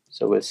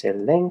 So we'll say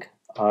link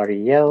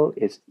rel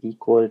is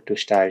equal to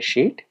style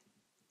sheet.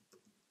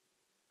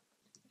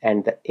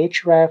 And the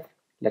href,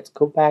 let's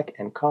go back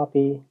and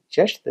copy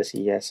just the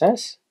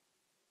CSS.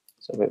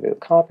 So we will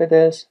copy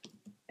this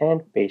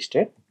and paste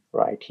it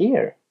right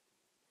here.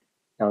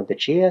 Now the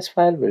JS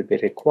file will be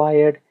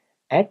required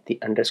at the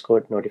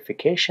underscore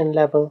notification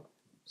level.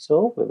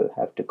 So we will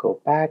have to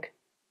go back,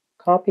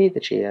 copy the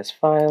JS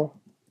file,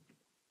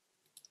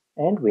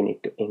 and we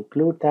need to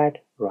include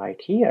that right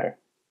here.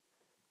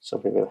 So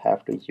we will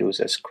have to use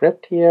a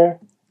script here,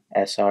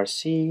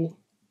 src.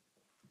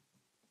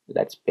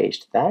 Let's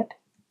paste that.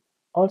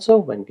 Also,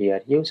 when we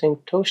are using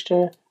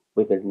Toaster,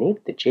 we will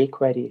need the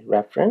jQuery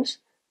reference.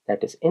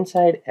 That is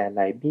inside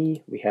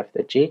lib, we have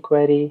the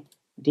jQuery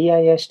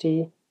dist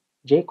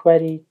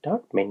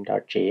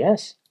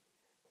jQuery.min.js.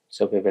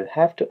 So we will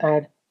have to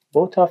add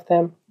both of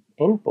them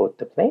in both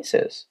the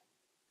places.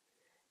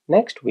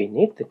 Next, we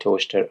need the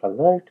Toaster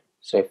alert.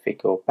 So if we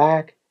go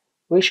back,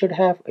 we should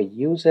have a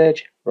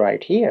usage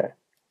right here.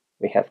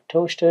 We have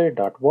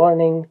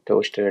toaster.warning,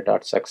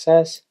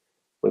 toaster.success.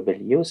 We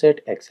will use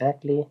it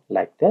exactly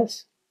like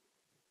this.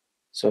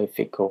 So if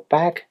we go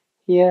back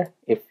here,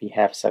 if we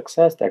have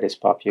success that is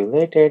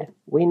populated,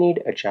 we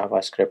need a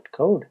JavaScript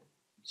code.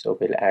 So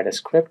we'll add a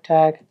script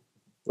tag.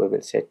 We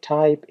will say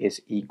type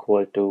is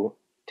equal to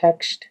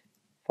text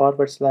 /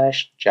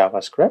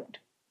 JavaScript.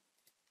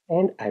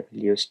 And I will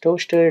use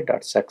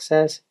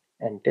toaster.success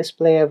and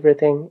display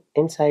everything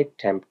inside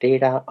temp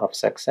data of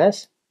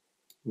success.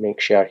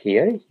 Make sure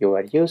here you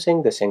are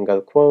using the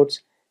single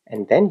quotes,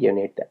 and then you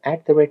need the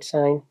 @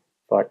 sign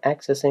for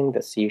accessing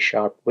the C#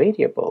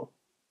 variable.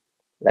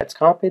 Let's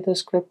copy the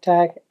script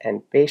tag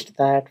and paste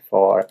that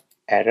for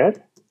error.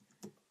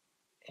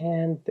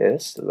 And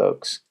this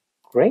looks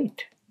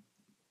great.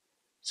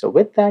 So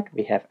with that,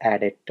 we have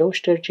added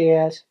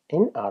toaster.js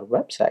in our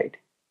website.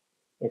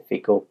 If we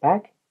go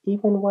back,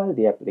 even while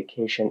the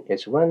application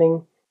is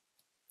running,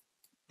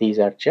 these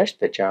are just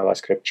the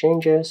JavaScript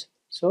changes.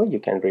 So you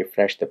can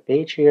refresh the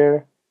page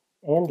here,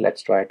 and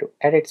let's try to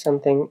edit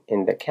something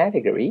in the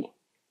category.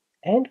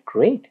 And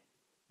great,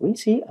 we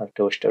see our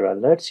toaster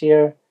alerts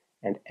here,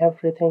 and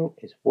everything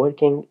is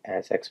working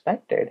as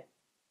expected.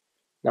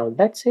 Now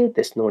let's say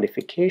this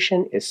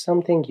notification is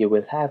something you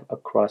will have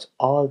across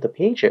all the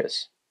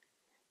pages.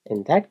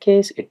 In that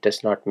case, it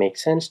does not make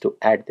sense to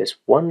add this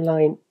one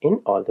line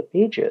in all the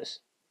pages.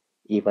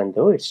 Even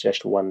though it's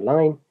just one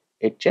line,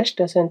 it just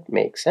doesn't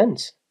make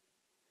sense.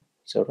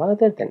 So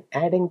rather than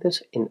adding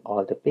this in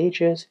all the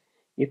pages,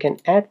 you can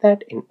add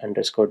that in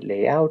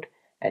 _layout,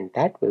 and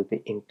that will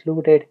be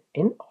included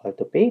in all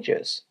the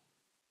pages.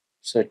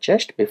 So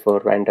just before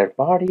render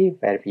body,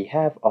 where we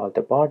have all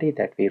the body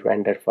that we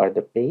render for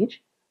the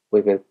page,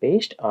 we will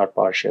paste our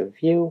partial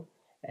view,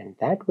 and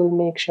that will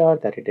make sure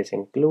that it is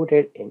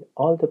included in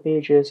all the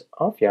pages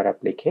of your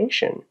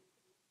application.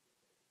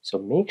 So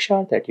make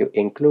sure that you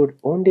include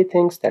only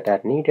things that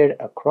are needed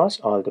across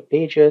all the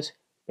pages,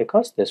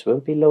 because this will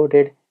be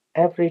loaded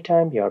every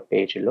time your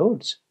page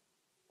loads.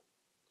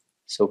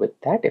 So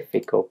with that, if we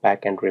go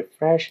back and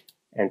refresh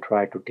and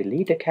try to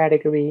delete a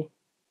category,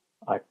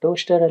 our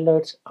toaster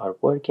alerts are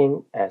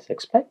working as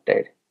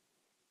expected.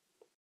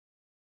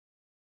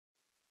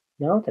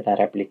 Now that our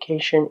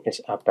application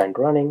is up and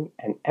running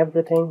and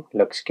everything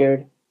looks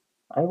good,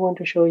 I want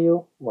to show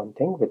you one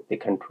thing with the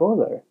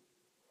controller.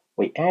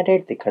 We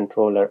added the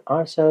controller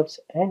ourselves,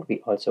 and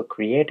we also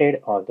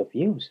created all the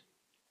views.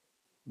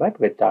 But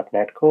with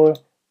 .NET Core,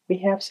 we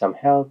have some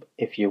help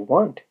if you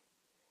want.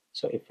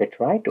 So if we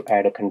try to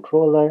add a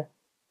controller,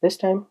 this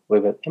time we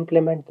will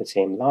implement the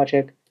same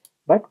logic,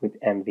 but with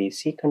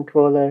MVC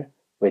controller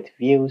with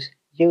views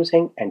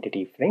using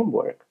Entity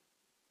Framework.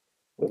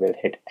 We will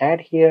hit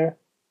add here,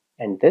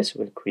 and this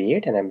will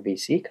create an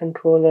MVC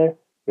controller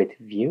with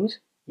views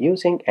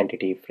using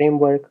Entity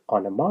Framework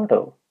on a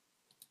model.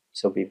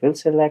 So we will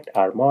select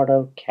our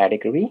model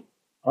category.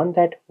 On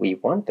that, we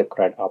want the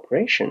CRUD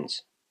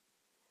operations.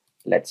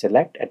 Let's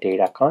select a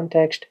data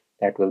context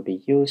that will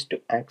be used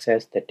to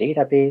access the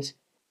database,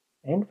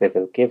 and we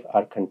will give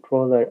our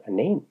controller a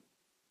name.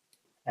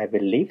 I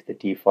will leave the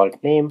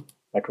default name,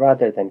 but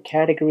rather than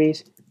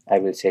categories, I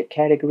will say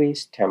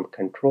categories temp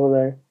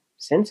controller,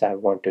 since I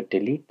want to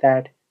delete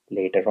that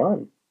later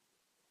on.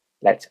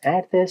 Let's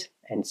add this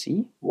and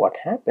see what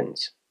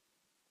happens.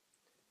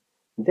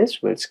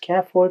 This will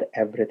scaffold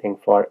everything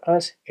for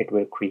us. It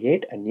will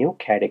create a new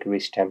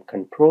categories temp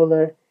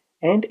controller,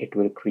 and it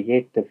will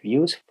create the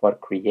views for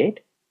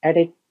create,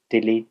 edit,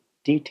 delete,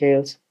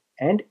 details,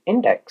 and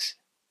index.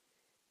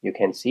 You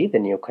can see the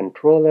new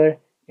controller.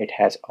 It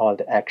has all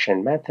the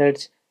action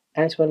methods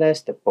as well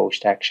as the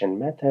post action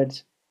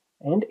methods,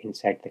 and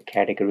inside the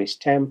categories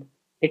temp,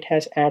 it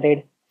has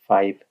added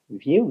 5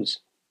 views.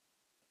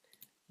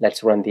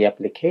 Let's run the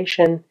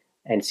application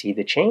and see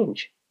the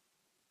change.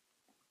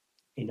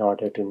 In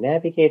order to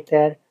navigate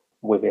there,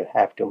 we will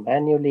have to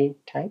manually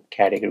type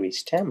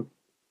categories temp.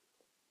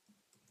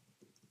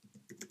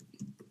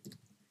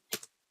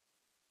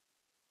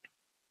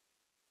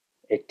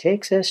 It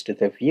takes us to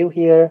the view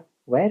here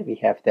where we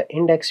have the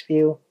index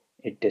view.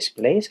 It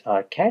displays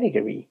our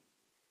category.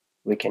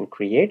 We can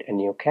create a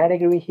new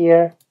category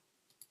here.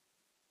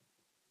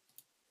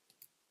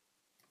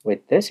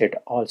 With this, it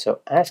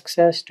also asks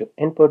us to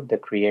input the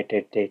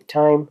created date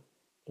time.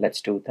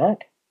 Let's do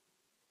that.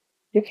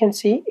 You can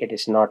see it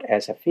is not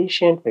as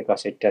efficient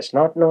because it does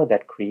not know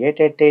that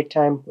created date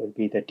time will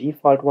be the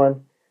default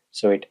one.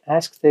 So it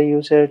asks the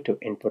user to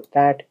input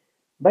that,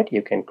 but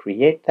you can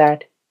create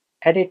that,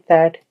 edit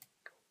that,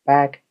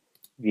 back,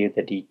 view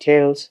the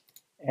details,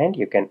 and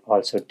you can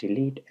also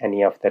delete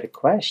any of the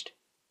request.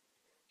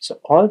 So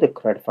all the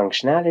CRUD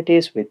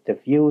functionalities with the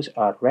views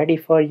are ready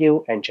for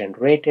you and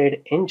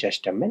generated in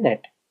just a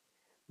minute.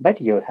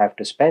 But you'll have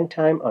to spend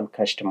time on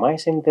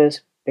customizing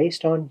this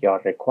based on your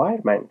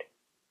requirement.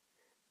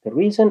 The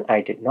reason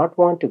I did not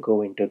want to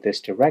go into this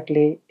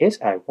directly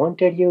is I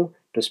wanted you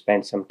to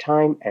spend some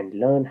time and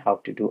learn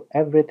how to do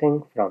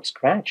everything from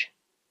scratch.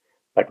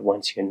 But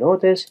once you know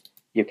this,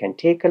 you can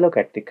take a look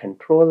at the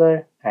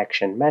controller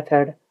action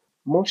method.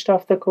 Most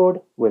of the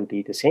code will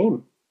be the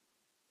same.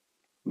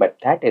 But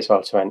that is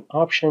also an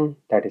option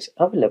that is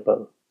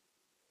available.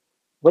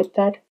 With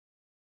that,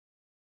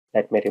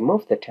 Let me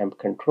remove the temp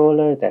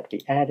controller that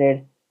we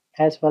added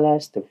as well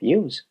as the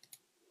views.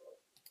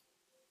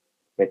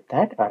 With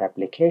that, our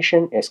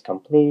application is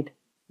complete.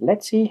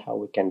 Let's see how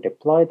we can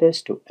deploy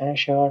this to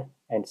Azure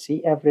and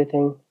see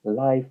everything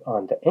live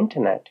on the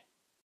internet.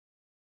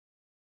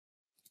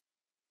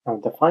 Now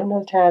the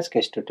final task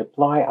is to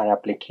deploy our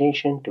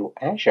application to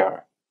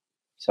Azure.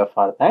 So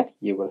for that,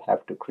 you will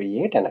have to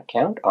create an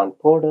account on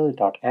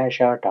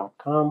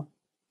portal.azure.com.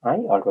 I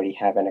already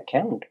have an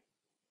account.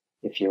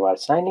 If you are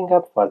signing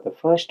up for the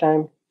first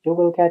time, you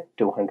will get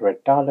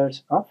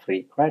 $200 of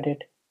free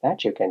credit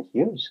that you can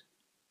use.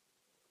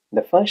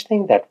 The first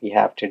thing that we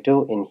have to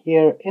do in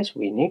here is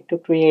we need to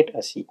create a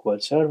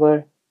SQL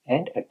server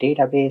and a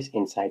database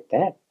inside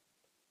that.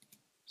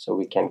 So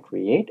we can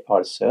create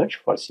or search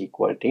for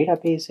SQL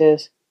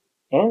databases,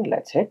 and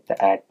let's hit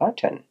the Add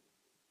button.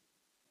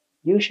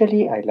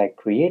 Usually I like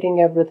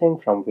creating everything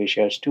from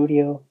Visual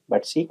Studio,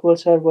 but SQL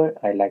Server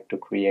I like to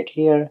create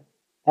here.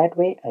 That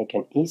way I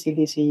can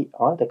easily see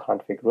all the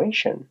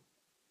configuration.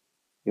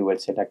 You will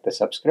select the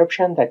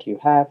subscription that you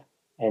have,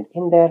 and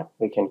in there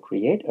we can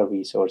create a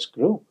resource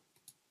group.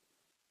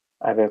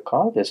 I will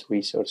call this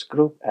resource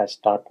group as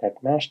 .NET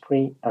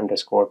Mastery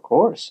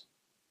 _course.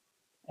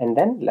 And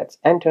then let's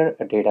enter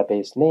a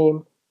database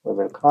name. We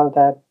will call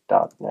that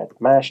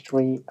 .NET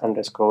Mastery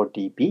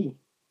 _DB.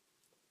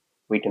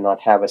 We do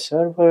not have a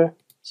server,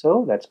 so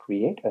let's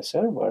create a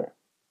server.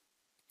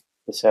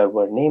 The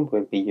server name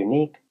will be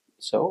unique,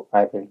 so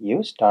I will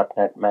use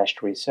 .NET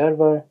Mastery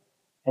Server,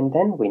 and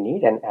then we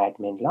need an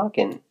admin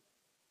login.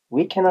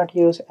 We cannot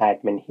use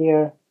admin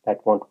here,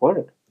 that won't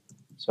work,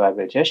 so I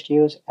will just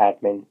use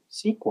admin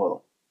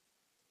SQL.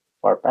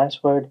 For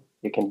password,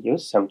 you can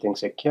use something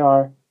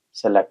secure,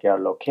 select your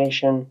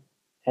location,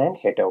 and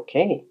hit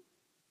OK.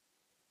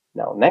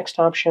 Now next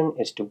option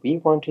is we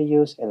want to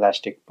use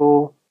Elastic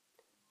Pool.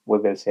 We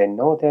will say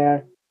no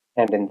there,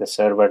 and in the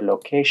server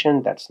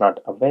location that's not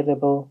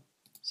available.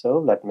 So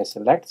let me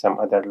select some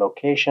other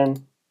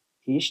location,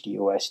 East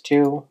US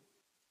 2,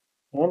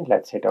 and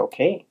let's hit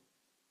OK.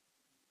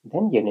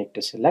 Then you need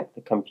to select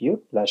the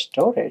compute plus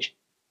storage.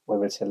 We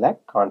will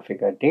select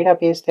configure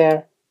database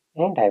there,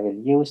 and I will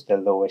use the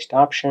lowest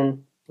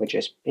option, which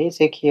is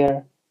basic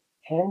here,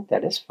 and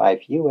that is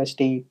 5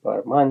 USD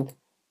per month.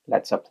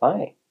 Let's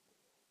apply.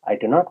 I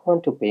do not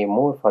want to pay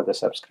more for the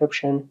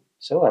subscription,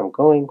 so I'm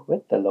going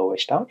with the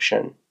lowest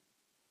option.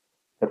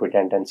 The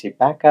redundancy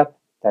backup,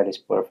 that is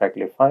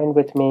perfectly fine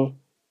with me.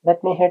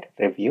 Let me hit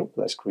Review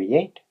plus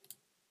Create.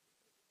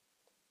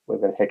 We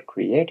will hit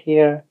Create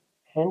here,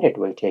 and it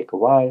will take a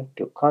while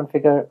to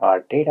configure our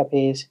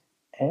database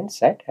and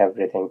set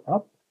everything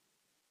up.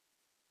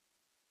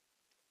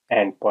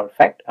 And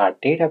perfect, our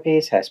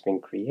database has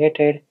been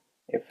created.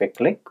 If we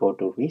click Go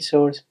to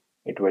Resource,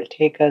 it will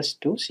take us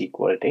to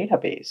SQL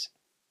database.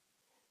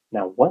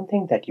 Now one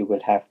thing that you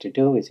will have to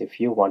do is if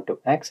you want to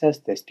access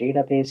this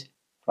database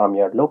from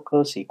your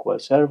local SQL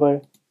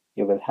server,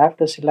 you will have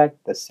to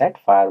select the Set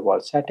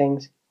Firewall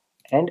Settings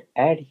and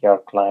add your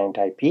client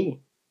IP.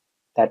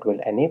 That will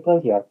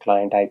enable your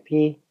client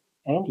IP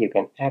and you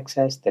can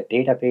access the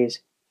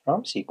database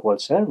from SQL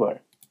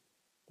Server.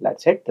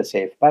 Let's hit the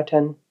Save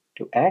button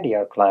to add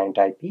your client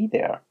IP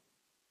there.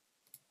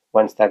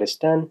 Once that is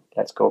done,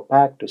 let's go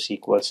back to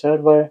SQL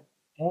Server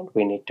and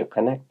we need to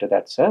connect to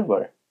that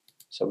server.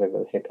 So we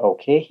will hit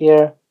OK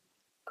here,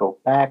 go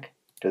back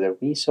to the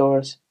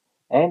resource,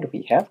 and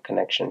we have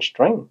connection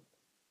string.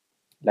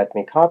 Let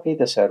me copy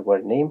the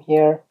server name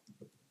here,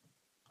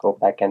 go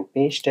back and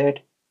paste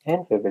it,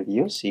 and we will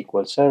use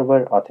SQL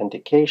Server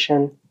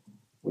authentication.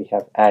 We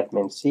have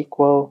admin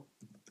SQL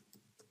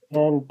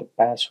and the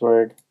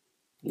password.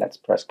 Let's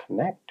press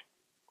connect.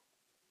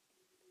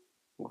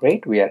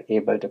 Great, we are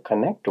able to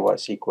connect to our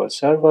SQL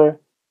Server.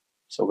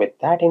 So with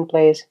that in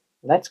place,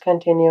 let's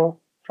continue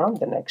from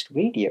the next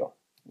video.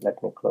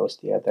 Let me close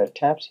the other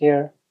tabs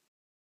here.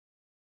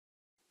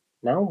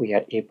 Now we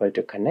are able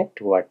to connect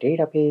to our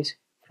database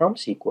from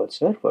SQL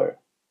Server.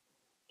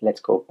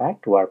 Let's go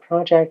back to our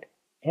project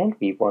and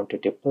we want to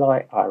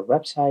deploy our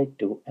website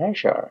to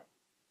Azure.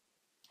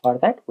 For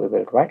that, we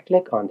will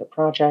right-click on the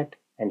project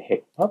and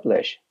hit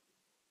Publish.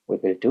 We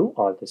will do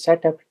all the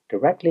setup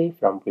directly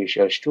from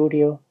Visual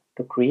Studio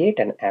to create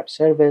an app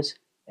service,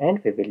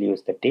 and we will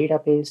use the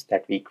database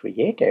that we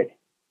created.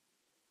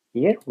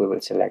 Here we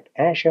will select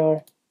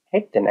Azure,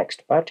 hit the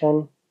Next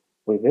button.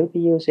 We will be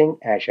using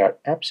Azure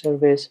App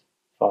Service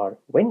for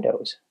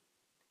Windows.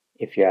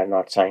 If you are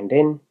not signed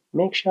in,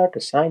 make sure to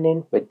sign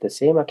in with the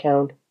same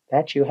account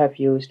that you have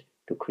used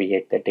to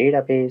create the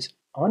database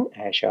on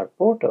Azure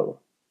portal.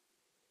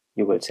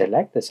 You will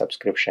select the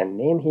subscription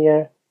name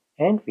here,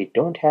 and we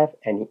don't have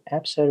any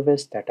app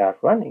service that are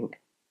running.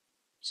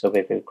 So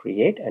we will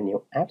create a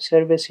new app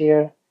service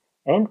here,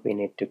 and we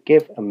need to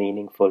give a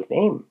meaningful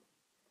name.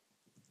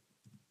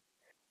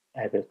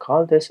 I will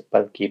call this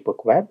Bulky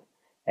Book Web,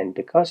 and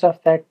because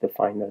of that, the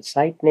final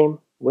site name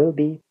will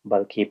be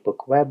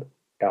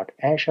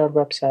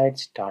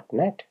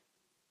bulkybook.web.azurewebsites.net.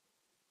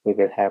 We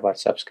will have our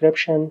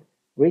subscription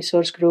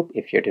resource group.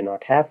 If you do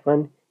not have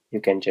one, you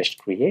can just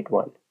create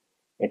one.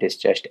 It is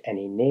just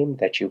any name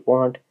that you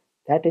want.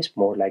 That is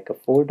more like a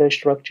folder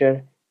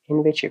structure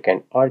in which you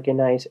can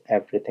organize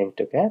everything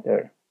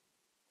together.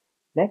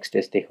 Next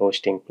is the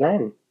hosting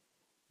plan.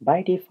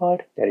 By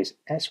default, there is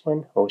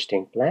S1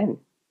 hosting plan.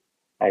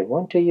 I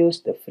want to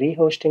use the free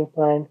hosting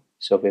plan,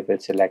 so we will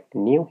select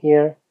New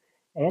here,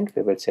 and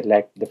we will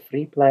select the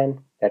free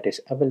plan that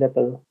is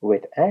available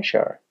with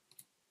Azure.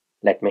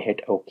 Let me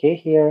hit OK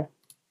here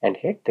and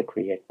hit the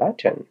Create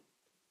button.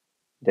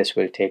 This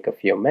will take a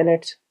few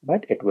minutes,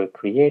 but it will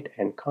create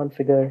and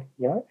configure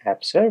your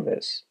app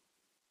service.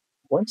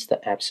 Once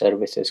the app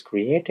service is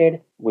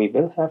created, we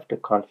will have to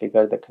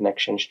configure the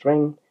connection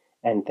string,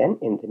 and then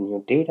in the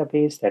new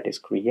database that is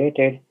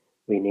created,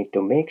 we need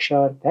to make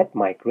sure that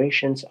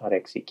migrations are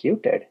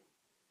executed.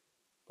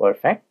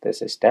 Perfect,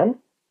 this is done.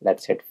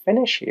 Let's hit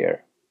Finish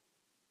here.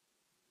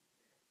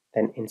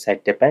 Then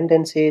inside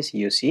Dependencies,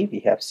 you see we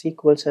have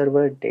SQL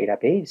Server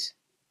Database.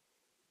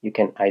 You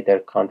can either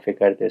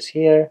configure this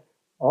here,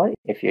 or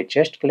if you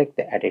just click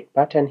the Edit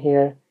button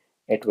here,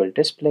 it will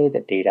display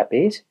the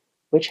database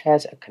which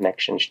has a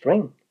connection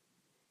string.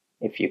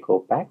 If you go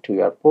back to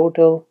your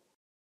portal,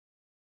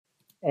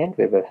 and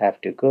we will have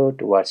to go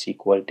to our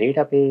SQL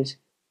database,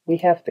 we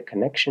have the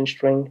connection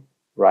string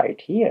right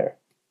here.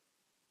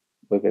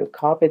 We will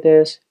copy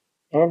this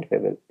and we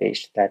will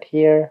paste that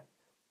here.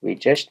 We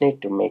just need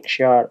to make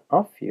sure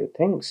of few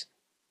things.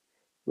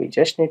 We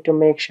just need to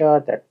make sure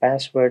that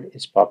password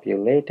is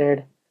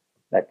populated.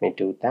 Let me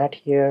do that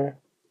here.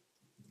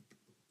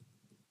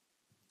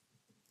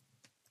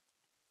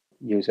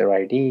 User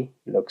ID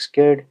looks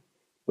good.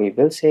 We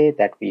will say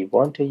that we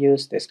want to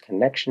use this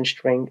connection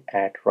string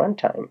at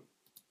runtime.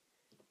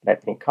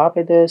 Let me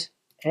copy this,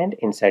 and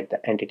inside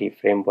the Entity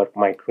Framework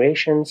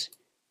Migrations,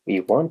 we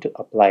want to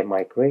apply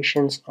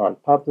migrations on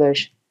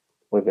Publish.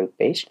 We will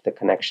paste the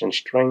connection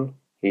string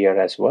here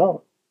as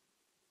well.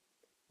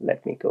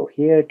 Let me go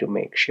here to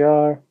make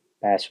sure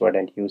password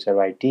and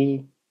user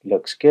ID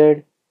looks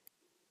good.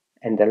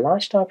 And the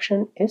last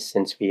option is,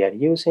 since we are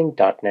using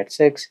 .NET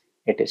 6,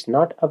 it is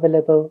not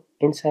available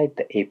inside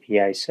the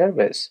API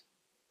service.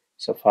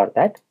 So for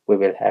that, we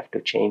will have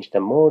to change the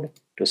mode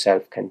to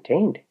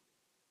self-contained.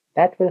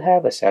 That will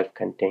have a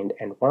self-contained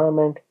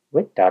environment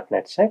with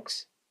 .NET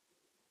 6.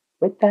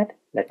 With that,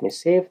 let me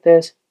save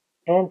this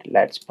and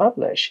let's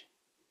publish.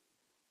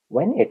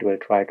 When it will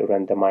try to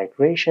run the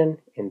migration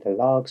in the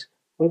logs,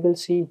 we will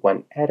see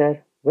one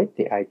error with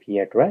the IP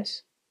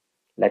address.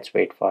 Let's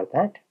wait for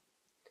that.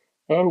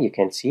 And you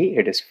can see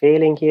it is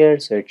failing here,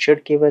 so it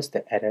should give us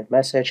the error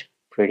message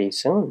pretty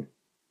soon.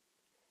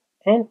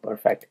 And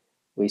perfect.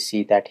 We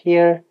see that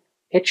here,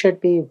 it should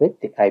be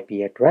with the IP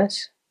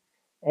address.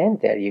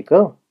 And there you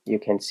go. You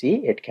can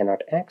see it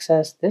cannot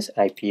access this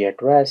IP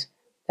address.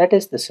 That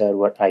is the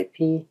server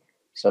IP.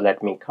 So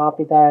let me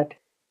copy that,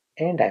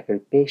 and I will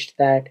paste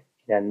that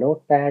in a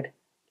notepad.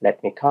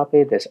 Let me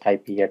copy this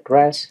IP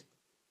address.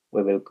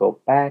 We will go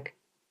back,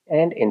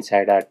 and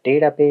inside our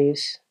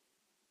database,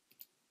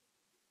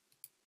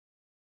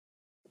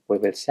 we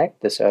will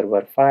set the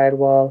server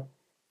firewall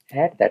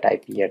at that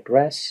IP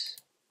address,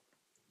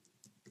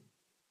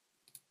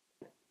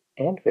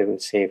 and we will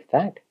save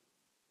that.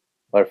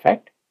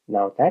 Perfect.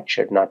 Now that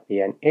should not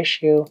be an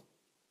issue.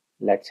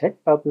 Let's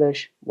hit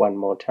Publish one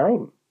more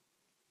time.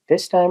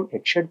 This time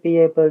it should be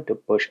able to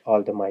push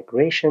all the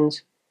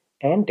migrations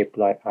and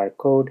deploy our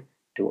code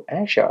to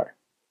Azure.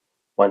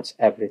 Once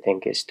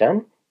everything is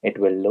done, it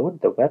will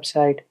load the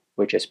website,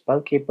 which is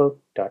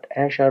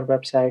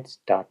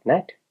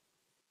bulkybook.azurewebsites.net.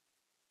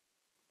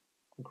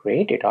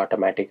 Great, it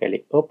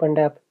automatically opened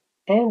up,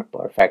 and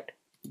perfect.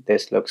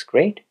 This looks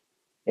great.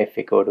 If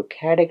we go to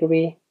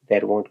category,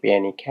 there won't be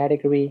any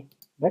category,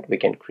 but we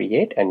can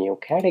create a new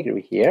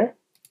category here.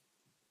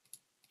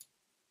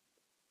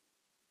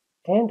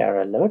 And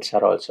our alerts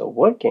are also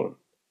working.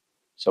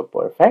 So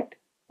perfect.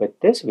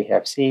 With this, we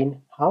have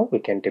seen how we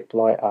can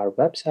deploy our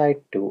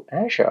website to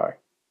Azure.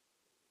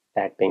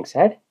 That being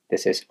said,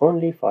 this is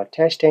only for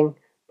testing,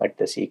 but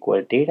the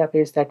SQL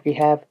database that we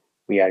have,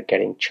 we are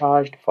getting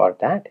charged for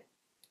that.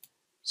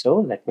 So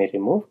let me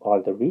remove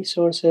all the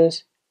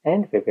resources,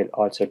 and we will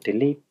also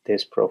delete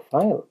this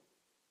profile.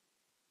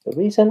 The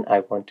reason I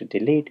want to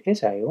delete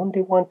is I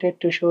only wanted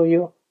to show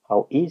you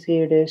how easy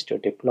it is to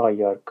deploy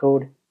your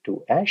code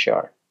to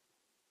Azure.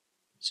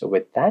 So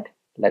with that,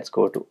 let's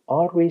go to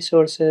All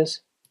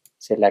Resources,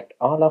 select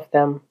all of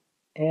them,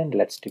 and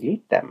let's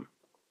delete them.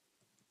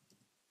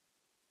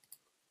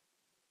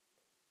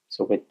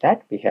 So with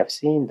that, we have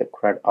seen the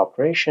CRUD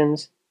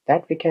operations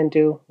that we can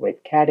do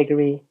with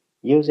category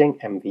using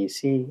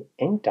MVC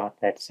in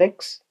 .NET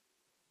 6.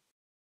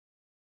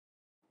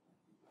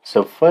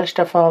 So first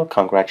of all,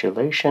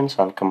 congratulations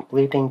on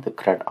completing the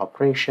CRUD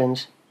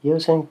operations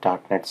using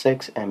 .NET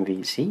 6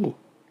 MVC.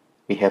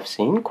 We have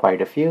seen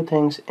quite a few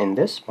things in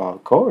this small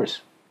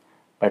course.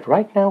 But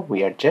right now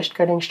we are just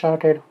getting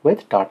started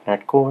with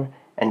 .NET Core,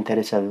 and there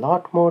is a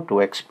lot more to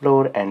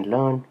explore and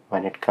learn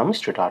when it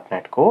comes to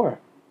 .NET Core.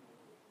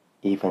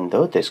 Even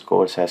though this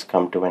course has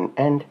come to an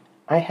end,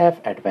 I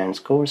have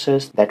advanced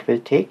courses that will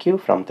take you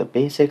from the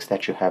basics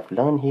that you have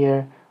learned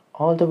here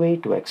all the way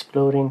to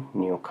exploring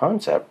new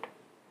concepts.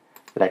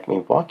 Let me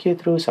walk you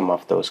through some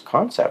of those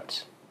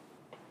concepts.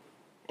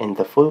 In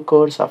the full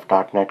course of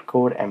 .NET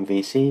Core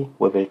MVC,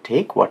 we will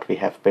take what we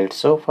have built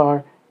so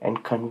far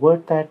and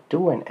convert that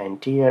to an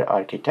entire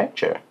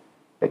architecture,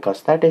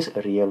 because that is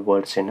a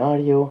real-world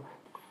scenario,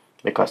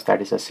 because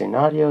that is a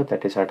scenario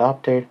that is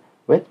adopted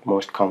with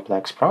most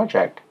complex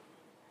projects.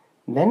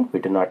 Then we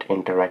do not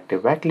interact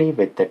directly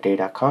with the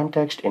data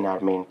context in our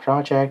main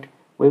project.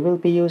 We will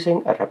be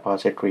using a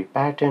repository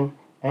pattern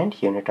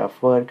and unit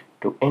of work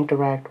to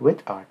interact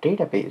with our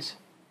database.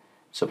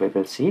 So we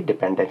will see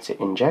dependency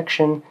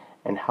injection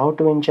and how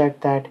to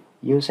inject that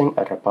using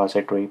a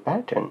repository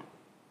pattern.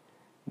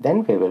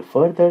 Then we will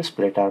further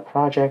split our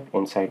project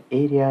inside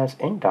areas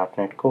in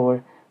 .NET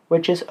Core,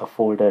 which is a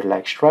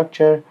folder-like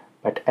structure,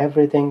 but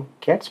everything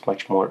gets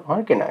much more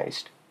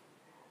organized.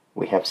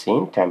 We have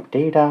seen temp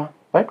data,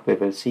 but we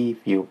will see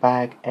view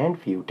bag and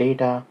view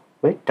data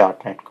with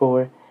 .NET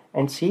Core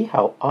and see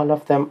how all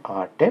of them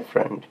are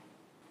different.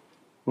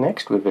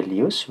 Next, we will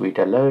use suite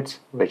alerts,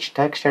 rich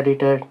text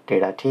editor,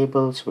 data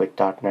tables with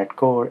 .NET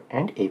Core,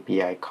 and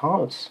API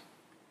calls.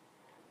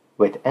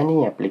 With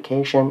any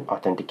application,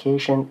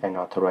 authentication and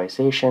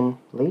authorization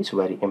plays a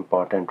very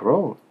important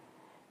role.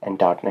 And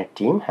 .NET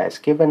team has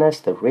given us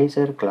the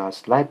Razor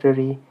class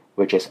library,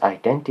 which is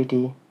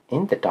identity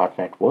in the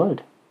 .NET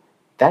world.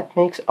 That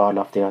makes all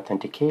of the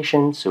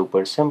authentication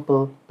super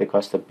simple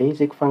because the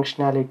basic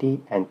functionality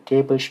and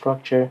table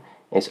structure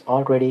is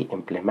already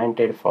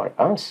implemented for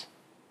us.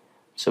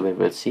 So we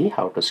will see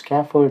how to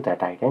scaffold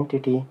that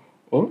identity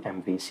in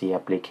MVC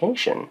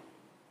application.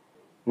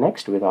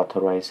 Next, with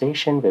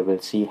authorization, we will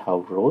see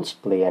how roles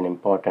play an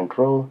important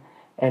role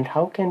and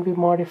how can we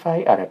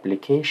modify our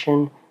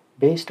application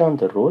based on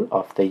the role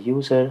of the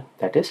user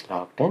that is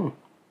logged in.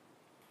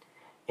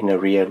 In a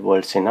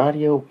real-world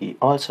scenario, we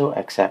also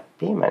accept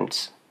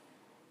payments.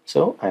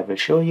 So I will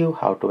show you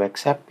how to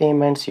accept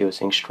payments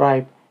using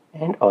Stripe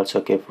and also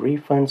give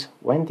refunds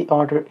when the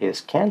order is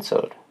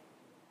cancelled.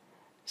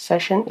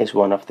 Session is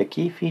one of the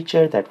key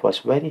features that was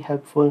very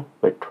helpful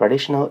with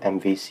traditional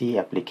MVC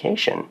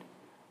application.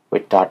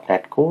 With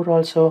 .NET Core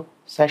also,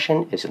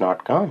 session is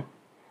not gone.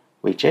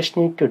 We just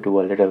need to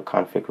do a little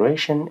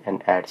configuration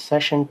and add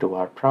session to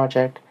our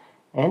project,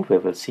 and we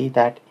will see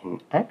that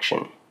in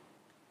action.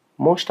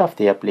 Most of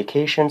the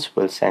applications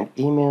will send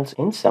emails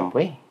in some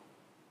way.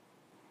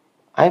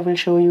 I will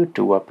show you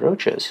two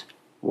approaches,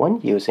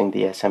 one using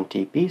the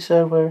SMTP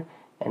server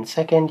and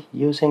second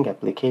using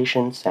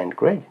application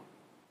SendGrid.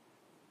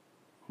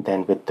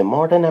 Then with the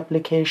modern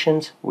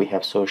applications, we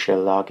have social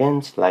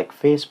logins like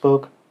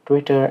Facebook,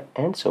 Twitter,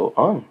 and so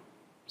on.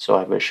 So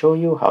I will show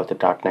you how the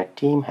 .NET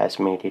team has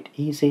made it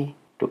easy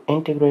to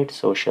integrate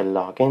social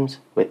logins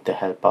with the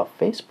help of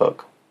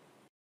Facebook.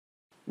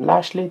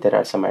 Lastly, there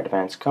are some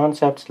advanced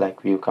concepts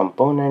like view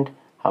component,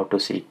 how to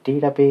seed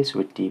database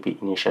with DB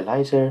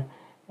initializer,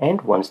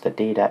 and once the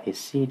data is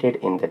seeded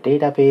in the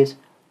database,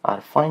 our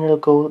final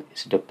goal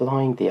is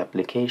deploying the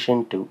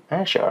application to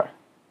Azure.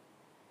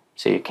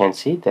 So you can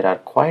see there are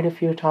quite a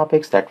few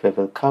topics that we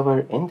will cover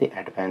in the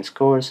advanced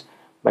course,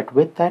 but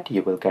with that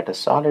you will get a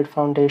solid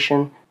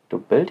foundation to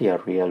build your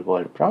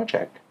real-world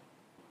project.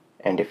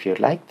 And if you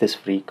like this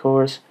free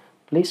course,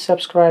 please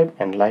subscribe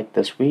and like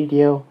this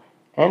video,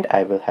 and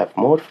I will have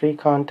more free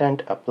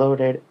content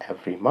uploaded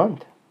every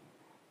month.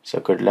 So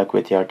good luck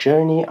with your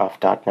journey of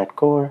 .NET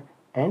Core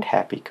and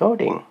happy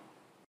coding!